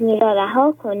کشتی ذهنی را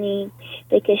رها کنید،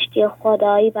 به کشتی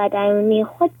خدایی و درونی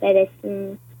خود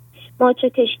برسیم. ما چو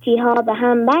کشتی ها به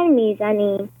هم بر می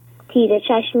زنیم، تیره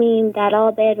چشمیم در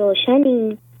آب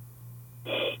روشنیم.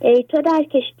 ای تو در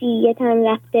کشتی تن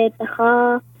رفته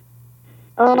بخواه،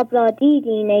 آب را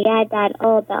دیدی نگر در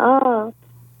آب آب.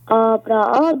 آب را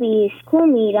آبیست کو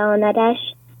میراندش،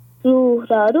 روح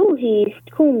را روحیست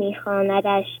کو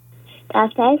میخواندش.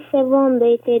 دفتر 3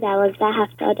 بیت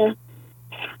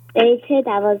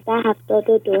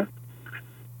 1272.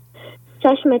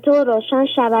 چشم تو روشن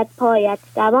شود پایت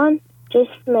دوان،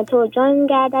 جسم تو جان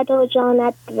گردد و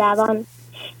جانت روان.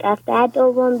 دفتر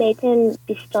 2 بیت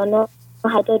 29.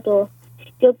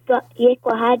 یک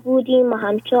گوهر بودیم و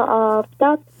همچو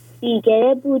آفتاب،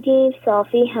 دیگره بودیم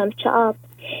صافی همچو آب.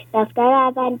 دفتر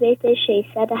اول بیت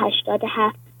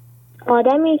 687.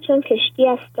 آدمی چون کشتی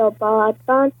است و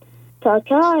بادبان، تا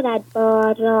که آرد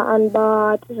بار را آن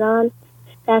بادران.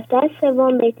 دفتر 3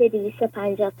 بیت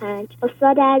 255.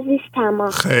 استاد عزیز تمام.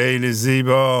 خیلی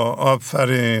زیبا،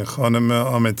 آفرین خانم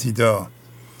آمیتیدا،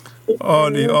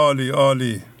 عالی عالی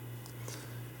عالی.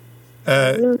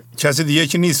 کسی دیگه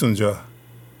که نیست اونجا؟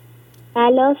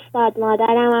 بله استاد،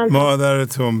 مادرم هم.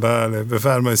 مادرتون، بله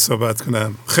بفرمایید صحبت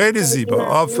کنم. خیلی زیبا،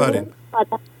 آفرین.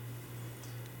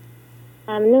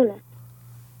 ممنونم.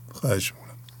 خواهش می‌کنم.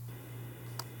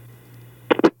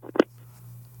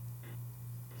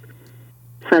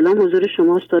 سلام حضور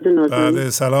شما استاد نازنین. بله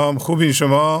سلام، خوبین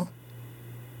شما؟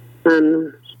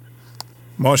 ممنون.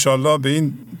 ماشاءالله به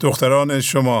این دختران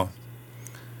شما.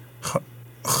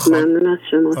 ممنون از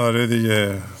شما. آره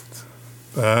دیگه،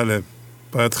 بله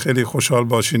باید خیلی خوشحال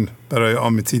باشین برای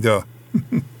آمیتیدا.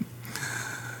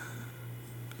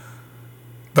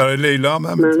 برای لیلا هم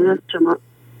ممنون از شما.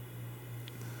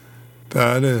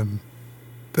 بله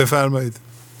بفرمایید.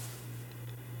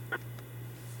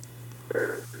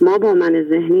 ما با من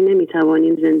ذهنی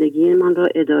نمیتوانیم زندگیمان را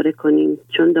اداره کنیم،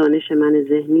 چون دانش من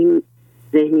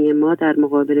ذهنی ما در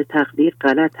مقابل تقدیر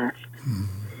غلط است.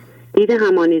 دید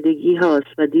همانیدگی هاست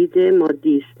و دید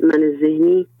مادی است. من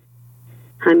ذهنی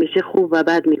همیشه خوب و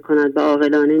بد می کند و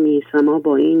عاقلانه نیست و ما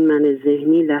با این من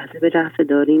ذهنی لحظه به لحظه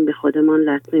داریم به خودمان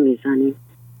لطمه می زنیم.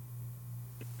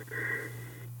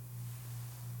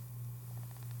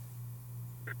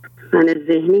 من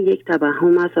ذهنی یک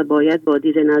توهم است و باید با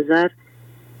دید نظر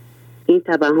این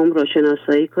توهم را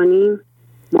شناسایی کنیم.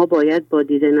 ما باید با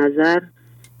دید نظر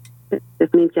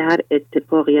بفهمیم که هر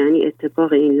اتفاق، یعنی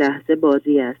اتفاق این لحظه،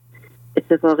 بازی است.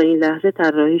 اتفاق این لحظه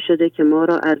طراحی شده که ما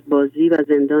را از بازی و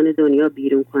زندان دنیا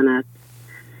بیرون کند.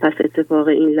 پس اتفاق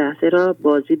این لحظه را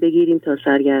بازی بگیریم تا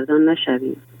سرگردان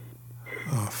نشویم.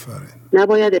 آفرین.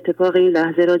 نباید اتفاق این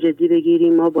لحظه را جدی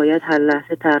بگیریم. ما باید هر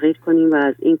لحظه تغییر کنیم و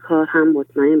از این کار هم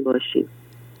مطمئن باشیم.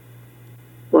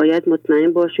 باید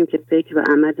مطمئن باشیم که فکر و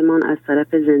عملمان از طرف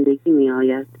زندگی می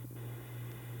آید.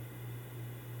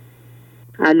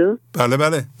 الو؟ بله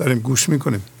بله داریم گوش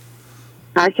میکنیم.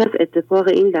 هر کس اتفاق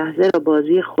این لحظه را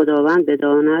بازی خداوند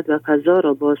بداند و فضا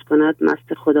را باز کند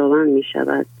مست خداوند می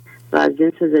شود و از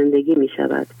جنس زندگی می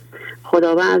شود.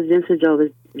 خداوند از جنس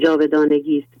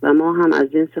جاودانگی است و ما هم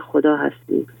از جنس خدا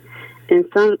هستیم.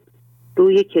 انسان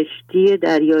روی کشتی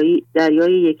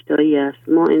دریای یکتایی است.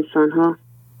 ما انسان ها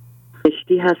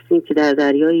کشتی هستیم که در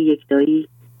دریای یکتایی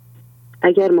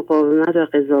اگر مقاومت و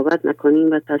قضاوت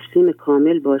نکنیم و تسلیم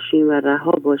کامل باشیم و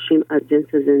رها باشیم از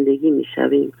جنس زندگی می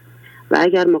شویم و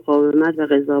اگر مقاومت و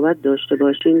قضاوت داشته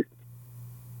باشیم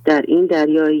در این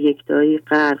دریای یکتایی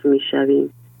غرق می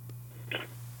شویم.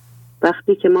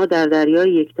 وقتی که ما در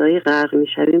دریای یکتایی غرق می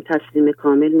شویم تسلیم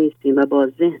کامل نیستیم و با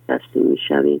ذهن تسلیم می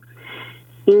شویم.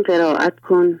 این قرائت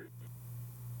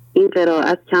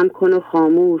کم کن و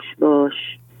خاموش باش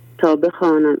تا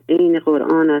بخوانم عین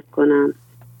قرآنت کنم.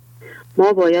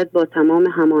 ما باید با تمام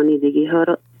همانیدگی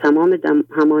ها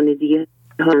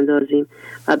اندازیم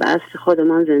و به اصل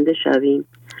خودمان زنده شویم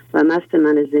و مست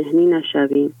من ذهنی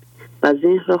نشویم و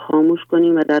ذهن را خاموش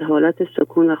کنیم و در حالت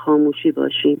سکون و خاموشی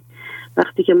باشیم.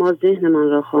 وقتی که ما ذهنمان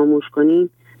را خاموش کنیم،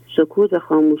 سکوت و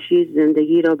خاموشی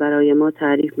زندگی را برای ما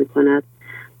تعریف می کند.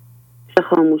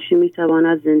 خاموشی می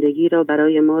تواند زندگی را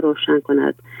برای ما روشن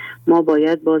کند. ما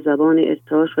باید با زبان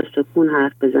ارتعاش و سکون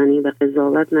حرف بزنیم و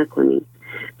قضاوت نکنیم.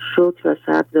 شکر و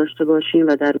صبر داشته باشیم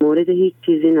و در مورد هیچ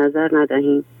چیزی نظر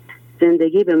ندهیم.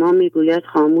 زندگی به ما میگوید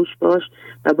خاموش باش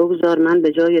و بگذار من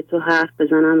به جای تو حرف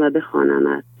بزنم و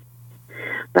بخوانمت.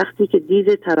 وقتی که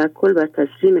دید توکل و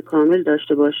تسلیم کامل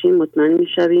داشته باشیم مطمئن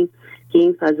میشویم که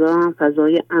این فضا هم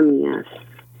فضای امنی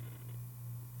است.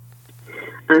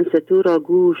 انصتو را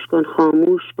گوش کن،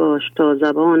 خاموش باش تا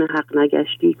زبان حق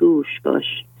نگشتی گوش باش.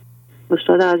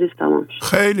 استاد عزیز تمام شد.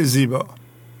 خیلی زیبا،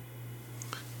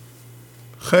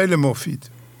 خیلی مفید.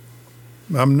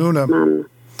 ممنونم.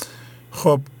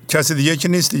 خب کسی دیگه که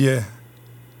نیست دیگه؟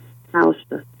 نه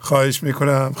استاد. خواهش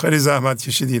میکنم، خیلی زحمت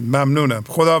کشیدید. ممنونم.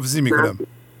 خداحافظی میکنم.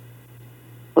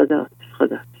 خدا.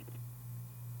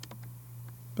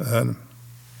 بله.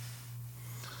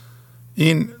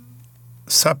 این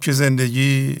سبک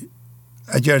زندگی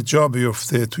اگر جا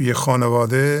بیفته توی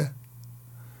خانواده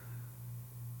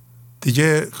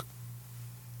دیگه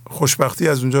خوشبختی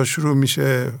از اونجا شروع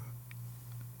میشه.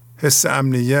 حس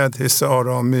امنیت، حس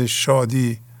آرامش،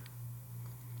 شادی،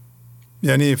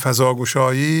 یعنی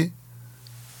فضاگشایی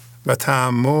و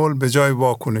تأمل به جای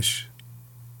واکنش.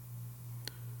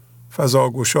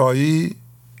 فضاگشایی،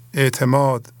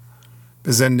 اعتماد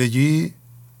به زندگی،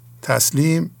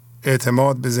 تسلیم،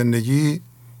 اعتماد به زندگی،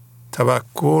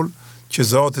 توکل که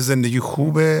ذات زندگی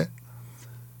خوبه.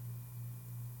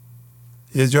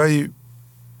 یه جایی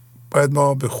باید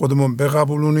ما به خودمون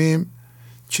بقبولونیم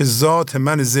که ذات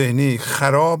من ذهنی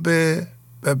خرابه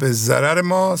و به ضرر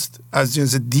ماست، از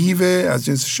جنس دیوه، از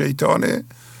جنس شیطانه.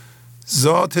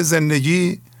 ذات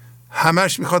زندگی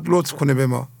همش میخواد لطف کنه به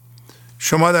ما.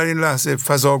 شما در این لحظه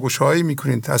فضاگشایی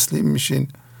میکنین، تسلیم میشین،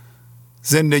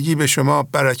 زندگی به شما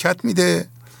برکت میده،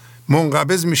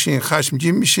 منقبض میشین،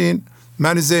 خشمگین میشین،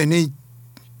 من ذهنی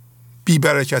بی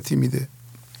برکتی میده،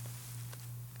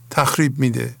 تخریب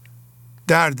میده،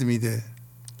 درد میده،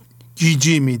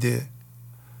 گیجی میده.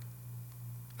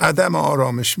 عدم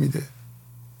آرامش میده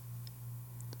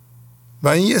و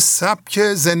این یه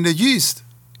سبک زندگی است.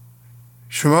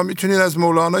 شما میتونید از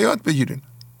مولانا یاد بگیرین.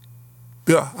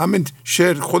 بیا همین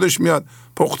شعر خودش میاد: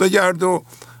 پخته گرد و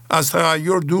از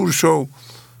تغییر دور شو،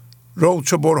 رو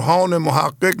چو برهان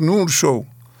محقق نور شو،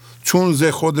 چون ز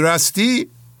خود رستی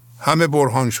همه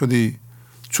برهان شدی،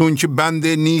 چون که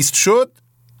بنده نیست شد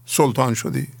سلطان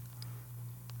شدی.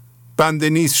 بنده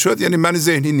نیست شد یعنی من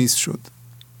ذهنی نیست شد.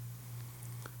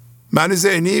 من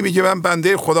ذهنی میگه من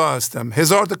بنده خدا هستم،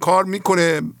 هزار تا کار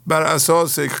میکنه بر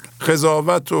اساس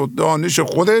قضاوت و دانش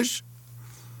خودش،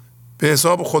 به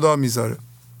حساب خدا میذاره،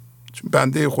 چون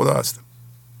بنده خدا هستم.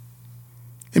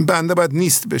 این بنده باید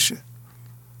نیست بشه.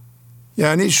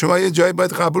 یعنی شما یه جایی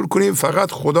باید قبول کنید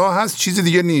فقط خدا هست، چیز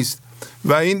دیگه نیست،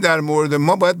 و این در مورد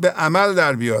ما باید به عمل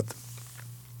در بیاد،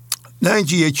 نه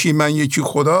اینکه یکی من یکی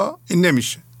خدا. این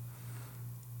نمیشه.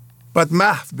 باید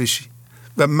محو بشی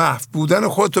و محو بودن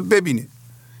خودتو ببینی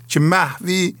که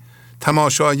محوی،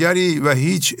 تماشاگری و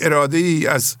هیچ اراده ای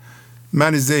از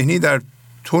من ذهنی در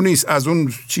تو نیست، از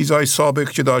اون چیزهای سابق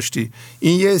که داشتی.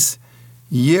 این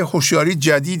یه هوشیاری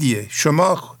جدیدیه.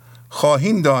 شما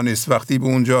خواهین دانست وقتی به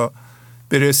اونجا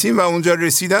برسیم، و اونجا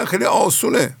رسیدن خیلی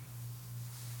آسونه.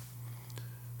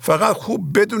 فقط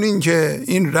خوب بدونین که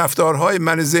این رفتارهای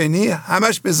من ذهنی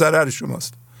همش به ضرر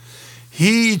شماست.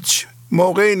 هیچ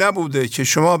موقعی نبوده که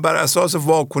شما بر اساس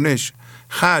واکنش،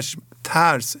 خشم،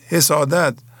 ترس،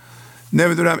 حسادت،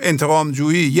 نمیدونم انتقام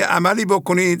جویی یه عملی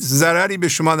بکنید ضرری به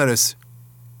شما نرسه.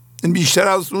 این بیشتر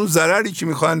از اون ضرری که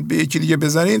میخوان به یکی دیگه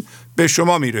بزنین به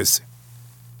شما میرسه.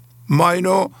 ما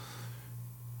اینو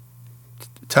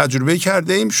تجربه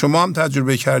کرده ایم، شما هم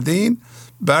تجربه کرده این.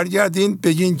 برگردین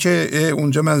بگین که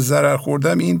اونجا من ضرر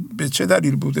خوردم، این به چه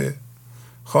دلیل بوده.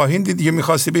 خواهین دید دیگه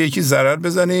میخواستی به یکی ضرر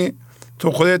بزنی،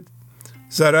 تو خودت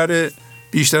ضرر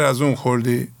بیشتر از اون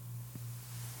خوردی.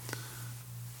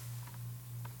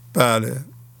 بله.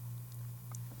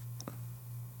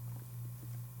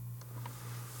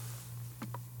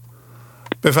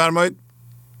 بفرمایید.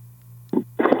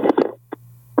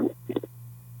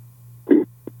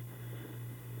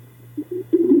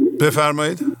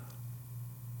 بفرمایید.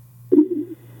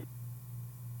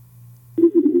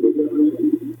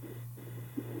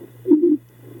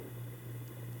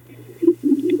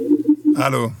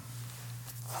 الو.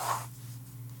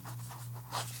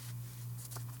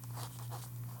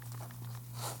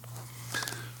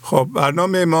 خب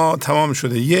برنامه ما تمام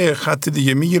شده. یه خط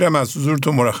دیگه میگیرم، از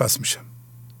حضورتون مرخص میشم.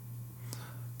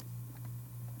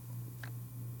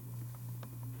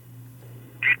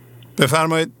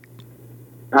 بفرمایید.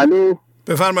 الو.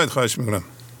 بفرمایید، خواهش میکنم.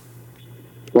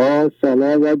 با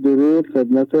سلام و درود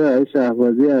خدمت آقای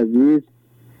شهبازی عزیز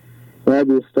و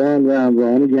دوستان و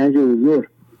همراهان گنج حضور.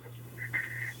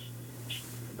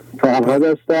 فرهاد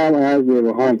هستم از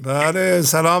دیوهان. بله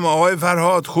سلام آقای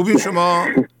فرهاد، خوبی شما؟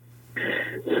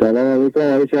 سلام علیکم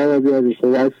آقای شهبازی عزیز،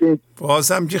 خوب هستین؟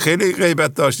 بازم که خیلی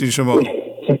غیبت داشتین شما.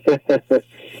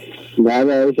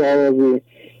 بله آقای شهبازی،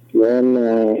 من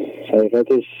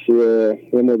حقیقتش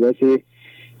یه مدتی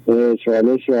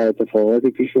چالش و اتفاقاتی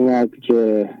پیش اومد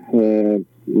که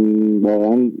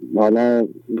واقعا حالا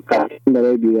قطعا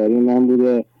برای بیداری من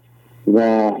بوده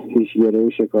و هیچ گره و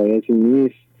شکایتی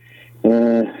نیست.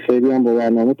 خیلی هم با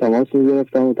برنامه تماس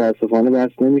میگرفتم، متاسفانه بحث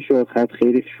نمیشد، خط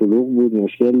خیلی شلوغ بود،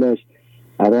 مشکل داشت.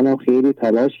 الانم خیلی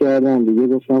تلاش کردم دیگه،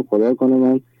 گفتم خدا کنه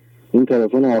من این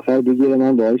تلفن آخر بگیره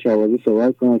من با آقای شهبازی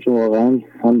صحبت کنم، چون واقعا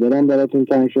هم دلم براتون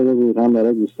تنگ شده بود، هم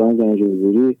برای دوستان گنج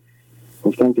حضوری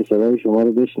گفتم که صدای شما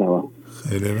رو بشنوم.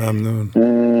 خیلی ممنون.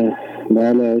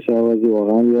 بله شهبازی،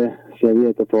 واقعا یه سری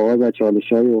اتفاقات و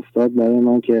چالش‌های افتاد برای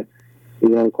من که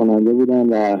بیدار کننده بودن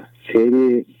و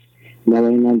خیلی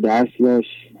برای من درس داشت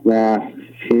و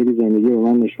خیلی زندگی به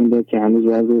من نشون داد که هنوز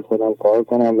باید روی خودم کار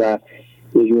کنم و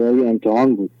یه جورایی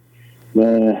امتحان بود.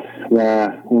 و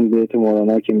اون بیت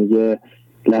مولانا که میگه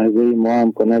لحظه ما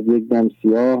هم کند یک دم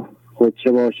سیاه، خود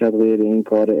چه باشد غیر این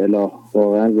کار اله.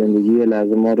 واقعا زندگی یه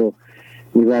لحظه ما رو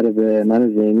میبره به من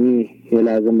ذهنی، یه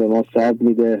لحظه به ما صبر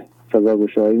میده،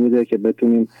 فضاگشایی میده که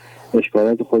بتونیم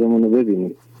اشکالات خودمون رو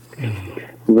ببینیم.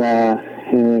 و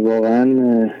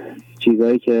واقعا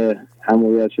چیزایی که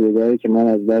همویت شدگاهی که من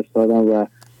از دست دادم و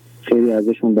خیلی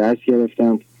ازشون درس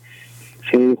گرفتم،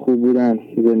 خیلی خوب بودن.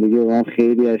 زندگی من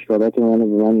خیلی اشکالات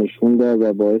منو به من نشون داد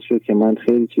و باعث شد که من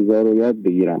خیلی چیزا رو یاد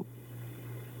بگیرم.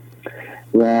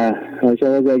 و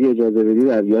شاید اگه اجازه بدید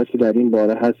ابیاتی در این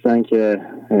باره هستن که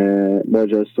با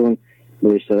جاستون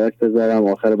به اشتراک بذارم.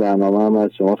 آخر برنامه هم از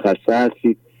شما خسته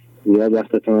هستید، زیاد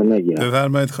وقتتون رو نگیرم.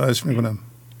 بفرمایید، خواهش میکنم.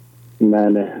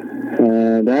 بله.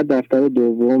 در دفتر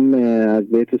دوم از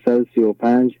بیت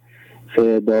 135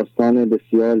 داستان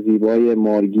بسیار زیبای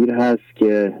مارگیر هست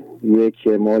که یک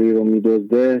ماری رو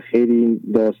می‌دزده. خیلی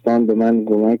داستان به من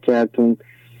کمک کردتون،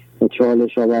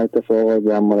 چالش ها و اتفاقات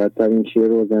و مرتب این شعر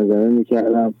رو زمزمه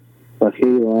می‌کردم و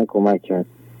خیلی به من کمک کرد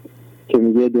که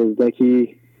میگه دزدکی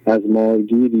از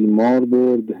مارگیری مار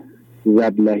برد،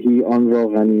 زبلهی آن را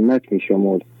غنیمت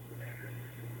می‌شمرد.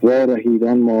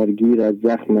 وارهیدان مارگیر از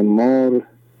زخم مار،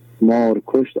 مار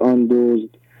کشت آن دزد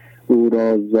او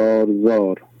را زار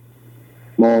زار.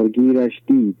 مارگیرش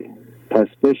دید پس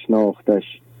بشناختش،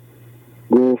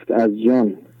 گفت از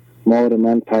جان مار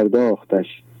من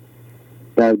پرداختش.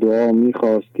 در دعا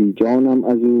میخواستی جانم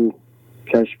از او،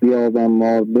 کش بیابم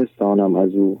مار بستانم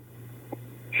از او.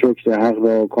 شکر حق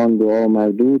را کان دعا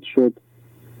مردود شد،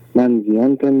 من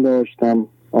زیان پنداشتم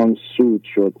آن سود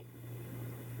شد.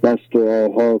 بس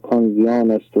دعاها کان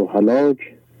زیان است و هلاک،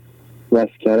 و از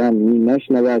کرم می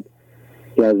نشنود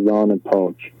یزدان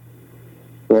پاک.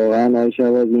 واقعا آقای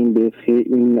شهبازی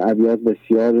این ابیات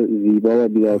بسیار زیبا و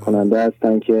بیدار کننده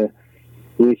هستند که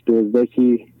یک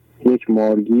دزدکی یک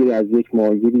مارگیر از یک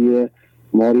مارگیری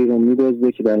ماری رو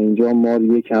می‌دزده که در اینجا مار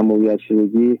یک همهویت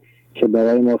شدگی که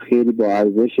برای ما خیلی با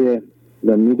ارزشه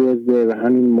و می‌دزده و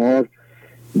همین مار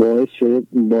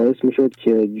باعث می‌شد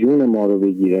که جون ما رو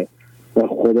بگیره و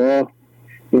خدا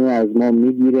اینو از ما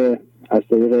می‌گیره از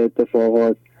طریق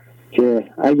اتفاقات که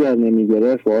اگر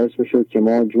نمی‌گرفت باعث می‌شد که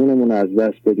ما جونمون از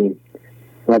دست بدیم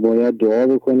و باید دعا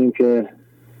بکنیم که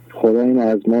خدا اینو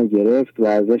از ما گرفت و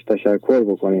ازش تشکر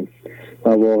بکنیم. و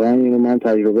واقعا اینو من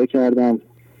تجربه کردم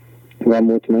و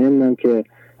مطمئنم که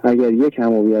اگر یک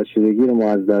همهویت شدگی رو ما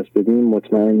از دست بدیم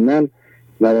مطمئنم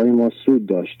برای ما سود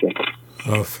داشته.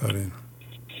 آفرین.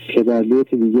 که در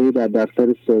بیت دیگری در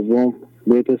دفتر سوم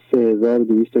بیت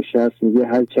 3260 میگه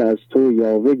هرچه از تو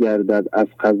یاوه گردد از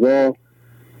قضا،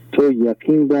 تو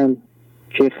یقین دان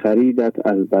که خریدت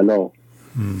از بلا.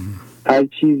 هر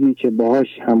چیزی که باهاش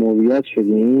همهویت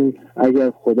شدیم اگر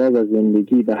خدا و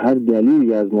زندگی به هر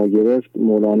دلیلی از ما گرفت،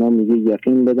 مولانا میگه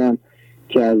یقین بدن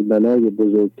که از بلای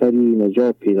بزرگتری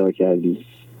نجات پیدا کردی.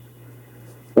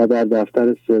 و در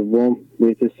دفتر سوم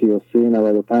بیت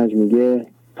 3395 میگه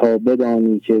تا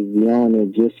بدانی که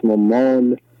زیان جسم و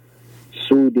مال،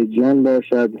 سود جان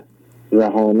باشد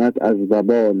رهانت از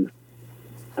وبال.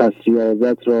 پس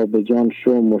ریاضت را به جان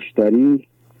شو مشتری،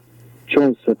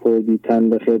 چون سپردی تن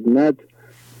به خدمت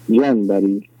جان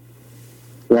بری.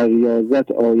 و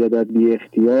ریاضت آیدت بی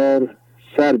اختیار،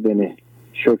 سر بنه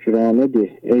شکرانه ده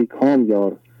ای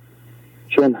کامیار.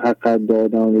 چون حقت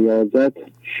دادن ریاضت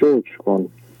شکر کن،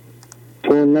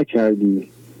 تو نکردی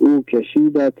او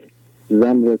کشیدت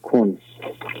زمر کن.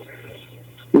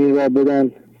 این را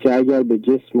بدن که اگر به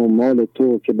جسم و مال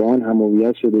تو که با آن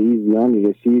همهویت شده ای زیانی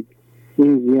رسید،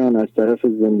 این زیان از طرف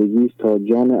زندگی است تا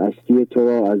جان اصلی تو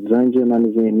را از رنج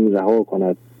من ذهنی رها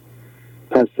کند.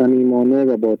 پس صمیمانه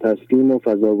و با تسلیم و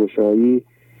فضاگشایی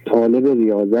طالب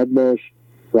ریاضت باش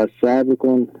و صبر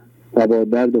کن و با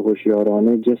درد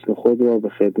هوشیارانه جسم خود را به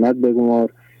خدمت بگمار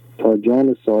تا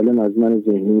جان سالم از من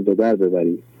ذهنی به در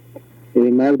ببری.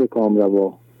 ای مرد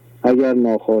کامروا، اگر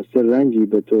ناخواسته رنجی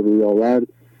به تو روی آورد،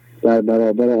 در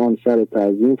برابر آن سر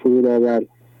تعظیم فرود آور،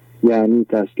 یعنی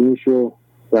تسلیم شو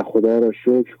و خدا را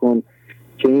شکر کن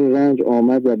که این رنج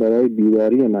آمد و برای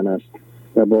بیداری من است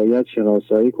و باید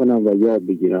شناسایی کنم و یاد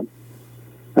بگیرم.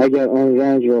 اگر آن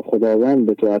رنج را خداوند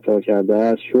به تو عطا کرده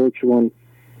است شکر کن،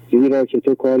 زیرا که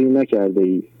تو کاری نکرده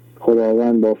ای.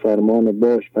 خداوند با فرمان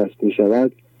باش پس می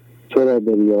شود تو را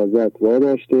به ریاضت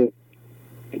واداشته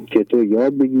که تو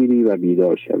یاد بگیری و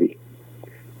بیدار شوی.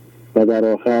 و در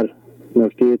آخر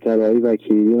نکته طلایی و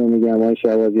کلیدی رو میگم آقای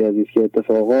شهبازی عزیز که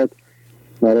اتفاقات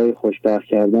برای خوشبخت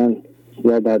کردن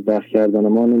یا بدبخت کردن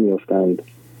ما نمیافتند.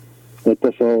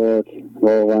 اتفاقات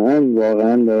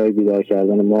واقعا برای بیدار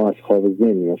کردن ما از خواب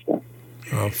ذهن میافتند.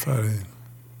 آفرین.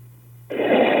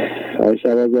 آقای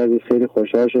شهبازی عزیز خیلی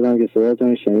خوشحال شدم که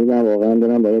صداتون شنیدم. واقعا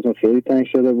دلم براتون خیلی تنگ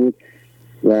شده بود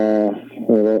و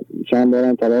چند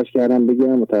بارم تلاش کردم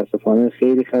بگیرم، متاسفانه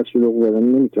خیلی خط شلوغ بود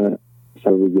نمیتونم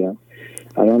بگیرم.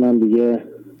 الان هم دیگه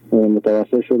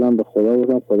متوسل شدم به خدا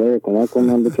بودم خدا کمک کنم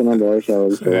من بتونم با آقای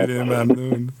شهبازی صحبت. خیلی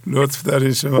ممنون، لطف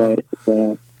دارین شما.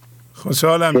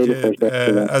 خوشحالم که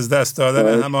از دست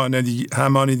دادن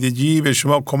همانیدگی به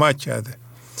شما کمک کرده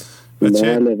و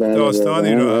چه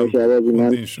داستانی رو هم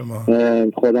خوندین شما.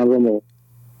 خودم رو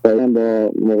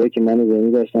با موقعی که من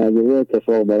ذهنی داشتم اگه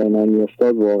اتفاق برای من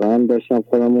میافتاد واقعا داشتم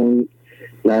خودم اون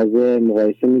لحظه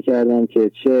مقایسه میکردم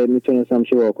که چه میتونستم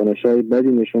چه واکنش‌های بدی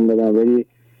نشون بدم، ولی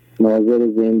ناظر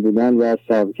ذهن بودن و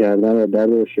صبر کردن و درد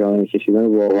و شیانه کشیدن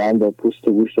واقعا با پوست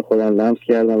و گوشت خودم لمس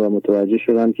کردم و متوجه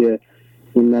شدم که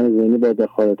این من ذهنی با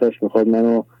دخالتش میخواد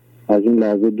منو از این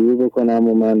لحظه دور بکنم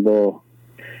و من با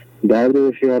درد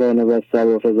هوشیارانه و صبر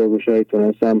و رضاگشایی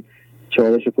تونستم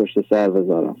چالش پشت سر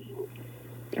بذارم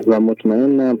و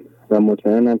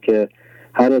مطمئنم که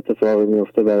هر اتفاقی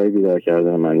میفته برای بیدار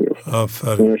کردن من میفته.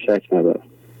 آفرین. اینو شک ندارم.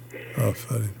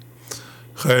 آفرین.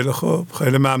 خیلی خوب،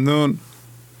 خیلی ممنون.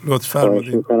 لطف فرمودید.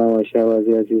 خواهش میکنم آقای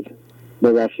شهبازی عزیز.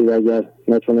 ببخشید اگر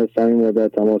نتونستم این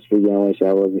مدت تماس بگیرم آقای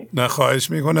شهبازی. نه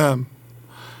خواهش میکنم.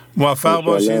 موفق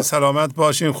باشین، سلامت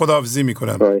باشین. خداحافظی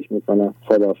میکنم. خواهش میکنم.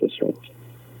 خداحافظ شما.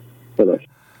 خداحافظ.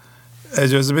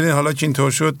 اجازه بدین حالا که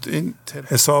اینطور شد این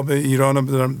حساب ایران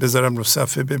رو بذارم رو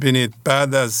صفحه ببینید.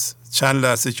 بعد از چند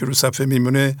لحظه که رو صفحه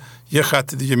میمونه یه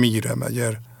خط دیگه میگیرم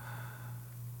اگر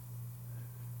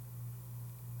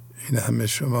این همه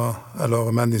شما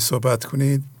علاقه‌مندی صحبت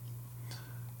کنید.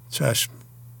 چشم.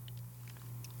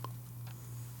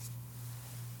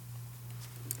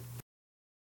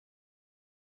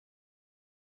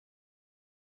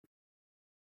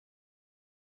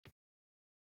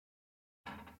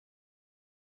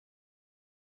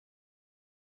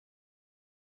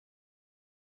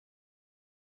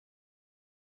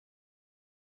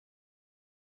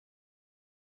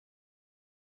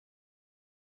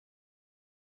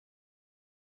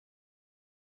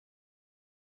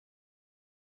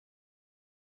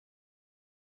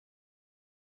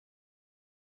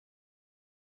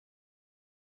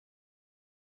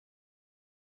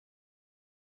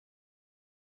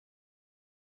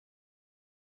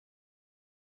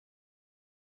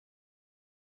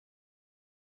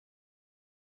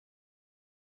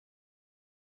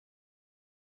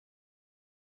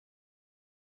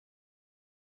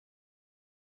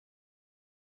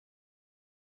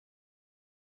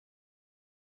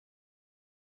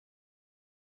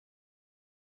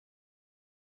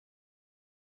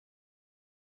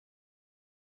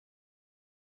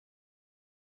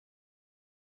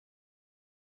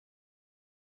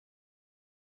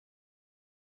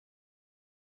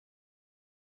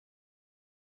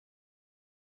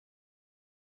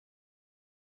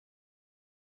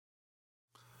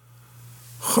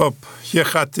 خب یه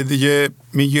خط دیگه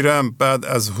میگیرم بعد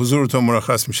از حضورتون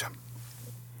مرخص میشم.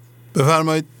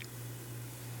 بفرمایید.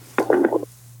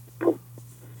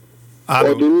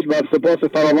 با درود و سپاس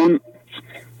فراوان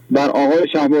بر آقای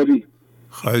شهبازی.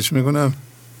 خواهش میکنم.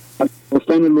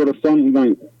 استان لرستان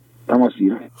ایران تماس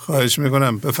گیرم. خواهش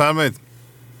میکنم. بفرمایید.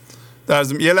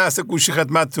 یه لحظه گوشی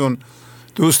خدمتتون.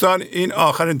 دوستان این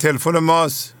آخرین تلفن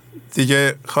ماست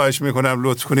دیگه. خواهش میکنم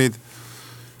لطف کنید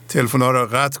تلفن ها را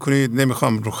قطع کنید.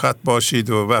 نمیخوام رو خط باشید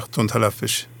و وقتتون تلف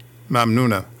بشه.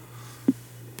 ممنونم.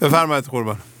 بفرمایید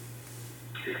قربان.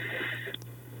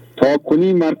 تا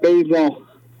کنی مرقی را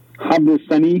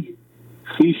حبرستنی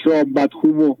خیش را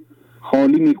بدخوب و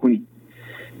خالی میکنی.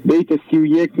 بیت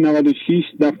 3196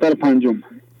 دفتر 5.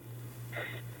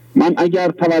 من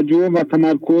اگر توجه و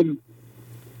تمرکز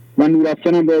و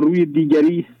نورافکنم را روی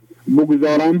دیگری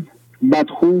بگذارم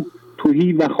بدخو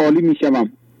تهی و خالی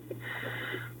میشوم.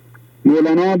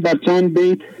 مولانا در چند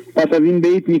بیت پس از این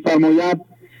بیت میفرماید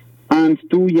انت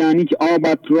تو یعنی که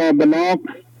آبت را بلاغ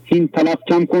هین تلف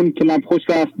کم کن که لب خشک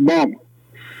است باغ.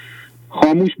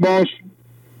 خاموش باش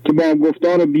که با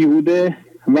گفتار بیهوده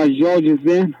و ژاژ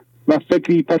ذهن و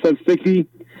فکری پس از فکری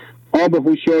آب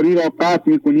هوشیاری را قطع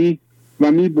میکنی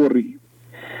و میبری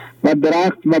و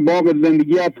درخت و باغ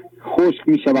زندگیت خشک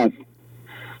میشود.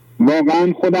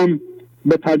 واقعا خودم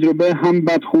به تجربه هم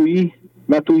بدخویی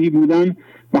و توهی بودن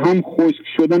و هم خشک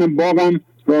شدن باغم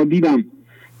را دیدم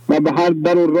و به هر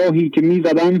در و راهی که می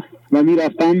زدم و می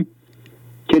رفتم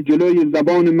که جلوی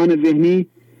زبان من ذهنی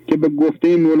که به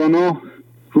گفته مولانا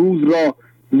روز را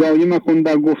ضایع مکن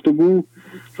در گفتگو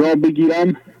را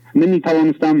بگیرم نمی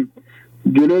توانستم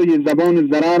جلوی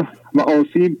زبان ضرر و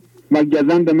آسیب و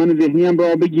گزند من ذهنیم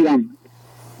را بگیرم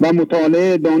و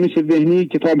مطالعه دانش ذهنی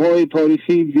کتاب‌های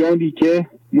تاریخی زیادی که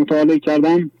مطالعه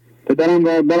کردم پدرم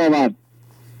را درآورد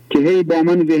که هی با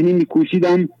من ذهنی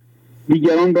می‌کوشیدم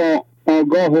دیگران را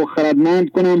آگاه و خردمند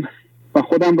کنم و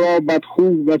خودم را بدخو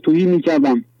و تهی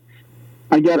می‌کردم.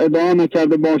 اگر ادعا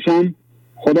نکرده باشم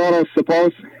خدا را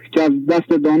سپاس که از دست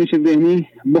دانش ذهنی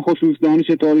بخصوص دانش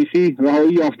تاریخی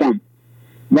رهایی یافتم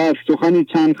و از سخن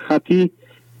چند خطی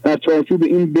در چارچوب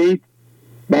این بیت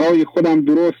برای خودم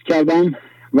درست کردم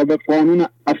و به قانون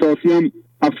اساسیم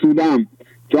افزودم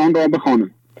که آن را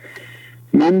بخوانم.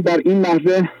 من در این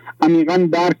لحظه عمیقاً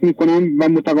درک می‌کنم و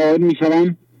متقاعد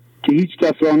می‌شوم که هیچ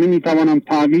کس را نمی‌توانم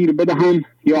تغییر بدهم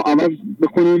یا عوض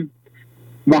بکنم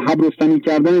و حبرستنی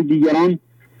کردن دیگران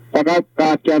فقط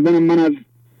قطع کردن من از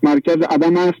مرکز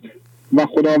عدم است و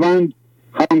خداوند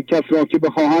هر کس را که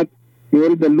بخواهد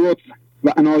مورد لطف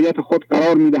و عنایت خود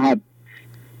قرار می‌دهد.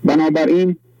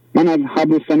 بنابراین من از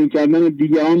حبرستانی کردن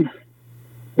دیگران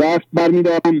دست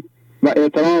برمی‌دارم و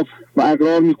اعتراف و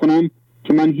اقرار می‌کنم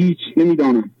که من هیچ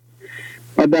نمی‌دانم.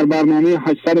 و در برنامه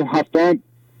 870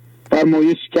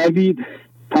 فرمایش کردید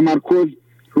تمرکز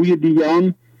روی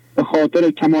دیگران به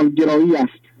خاطر کمالگرایی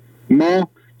است. ما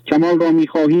کمال را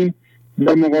می‌خواهیم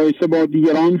در مقایسه با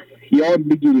دیگران یاد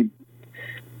بگیریم.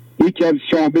 یکی از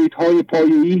شاهبیت‌های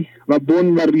پایه‌ای و بن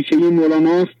و ریشه‌ای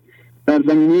مولاناست در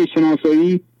زمینه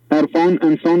شناسایی عرفان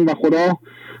انسان و خدا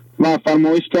و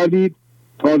فرمایش کردید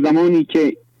تا زمانی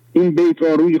که این بیت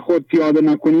را روی خود پیاده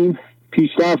نکنیم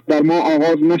پیشرفت در ما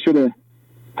آغاز نشده.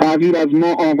 تغییر از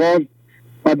ما آغاز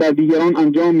و در دیگران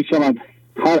انجام می شود.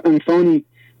 هر انسانی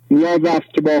نیاز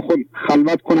است که با خود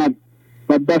خلوت کند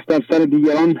و دست از سر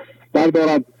دیگران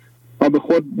بردارد و به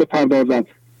خود بپردازد.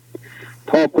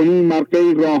 تا کنی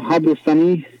مرقه را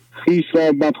حبرستنی خیش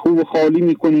را بدخو و خالی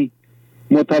می کنی.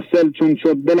 متصل چون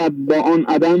شد دلت با آن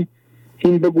عدم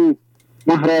این بگو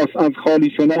محراس از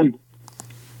خالی شدن.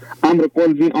 امر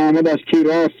قل زین آمدش که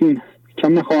راستین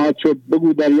کم نخواهد شد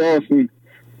بگو دریاستین.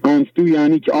 انستو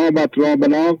یعنی که آبت را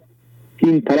بلاغ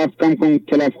این طرف کم کن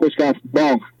کلف خشک است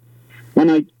باغ.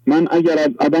 من اگر از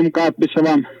عدم قطع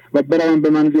بشوم و بروم به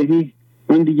منزهی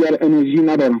من دیگر انرژی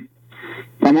ندارم.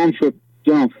 تمام شد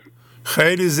جناب.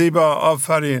 خیلی زیبا،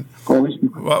 آفرین.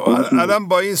 و الان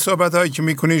با این صحبت هایی که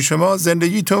میکنید شما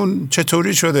زندگیتون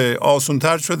چطوری شده؟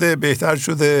 آسان‌تر شده؟ بهتر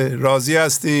شده؟ راضی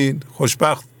هستین؟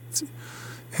 خوشبخت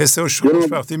حس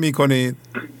خوشبختی میکنید؟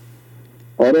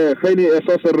 آره خیلی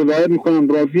احساس رضایت میکنم،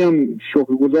 راضیم،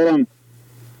 شکرگزارم.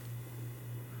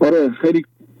 آره خیلی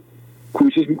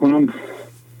کوشش میکنم.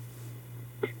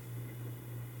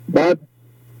 بعد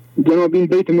جناب این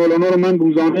بیت مولانا رو من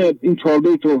روزانه این 4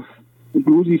 بیت رو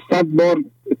روزی 100 بار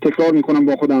تکرار میکنم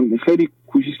با خودم. خیلی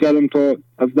کوشش کردم تا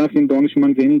از دست این دانش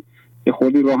من ذهنی یه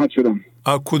خودی راحت شدم.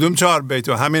 کدوم 4 بیت؟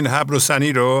 همین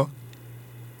حبرستنی رو؟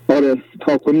 آره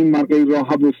تا کنیم مرقه را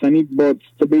حبرستنی با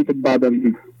 3 بیت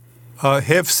بعدم.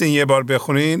 حفظ این یه بار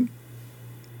بخونین؟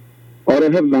 آره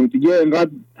حفظم دیگه.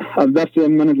 اینقدر از دست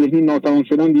من ذهنی ناتوان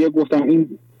شدم دیگه گفتم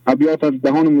این ابیات از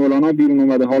دهان مولانا بیرون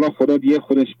اومده، حالا خدا دیگه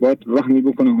خودش باید رحمی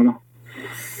بکنه. حالا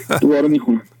دوباره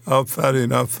میخونم.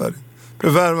 آفرین آفرین،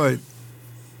 بفرمایید.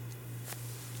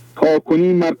 تا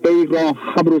کنی مرقه را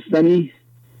حبرستنی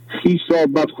خیش را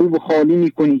بدخو و خالی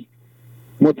میکنی.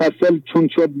 متصل چون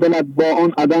شد دلت با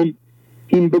آن عدم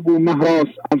این بگو محراس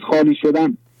از خالی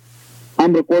شدن.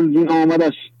 امر قل زین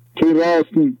آمدش که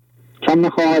راستین کم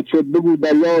نخواهد شد بگو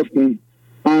دریاستین.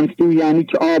 انستو یعنی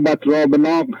که آبت را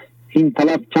بلاغ این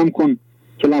طلب کم کن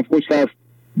که لب خشک است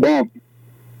باغ.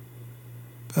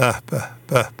 به به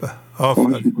به به،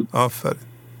 آفرین آفرین.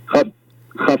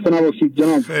 خسته نباشید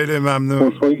جناب. خیلی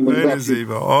ممنون، خیلی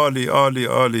زیبا، عالی عالی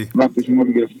عالی. وقت شما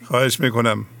رو گرفتم. خواهش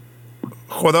میکنم.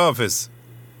 خداحافظ.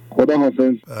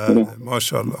 خداحافظ.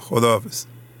 ماشاءالله، خداحافظ.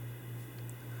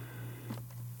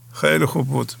 خیلی خوب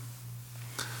بود.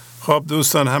 خب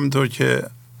دوستان، همونطور که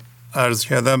عرض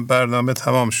کردم برنامه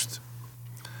تمام شد.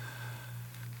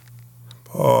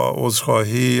 با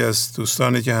عذرخواهی از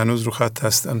دوستانی که هنوز رو خط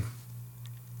هستن،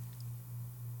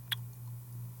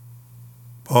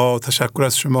 با تشکر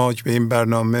از شما که به این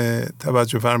برنامه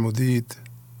توجه فرمودید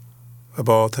و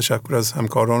با تشکر از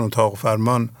همکاران اتاق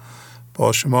فرمان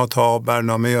با شما تا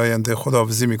برنامه آینده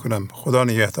خداحافظی میکنم. خدا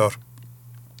نگهدار.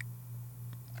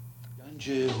 گنج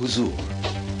حضور،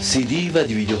 CD و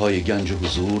دیویدیوهای گنج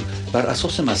حضور بر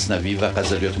اساس مثنوی و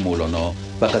غزلیات مولانا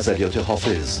و غزلیات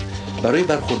حافظ برای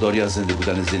برخورداری از زنده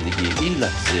بودن زندگی این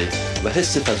لحظه و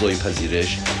حس فضای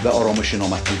پذیرش و آرامش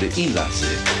نامحدود این لحظه،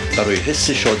 برای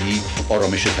حس شادی،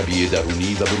 آرامش طبیعی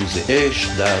درونی و بروز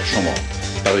عشق در شما،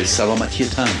 برای سلامتی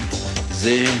تن،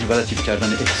 ذهن و لطیف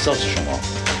کردن احساس شما،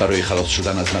 برای خلاص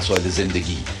شدن از مسائل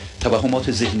زندگی،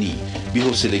 توهمات ذهنی،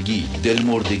 بی‌حوصلگی،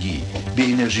 دلمردگی،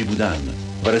 بی انرژی بودن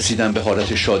و رسیدن به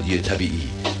حالت شادی طبیعی،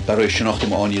 برای شناخت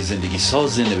معانی زندگی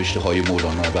ساز نوشته های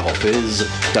مولانا و حافظ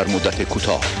در مدت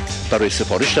کوتاه. برای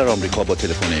سفارش در آمریکا با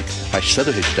تلفن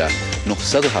 818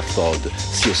 970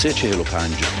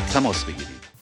 3345 تماس بگیرید.